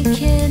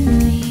making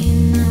me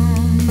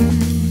numb.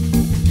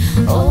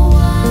 Oh,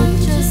 I'm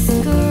just a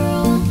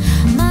girl,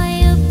 my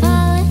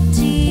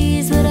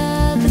apologies. What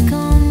I've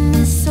become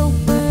is so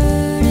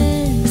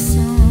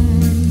burdensome.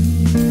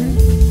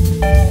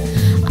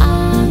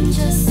 I'm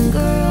just a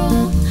girl,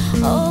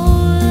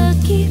 oh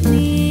look at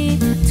me,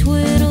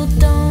 twiddled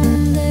down,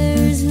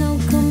 there's no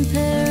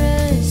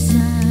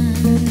comparison.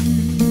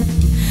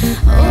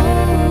 Oh,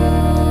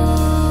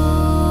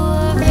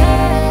 I've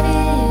had it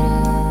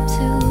up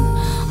to,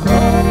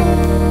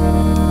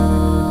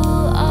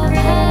 oh, I've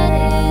had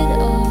it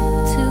up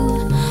to,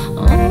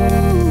 oh.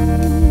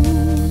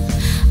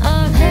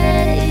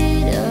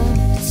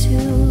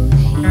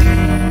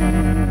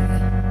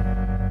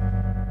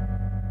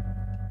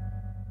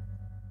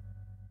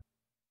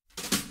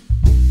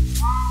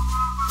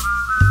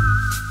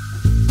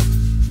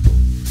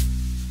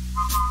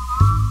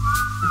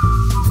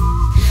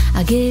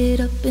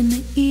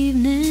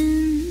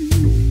 evening,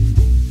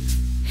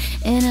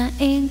 and I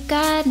ain't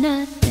got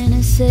nothing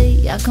to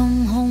say. I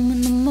come home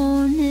in the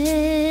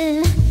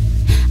morning,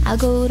 I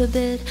go to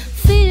bed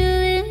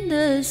feeling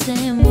the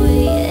same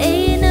way.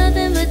 Ain't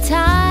nothing but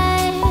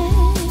tired,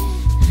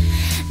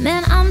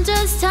 man, I'm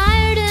just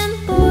tired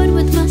and bored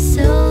with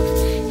myself.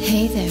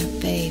 Hey there,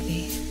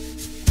 baby,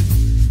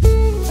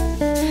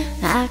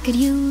 I could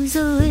use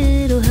a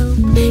little help.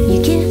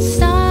 You can't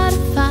start a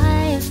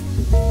fire,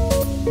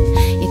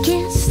 you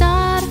can't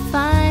start a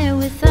fire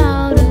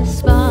without a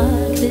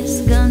spark.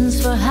 This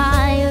gun's for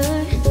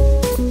hire,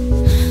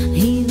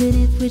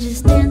 even if we're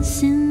just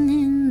dancing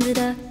in the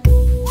dark.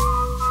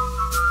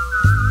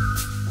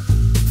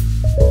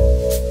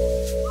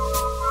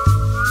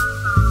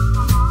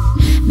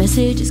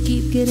 Messages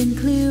keep getting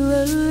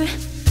clearer,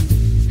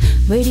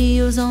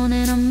 radio's on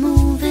and I'm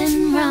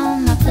moving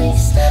round my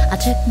place. I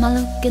check my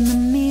look in the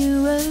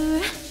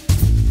mirror,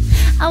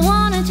 I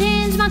wanna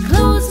change my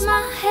clothes,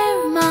 my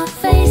hair, my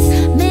face.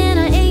 Man,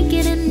 I ain't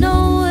getting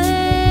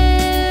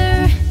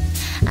nowhere,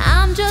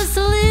 I'm just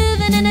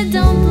living in a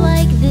dump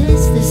like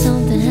this. There's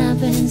something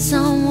happening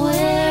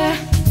somewhere,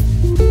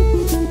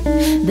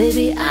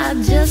 baby, I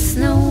just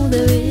know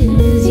there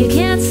is. You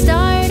can't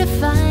start a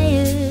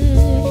fire,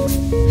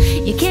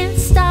 you can't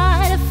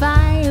start a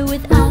fire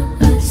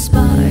without a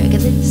spark.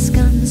 This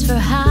gun's for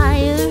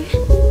hire,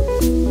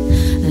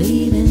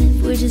 even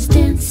if we're just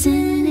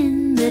dancing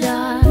in the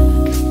dark.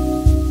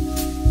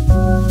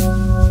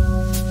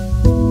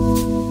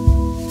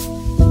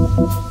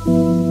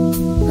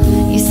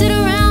 You sit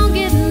around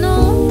getting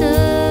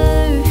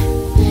older,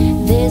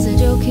 there's a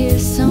joke here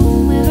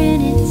somewhere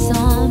and it's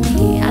on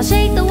me. I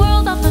shake the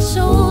world off my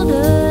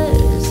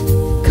shoulders,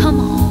 come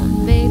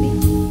on baby,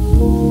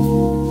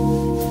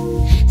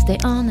 stay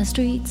on the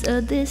streets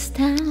of this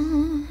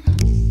town,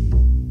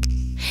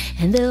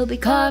 and they'll be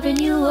carving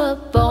you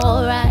up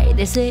alright.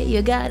 They say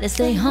you gotta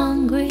stay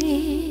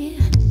hungry.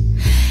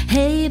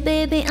 Hey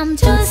baby, I'm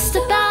just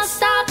about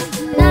stopping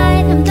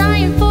tonight, I'm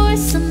dying for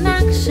some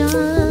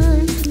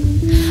action.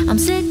 I'm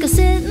sick of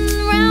sitting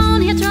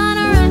around here trying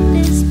to write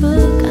this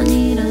book, I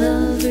need a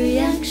love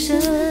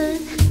reaction.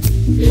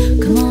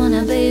 Come on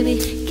now baby,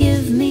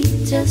 give me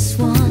just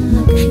one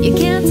look. You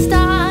can't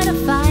start a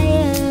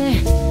fire,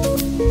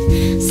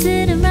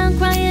 sit around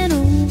crying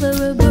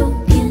over a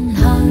broken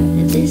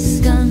heart. This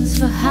gun's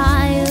for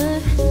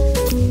hire,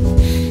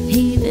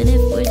 even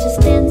if we're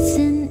just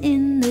dancing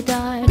in the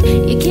dark.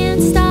 You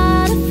can't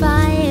start a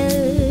fire,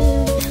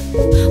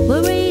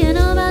 worrying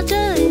about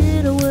your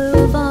little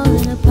world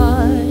falling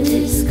apart.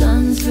 This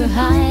gun's for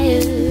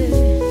hire,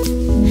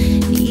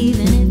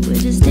 even if we're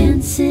just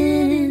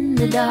dancing in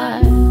the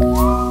dark.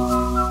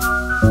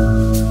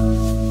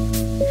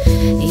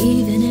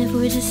 Even if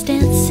we're just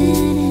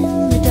dancing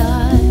in the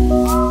dark.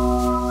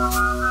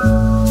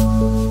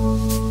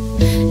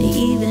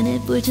 Even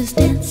if we're just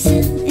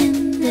dancing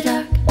in the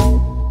dark.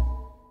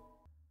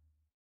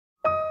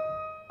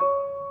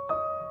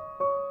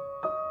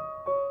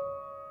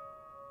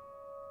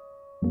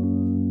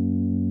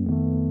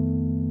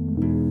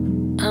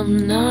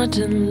 I'm not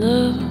in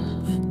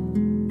love,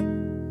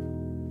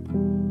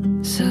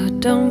 so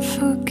don't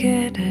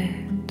forget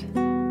it.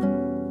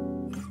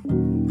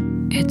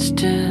 It's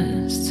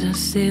just a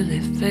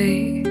silly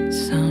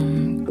phase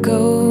I'm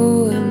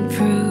going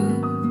through,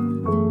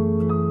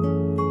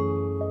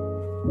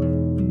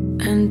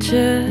 and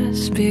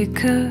just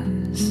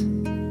because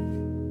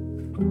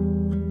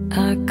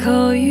I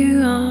call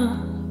you up,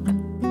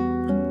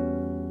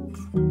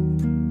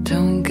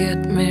 don't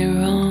get me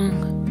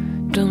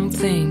wrong, don't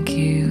think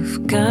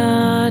you've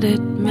got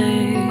it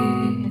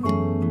made.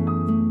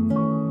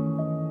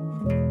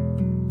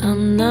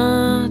 I'm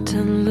not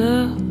in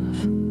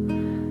love,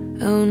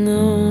 oh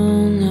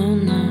no, no,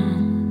 no.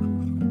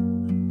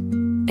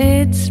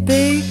 It's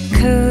because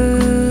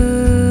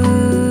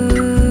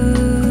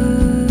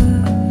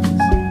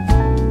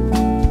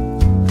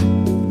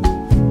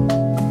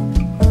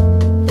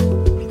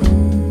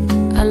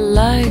I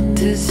like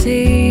to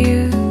see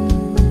you,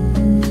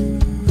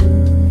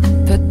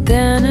 but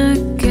then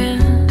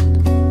again,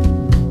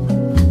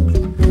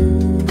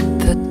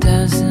 that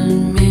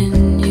doesn't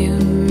mean you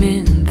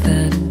mean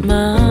that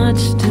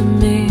much to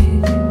me.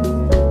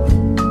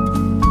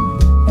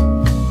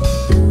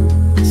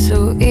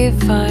 So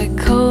if I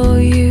call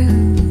you,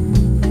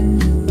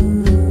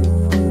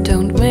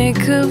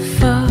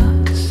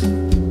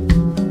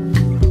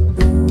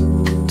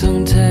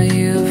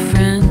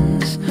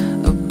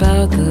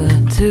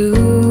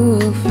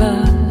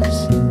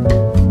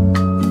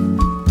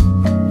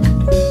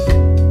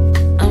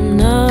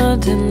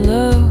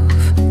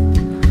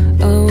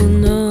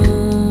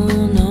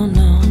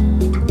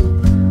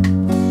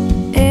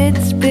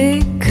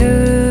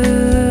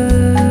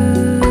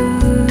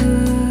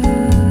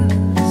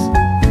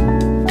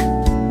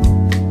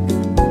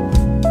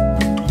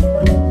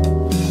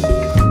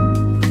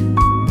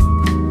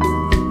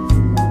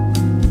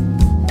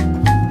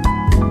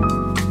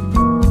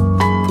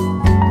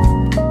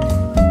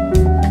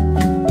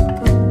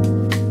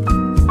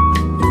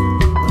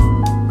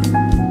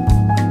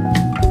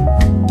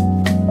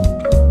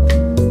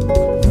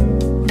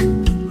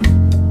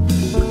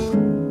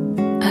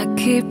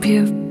 keep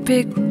your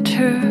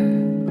picture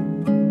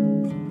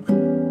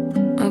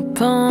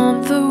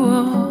upon the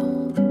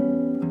wall.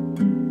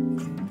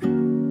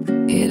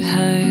 It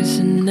hides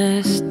a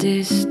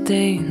nasty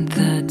stain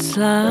that's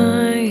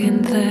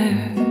lying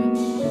there.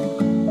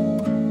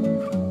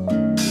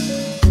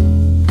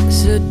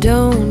 So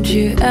don't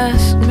you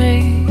ask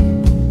me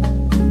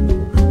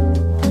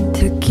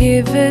to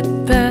give it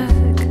back.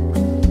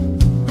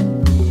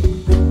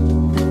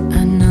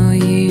 I know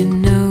you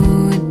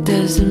know it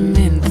doesn't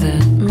mean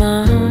that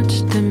much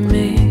to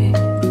me.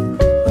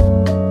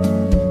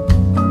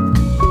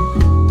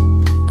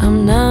 I'm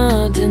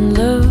not in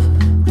love.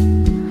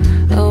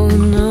 Oh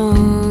no,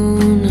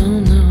 no,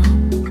 no.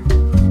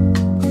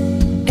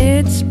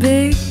 It's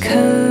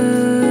because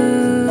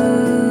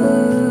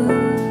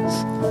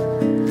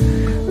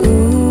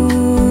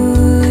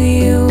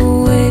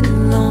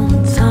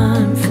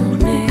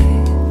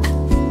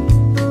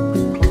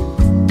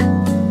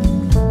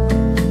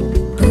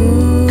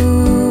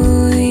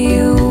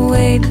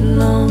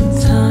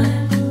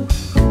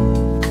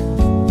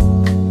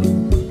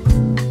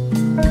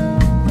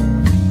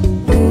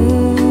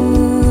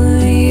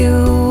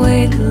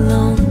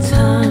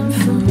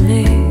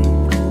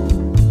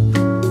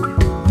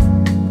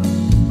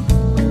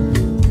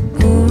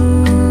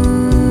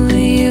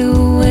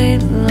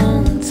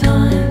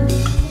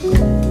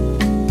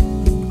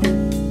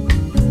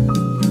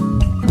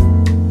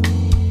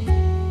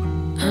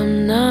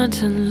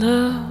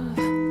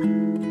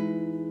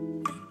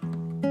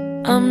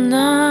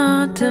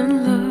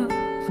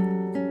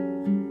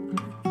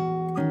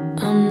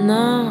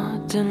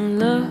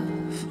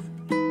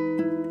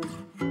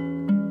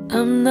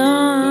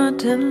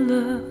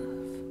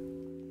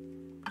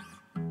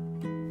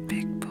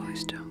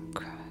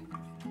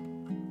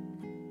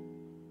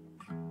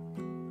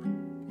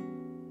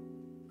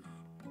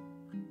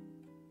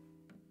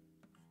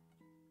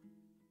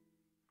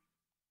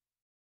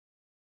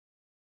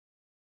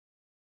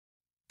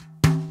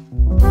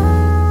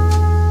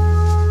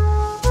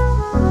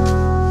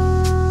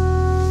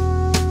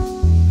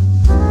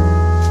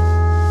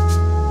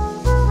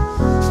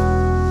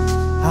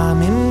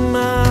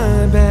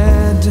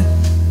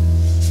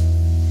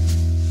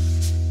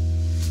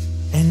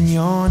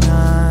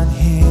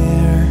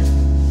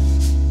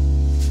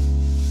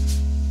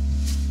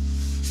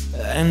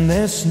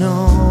there's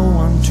no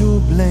one to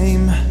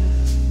blame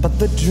but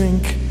the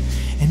drink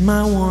in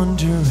my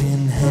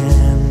wandering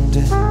hand.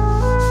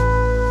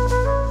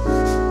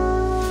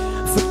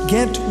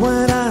 Forget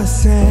what I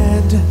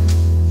said,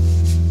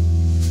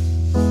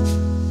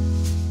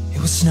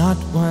 it was not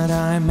what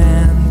I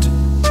meant.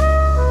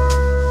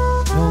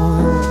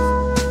 Oh,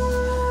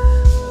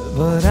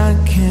 but I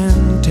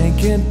can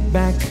take it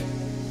back.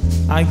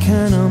 I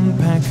can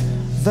unpack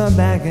the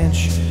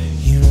baggage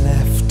you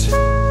left.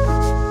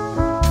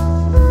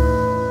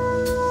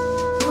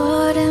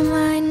 What am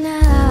I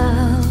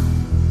now?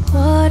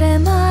 What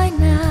am I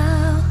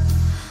now?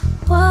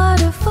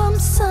 What if I'm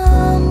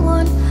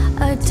someone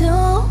I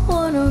don't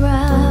want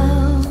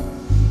around?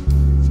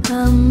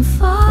 I'm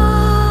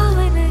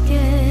falling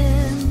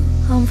again.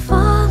 I'm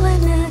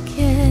falling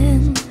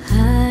again.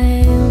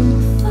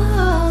 I'm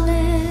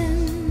falling.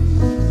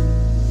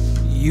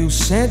 You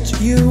said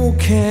you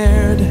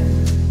cared,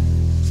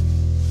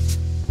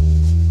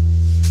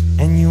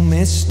 and you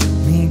missed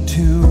me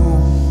too.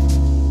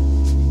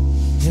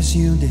 Yes,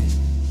 you did.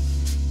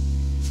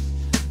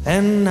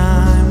 And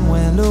I'm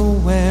well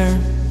aware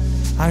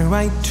I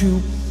write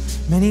too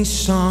many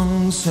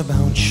songs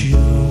about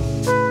you.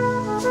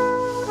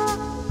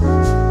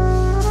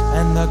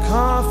 And the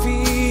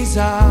coffee's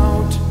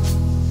out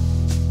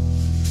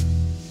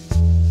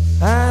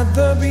at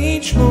the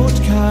Beachwood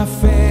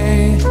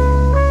Cafe,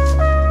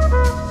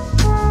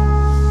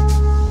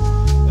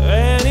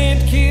 and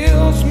it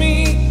kills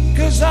me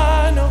 'cause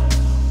I know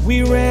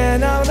we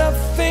ran out of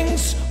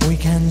things we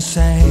can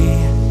say.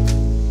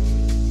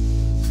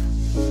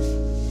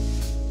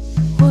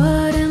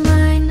 What am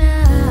I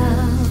now?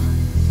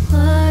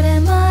 What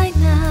am I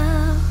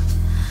now?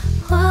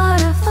 What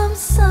if I'm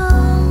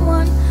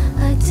someone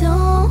I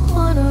don't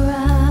want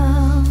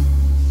around?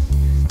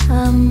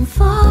 I'm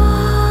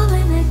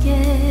falling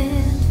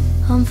again.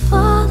 I'm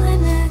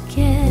falling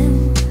again.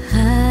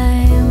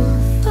 I'm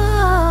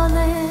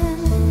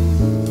falling.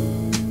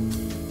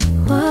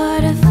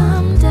 What if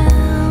I'm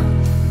down?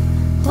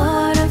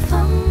 What if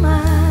I'm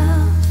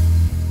out?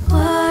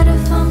 What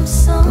if I'm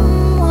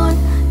someone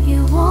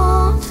you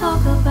won't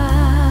talk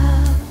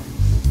about?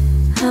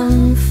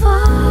 I'm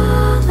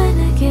falling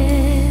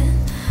again.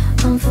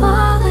 I'm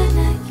falling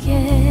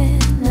again.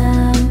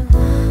 I'm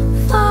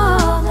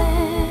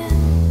falling.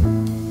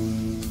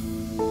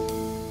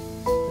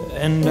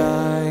 And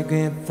I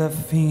get the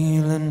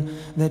feeling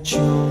that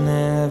you'll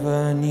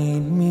never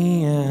need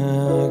me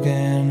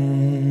again.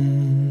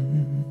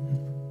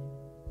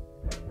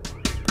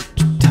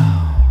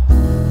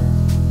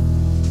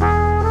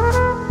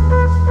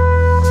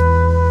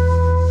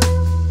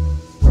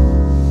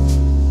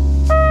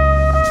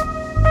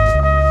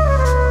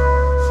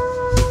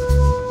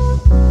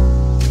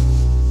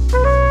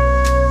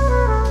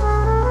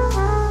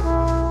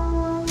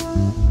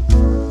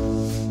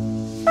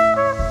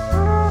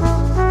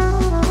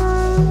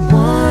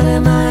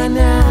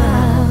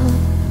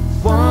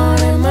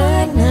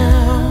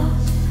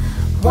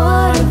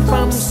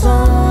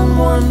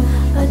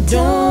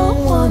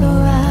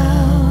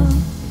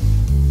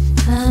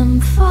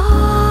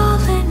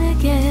 falling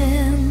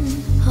again,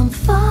 I'm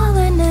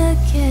falling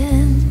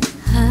again,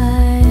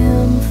 I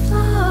am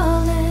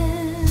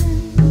falling.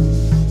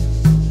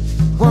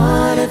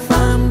 What if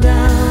I'm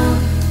down?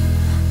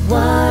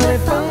 What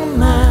if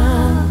I'm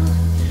out?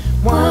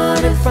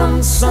 What if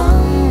I'm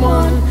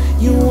someone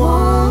you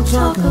won't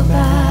talk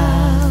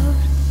about?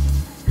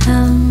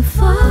 I'm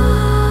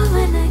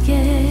falling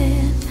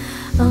again,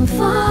 I'm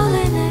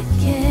falling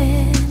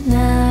again,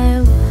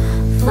 I'm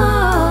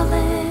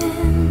falling.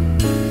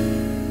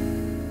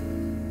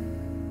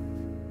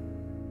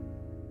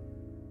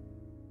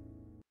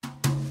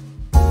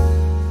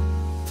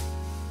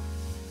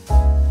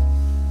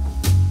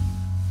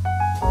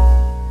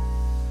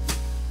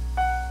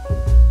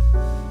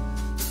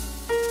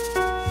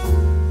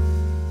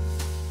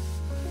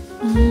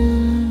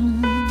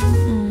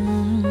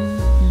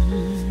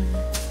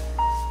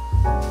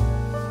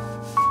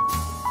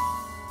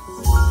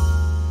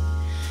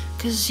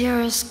 'Cause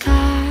you're a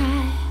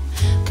sky,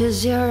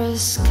 'cause you're a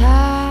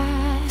sky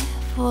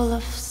full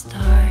of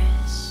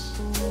stars.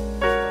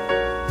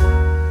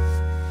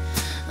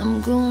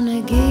 I'm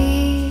gonna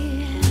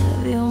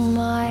give you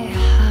my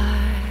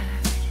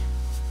heart.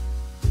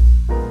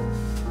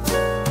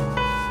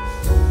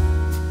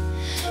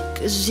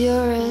 'Cause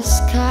you're a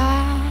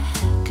sky,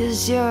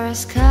 'cause you're a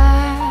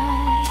sky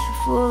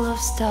full of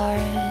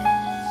stars.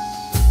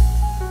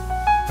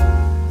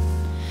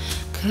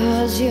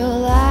 'Cause you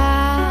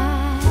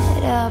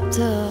light up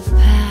the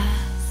path.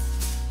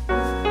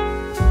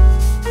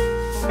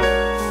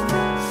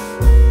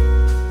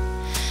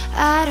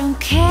 I don't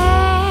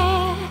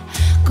care,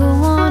 go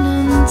on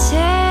and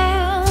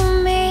tear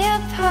me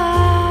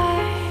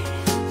apart.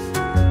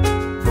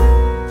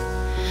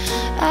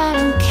 I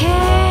don't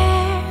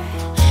care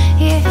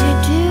if you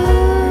do.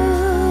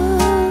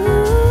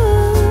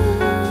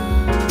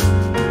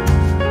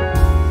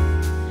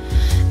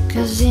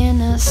 'Cause in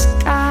the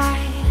sky,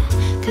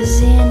 'cause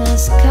in a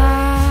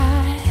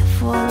sky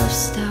full of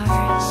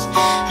stars,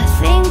 I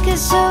think I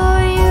saw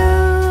you.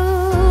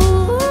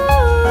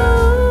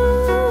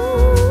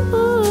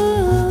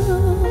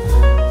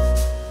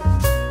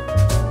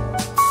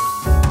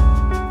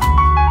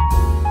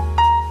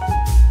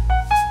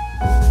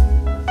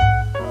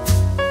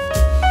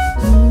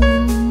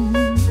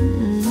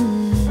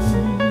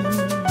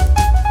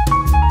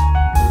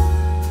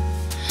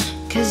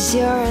 Cause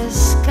you're a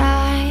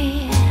sky,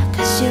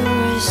 'cause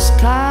you're a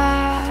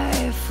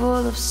sky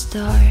full of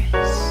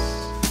stars.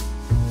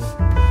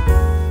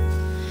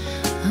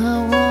 I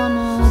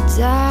wanna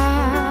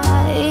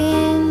die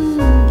in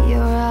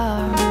your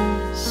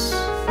arms.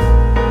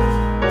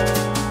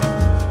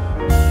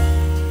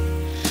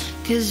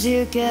 'Cause you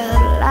get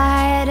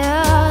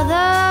lighter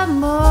the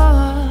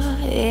more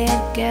it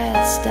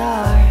gets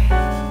dark.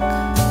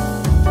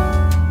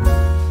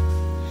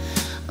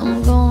 I'm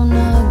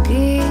gonna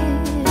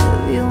give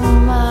you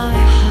my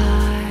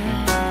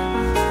heart.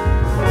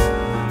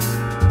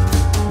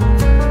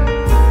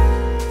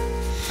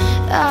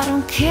 I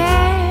don't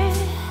care,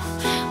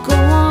 go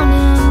on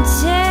and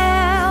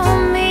tear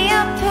me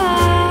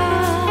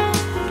apart.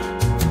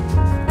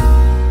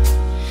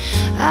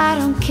 I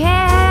don't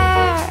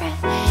care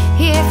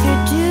if you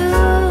do.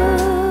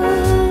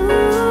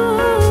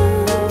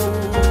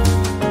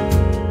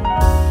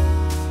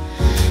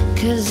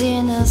 'Cause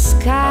in a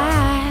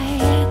sky,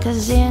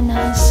 'cause in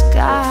a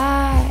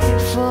sky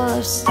full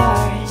of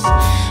stars,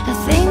 I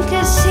think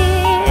I see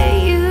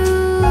you.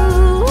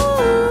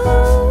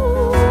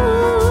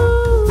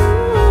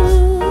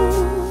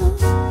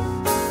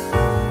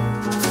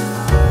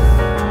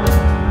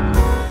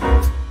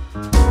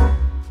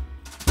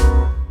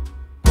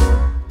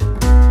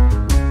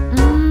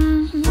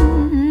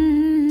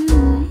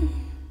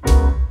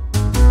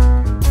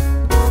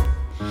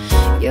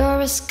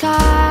 You're a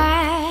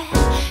sky,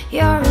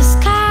 you're a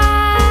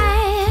sky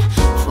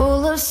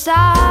full of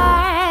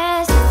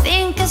stars. I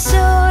think I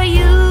saw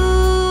you.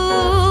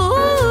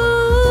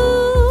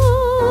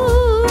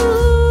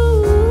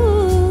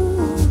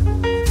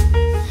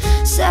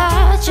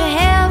 Such a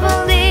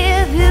heavenly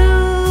view.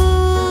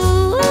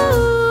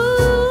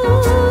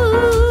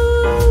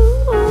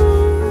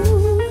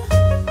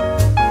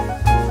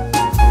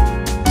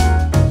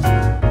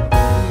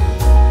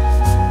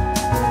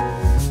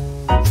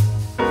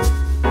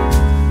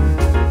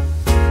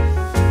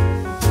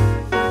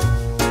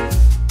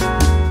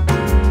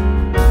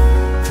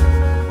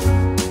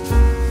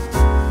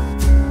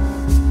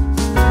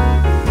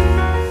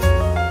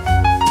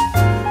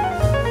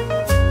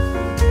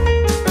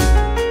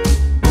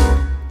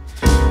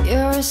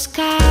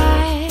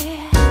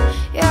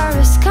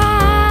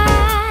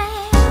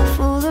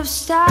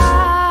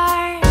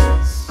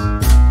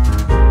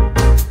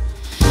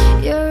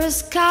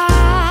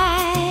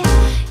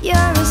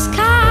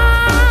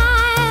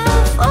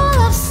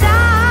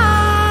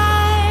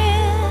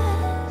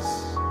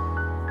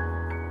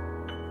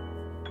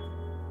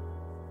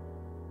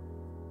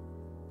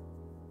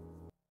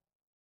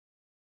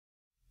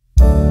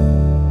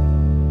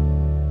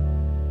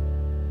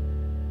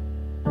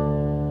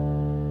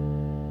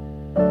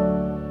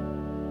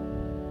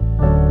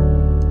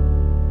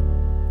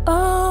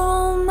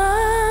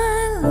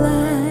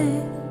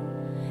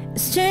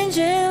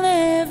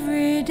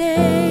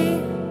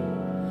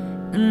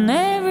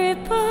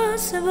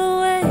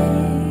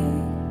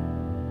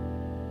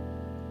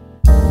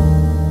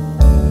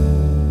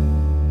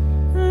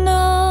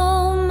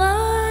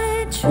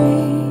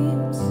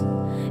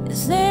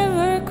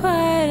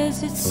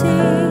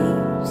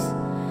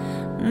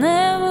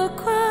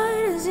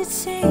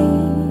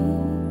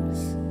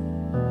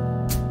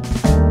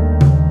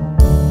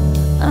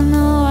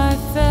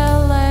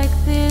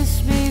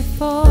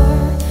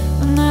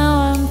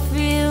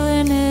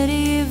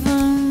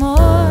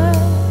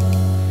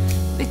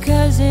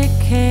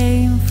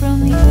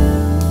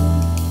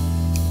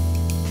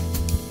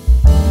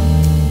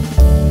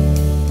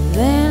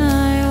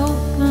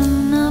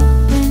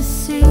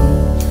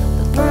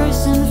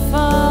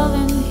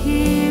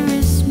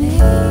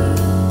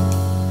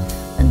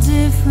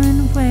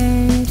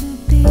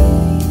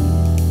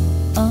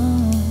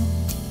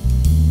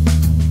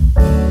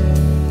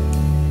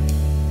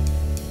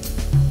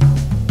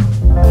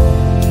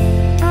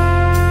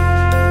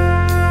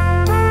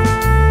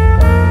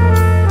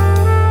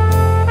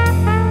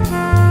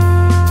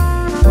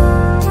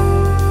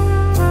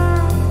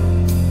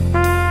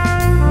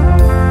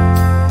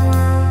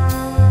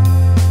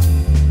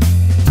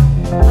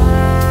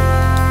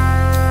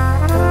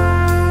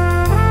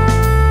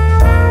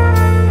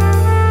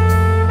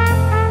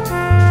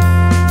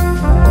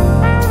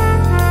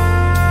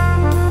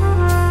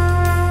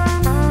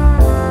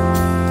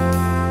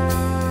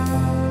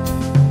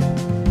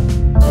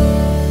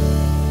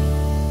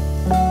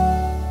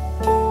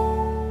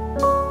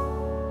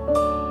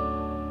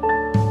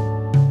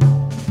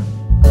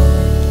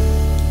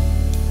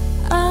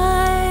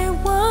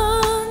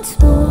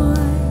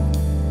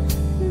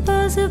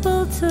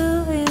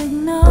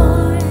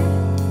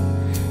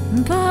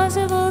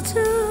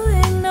 to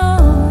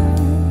ignore,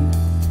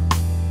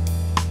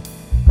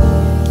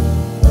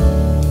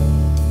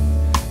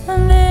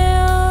 and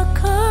they'll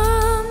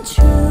come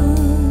true.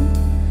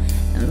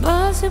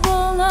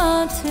 Impossible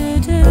not to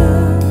do,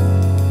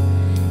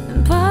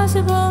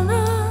 impossible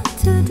not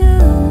to do.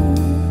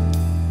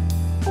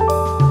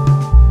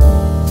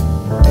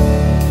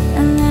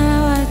 And now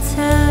I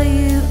tell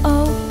you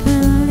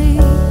openly,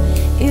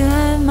 you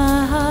had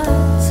my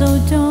heart, so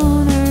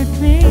don't hurt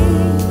me.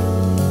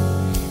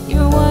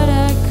 You're what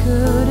I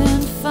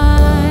couldn't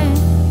find,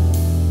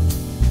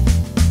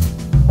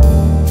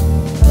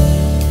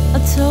 a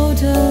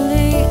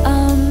totally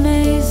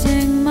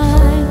amazing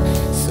mind,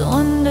 so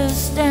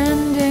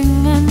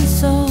understanding and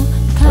so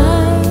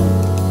kind.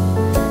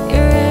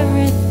 You're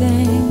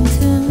everything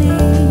to me.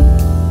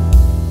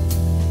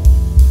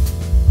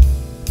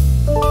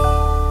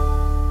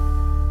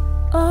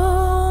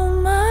 Oh,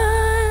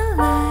 my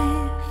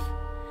life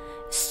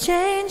is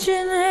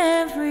changing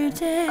every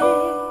day,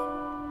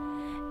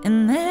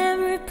 in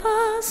every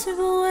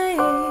possible way.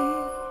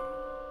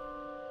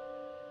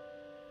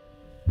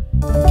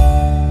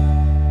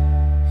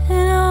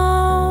 And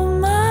all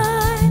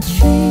my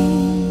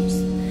dreams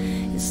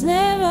is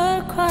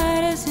never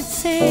quite as it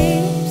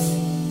seems,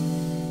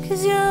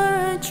 'cause you're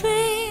a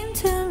dream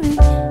to me,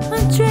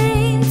 a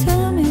dream to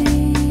me.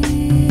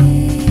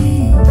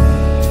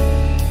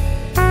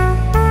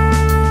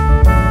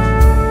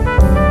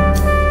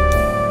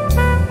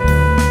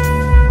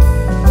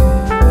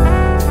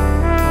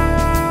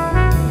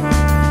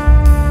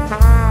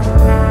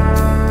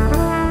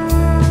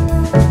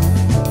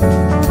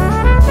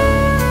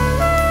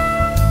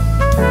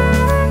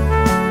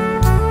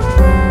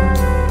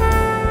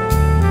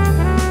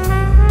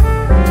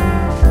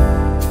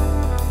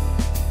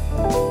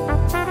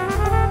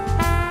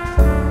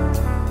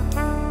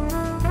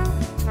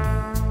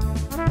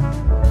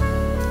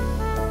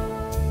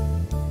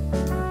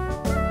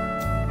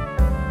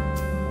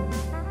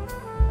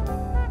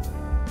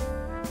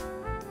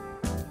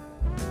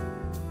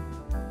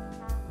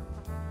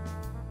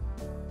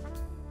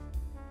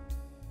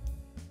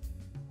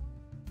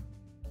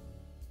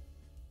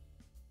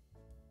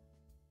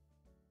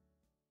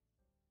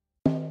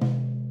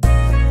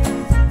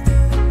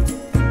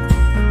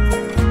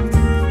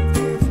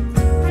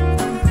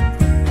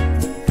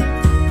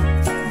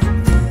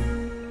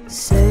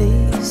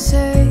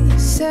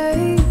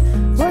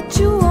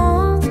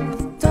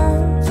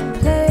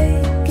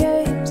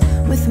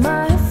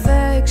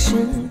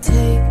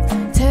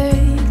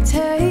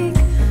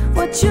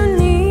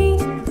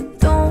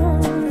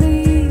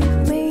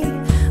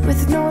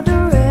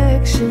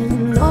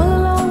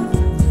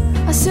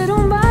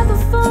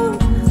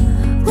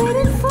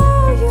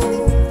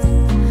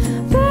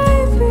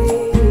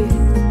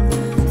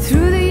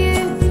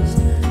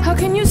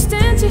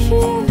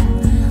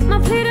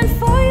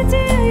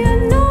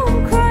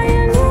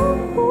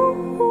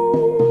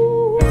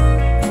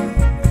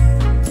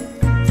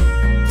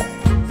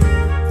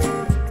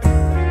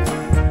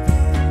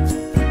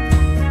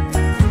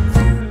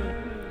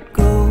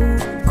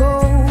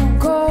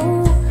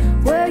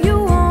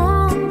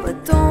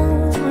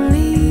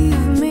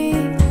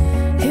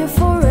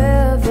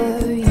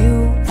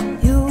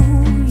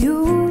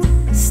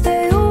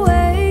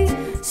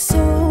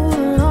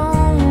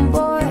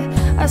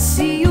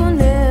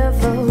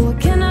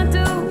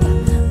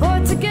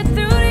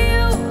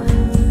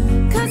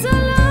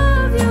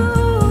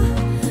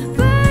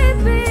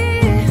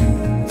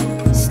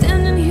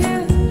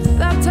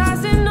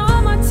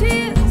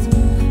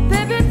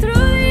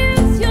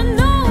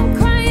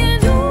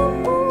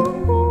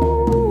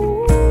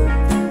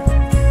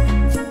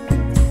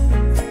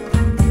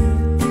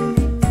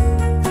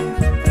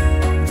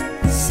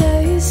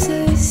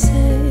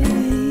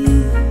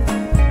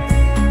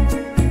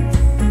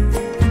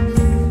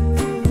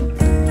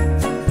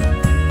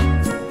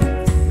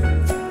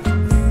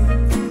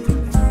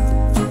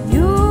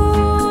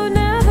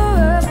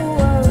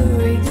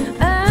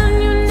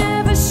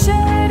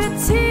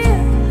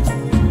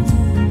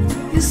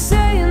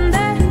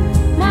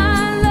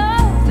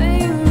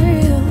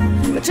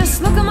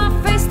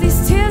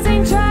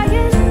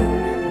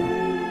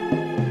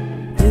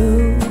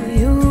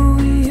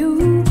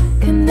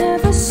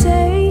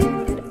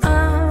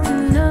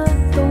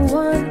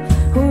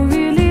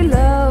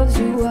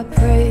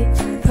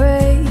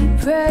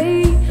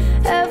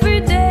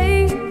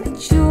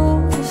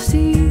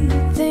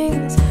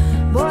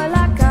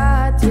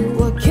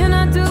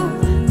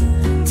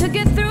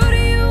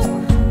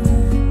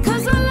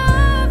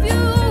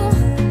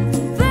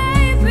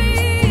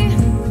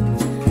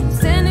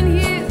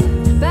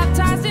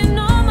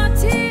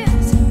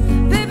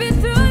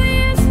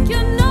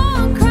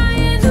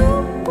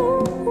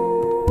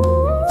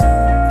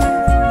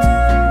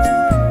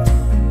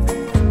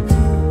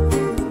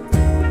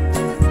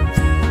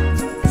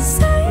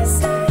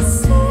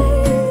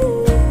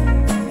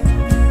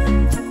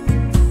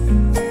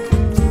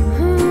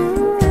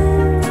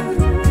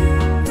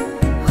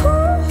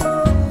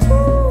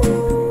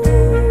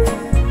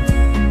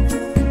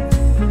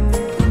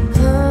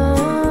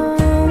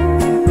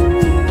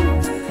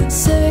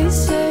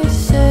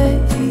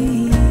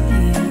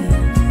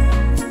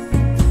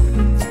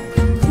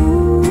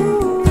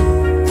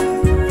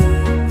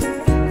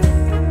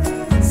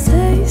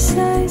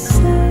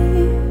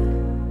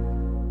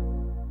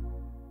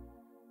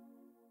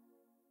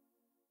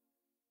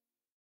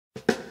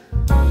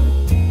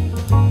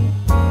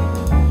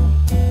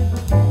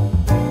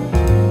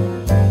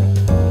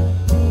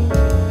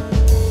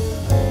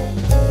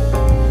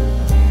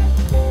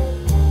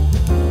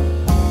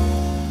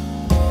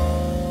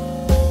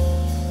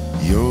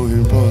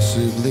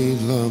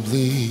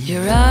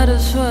 right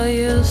as what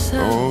you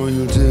said. Oh,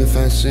 you do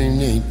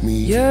fascinate me.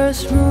 You're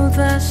smooth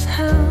as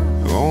hell.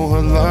 Oh,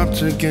 I'd love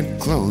to get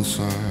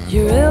closer.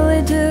 You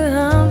really do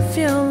have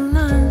your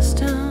lines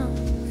down.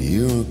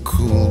 You're a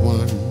cool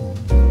one.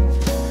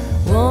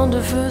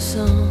 Wonderful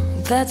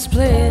song that's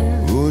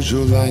playing. Would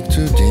you like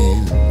to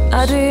dance?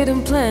 I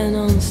didn't plan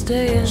on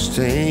staying.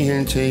 Stay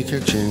and take a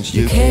chance.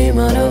 You came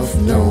out of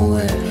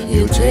nowhere.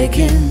 You're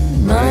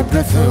taking my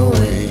breath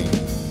away.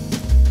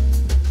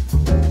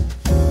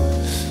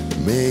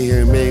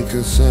 May I make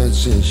a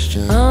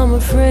suggestion? I'm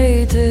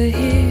afraid to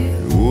hear.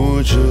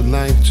 Would you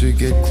like to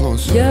get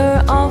closer?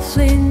 You're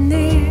awfully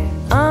near.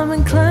 I'm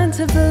inclined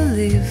to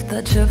believe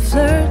that you're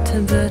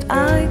flirting, but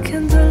I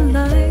kinda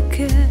like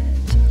it.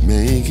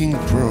 Making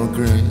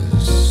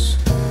progress.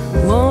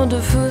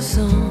 Wonderful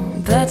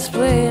song that's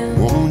playing.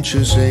 Won't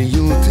you say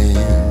you'll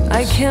dance?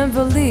 I can't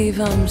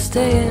believe I'm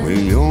staying.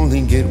 We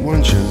only get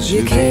one chance.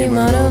 You came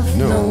out of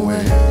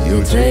nowhere.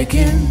 You're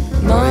taking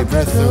my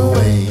breath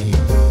away.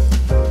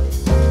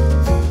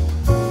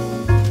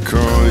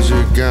 Cause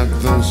you got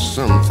the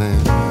something.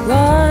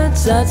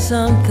 What's that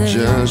something?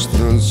 Just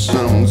the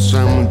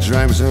some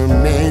drives a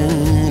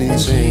man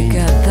insane. You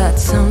got that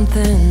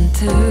something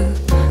too.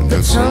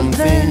 That's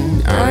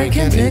something I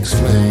can't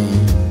explain.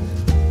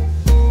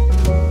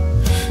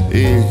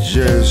 It's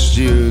just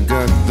you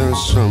got the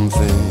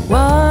something.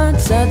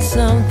 What's that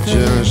something?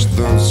 Just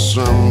the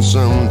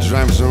some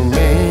drives a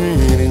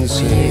man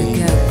insane.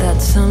 You got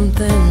that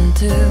something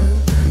too.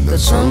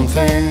 That's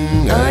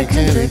something I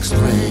can't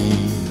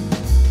explain.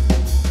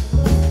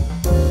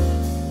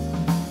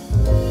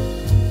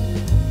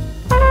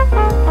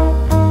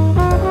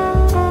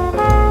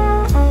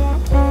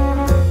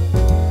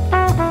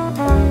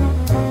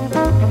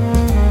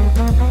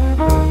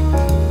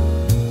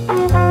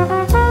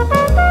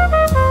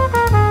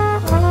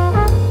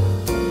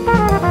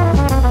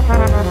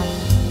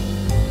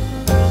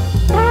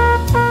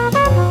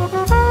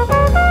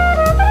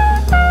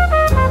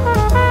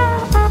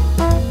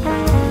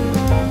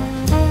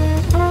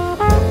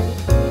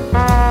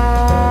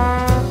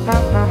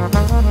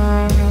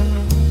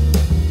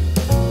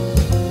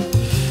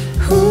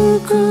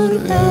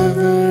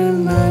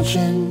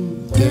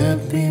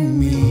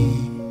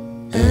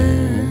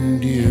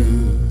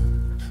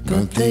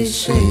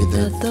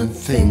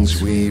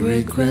 Things we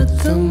regret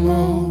the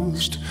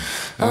most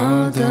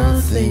are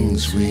the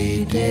things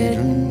we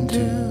didn't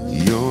do.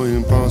 You're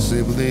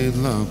impossibly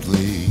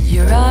lovely.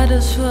 You're right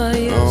as what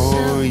you said.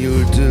 Oh,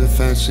 you do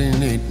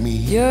fascinate me.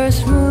 You're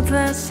smooth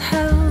as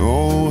hell.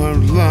 Oh,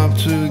 I'd love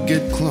to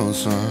get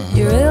closer.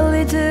 You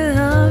really do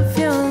have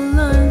your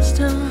lines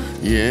down.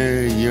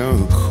 Yeah, you're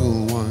a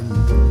cool one.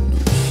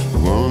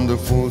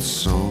 Wonderful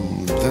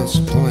song that's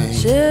playing.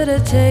 Should I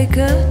take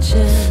a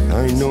chance?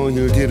 I know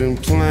you didn't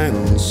plan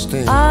on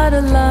staying. I'd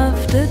have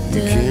loved to dance.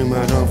 You came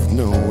out of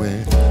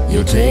nowhere.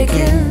 You're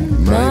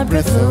taking my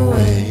breath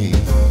away.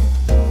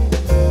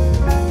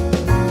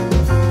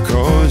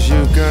 Cause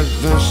you got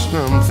the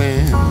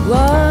something.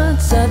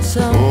 What's that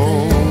something?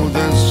 Oh,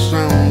 that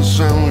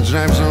some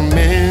drives a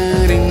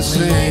man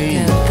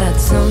insane. You got that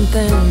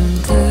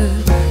something too.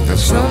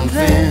 That's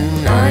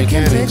something I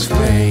can't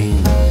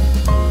explain.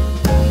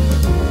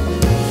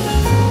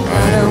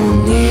 I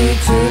don't need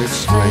to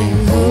explain.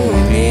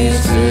 Who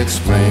needs to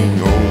explain?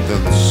 Oh,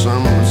 that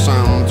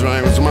some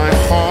drives my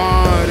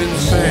heart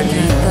insane.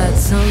 You got that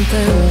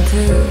something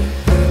too.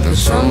 That's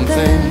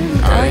something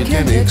I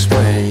can't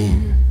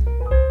explain.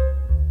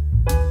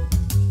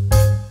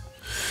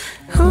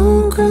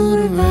 Who could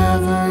have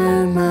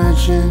ever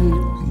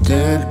imagined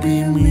there'd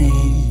be me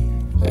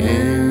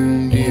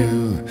and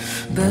you?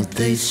 But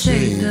they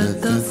say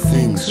that the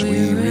things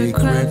we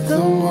regret the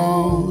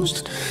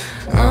most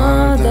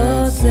are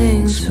the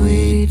things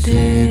we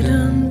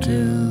didn't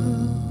do.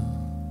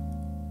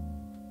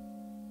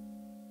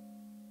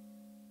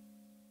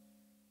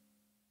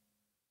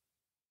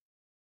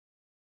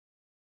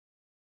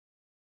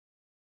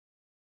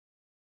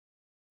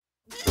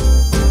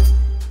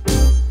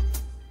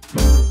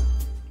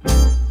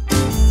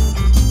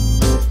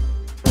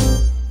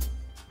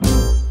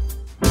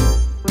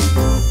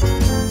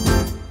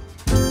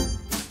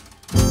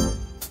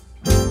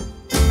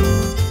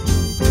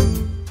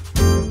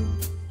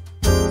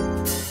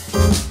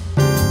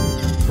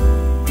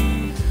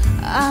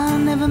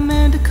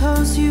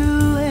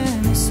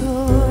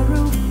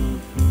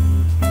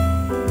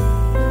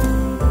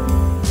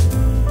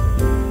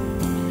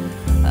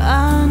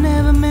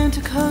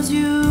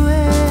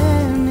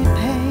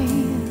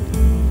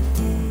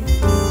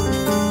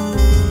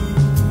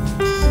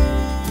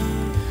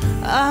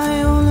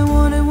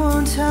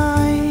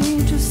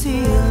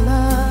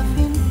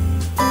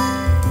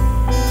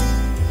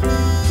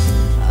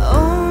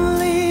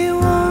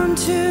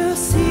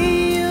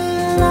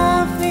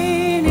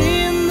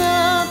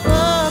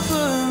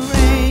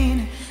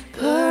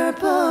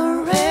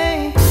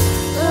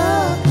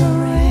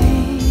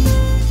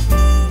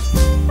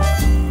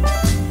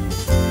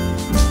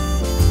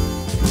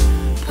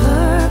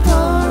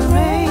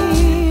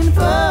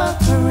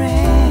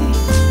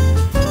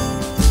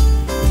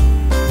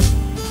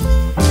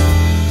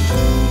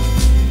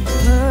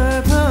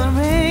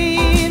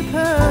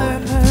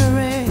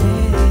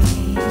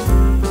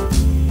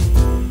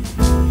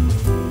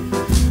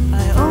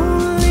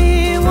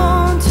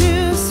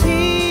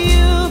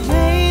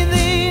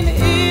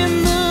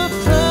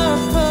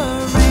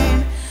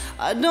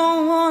 I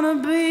don't wanna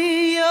be